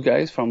the 2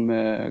 guys from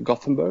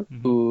Gothenburg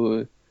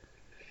who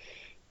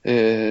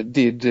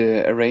did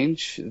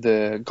arrange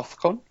the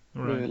GothCon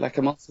like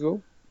a month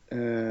ago.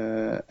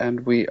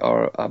 And we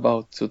are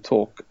about to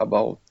talk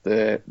about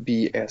the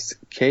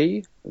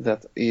BSK,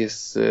 that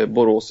is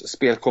Borås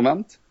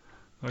Spelkonvent.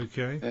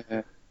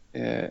 Okay.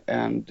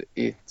 And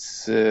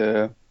it's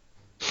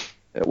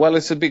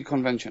it's a big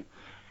convention.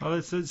 Well,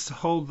 let's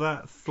hold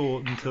that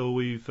thought until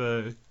we've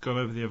gone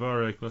over the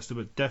Avaria cluster,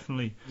 but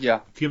definitely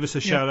give us a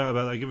shout out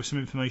about that. Give us some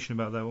information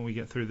about that when we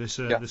get through this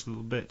this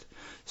little bit.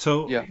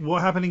 So,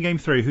 what happened in Game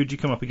 3? Who did you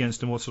come up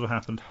against, and what sort of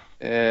happened?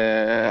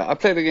 I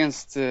played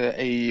against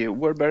a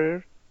Word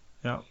Barrier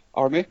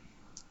army.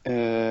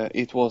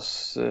 It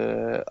was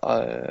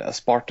a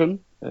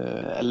Spartan,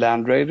 a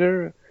Land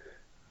Raider,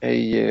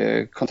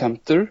 a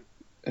Contemptor,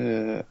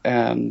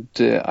 and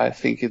I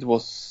think it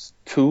was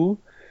 2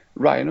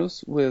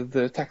 Rhinos with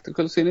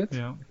tacticals in it.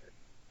 Yeah.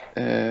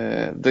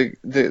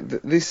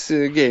 This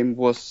game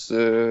was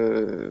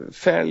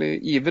fairly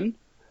even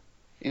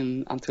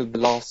until the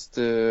last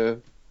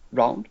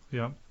round.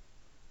 Yeah.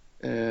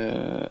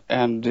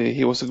 And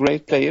he was a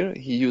great player.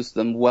 He used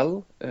them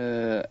well,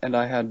 and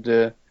I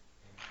had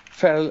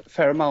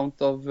fair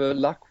amount of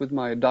luck with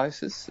my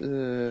dices,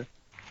 and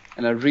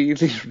I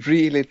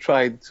really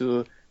tried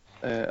to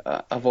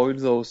avoid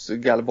those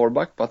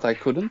Galvorbak, but I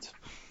couldn't.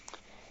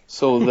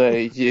 So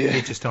they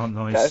just aren't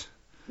nice.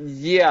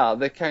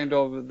 They kind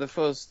of the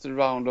first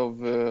round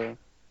of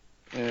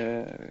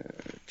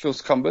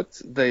close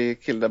combat, they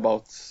killed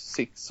about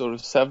 6 or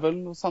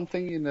 7 or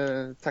something in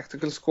a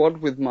tactical squad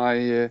with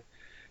my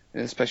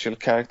special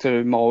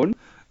character Maun.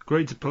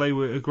 Great to play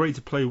with.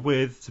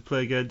 To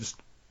play against.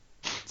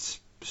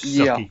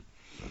 Sucky.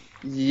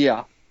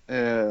 Yeah.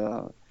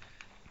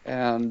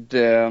 And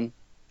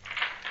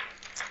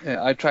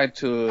I tried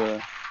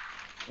to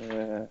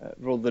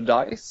roll the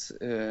dice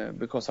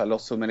because I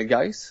lost so many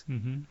guys.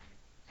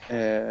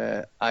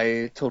 I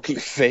totally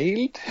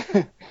failed,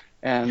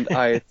 and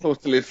I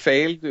totally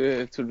failed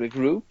to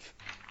regroup.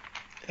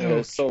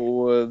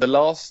 So the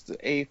last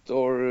 8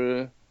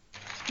 or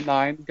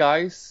 9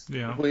 guys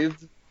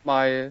with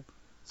my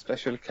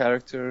special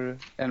character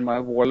and my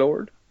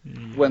warlord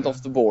went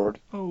off the board.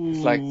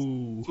 It's like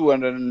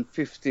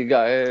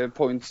 250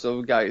 points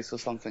of guys or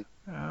something.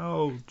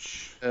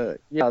 Ouch. That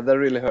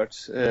really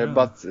hurts.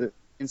 But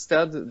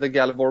instead, the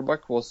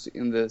Galvorbak was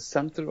in the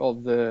center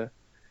of the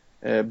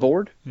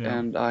board,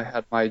 and I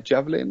had my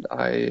javelin.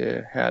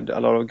 I had a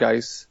lot of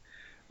guys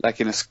like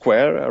in a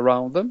square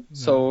around them.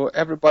 So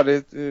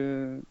everybody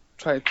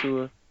tried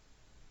to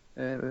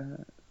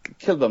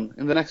kill them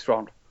in the next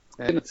round.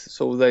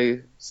 So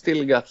they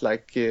still got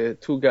like 2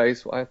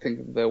 guys. I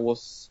think there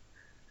was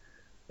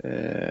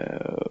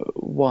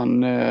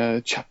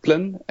 1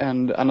 chaplain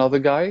and another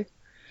guy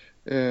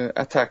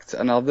attacked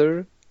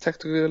another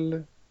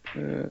tactical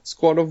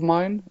squad of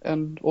mine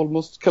and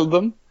almost killed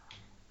them.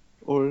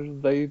 Or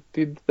they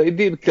did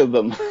kill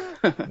them.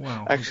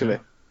 Wow, actually.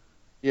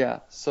 Yeah,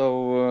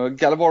 so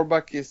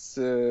Galvorbak is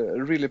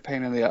a really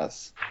pain in the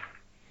ass.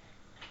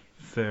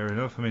 Fair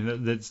enough. I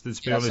mean, let's be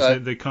Yeah, honest, so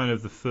they're kind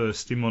of the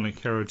first demonic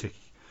heretic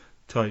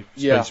type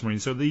Yeah. Space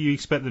Marines, so you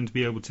expect them to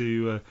be able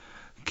to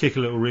kick a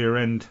little rear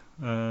end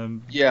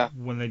Yeah,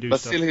 when they do but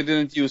stuff. still he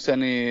didn't use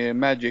any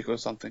magic or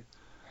something.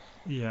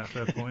 Yeah,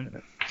 fair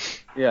point.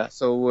 Yeah,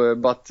 so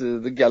but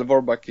the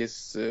Galvorbak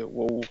is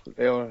whoa,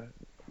 they are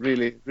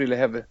really really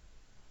heavy.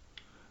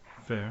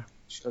 Fair.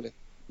 Actually.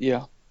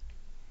 Yeah.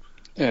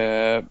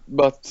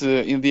 But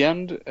in the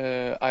end,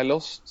 I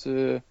lost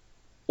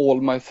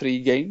all my 3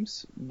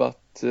 games. But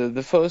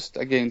the first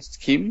against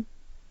Kim,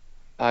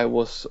 I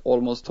was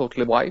almost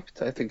totally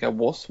wiped. I think I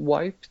was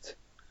wiped.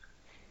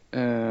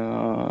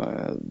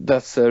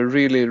 That's a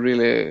really,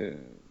 really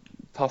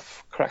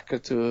tough cracker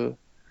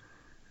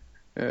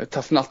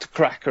tough nut to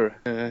cracker.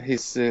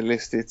 His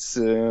list,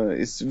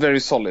 it's very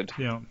solid.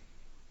 Yeah.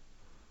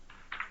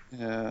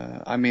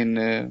 I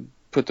mean,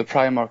 put the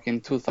Primarch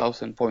in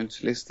 2,000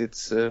 points list.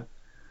 It's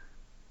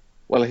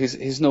well,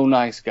 he's no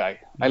nice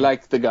guy. I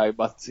like the guy,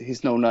 but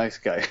he's no nice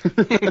guy.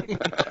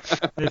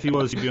 If he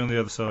was, he'd be on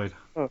the other side.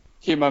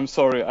 Kim, I'm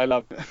sorry, I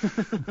love you.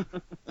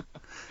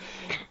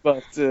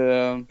 But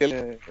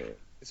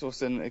this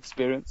was an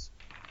experience.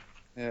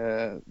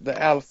 The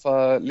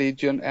Alpha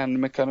Legion and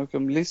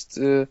Mechanicum list,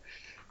 the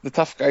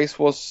tough guys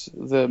was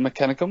the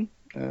Mechanicum.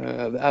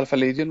 The Alpha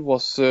Legion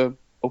was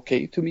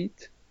okay to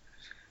meet.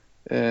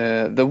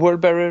 The World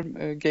Bearer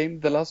game,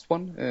 the last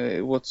one,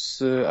 it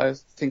was I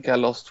think I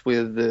lost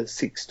with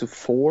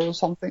 6-4 or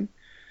something.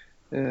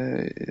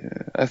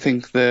 I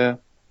think the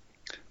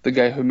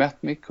guy who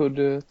met me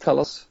could tell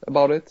us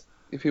about it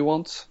if he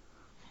wants.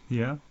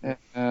 Yeah.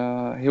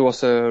 He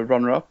was a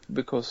runner-up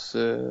because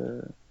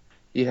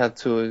he had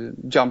to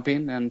jump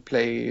in and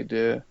play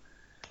the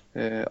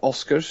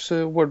Oscars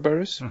World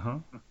Bearers. Uh-huh.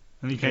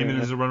 And he came in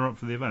as a runner-up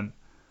for the event.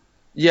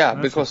 Yeah,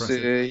 That's because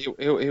impressive.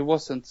 he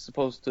wasn't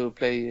supposed to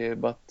play,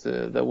 but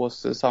there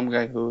was some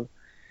guy who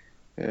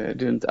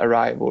didn't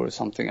arrive or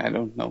something. I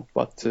don't know,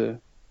 but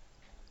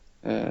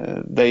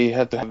they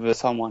had to have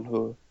someone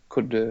who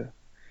could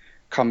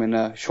come in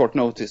a short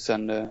notice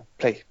and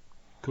play.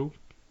 Cool.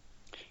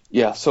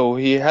 Yeah, so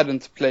he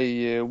hadn't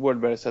played World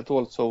Bears at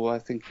all, so I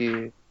think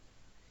he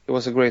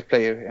was a great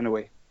player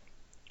anyway.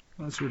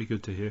 That's really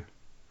good to hear.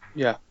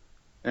 Yeah,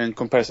 in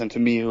comparison to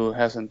me who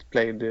hasn't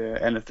played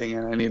anything,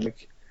 and I need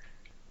like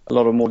a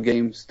lot of more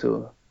games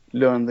to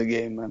learn the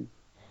game and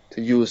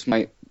to use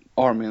my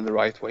army in the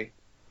right way.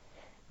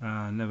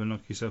 Never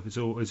knock yourself. It's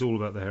all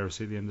about the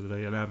heresy at the end of the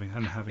day and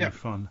having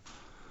fun.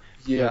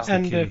 Yeah, That's the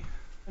And key.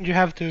 and you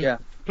have to Yeah.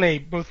 play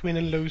both win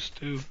and lose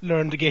to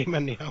learn the game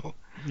anyhow.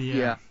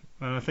 Yeah.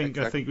 And I think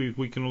Exactly.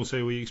 we can all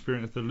say we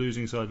experienced the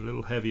losing side a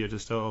little heavier to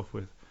start off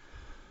with.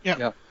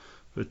 Yeah.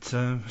 But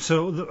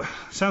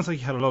sounds like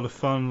you had a lot of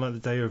fun. Like the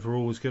day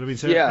overall was good. I mean,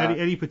 so Yeah.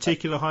 any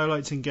particular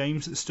highlights in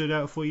games that stood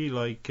out for you,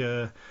 like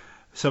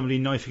somebody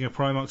knifing a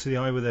Primarch to the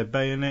eye with their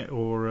bayonet,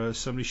 or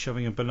somebody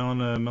shoving a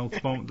banana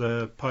melt bomb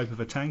the pipe of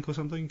a tank or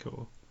something?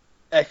 Or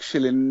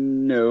Actually,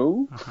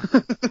 no.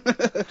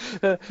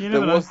 You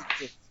never know.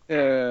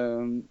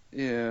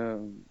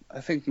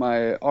 I think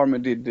my army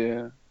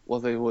did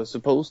what they were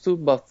supposed to,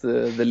 but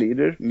the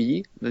leader,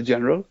 me, the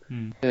general,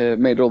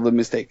 made all the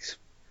mistakes.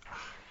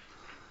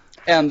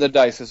 And the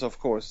dices, of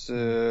course.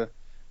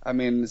 I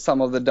mean,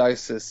 some of the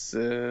dices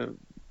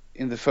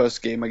in the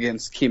first game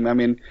against Kim, I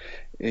mean,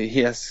 he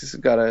has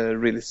got a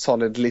really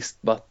solid list,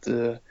 but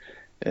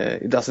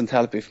it doesn't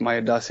help if my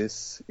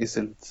dices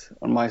isn't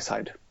on my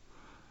side.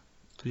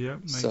 Yeah,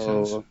 makes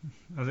So, sense.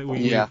 I think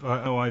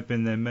I've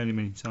been there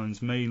many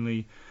times.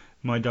 Mainly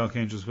my Dark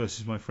Angels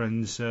versus my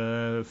friends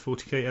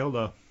 40k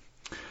Eldar.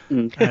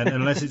 And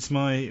unless it's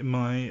I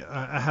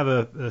have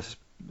a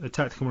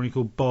tactical marine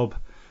called Bob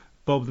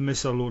the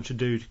missile launcher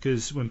dude,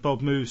 because when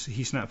Bob moves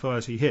he snap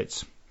fires, he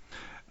hits,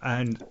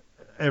 and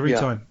every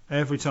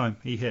time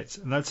he hits,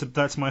 and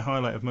that's my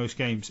highlight of most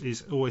games,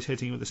 is always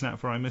hitting with the snap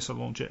fire missile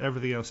launcher.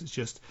 Everything else is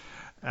just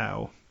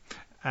ow,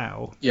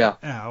 ow,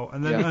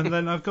 and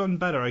then I've gotten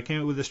better. I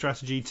came up with a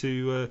strategy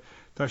to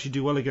actually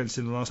do well against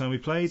him the last time we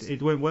played.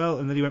 It went well,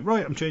 and then he went,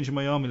 right, I'm changing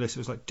my army list.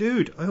 It was like,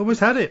 dude, I almost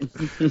had it.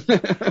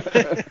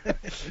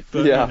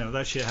 But you know,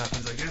 that shit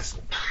happens, I guess.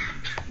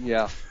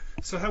 Yeah.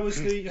 So how would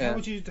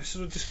you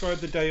sort of describe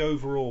the day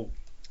overall?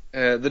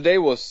 The day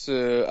was,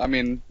 I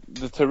mean,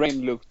 the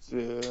terrain looked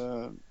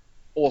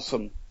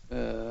awesome,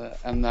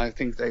 and I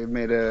think they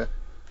made a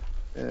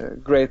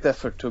great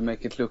effort to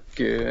make it look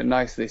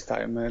nice this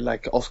time.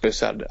 Like Oscar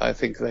said, I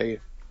think they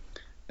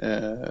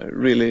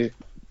really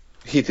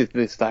hit it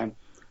this time.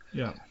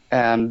 Yeah.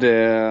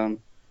 And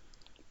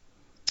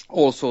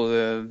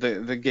also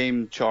the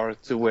game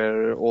chart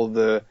where all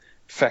the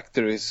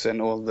factories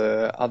and all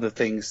the other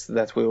things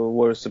that we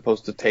were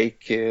supposed to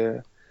take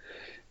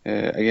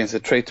against the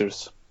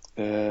traitors.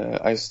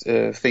 I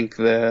think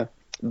the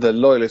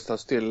loyalists are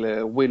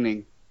still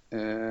winning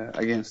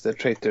against the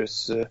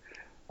traitors.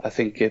 I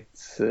think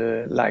it's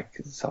like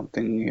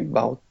something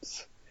about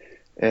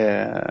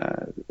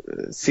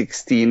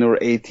 16 or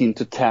 18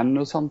 to 10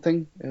 or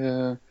something.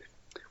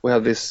 we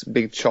have this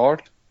big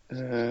chart,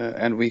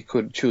 and we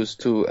could choose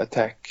to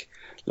attack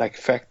like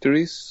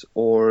factories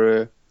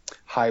or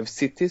hive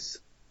cities.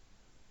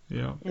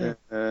 Yeah.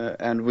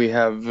 And we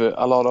have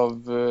a lot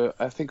of,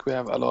 I think we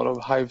have a lot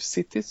of hive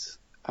cities.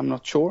 I'm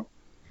not sure.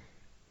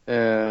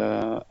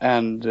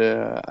 And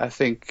I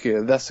think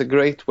that's a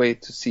great way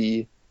to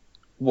see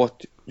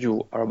what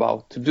you are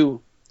about to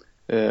do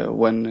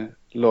when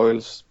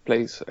loyals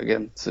plays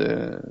against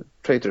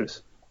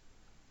traitors.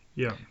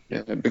 Yeah.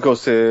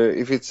 Because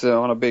if it's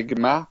on a big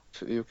map,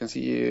 you can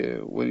see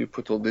when you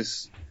put all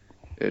these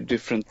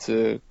different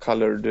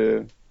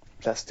colored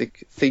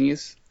plastic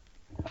thingies,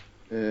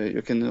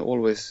 you can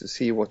always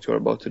see what you're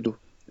about to do.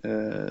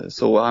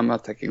 So I'm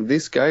attacking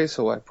this guy,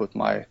 so I put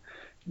my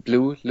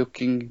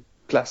blue-looking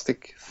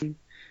plastic thing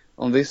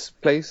on this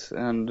place,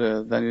 and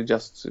then you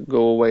just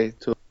go away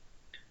to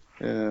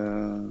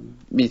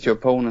meet your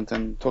opponent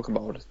and talk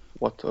about it,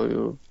 what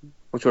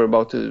you're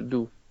about to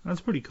do.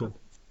 That's pretty cool.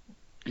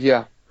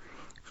 Yeah.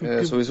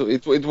 So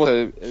it was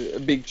a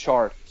big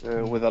chart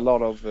with a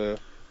lot of.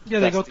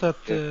 They got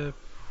that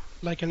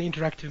like an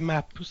interactive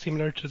map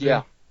similar to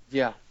the.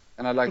 Yeah,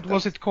 and I like. What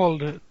was it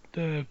called?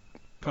 The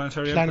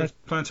Planetary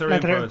Planetary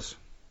Empires.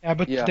 Yeah,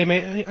 but they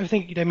made. I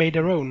think they made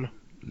their own.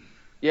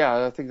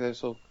 Yeah, I think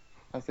so.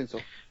 I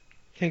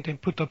think they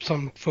put up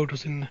some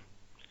photos in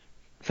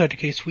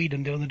 30K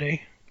Sweden the other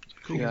day.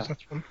 Cool. Yeah.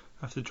 That's fun.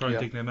 I have to try and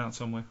dig them out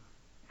somewhere.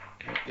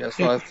 Yeah,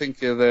 so I think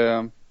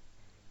the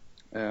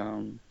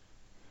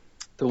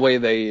way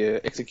they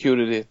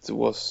executed it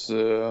was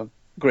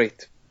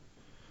great.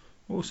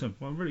 Awesome.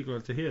 Well, I'm really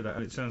glad to hear that.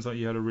 And it sounds like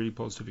you had a really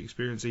positive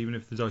experience, even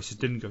if the dice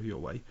didn't go your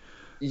way.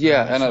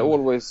 Yeah, and I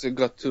always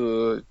got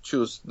to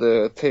choose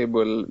the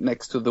table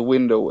next to the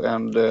window,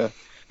 and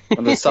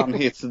when the sun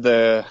hit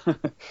the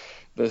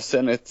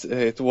Senate,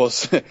 it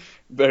was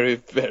very,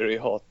 very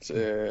hot.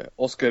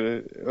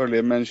 Oscar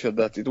earlier mentioned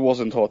that it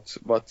wasn't hot,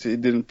 but he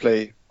didn't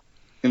play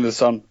in the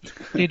sun.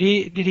 Did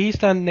he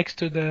stand next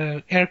to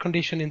the air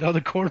condition in the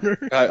other corner?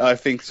 I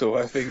think so.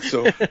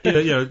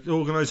 Yeah,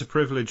 organizer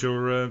privilege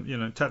or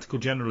tactical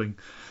generaling.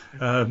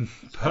 But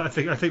I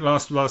think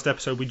last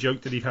episode we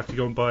joked that he'd have to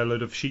go and buy a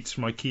load of sheets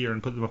from IKEA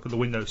and put them up at the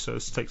window so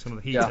as to take some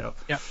of the heat out.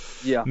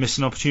 Yeah. Missed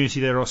an opportunity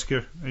there,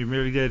 Oscar. You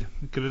really did.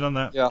 Could have done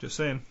that. Yeah. Just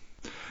saying.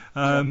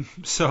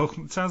 So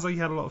it sounds like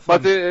you had a lot of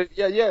fun. But it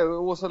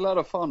was a lot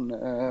of fun.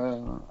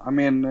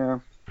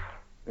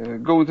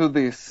 Going to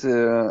these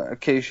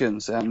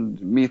occasions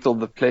and meet all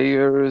the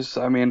players.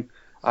 I mean,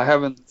 I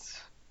haven't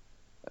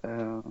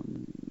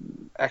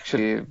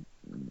actually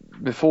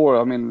before.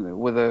 I mean,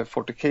 with a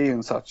 40K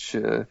and such,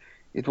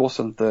 it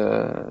wasn't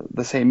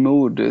the same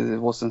mood. It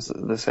wasn't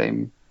the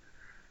same.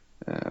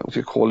 What do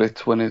you call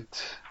it when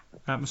it?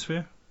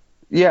 Atmosphere.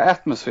 Yeah,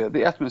 atmosphere.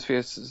 The atmosphere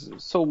is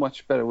so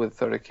much better with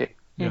 30K.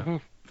 Yeah,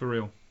 for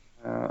real.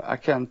 I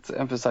can't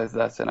emphasize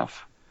that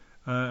enough.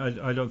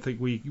 I don't think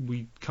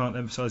we can't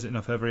emphasize it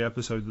enough every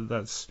episode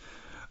that's.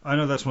 I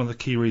know that's one of the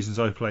key reasons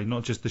I play,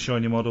 not just the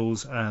shiny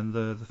models and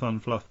the fun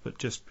fluff, but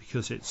just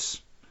because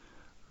it's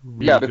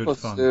really good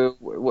fun.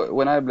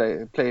 When I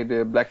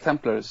played Black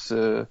Templars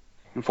in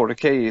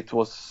 40K, it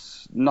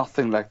was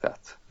nothing like that.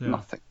 Yeah.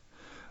 Nothing.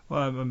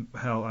 Well,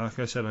 hell, like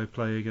I said, I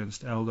play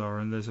against Eldar,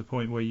 and there's a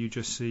point where you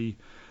just see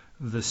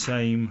the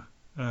same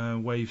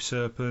Wave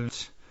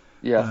Serpent.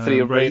 Yeah,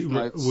 3 Wraith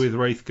Knights. With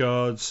Wraith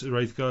Guard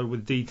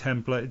with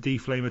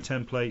D-Flamer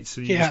templates,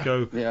 so you just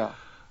go,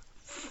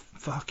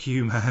 fuck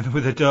you, man,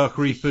 with the Dark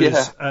Reapers.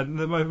 Yeah. And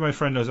my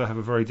friend knows I have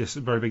a very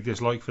big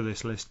dislike for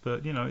this list,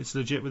 but it's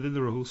legit within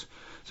the rules.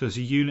 So it's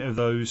a unit of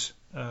those,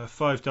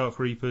 5 Dark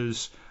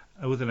Reapers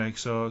with an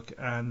Exarch,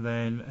 and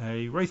then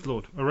a Wraith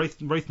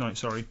Knight,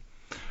 sorry.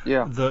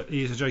 Yeah. That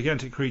is a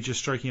gigantic creature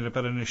striking at a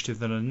better initiative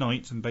than a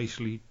knight, and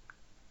basically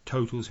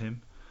totals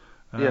him.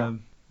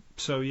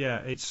 So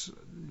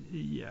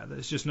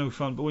there's just no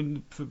fun. But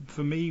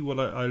for me, what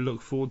I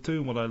look forward to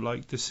and what I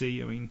like to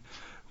see, I mean,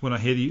 when I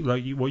hear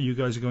what you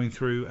guys are going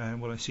through,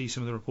 and when I see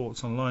some of the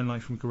reports online,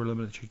 like from Guerrilla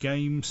Military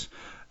Games,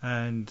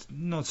 and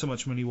not so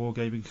much Mini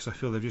Wargaming because I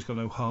feel they've just got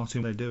no heart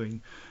in what they're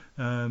doing.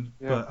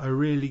 But I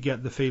really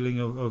get the feeling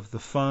of the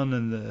fun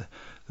and the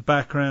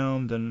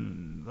background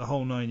and the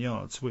whole 9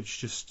 yards, which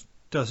just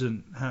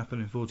doesn't happen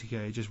in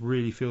 40K. It just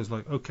really feels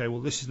like, okay, well,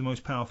 this is the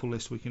most powerful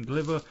list we can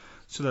deliver,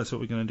 so that's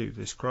what we're going to do.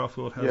 This Craft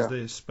World has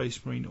this,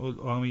 Space Marine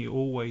Army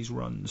always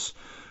runs,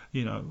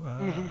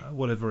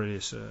 whatever it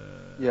is.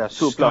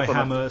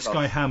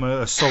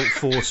 Skyhammer Assault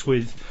Force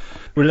with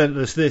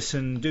Relentless this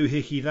and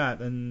Doohickey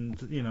that,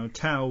 and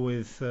Tau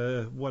with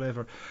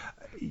whatever.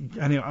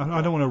 Anyway,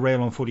 I don't want to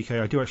rail on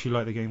 40K. I do actually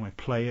like the game. I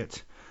play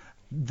it.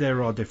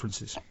 There are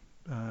differences.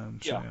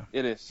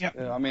 It is. Yep.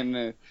 I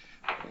mean,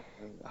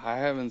 I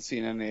haven't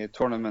seen any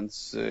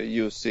tournaments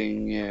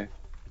using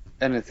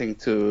anything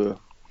to,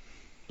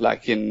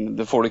 like in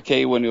the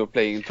 40K when you're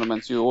playing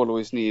tournaments, you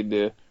always need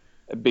a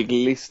big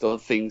list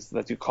of things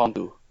that you can't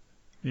do.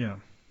 Yeah.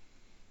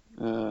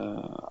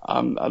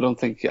 I don't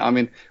think. I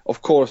mean,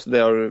 of course,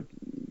 there are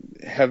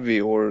heavy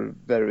or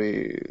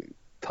very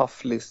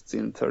tough lists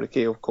in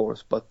 30K, of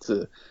course, but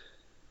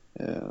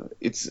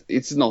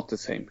it's not the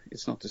same.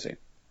 It's not the same.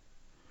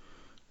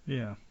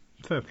 Yeah,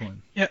 fair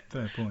point. Yeah.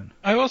 Fair point.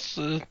 I was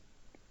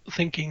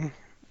thinking,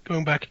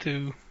 going back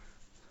to,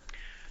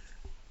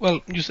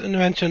 well, you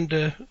mentioned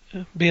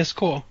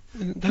BSK.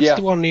 That's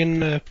the one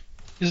in,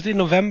 is it in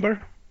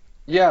November?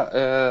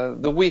 Yeah,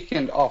 the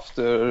weekend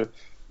after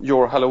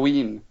your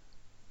Halloween.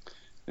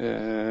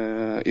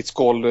 It's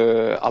called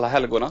Alla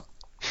Helgona.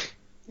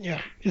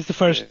 Yeah, it's the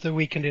first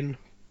weekend in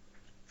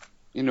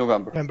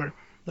November.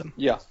 Then.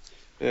 Yeah.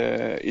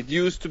 It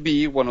used to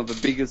be one of the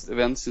biggest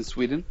events in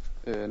Sweden.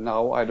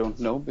 Now I don't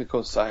know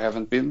because I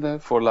haven't been there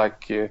for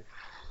like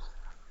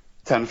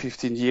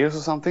 10-15 years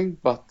or something.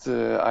 But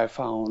I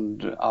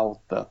found out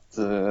that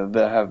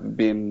there have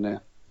been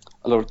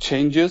a lot of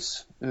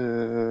changes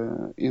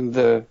in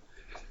the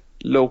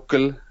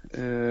local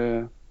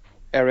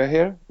area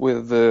here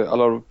with a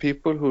lot of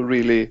people who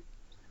really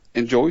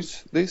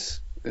enjoys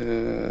this.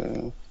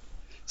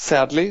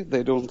 Sadly,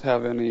 they don't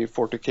have any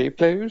 40k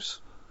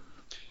players.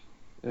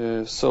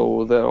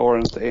 So there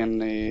aren't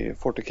any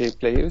 40k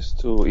players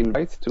to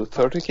invite to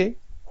 30k.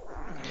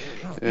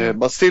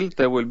 But still,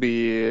 there will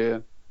be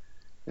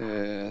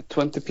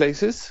 20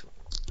 places,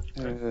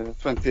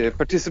 20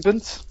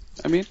 participants,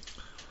 I mean.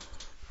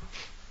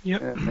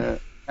 Yep.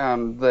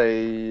 And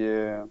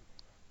they,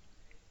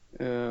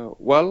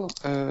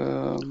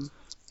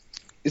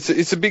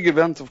 it's a big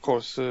event, of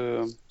course.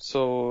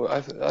 So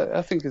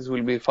I think it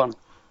will be fun.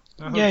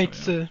 Yeah,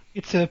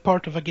 it's a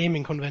part of a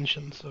gaming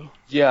convention, so.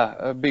 Yeah,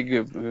 a big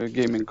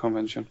gaming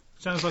convention.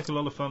 Sounds like a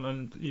lot of fun,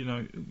 and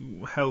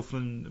health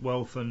and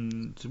wealth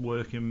and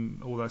work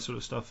and all that sort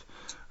of stuff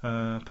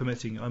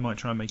permitting. I might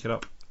try and make it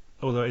up.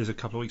 Although it is a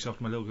couple of weeks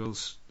after my little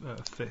girl's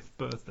 5th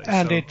birthday,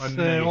 and so it's, I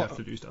may have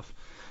to do stuff.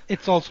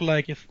 It's also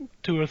like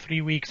 2 or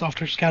 3 weeks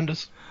after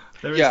Scandus.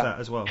 There is that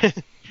as well.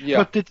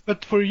 Yeah.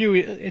 But for you,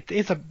 it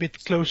is a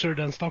bit closer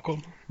than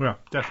Stockholm. Yeah,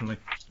 definitely.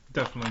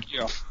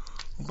 Yeah.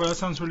 But that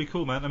sounds really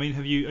cool, man. I mean,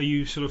 are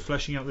you sort of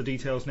fleshing out the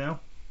details now?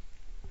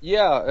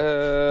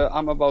 Yeah,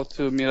 I'm about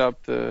to meet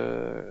up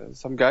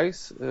some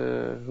guys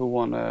who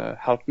want to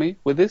help me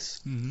with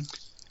this. Mm-hmm.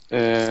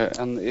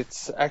 And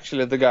it's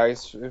actually the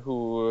guys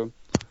who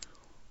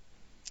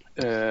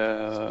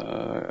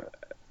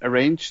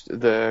arranged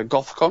the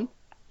GothCon.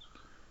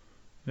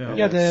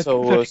 Yeah, the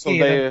so 30K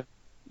event.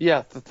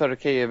 the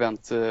 30k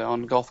event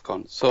on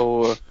GothCon.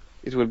 So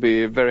it will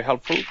be very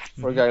helpful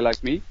for a guy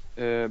like me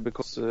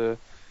because the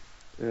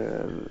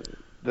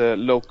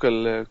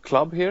local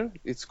club here,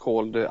 it's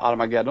called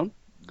Armageddon.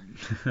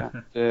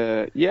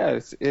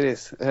 Yes, it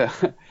is.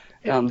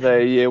 And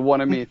they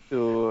wanted me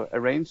to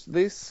arrange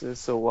this,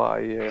 so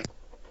I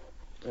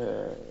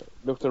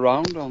looked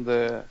around on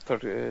the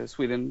 30k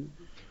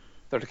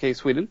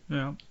Sweden.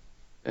 Yeah.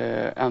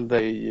 And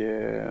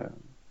they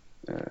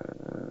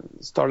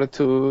started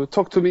to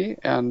talk to me,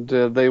 and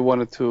they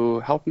wanted to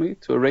help me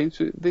to arrange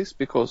this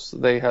because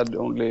they had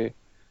only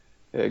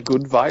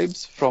good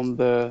vibes from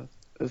the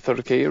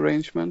 30k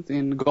arrangement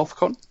in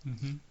GothCon.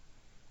 Mm-hmm.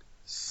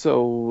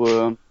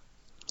 So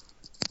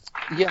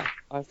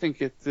I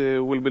think it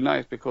will be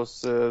nice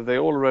because they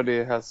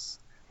already has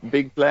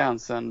big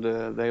plans and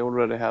they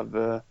already have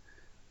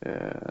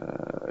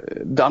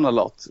done a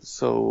lot.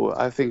 So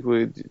I think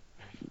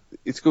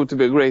it's going to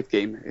be a great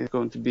game. It's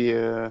going to be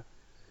a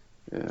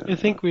I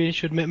think we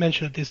should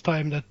mention at this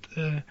time that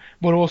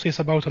Borås is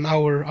about an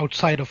hour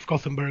outside of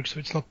Gothenburg, so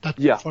it's not that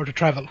far to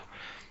travel.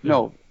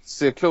 No,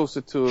 it's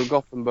closer to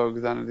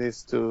Gothenburg than it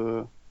is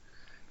to.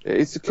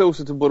 It's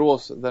closer to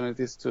Borås than it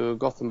is to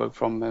Gothenburg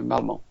from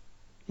Malmö.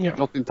 Yeah.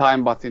 Not in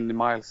time, but in the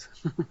miles.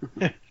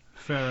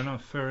 Fair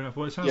enough.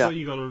 Well, it sounds like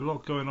you got a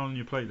lot going on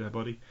your plate there,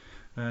 buddy.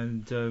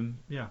 And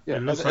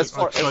it looks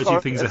like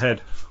exciting things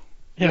ahead.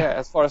 Yeah,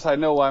 as far as I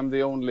know, I'm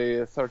the only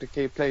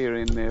 30k player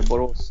in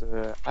Borås.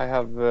 I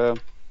have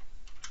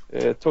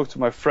talked to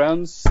my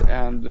friends,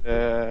 and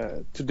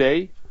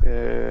today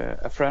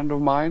a friend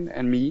of mine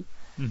and me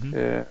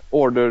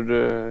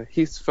ordered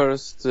his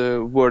first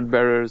Word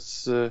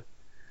Bearers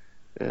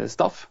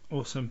stuff.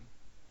 Awesome.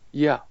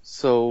 Yeah,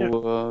 so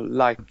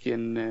like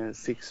in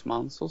 6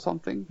 months or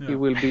something, he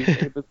will be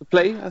able to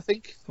play, I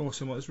think.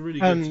 Awesome. Well, it's really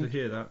good to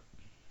hear that.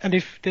 And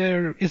if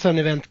there is an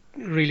event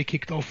really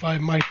kicked off, I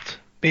might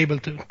be able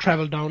to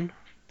travel down.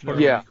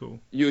 Yeah, cool.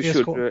 You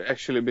should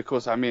actually,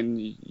 because I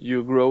mean,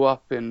 you grow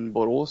up in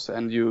Borås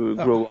and you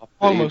grow up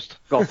almost in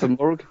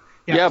Gothenburg.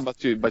 Yeah,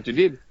 but you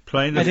did.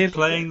 Playing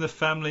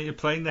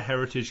the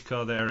heritage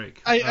card,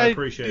 Eric. I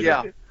appreciate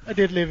it. I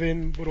did live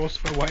in Borås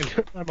for a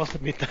while. I must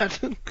admit that.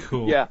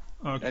 Cool. Yeah,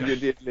 okay. And you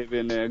did live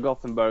in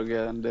Gothenburg,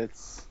 and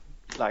it's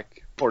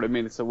like 40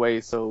 minutes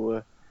away.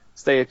 So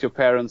stay at your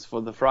parents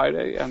for the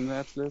Friday, and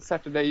at the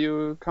Saturday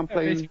you come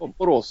play in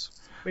Borås.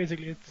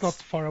 Basically, it's not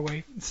far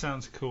away.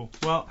 Sounds cool.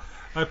 Well,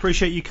 I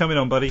appreciate you coming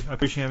on, buddy. I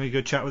appreciate having a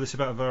good chat with us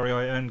about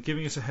Varii and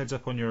giving us a heads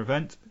up on your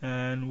event.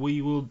 And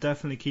we will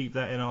definitely keep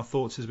that in our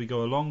thoughts as we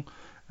go along.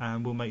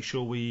 And we'll make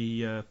sure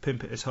we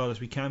pimp it as hard as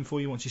we can for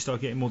you once you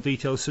start getting more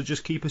details. So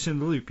just keep us in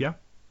the loop, yeah?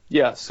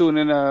 Yeah, soon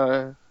in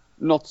a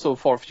not so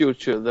far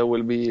future, there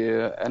will be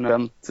an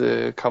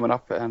event coming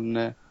up.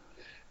 And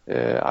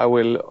I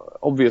will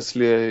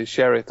obviously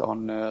share it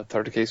on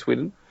 30K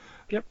Sweden.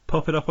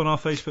 Pop it up on our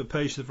Facebook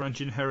page, the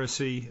Varangian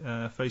Heresy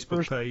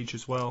Facebook page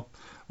as well.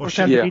 Or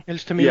send the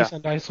details to me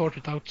and I sort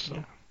it out.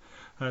 So.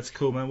 That's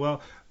cool, man.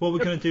 Well, what we're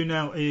going to do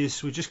now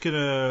is we're just going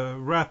to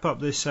wrap up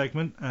this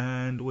segment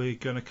and we're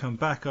going to come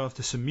back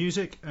after some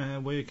music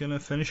and we're going to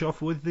finish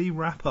off with the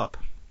wrap-up.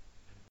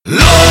 Long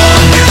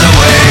is the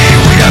way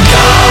we have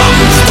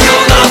come,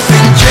 still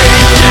nothing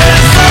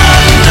changes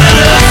under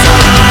the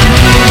sun.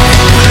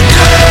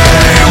 The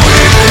day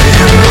we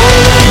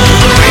roll,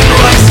 the wind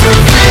rocks the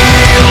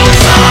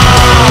fields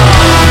on.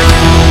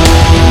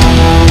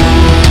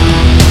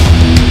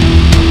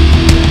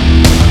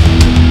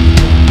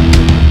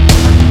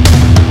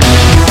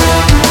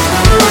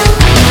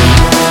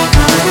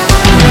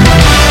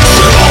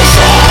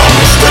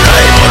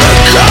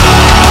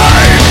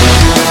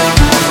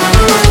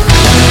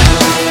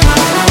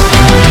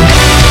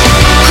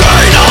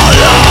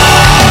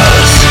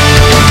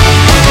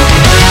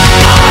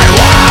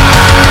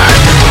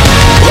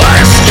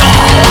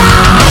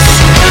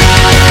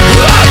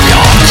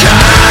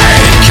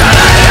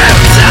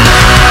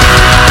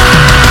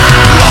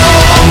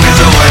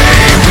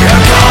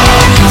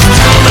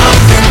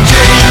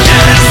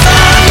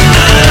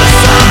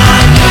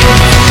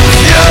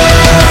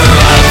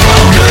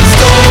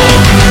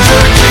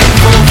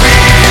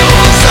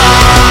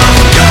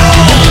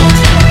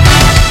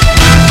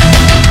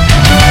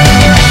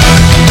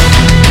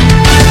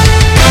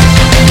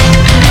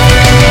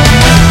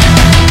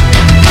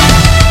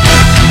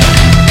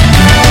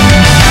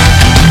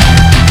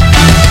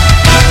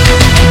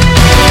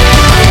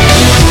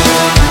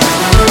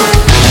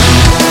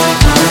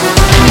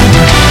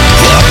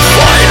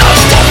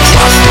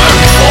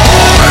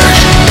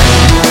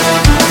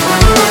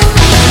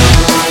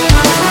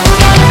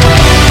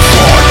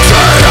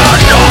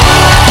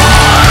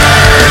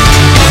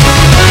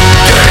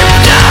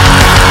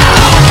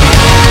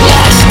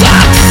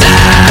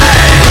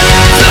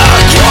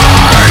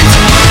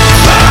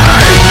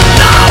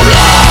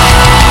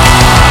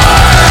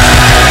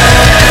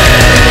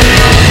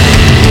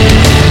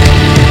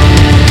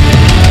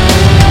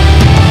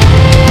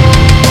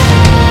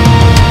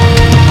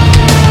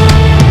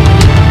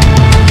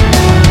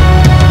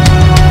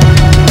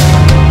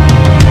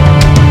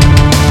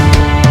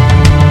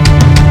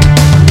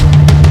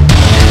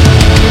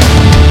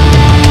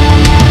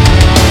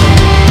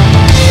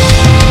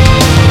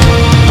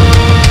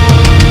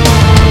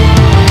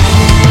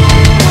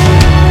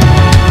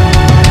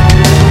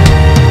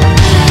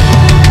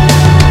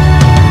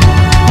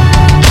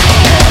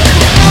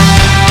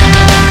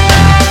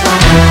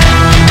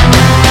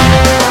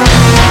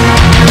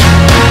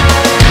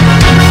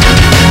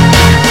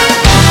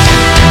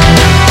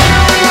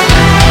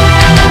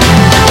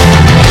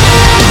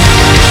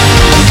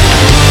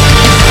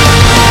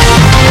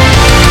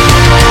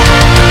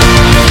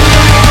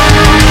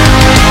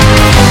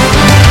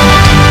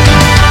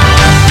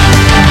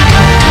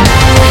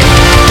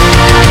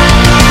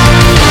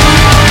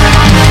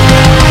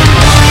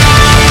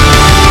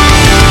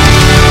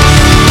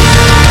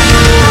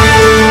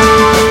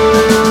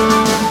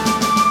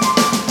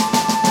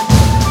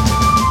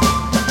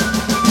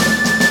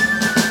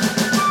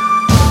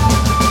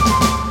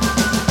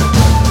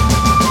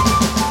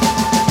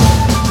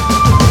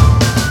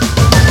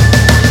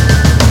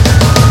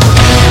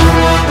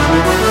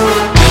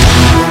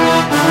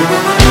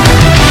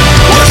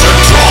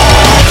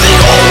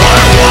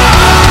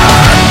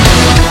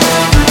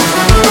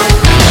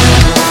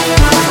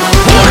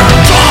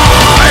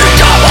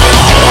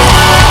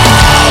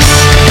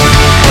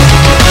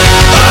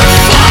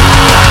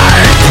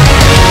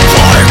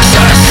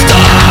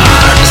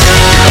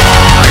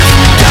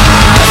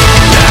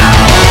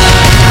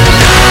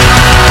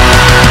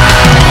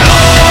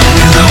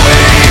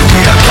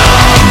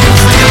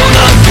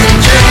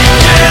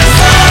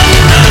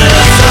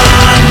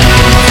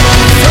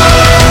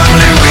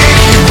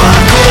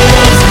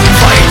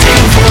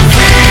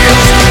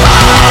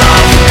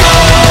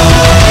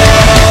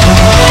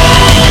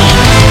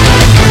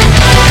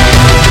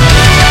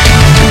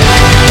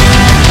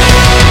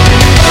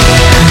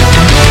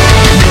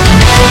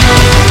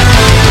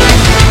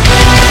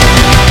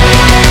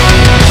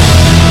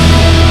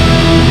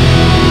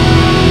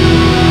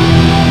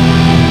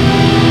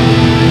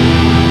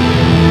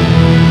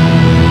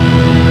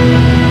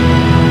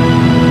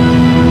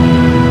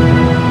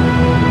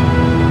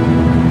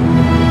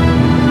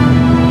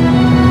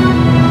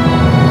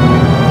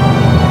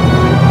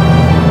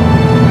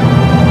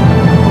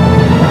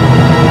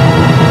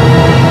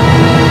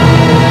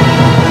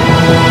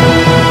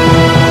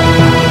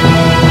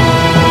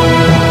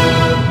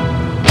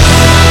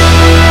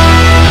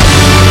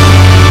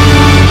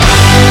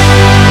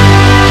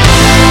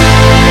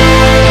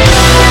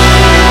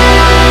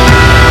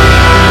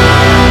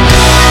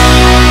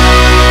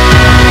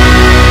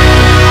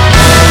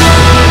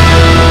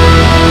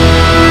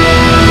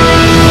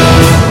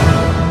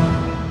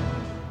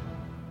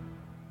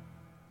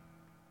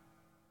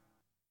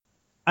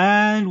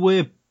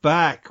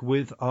 Back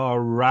with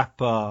our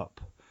wrap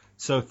up.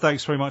 So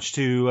thanks very much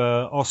to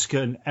Oscar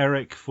and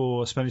Eric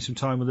for spending some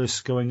time with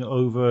us going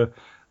over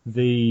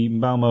the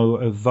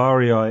Malmo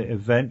Varii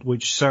event,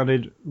 which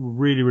sounded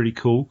really, really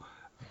cool.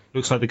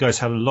 Looks like the guys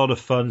had a lot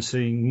of fun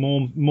seeing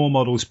more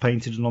models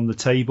painted and on the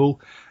table,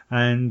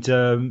 and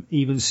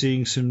even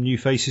seeing some new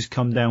faces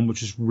come down,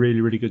 which is really,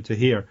 really good to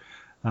hear.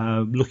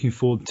 Looking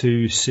forward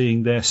to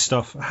seeing their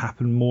stuff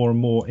happen more and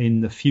more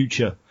in the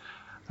future.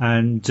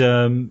 And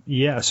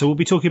so we'll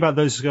be talking about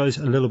those guys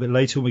a little bit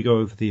later when we go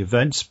over the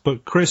events.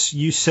 But Chris,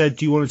 you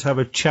said you wanted to have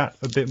a chat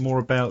a bit more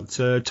about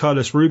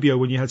Tylus Rubio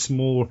when you had some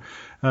more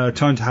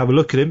time to have a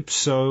look at him.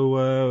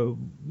 So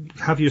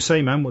have your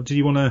say, man. What did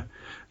you want to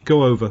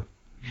go over?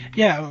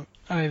 Yeah,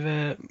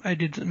 I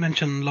did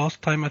mention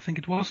last time, I think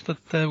it was,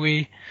 that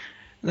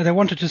that I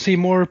wanted to see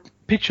more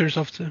pictures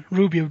of the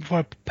Rubio before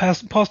I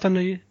passed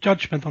any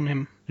judgment on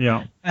him.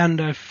 Yeah. And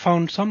I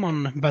found some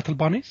on Battle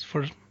Bunnies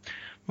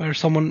where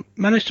someone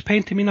managed to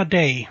paint him in a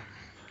day.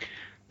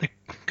 The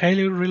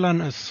Kylie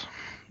Rilanus.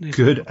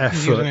 Good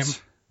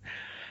effort.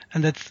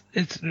 And it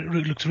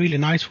looks really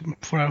nice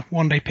for a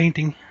one-day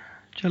painting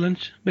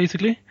challenge,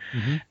 basically.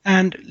 Mm-hmm.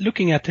 And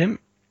looking at him,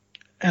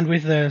 and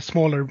with the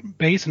smaller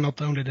base and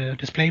not only the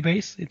display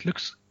base, it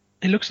looks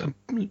a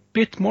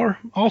bit more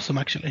awesome,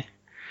 actually.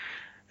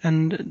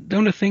 And the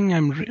only thing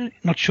I'm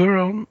not sure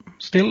on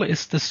still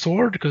is the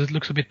sword, because it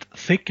looks a bit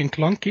thick and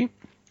clunky.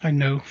 I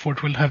know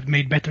Fort will have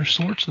made better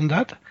swords than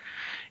that,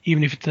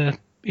 even if it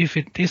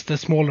is the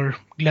smaller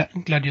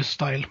Gladius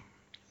style.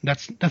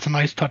 That's a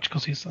nice touch,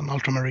 because he's an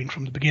Ultramarine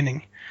from the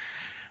beginning.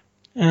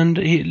 And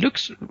he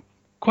looks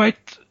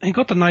he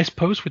got a nice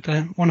pose with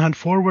the one hand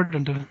forward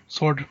and the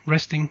sword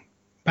resting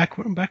back,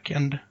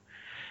 and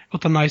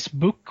got a nice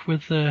book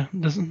with the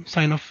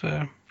sign of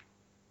what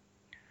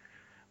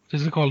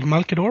is it called,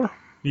 Malkador?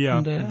 Yeah.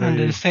 And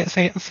the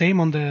same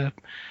on the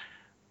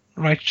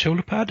right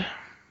shoulder pad.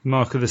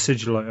 Mark of the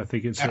Sigillite, I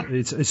think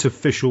its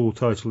official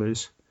title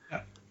is.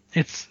 Yeah.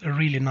 It's a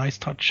really nice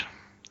touch.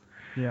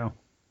 Yeah.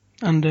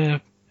 And I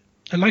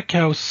like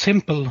how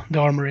simple the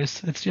armor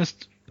is. It's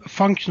just a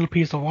functional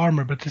piece of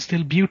armor, but it's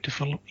still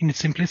beautiful in its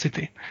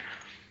simplicity.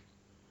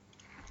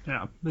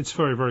 Yeah, it's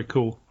very, very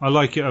cool. I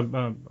like it.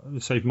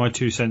 Save my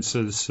 2 cents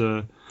as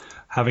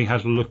having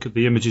had a look at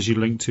the images you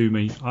linked to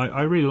me.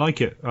 I really like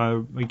it.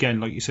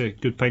 Again, like you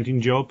said, good painting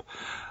job.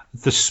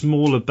 The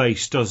smaller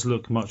base does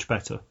look much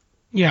better.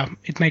 Yeah,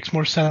 it makes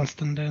more sense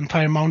than the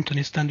entire mountain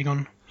is standing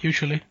on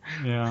usually.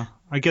 Yeah,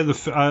 I get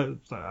I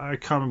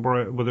can't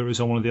remember whether it was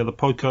on one of the other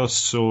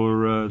podcasts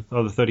or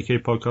other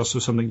 30k podcasts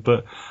or something,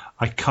 but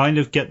I kind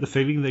of get the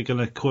feeling they're going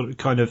to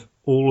kind of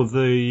all of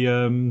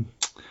the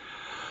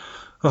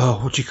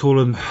what do you call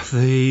them?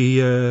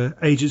 The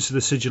agents of the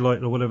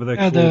Sigillite or whatever they're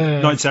called.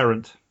 Knights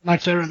Errant.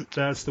 Knights Errant.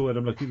 That's the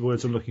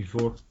words I'm looking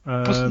for.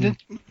 Do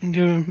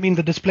you mean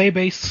the display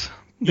base?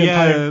 The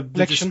entire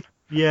collection?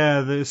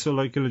 They're sort of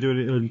like going to do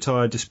an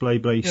entire display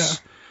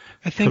base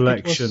I think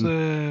collection.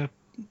 It was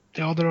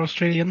the other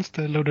Australians,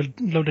 the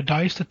loaded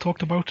dice, that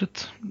talked about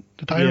it.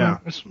 That I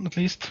remember, at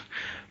least.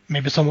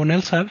 Maybe someone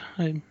else have.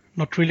 I'm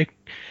not really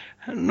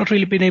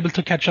been able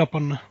to catch up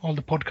on all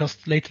the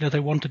podcasts lately that I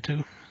wanted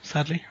to,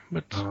 sadly.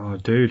 But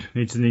dude,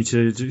 need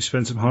to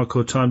spend some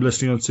hardcore time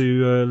listening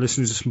to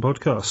some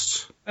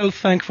podcasts. Well,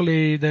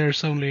 thankfully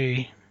there's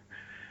only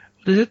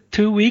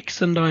 2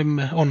 weeks, and I'm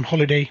on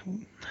holiday,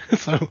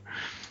 so.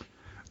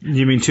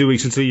 You mean 2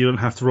 weeks until you don't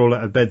have to roll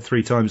out of bed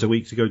 3 times a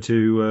week to go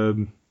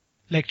to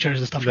lectures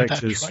and stuff like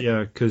that? Right?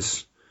 Yeah,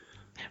 because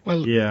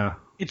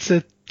it's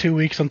 2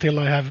 weeks until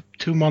I have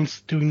 2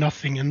 months doing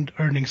nothing and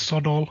earning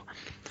sod all.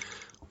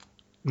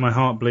 My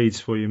heart bleeds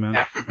for you, man.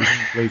 My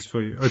heart bleeds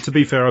for you. To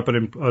be fair, I've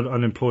been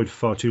unemployed for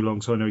far too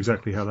long, so I know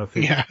exactly how that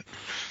feels. Yeah.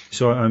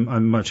 So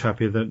I'm much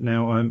happier that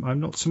now I'm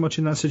not so much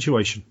in that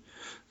situation.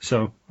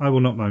 So I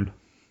will not moan.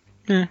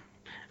 Yeah.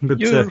 But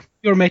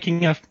you're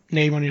making a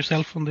name on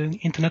yourself on the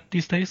internet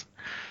these days.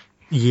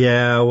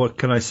 Yeah, what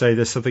can I say?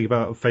 There's something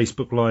about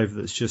Facebook Live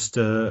that's just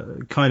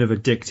kind of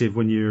addictive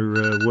when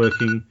you're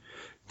working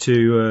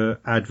to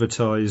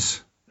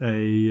advertise a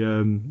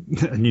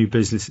new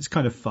business. It's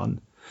kind of fun.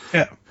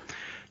 Yeah.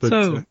 But,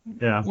 so,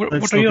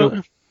 what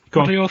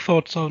are your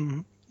thoughts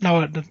on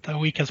now that a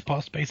week has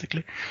passed,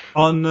 basically?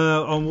 On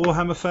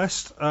Warhammer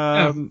Fest?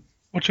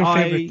 What's your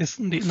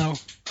favorite now?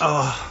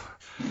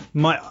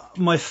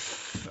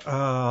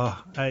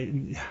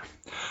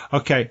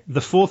 Okay,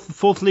 the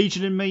fourth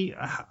Legion in me,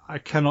 I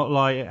cannot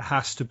lie,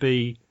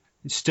 it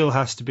still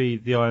has to be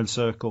the Iron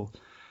Circle.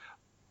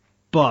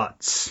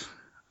 But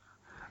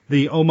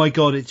the oh my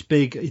god, it's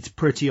big, it's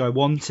pretty, I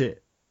want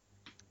it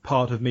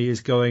part of me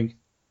is going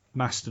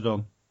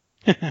Mastodon.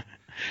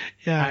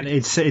 Yeah, and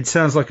it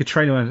sounds like a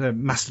trainer.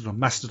 Mastodon,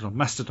 Mastodon,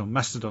 Mastodon,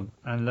 Mastodon,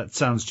 and that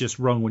sounds just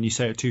wrong when you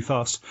say it too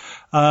fast.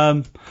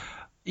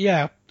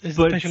 Yeah,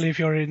 especially if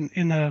you're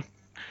in a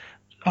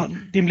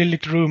dimly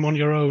lit room on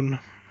your own,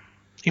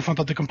 in front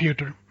of the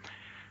computer.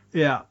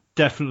 Yeah,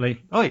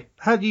 definitely. Oh,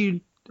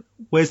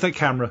 where's that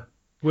camera?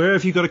 Where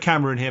have you got a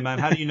camera in here, man?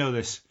 How do you know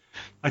this?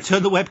 I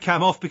turned the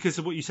webcam off because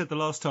of what you said the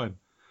last time.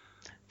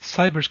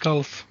 Cyber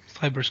skulls.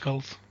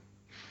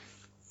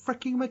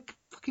 fucking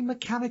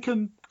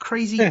Mechanicum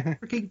crazy.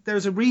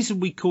 There's a reason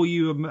we call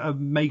you a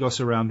Magos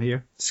around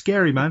here.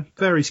 Scary, man.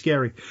 Very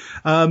scary.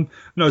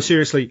 No,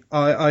 seriously,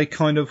 I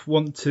kind of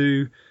want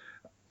to.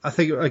 I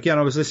think, again,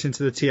 I was listening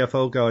to the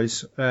TFL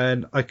guys,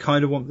 and I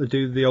kind of want to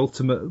do the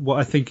ultimate, what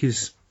I think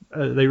is,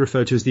 they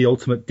refer to as the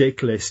ultimate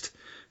dick list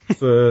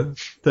for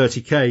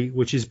 30k,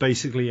 which is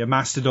basically a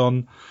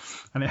Mastodon,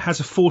 and it has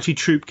a 40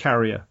 troop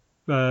carrier,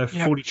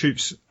 40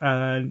 troops,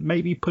 and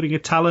maybe putting a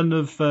Talon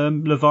of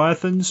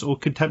Leviathans or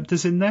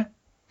Contemptors in there.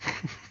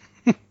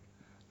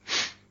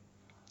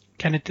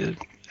 Can it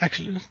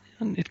actually?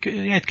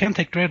 It can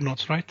take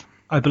Dreadnoughts, right?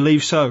 I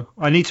believe so.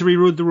 I need to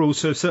reread the rules.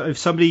 So if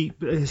somebody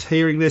is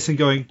hearing this and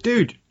going,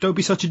 dude, don't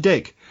be such a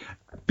dick,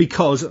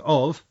 because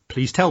of,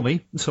 please tell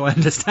me, so I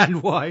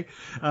understand why.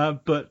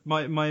 But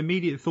my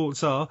immediate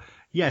thoughts are,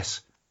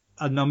 yes,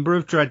 a number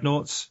of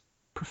Dreadnoughts,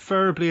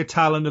 preferably a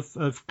Talon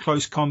of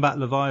close combat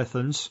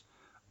Leviathans,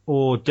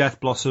 or Death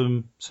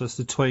Blossom, so it's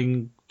the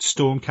twin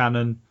Storm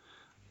Cannon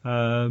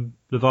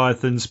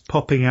Leviathans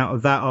popping out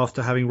of that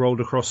after having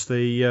rolled across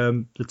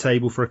the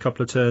table for a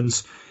couple of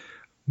turns.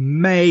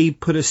 May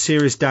put a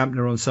serious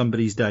dampener on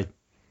somebody's day.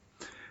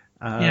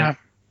 And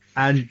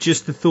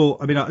just the thought,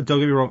 I mean, don't get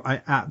me wrong,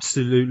 I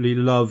absolutely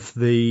love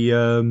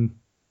the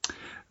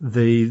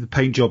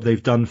paint job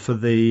they've done for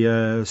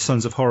the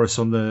Sons of Horus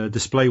on the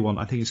display one.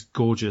 I think it's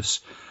gorgeous.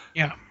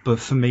 Yeah. But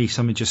for me,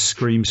 something just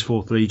screams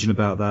Fourth Legion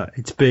about that.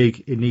 It's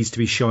big. It needs to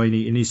be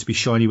shiny. It needs to be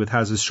shiny with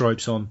Hazard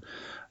stripes on.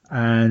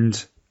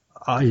 And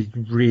I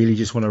really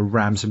just want to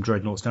ram some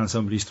Dreadnoughts down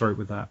somebody's throat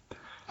with that.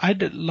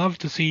 I'd love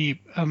to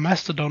see a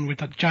Mastodon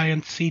with a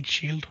giant siege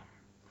shield.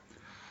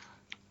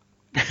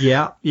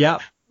 Yeah.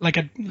 Like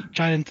a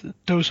giant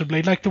dozer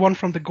blade, like the one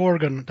from the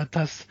Gorgon that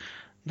has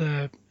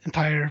the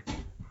entire.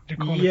 We've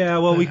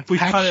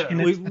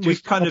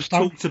kind of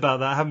talked about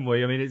that, haven't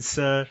we? I mean,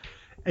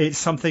 it's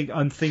something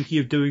I'm thinking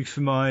of doing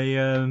for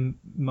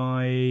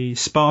my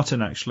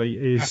Spartan.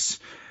 Actually, is.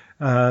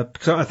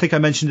 Because I think I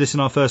mentioned this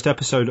in our first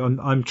episode.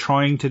 I'm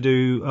trying to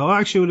do. Oh,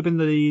 actually, it would have been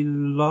the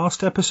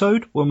last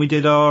episode when we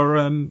did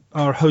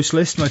our host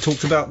list, and I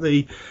talked about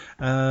the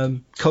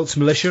Cults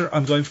Militia.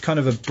 I'm going for kind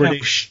of a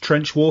British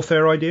trench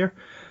warfare idea,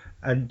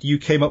 and you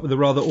came up with a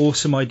rather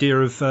awesome idea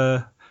of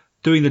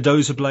doing the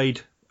Dozer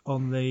Blade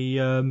on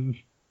the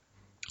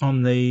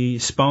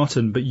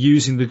Spartan, but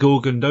using the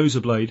Gorgon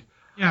Dozer Blade.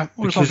 Yeah,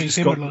 or something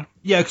similar.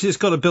 Because it's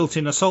got a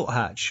built-in assault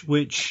hatch,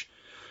 which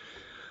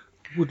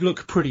would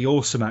look pretty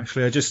awesome,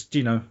 actually. I just,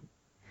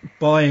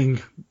 buying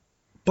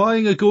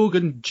a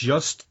Gorgon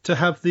just to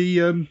have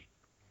the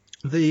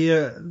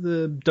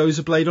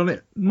Dozer Blade on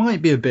it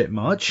might be a bit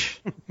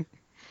much.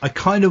 I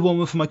kind of want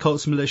one for my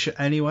Cults Militia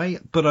anyway,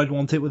 but I'd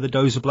want it with a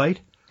Dozer Blade.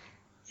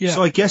 Yeah.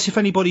 So I guess if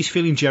anybody's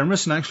feeling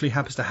generous and actually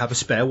happens to have a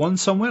spare one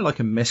somewhere, like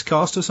a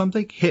miscast or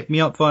something, hit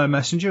me up via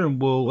Messenger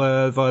and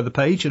we'll via the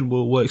page, and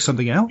we'll work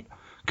something out,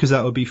 because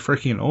that would be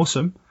freaking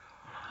awesome.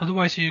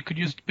 Otherwise, you could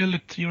just build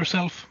it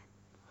yourself.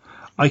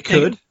 I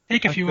could.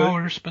 Take a few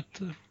hours, but...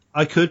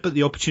 I could, but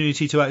the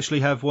opportunity to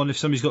actually have one if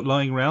somebody's got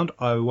lying around,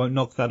 I won't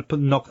knock that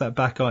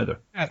back either.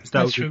 Yeah,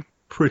 that would be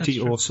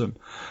pretty awesome.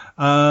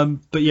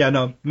 But yeah,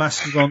 no,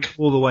 Mastodon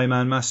all the way,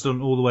 man.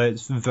 Mastodon all the way.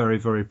 It's very,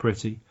 very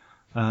pretty.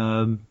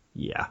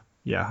 Yeah,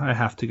 I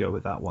have to go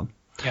with that one.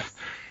 Yeah.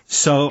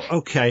 So,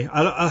 okay.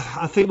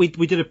 I think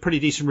we did a pretty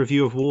decent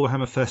review of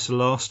Warhammer Fest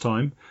last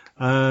time.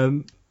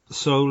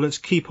 So let's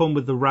keep on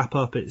with the wrap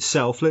up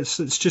itself. Let's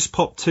just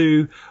pop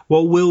to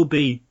what will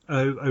be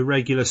a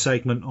regular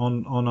segment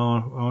on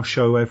our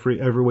show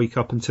every week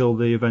up until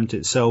the event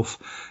itself.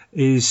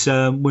 Is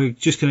we're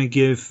just going to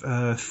give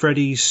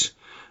Freddie's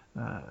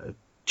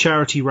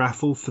charity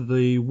raffle for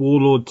the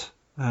Warlord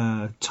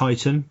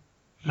Titan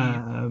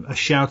a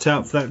shout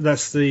out for that.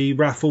 That's the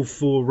raffle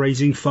for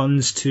raising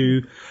funds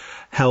to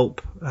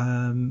help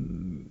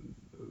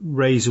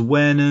raise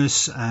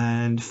awareness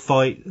and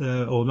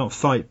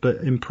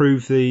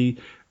improve the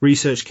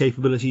research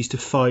capabilities to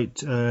fight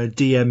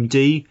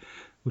DMD,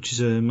 which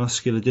is a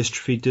muscular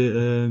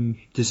dystrophy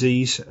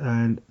disease,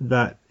 and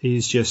that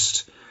is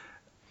just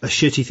a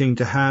shitty thing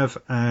to have.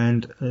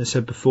 And as I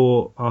said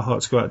before, our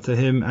hearts go out to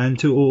him and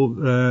to all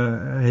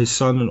his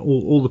son and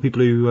all the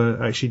people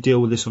who actually deal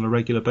with this on a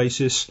regular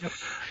basis.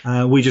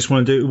 Yep. We just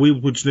want to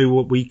do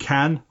what we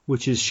can,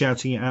 which is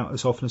shouting it out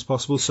as often as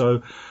possible.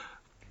 So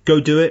go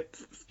do it.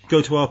 Go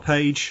to our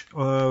page,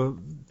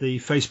 the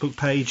Facebook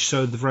page,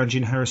 so the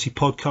Varangian Heresy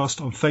Podcast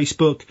on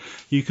Facebook.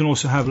 You can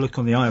also have a look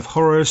on the Eye of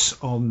Horus,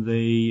 on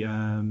the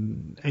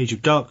Age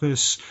of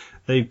Darkness.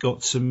 They've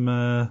got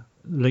some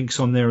links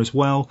on there as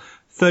well.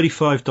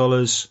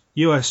 $35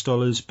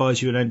 US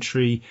buys you an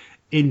entry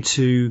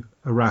into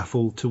a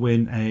raffle to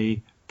win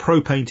a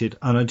pro-painted,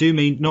 and I do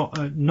mean not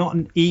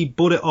an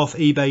bought it off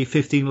eBay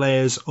 15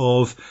 layers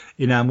of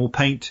enamel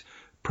paint,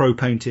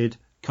 pro-painted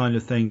kind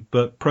of thing,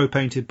 but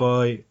pro-painted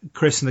by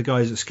Chris and the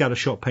guys at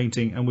Scattershot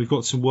Painting, and we've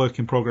got some work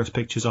in progress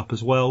pictures up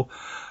as well,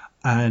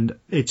 and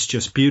it's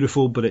just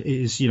beautiful. But it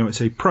is,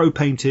 it's a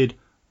pro-painted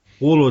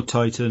Warlord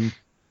Titan.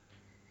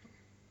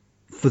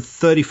 For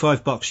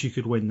 $35 you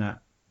could win that.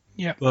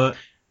 Yeah. But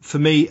for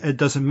me, it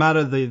doesn't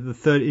matter. The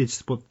 30,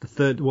 it's what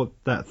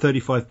that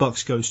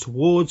 $35 goes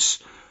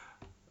towards.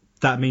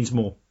 That means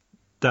more.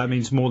 That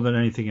means more than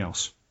anything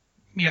else.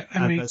 Yeah,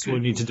 and that's what we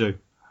need to do.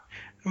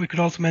 We could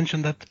also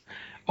mention that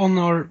on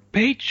our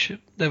page,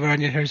 the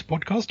Varangian Heresy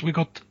podcast, we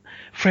got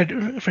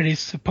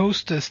Freddie's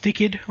post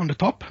sticky on the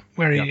top,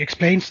 where he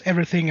explains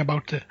everything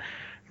about the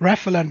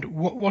raffle and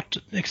what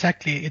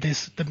exactly it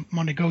is the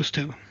money goes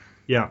to.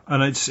 Yeah,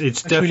 and it's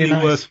definitely really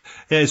nice. worth.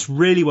 Yeah, it's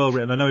really well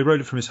written. I know he wrote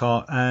it from his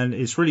heart, and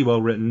it's really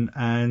well written.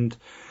 And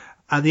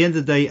at the end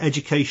of the day,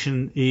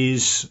 education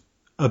is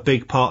a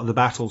big part of the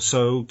battle.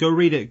 So go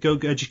read it, go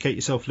educate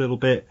yourself a little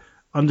bit,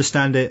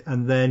 understand it,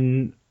 and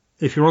then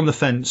if you're on the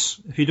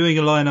fence, if you're doing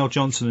a Lionel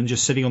Johnson and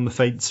just sitting on the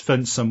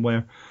fence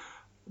somewhere,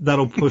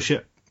 that'll push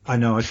it. I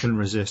know, I couldn't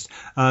resist.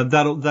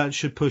 That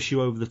should push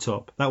you over the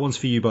top. That one's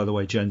for you, by the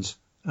way, Jens.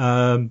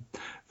 That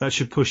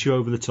should push you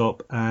over the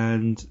top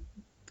and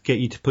get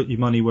you to put your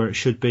money where it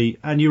should be.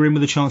 And you're in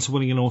with a chance of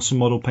winning an awesome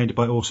model painted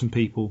by awesome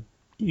people.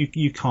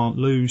 You can't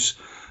lose.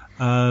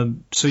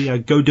 So yeah,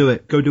 go do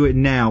it. Go do it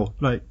now.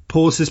 Like,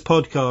 pause this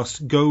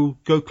podcast. Go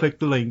click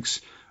the links.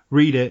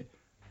 Read it.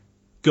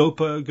 Go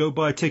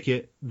buy a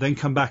ticket. Then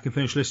come back and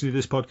finish listening to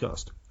this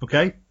podcast.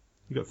 Okay?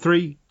 You got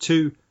 3,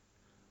 2.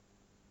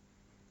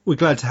 We're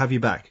glad to have you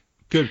back.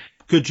 Good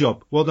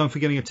job. Well done for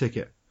getting a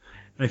ticket.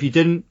 And if you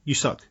didn't, you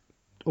suck.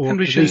 Or at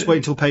least wait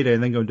until payday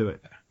and then go and do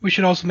it. We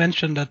should also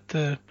mention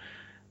that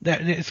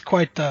it's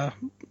quite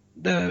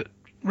the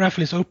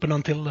raffle is open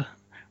until the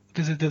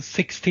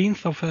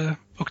 16th of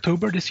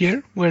October this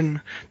year,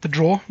 when the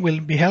draw will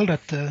be held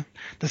at the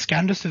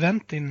Scandus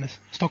event in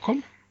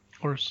Stockholm,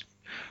 or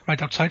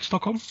right outside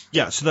Stockholm.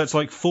 Yeah, so that's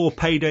like 4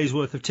 paydays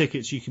worth of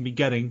tickets you can be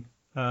getting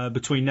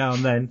between now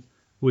and then,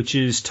 which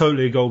is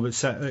totally a goal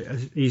that's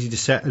easy to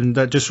set. And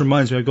that just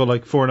reminds me, I've got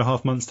like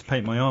 4.5 months to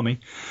paint my army.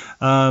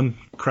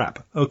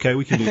 Crap. Okay,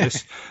 we can do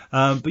this.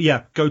 But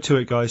yeah, go to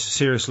it, guys.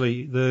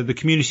 Seriously, the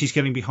community's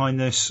getting behind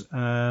this.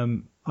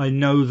 I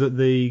know that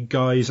the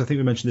guys, I think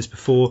we mentioned this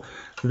before,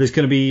 that there's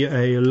going to be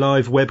a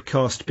live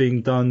webcast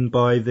being done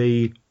by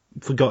the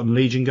Forgotten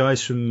Legion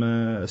guys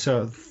from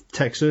South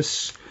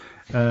Texas,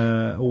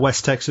 or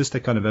West Texas.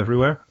 They're kind of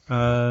everywhere,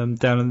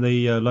 down in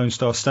the Lone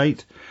Star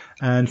State.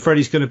 And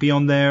Freddie's going to be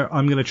on there.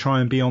 I'm going to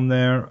try and be on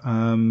there.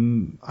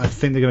 I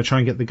think they're going to try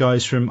and get the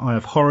guys from Eye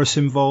of Horus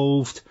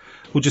involved.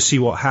 We'll just see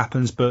what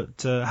happens.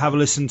 But have a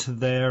listen to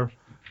their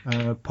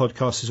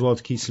podcast as well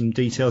to keep some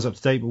details up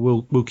to date. But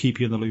we'll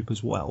keep you in the loop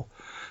as well.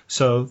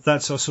 So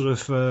that's our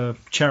sort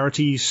of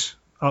charities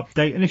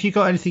update. And if you've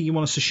got anything you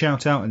want us to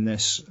shout out in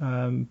this,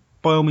 by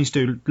all means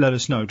do let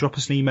us know. Drop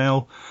us an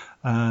email.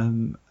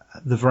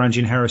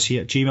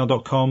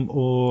 thevarangianheresy@gmail.com,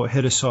 or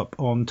hit us up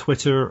on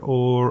Twitter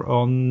or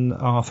on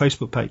our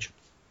Facebook page.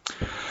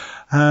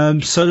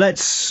 So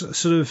let's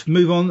sort of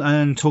move on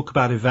and talk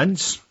about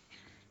events.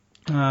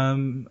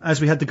 As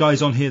we had the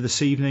guys on here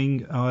this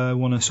evening, I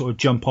want to sort of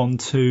jump on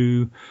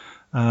to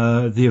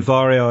the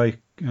Avarii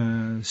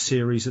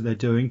series that they're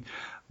doing.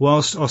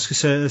 Whilst Oscar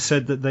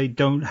said that they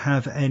don't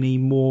have any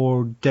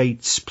more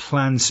dates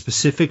planned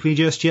specifically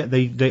just yet,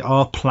 they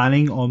are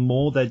planning on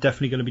more. They're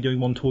definitely going to be doing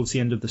one towards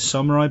the end of the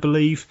summer, I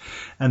believe,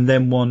 and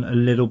then one a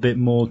little bit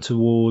more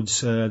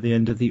towards the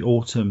end of the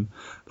autumn.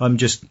 I'm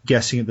just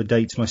guessing at the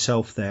dates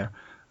myself there.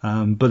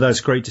 But that's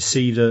great to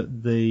see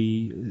that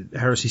the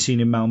heresy scene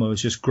in Malmo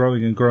is just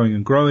growing and growing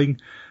and growing.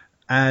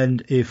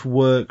 And if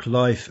work,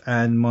 life,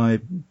 and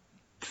my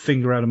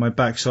finger out of my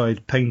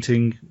backside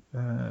painting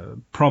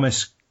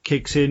promise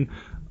kicks in,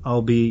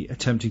 I'll be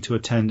attempting to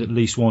attend at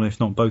least one, if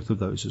not both of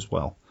those as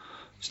well.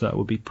 So that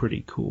would be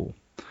pretty cool.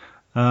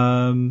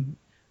 Then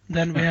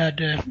we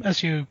had,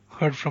 as you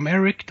heard from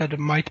Eric, that there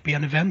might be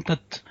an event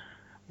at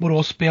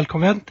Borås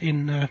Spelkonvent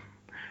in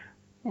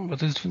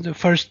the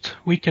first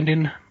weekend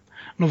in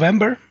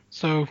November.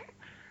 So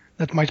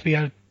that might be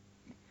a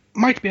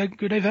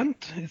good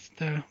event. It's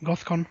the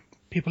Gothcon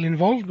people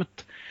involved,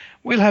 but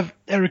we'll have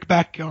Eric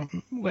back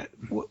on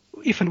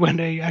if and when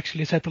they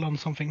actually settle on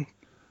something.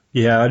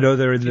 Yeah, I know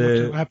they're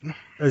in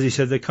as he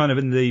said, they're kind of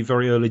in the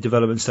very early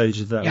development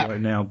stages of that right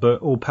now,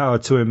 but all power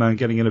to him, man.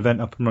 Getting an event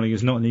up and running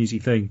is not an easy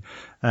thing.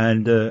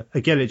 And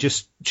again, it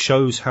just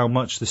shows how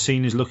much the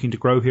scene is looking to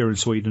grow here in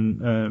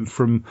Sweden,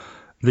 from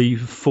the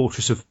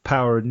fortress of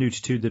power and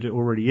nuditude that it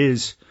already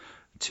is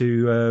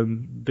to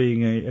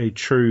being a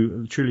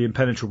truly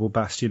impenetrable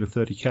bastion of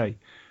 30k.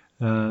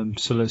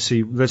 So let's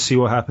see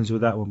what happens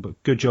with that one.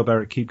 But good job,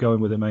 Eric. Keep going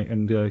with it, mate,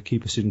 and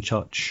keep us in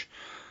touch.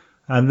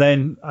 And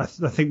then I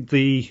think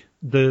the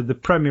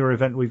premier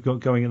event we've got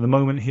going at the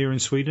moment here in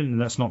Sweden, and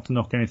that's not to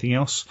knock anything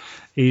else,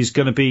 is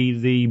going to be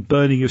the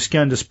Burning of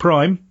Scandus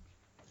Prime,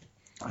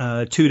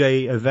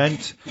 2-day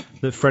event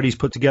that Freddie's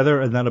put together,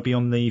 and that'll be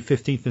on the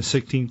 15th and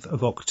 16th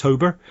of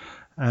October.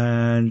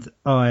 And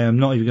I am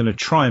not even going to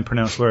try and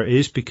pronounce where it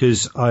is,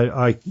 because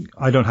I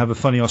don't have a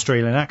funny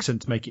Australian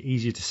accent to make it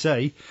easier to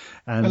say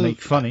and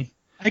make funny.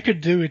 I could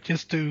do it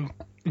just to...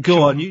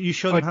 Go on, you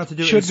show them how to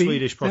do it in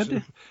Swedish,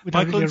 possibly.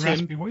 Michael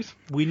and Tim,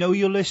 we know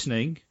you're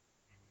listening.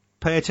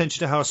 pay attention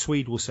to how a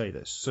Swede will say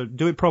this. So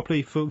do it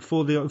properly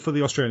for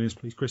the Australians,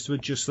 please, Christopher,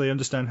 just so they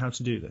understand how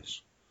to do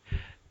this.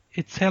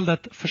 It's held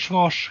at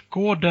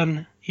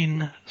Försvarsgården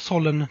in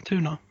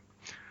Sollentuna.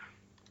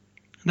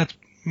 That's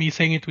me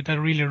saying it with a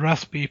really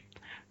raspy.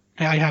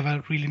 I have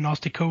a really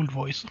nasty cold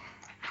voice.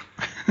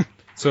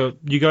 So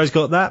you guys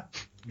got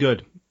that?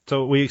 Good.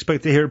 So we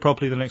expect to hear it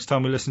properly the next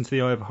time we listen to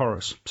the Eye of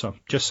Horus. So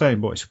just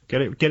saying, boys,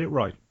 get it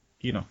right.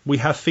 You know, we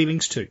have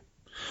feelings too.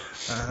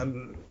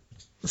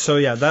 So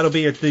yeah, that'll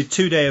be the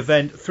 2-day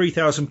event.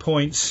 3,000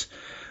 points.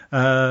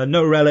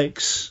 No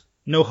relics.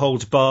 No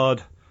holds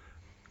barred.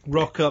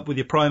 Rock up with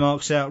your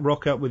Primarchs out.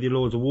 Rock up with your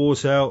Lords of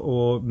Wars out,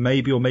 or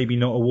maybe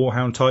not a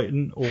Warhound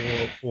Titan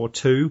or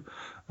two,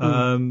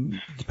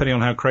 depending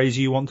on how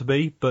crazy you want to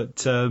be.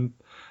 But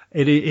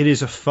it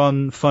is a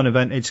fun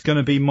event. It's going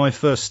to be my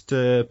first,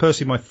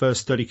 personally, my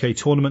first 30k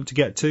tournament to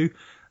get to,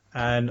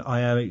 and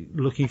I am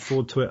looking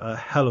forward to it a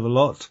hell of a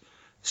lot.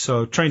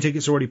 So train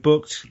tickets are already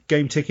booked.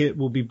 Game ticket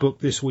will be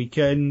booked this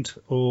weekend,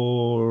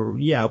 or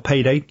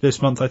payday this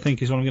month I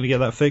think is when I'm going to get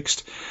that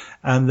fixed.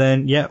 And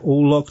then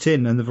all locked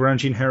in, and the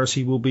Varangian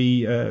Heresy will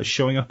be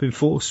showing up in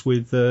force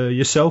with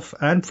yourself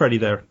and Freddie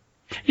there.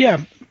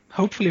 Yeah,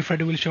 hopefully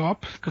Freddie will show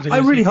up. I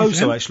really hope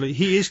so. Actually,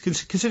 he is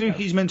considering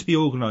he's meant to be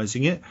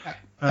organising it.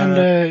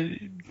 And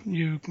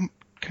you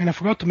kind of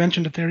forgot to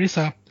mention that there is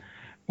a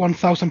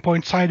 1,000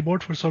 point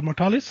sideboard for Sword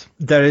Mortalis.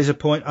 There is a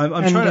point. I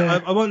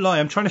won't lie.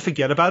 I'm trying to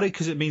forget about it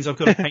because it means I've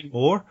got to paint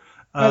more.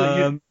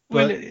 The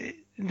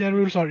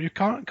rules are you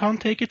can't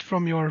take it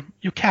from your.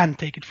 You can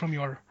take it from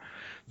your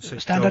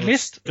standard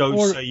list. Don't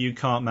say you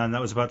can't, man.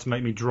 That was about to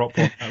make me drop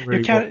one. That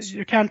really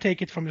you can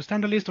take it from your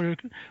standard list, or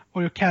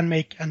you can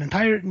make an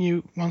entire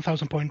new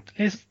 1,000 point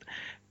list.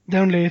 The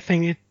only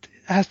thing, it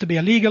has to be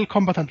a legal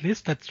combatant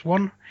list. That's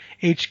 1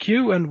 HQ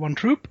and 1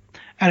 troop,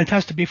 and it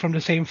has to be from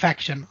the same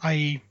faction,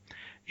 i.e.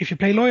 if you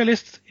play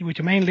Loyalist with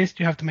your main list,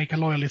 you have to make a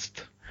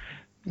Loyalist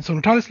Sword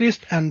Mortalis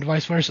list, and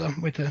vice versa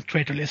with the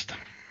Traitor list.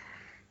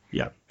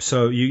 Yeah,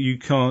 so you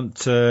can't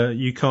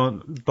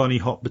bunny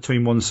hop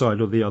between one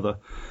side or the other.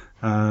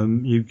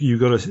 You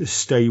got to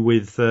stay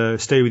with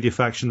your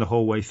faction the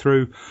whole way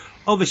through.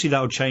 Obviously,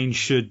 that will change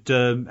should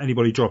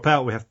anybody drop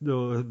out.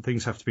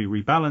 Things have to be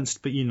rebalanced,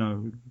 but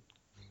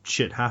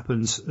shit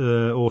happens,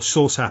 or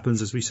source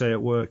happens, as we say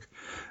at work.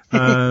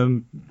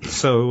 That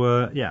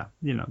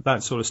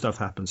sort of stuff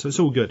happens. So it's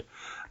all good.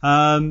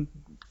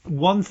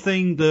 One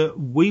thing that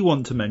we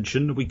want to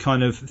mention, we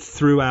kind of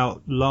threw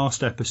out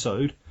last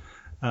episode.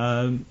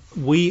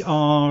 We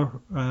are,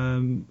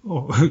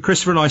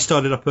 Christopher and I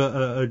started up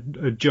a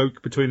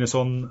joke between us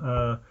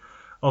on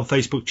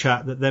Facebook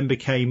chat that then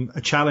became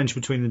a challenge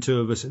between the two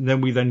of us, and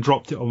then we then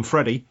dropped it on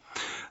Freddie,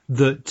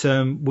 that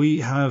we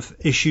have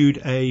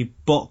issued a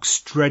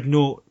box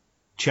dreadnought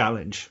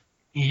challenge.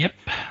 Yep.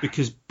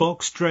 Because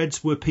box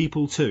dreads were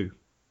people too.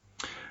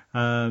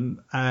 And,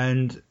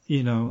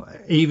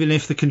 even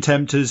if the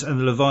Contemptors and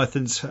the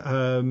Leviathans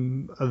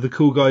are the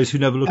cool guys who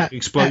never look at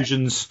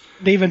explosions.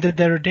 Even the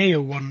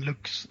Derodeo one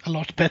looks a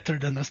lot better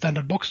than a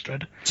standard box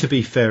dread. To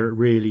be fair, it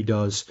really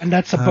does. And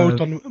that's a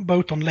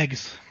boat on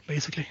legs,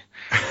 basically.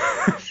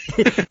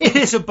 It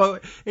is a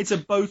boat. It's a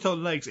boat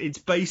on legs. It's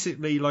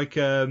basically like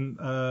I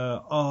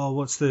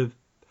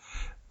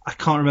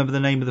can't remember the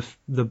name of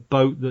the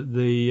boat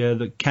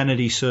that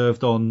Kennedy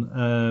served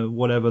on.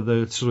 Whatever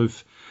the sort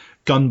of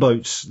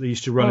gunboats they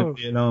used to run in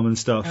Vietnam and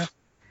stuff. Yeah.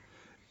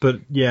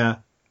 But yeah,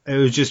 it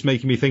was just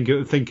making me think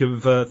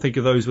of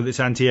those with its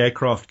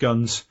anti-aircraft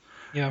guns.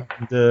 Yeah.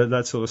 And,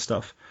 that sort of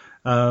stuff.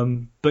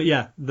 But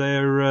yeah,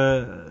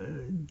 they're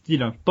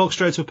box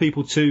dreads for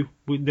people too.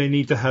 They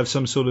need to have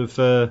some sort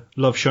of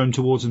love shown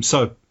towards them.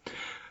 So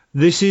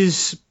this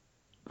is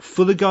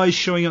for the guys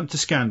showing up to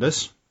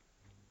Scandus.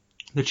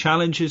 The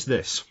challenge is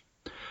this: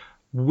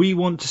 we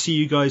want to see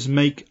you guys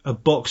make a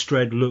box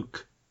dread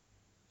look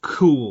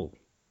cool.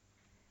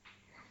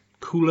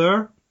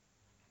 Cooler?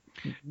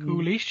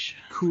 Coolish?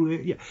 Cooler,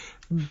 yeah.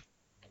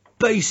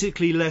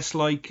 Basically less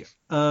like,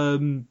 I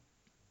don't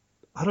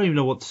even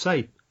know what to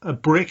say, a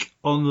brick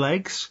on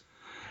legs.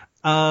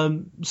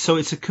 So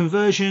it's a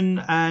conversion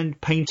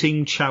and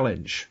painting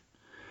challenge.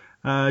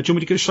 Do you want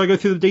me to should I go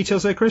through the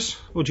details there, Chris?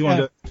 Or do you want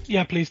to?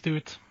 Yeah, please do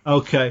it.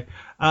 Okay.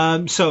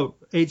 So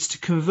it's to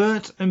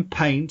convert and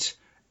paint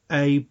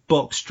a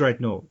box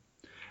dreadnought.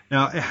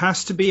 Now, it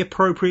has to be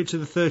appropriate to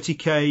the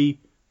 30k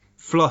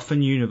fluff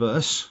and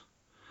universe.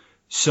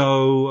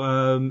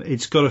 So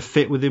it's got to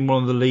fit within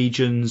one of the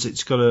legions.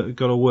 It's got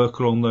to work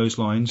along those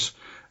lines.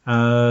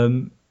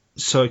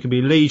 So it can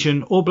be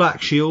Legion or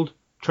Black Shield,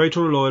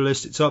 Traitor or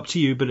Loyalist. It's up to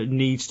you, but it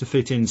needs to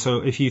fit in. So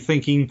if you're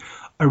thinking,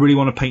 I really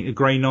want to paint a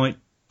Grey Knight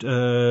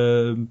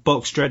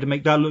box dread to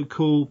make that look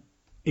cool,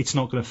 it's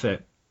not going to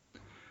fit.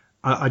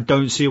 I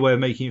don't see a way of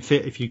making it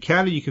fit. If you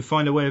can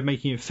find a way of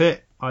making it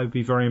fit, I'd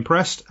be very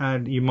impressed,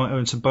 and you might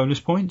earn some bonus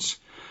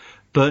points.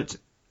 But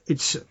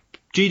it's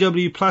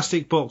GW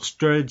plastic box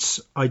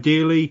dreads,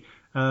 ideally,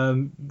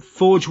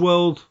 Forge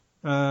World,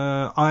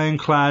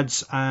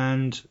 Ironclads,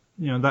 and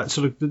that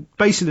sort of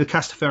basically the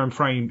Castaferum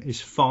frame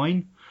is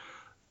fine.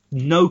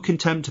 no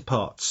Contemptor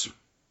parts.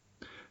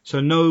 So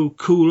no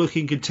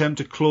cool-looking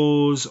Contemptor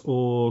claws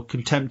or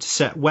Contemptor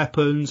set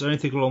weapons,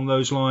 anything along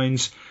those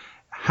lines.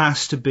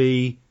 Has to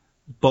be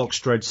box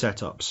dread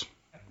setups.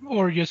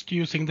 Or just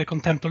using the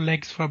Contemptor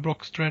legs for a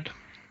box dread.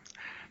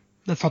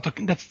 That's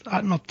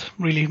not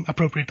really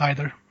appropriate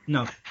either.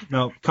 No,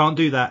 can't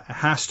do that. It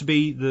has to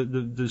be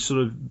the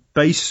sort of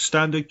base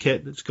standard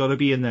kit that's got to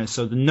be in there.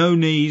 So the no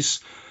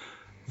knees,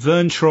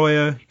 Vern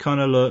Troyer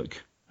kind of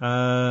look.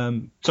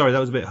 Sorry, that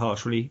was a bit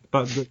harsh, really.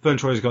 But Vern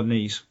Troyer's got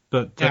knees.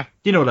 But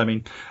you know what I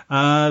mean.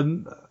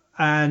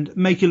 And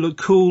make it look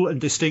cool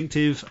and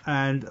distinctive.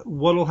 And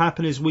what will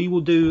happen is we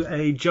will do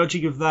a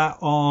judging of that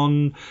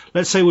on,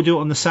 let's say we'll do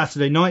it on the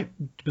Saturday night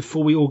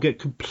before we all get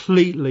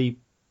completely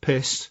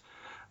pissed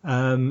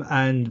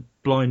and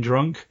blind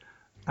drunk.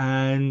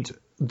 And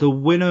the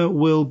winner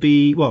will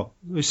be, well,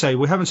 we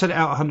haven't set it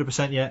out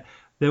 100% yet.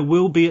 There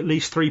will be at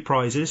least 3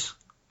 prizes.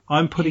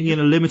 I'm putting in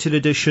a limited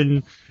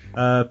edition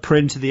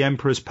print of the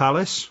Emperor's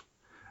Palace,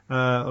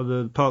 or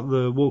the part of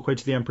the walkway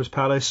to the Emperor's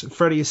Palace.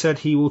 Freddie has said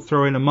he will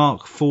throw in a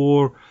Mark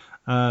IV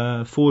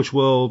Forge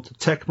World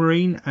Tech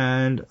Marine,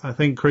 and I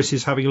think Chris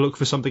is having a look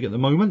for something at the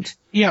moment.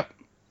 Yep.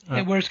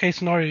 Worst case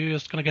scenario, you're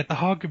just going to get the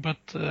hug, but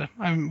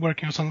I'm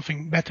working on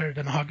something better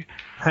than a hug.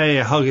 Hey,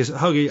 a hug is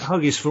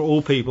for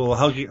all people. A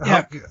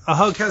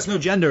hug has no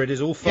gender. It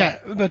is all fun. Yeah,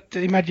 but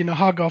imagine a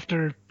hug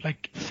after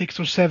like 6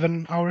 or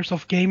 7 hours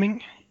of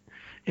gaming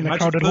in a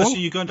crowded hall. The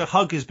person you're going to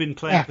hug has been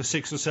playing for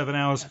 6 or 7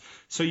 hours,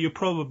 so you're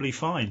probably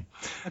fine.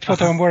 That's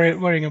what I'm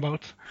worrying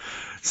about.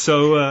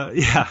 So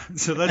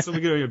so that's what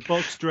we're doing, a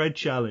box dread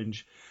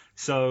challenge.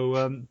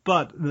 So,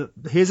 but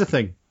here's the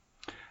thing.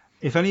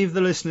 If any of the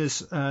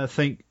listeners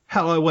think,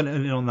 hell, I went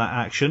in on that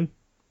action,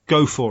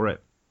 go for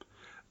it.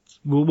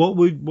 Well, what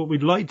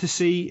we'd like to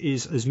see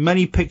is as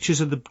many pictures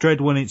of the dread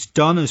when it's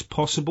done as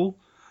possible.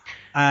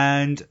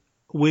 And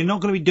we're not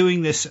going to be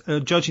doing this,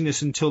 judging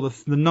this until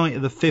the night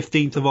of the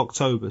 15th of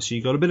October. So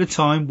you've got a bit of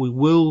time. We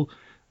will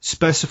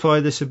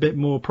specify this a bit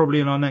more probably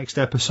in our next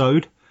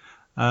episode.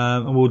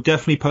 And we'll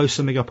definitely post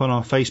something up on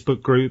our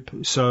Facebook group,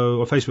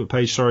 our Facebook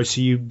page, so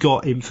you've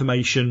got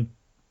information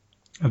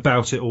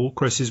about it all.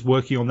 Chris is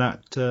working on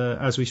that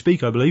as we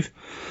speak, I believe.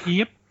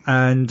 Yep.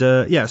 And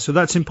so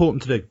that's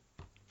important to do.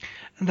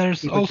 And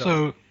there's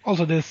also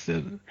this,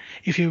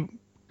 if you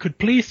could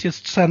please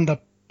just send a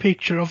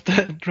picture of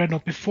the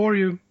Dreadnought before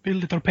you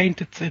build it or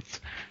paint it, it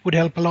would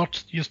help a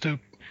lot just to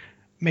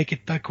make it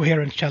a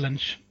coherent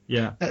challenge.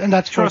 Yeah. And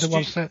that's for the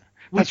ones on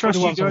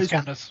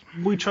Scandus.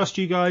 We trust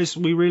you guys,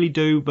 we really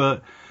do,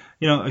 but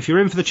if you're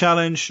in for the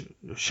challenge,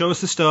 show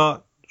us the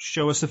start,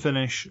 show us the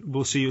finish.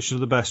 We'll see which is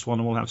the best one,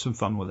 and we'll have some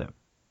fun with it.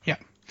 Yeah,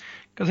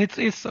 because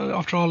it's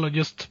after all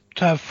just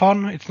to have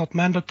fun. It's not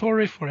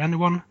mandatory for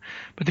anyone,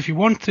 but if you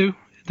want to,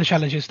 the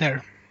challenge is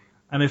there.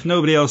 And if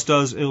nobody else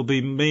does, it'll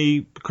be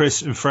me,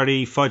 Chris, and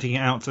Freddie fighting it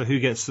out to who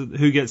gets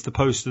the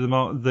poster,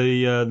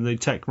 the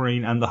Tech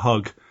Marine, and the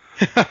hug.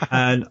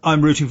 And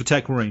I'm rooting for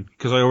Tech Marine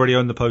because I already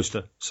own the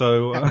poster.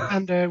 So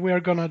and we are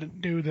gonna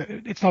do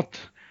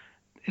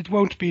it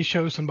won't be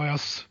chosen by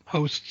us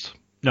hosts.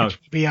 No, it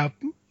will be a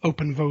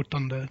open vote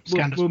on the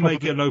Scandus. We'll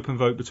make it an open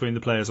vote between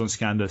the players on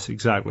Scandus,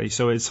 exactly.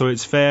 So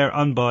it's fair,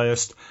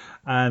 unbiased,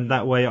 and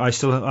that way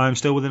I'm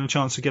still within a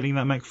chance of getting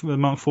that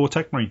Mark IV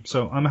Tech Marine.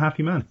 So I'm a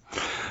happy man.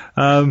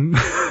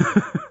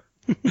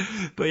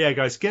 But yeah,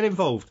 guys, get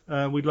involved.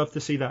 We'd love to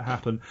see that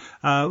happen.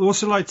 We'd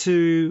also like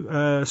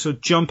to sort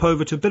of jump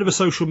over to a bit of a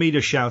social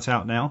media shout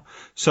out now.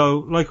 So,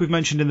 like we've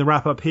mentioned in the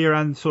wrap up here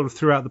and sort of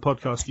throughout the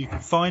podcast, you can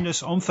find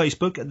us on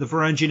Facebook at the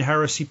Varangian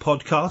Heresy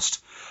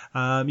Podcast.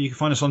 You can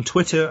find us on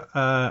Twitter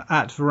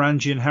at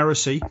Varangian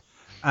Heresy,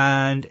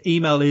 and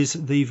email is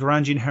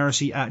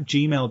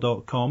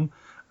thevarangianheresy@gmail.com.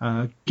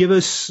 Give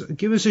us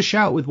a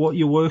shout with what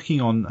you're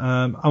working on.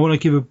 I want to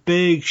give a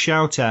big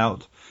shout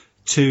out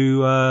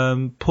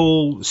to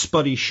Paul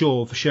Spuddy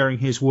Shaw for sharing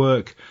his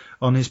work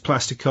on his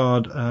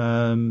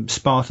Plasticard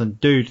Spartan.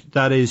 Dude,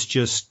 that is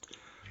just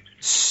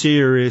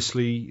serious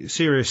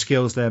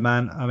skills there,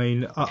 man. I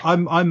mean,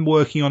 I'm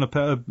working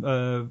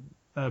on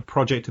a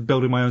project of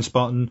building my own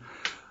Spartan.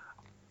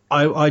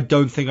 I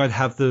don't think I'd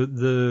have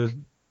the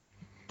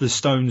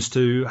stones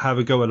to have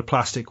a go at a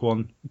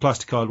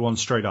Plasticard one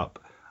straight up.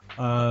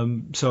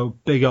 So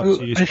big up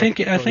to you. I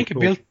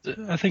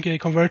think he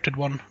converted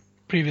one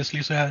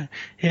previously, so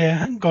he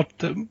got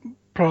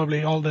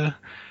probably all the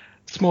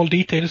small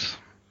details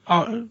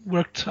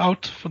worked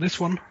out for this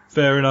one.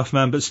 Fair enough,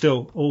 man, but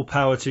still, all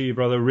power to you,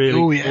 brother.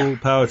 Really, all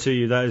power to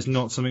you. That is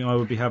not something I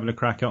would be having a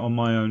crack at on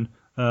my own.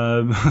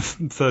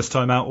 First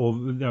time out, or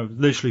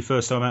literally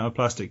first time out of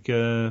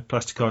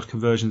Plasticard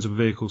conversions of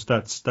vehicles.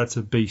 That's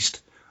a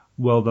beast.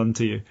 Well done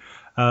to you.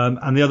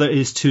 And the other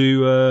is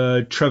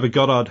to Trevor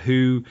Goddard,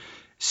 who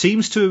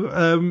seems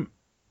to.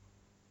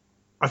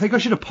 I think I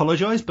should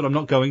apologise, but I'm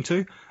not going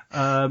to.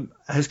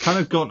 Has kind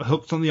of got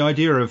hooked on the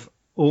idea of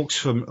orcs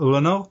from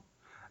Ulanor.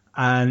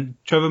 And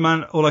Trevor,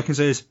 man, all I can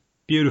say is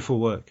beautiful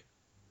work,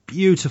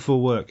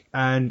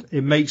 and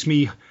it makes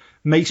me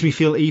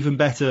feel even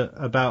better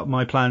about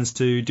my plans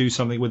to do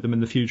something with them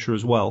in the future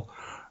as well.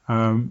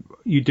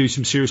 You do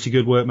some seriously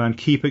good work, man.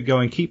 Keep it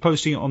going. Keep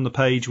posting it on the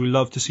page. We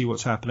love to see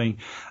what's happening.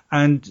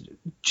 And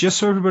just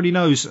so everybody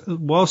knows,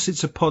 whilst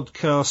it's a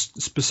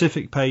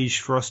podcast-specific page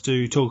for us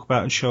to talk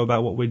about and show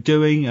about what we're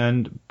doing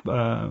and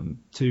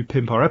to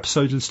pimp our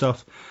episodes and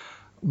stuff,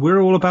 we're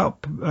all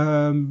about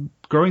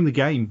growing the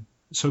game.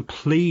 So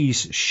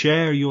please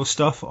share your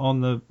stuff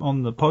on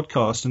the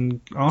podcast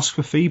and ask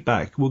for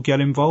feedback. We'll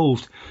get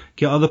involved,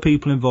 get other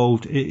people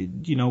involved.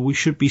 We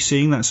should be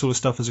seeing that sort of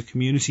stuff as a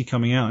community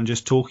coming out and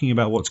just talking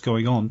about what's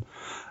going on.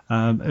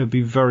 It would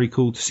be very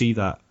cool to see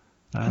that.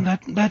 And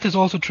that is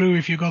also true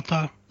if you got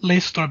a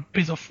list or a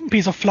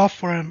piece of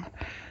fluff or a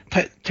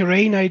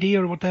terrain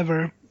idea or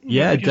whatever.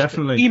 Yeah,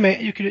 definitely.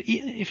 Email. You could,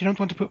 if you don't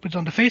want to put it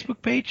on the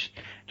Facebook page,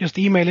 just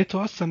email it to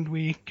us and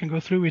we can go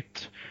through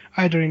it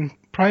either in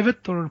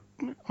private or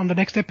on the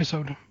next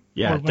episode.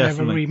 Yeah, or whenever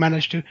definitely. we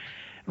manage to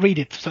read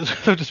it, so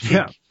to speak.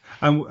 Yeah.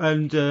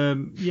 And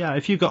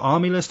if you've got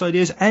army list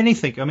ideas,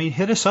 anything, I mean,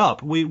 hit us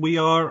up. We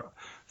are,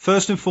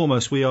 first and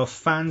foremost, we are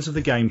fans of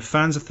the game,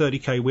 fans of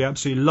 30k. We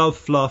absolutely love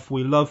fluff.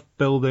 We love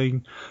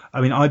building.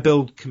 I mean, I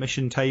build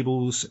commission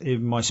tables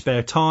in my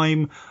spare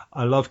time.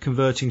 I love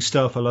converting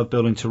stuff. I love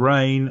building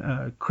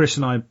terrain. Chris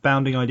and I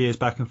bounding ideas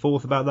back and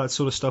forth about that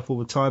sort of stuff all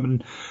the time.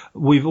 And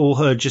we've all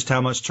heard just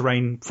how much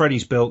terrain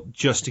Freddie's built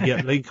just to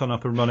get Lincoln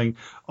up and running.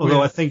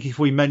 Although I think if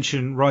we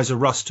mention Rise of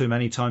Rust to him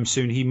anytime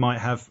soon, he might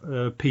have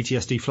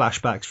PTSD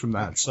flashbacks from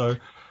that. So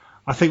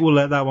I think we'll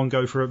let that one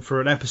go for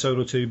an episode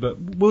or two, but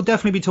we'll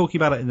definitely be talking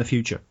about it in the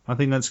future. I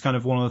think that's kind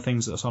of one of the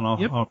things that's on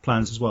our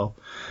plans as well.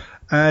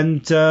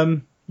 And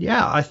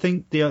I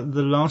think the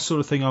last sort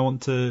of thing I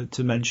want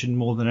to mention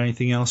more than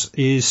anything else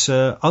is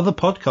other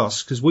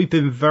podcasts, because we've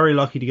been very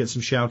lucky to get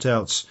some shout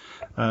outs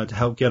to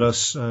help get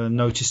us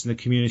noticed in the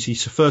community.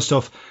 So first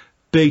off,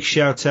 big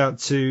shout out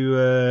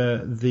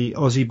to the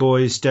Aussie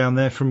boys down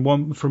there from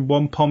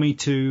one Pommy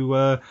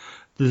to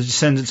the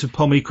descendants of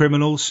Pommy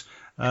criminals.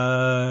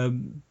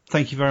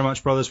 Thank you very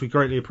much, brothers. We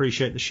greatly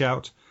appreciate the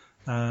shout.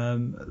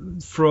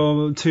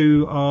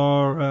 To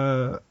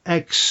our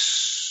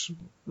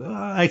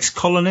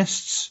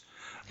ex-colonists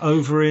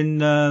over in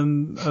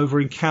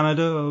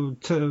Canada,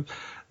 to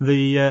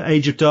the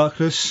Age of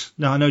Darkness.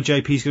 Now I know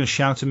JP's going to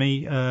shout at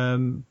me,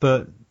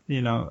 but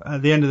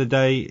at the end of the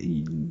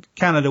day,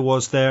 Canada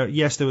was there.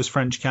 Yes, there was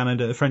French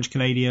Canada,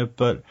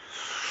 but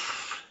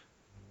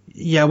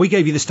yeah, we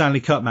gave you the Stanley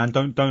Cup, man.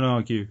 Don't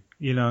argue.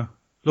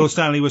 Lord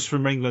Stanley was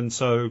from England,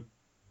 so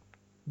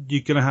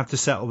you're going to have to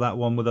settle that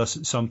one with us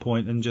at some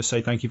point and just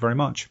say thank you very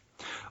much.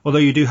 Although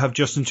you do have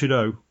Justin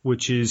Trudeau,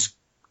 which is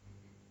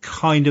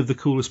kind of the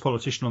coolest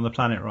politician on the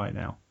planet right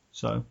now.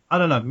 So, I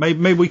don't know.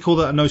 Maybe we call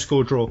that a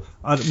no-score draw.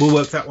 We'll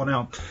work that one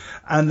out.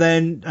 And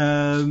then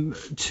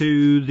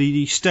to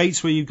the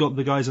States where you've got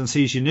the guys on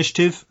Siege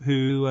Initiative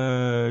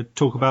who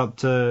talk about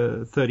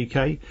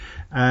 30k,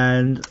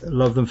 and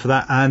love them for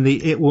that. And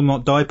the It Will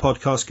Not Die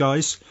podcast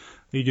guys.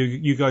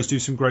 You guys do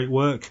some great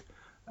work.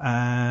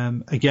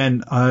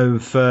 Again,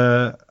 I've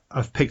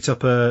picked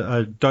up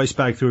a dice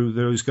bag through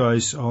those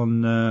guys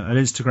on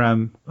an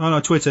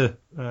Twitter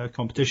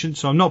competition.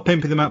 So I'm not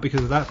pimping them out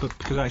because of that, but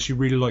because I actually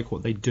really like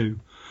what they do.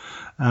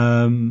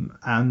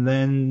 And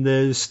then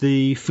there's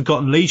the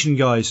Forgotten Legion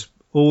guys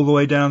all the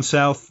way down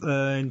south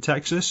in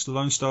Texas, the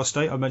Lone Star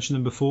State. I mentioned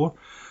them before.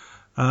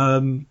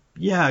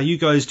 You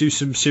guys do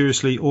some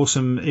seriously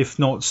awesome, if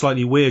not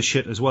slightly weird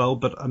shit as well,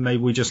 but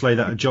maybe we just lay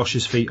that at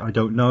Josh's feet. I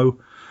don't know.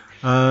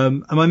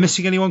 Am I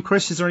missing anyone,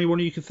 Chris? Is there anyone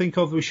you can think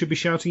of we should be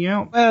shouting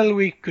out? Well,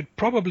 we could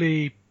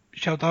probably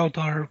shout out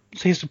our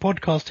sister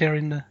podcast here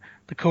in the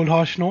cold,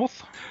 harsh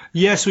north.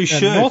 Yes, we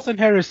should. Northern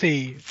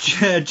Heresy.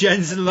 Yeah,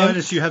 Jens and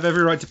Linus, you have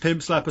every right to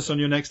pimp slap us on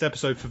your next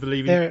episode for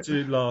believing it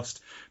to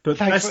last. But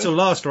that's still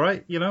last,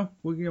 right?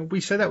 We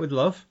say that with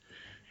love.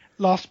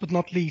 Last but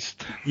not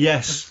least.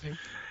 Yes.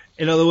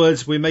 In other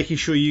words, we're making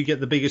sure you get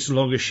the biggest and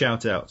longest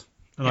shout out.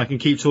 And I can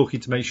keep talking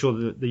to make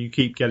sure that you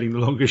keep getting the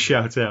longest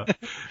shout out.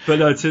 But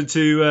no,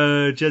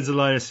 to Jens and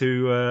Linus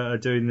who are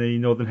doing the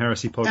Northern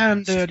Heresy podcast.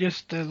 And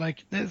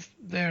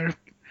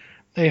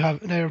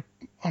they're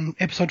on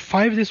episode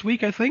 5 this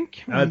week, I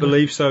think. I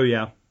believe so,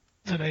 yeah.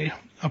 So they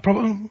are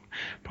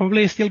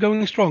probably still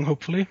going strong,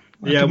 hopefully.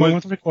 Yeah, we're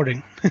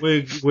recording.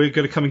 we're going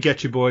to come and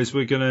get you, boys.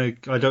 We're going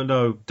to, I don't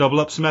know, double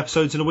up some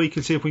episodes in a week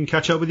and see if we can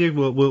catch up with you.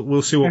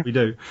 We'll see what we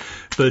do.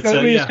 But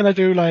we're just going to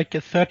do like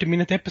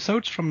 30-minute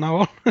episodes from now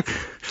on.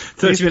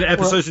 30-minute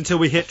episodes until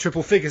we hit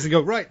triple figures and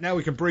go, right, now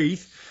we can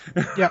breathe.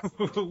 Yeah.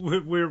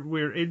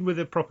 we're in with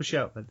a proper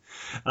shout then.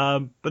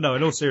 But no,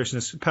 in all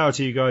seriousness, power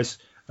to you guys.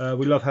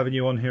 We love having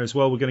you on here as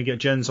well. We're going to get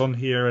Jens on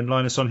here and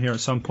Linus on here at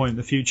some point in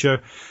the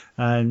future,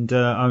 and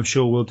I'm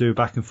sure we'll do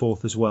back and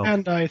forth as well.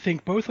 And I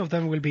think both of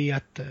them will be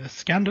at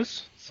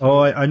Scandus. So.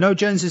 Oh, I know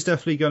Jens is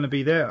definitely going to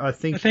be there. I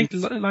think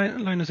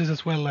Linus is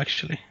as well,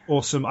 actually.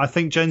 Awesome. I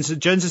think Jens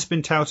has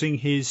been touting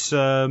his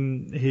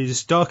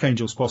Dark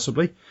Angels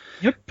possibly.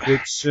 Yep.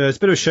 Which it's a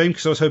bit of a shame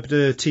because I was hoping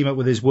to team up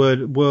with his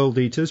World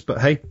Eaters, but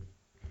hey.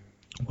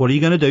 What are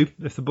you going to do?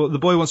 If the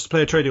boy wants to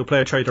play a trader, he'll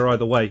play a trader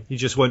either way. He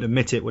just won't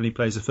admit it when he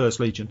plays the First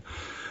Legion.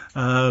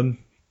 So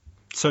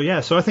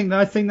So I think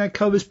that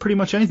covers pretty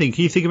much anything.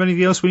 Can you think of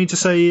anything else we need to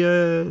say,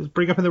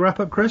 bring up in the wrap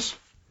up, Chris?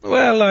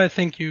 Well, I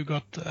think you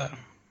got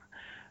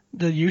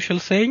the usual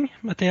saying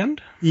at the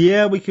end.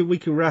 Yeah, we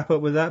could wrap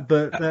up with that,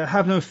 but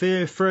have no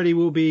fear. Freddie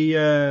will be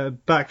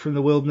back from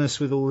the wilderness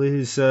with all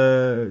his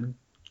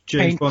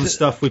James Bond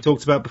stuff we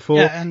talked about before.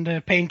 Yeah,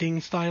 and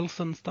painting styles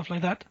and stuff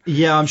like that.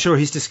 Yeah, I'm sure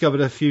he's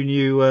discovered a few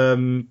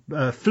new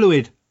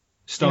fluid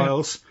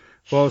styles. Yeah.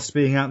 Whilst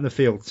being out in the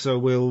field, so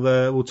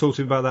we'll talk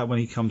to him about that when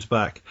he comes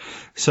back.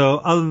 So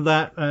other than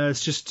that,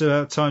 it's just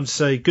time to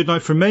say good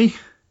night from me.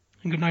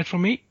 And good night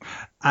from me.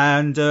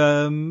 And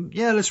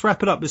let's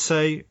wrap it up. Let's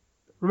say,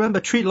 remember,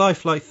 treat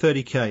life like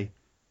 30k.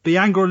 Be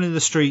Angron in the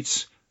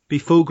streets, be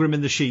Fulgrim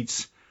in the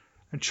sheets,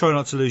 and try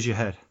not to lose your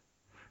head.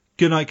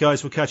 Good night,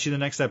 guys. We'll catch you in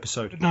the next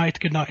episode. Good night.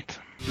 Good night.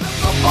 Let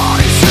the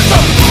bodies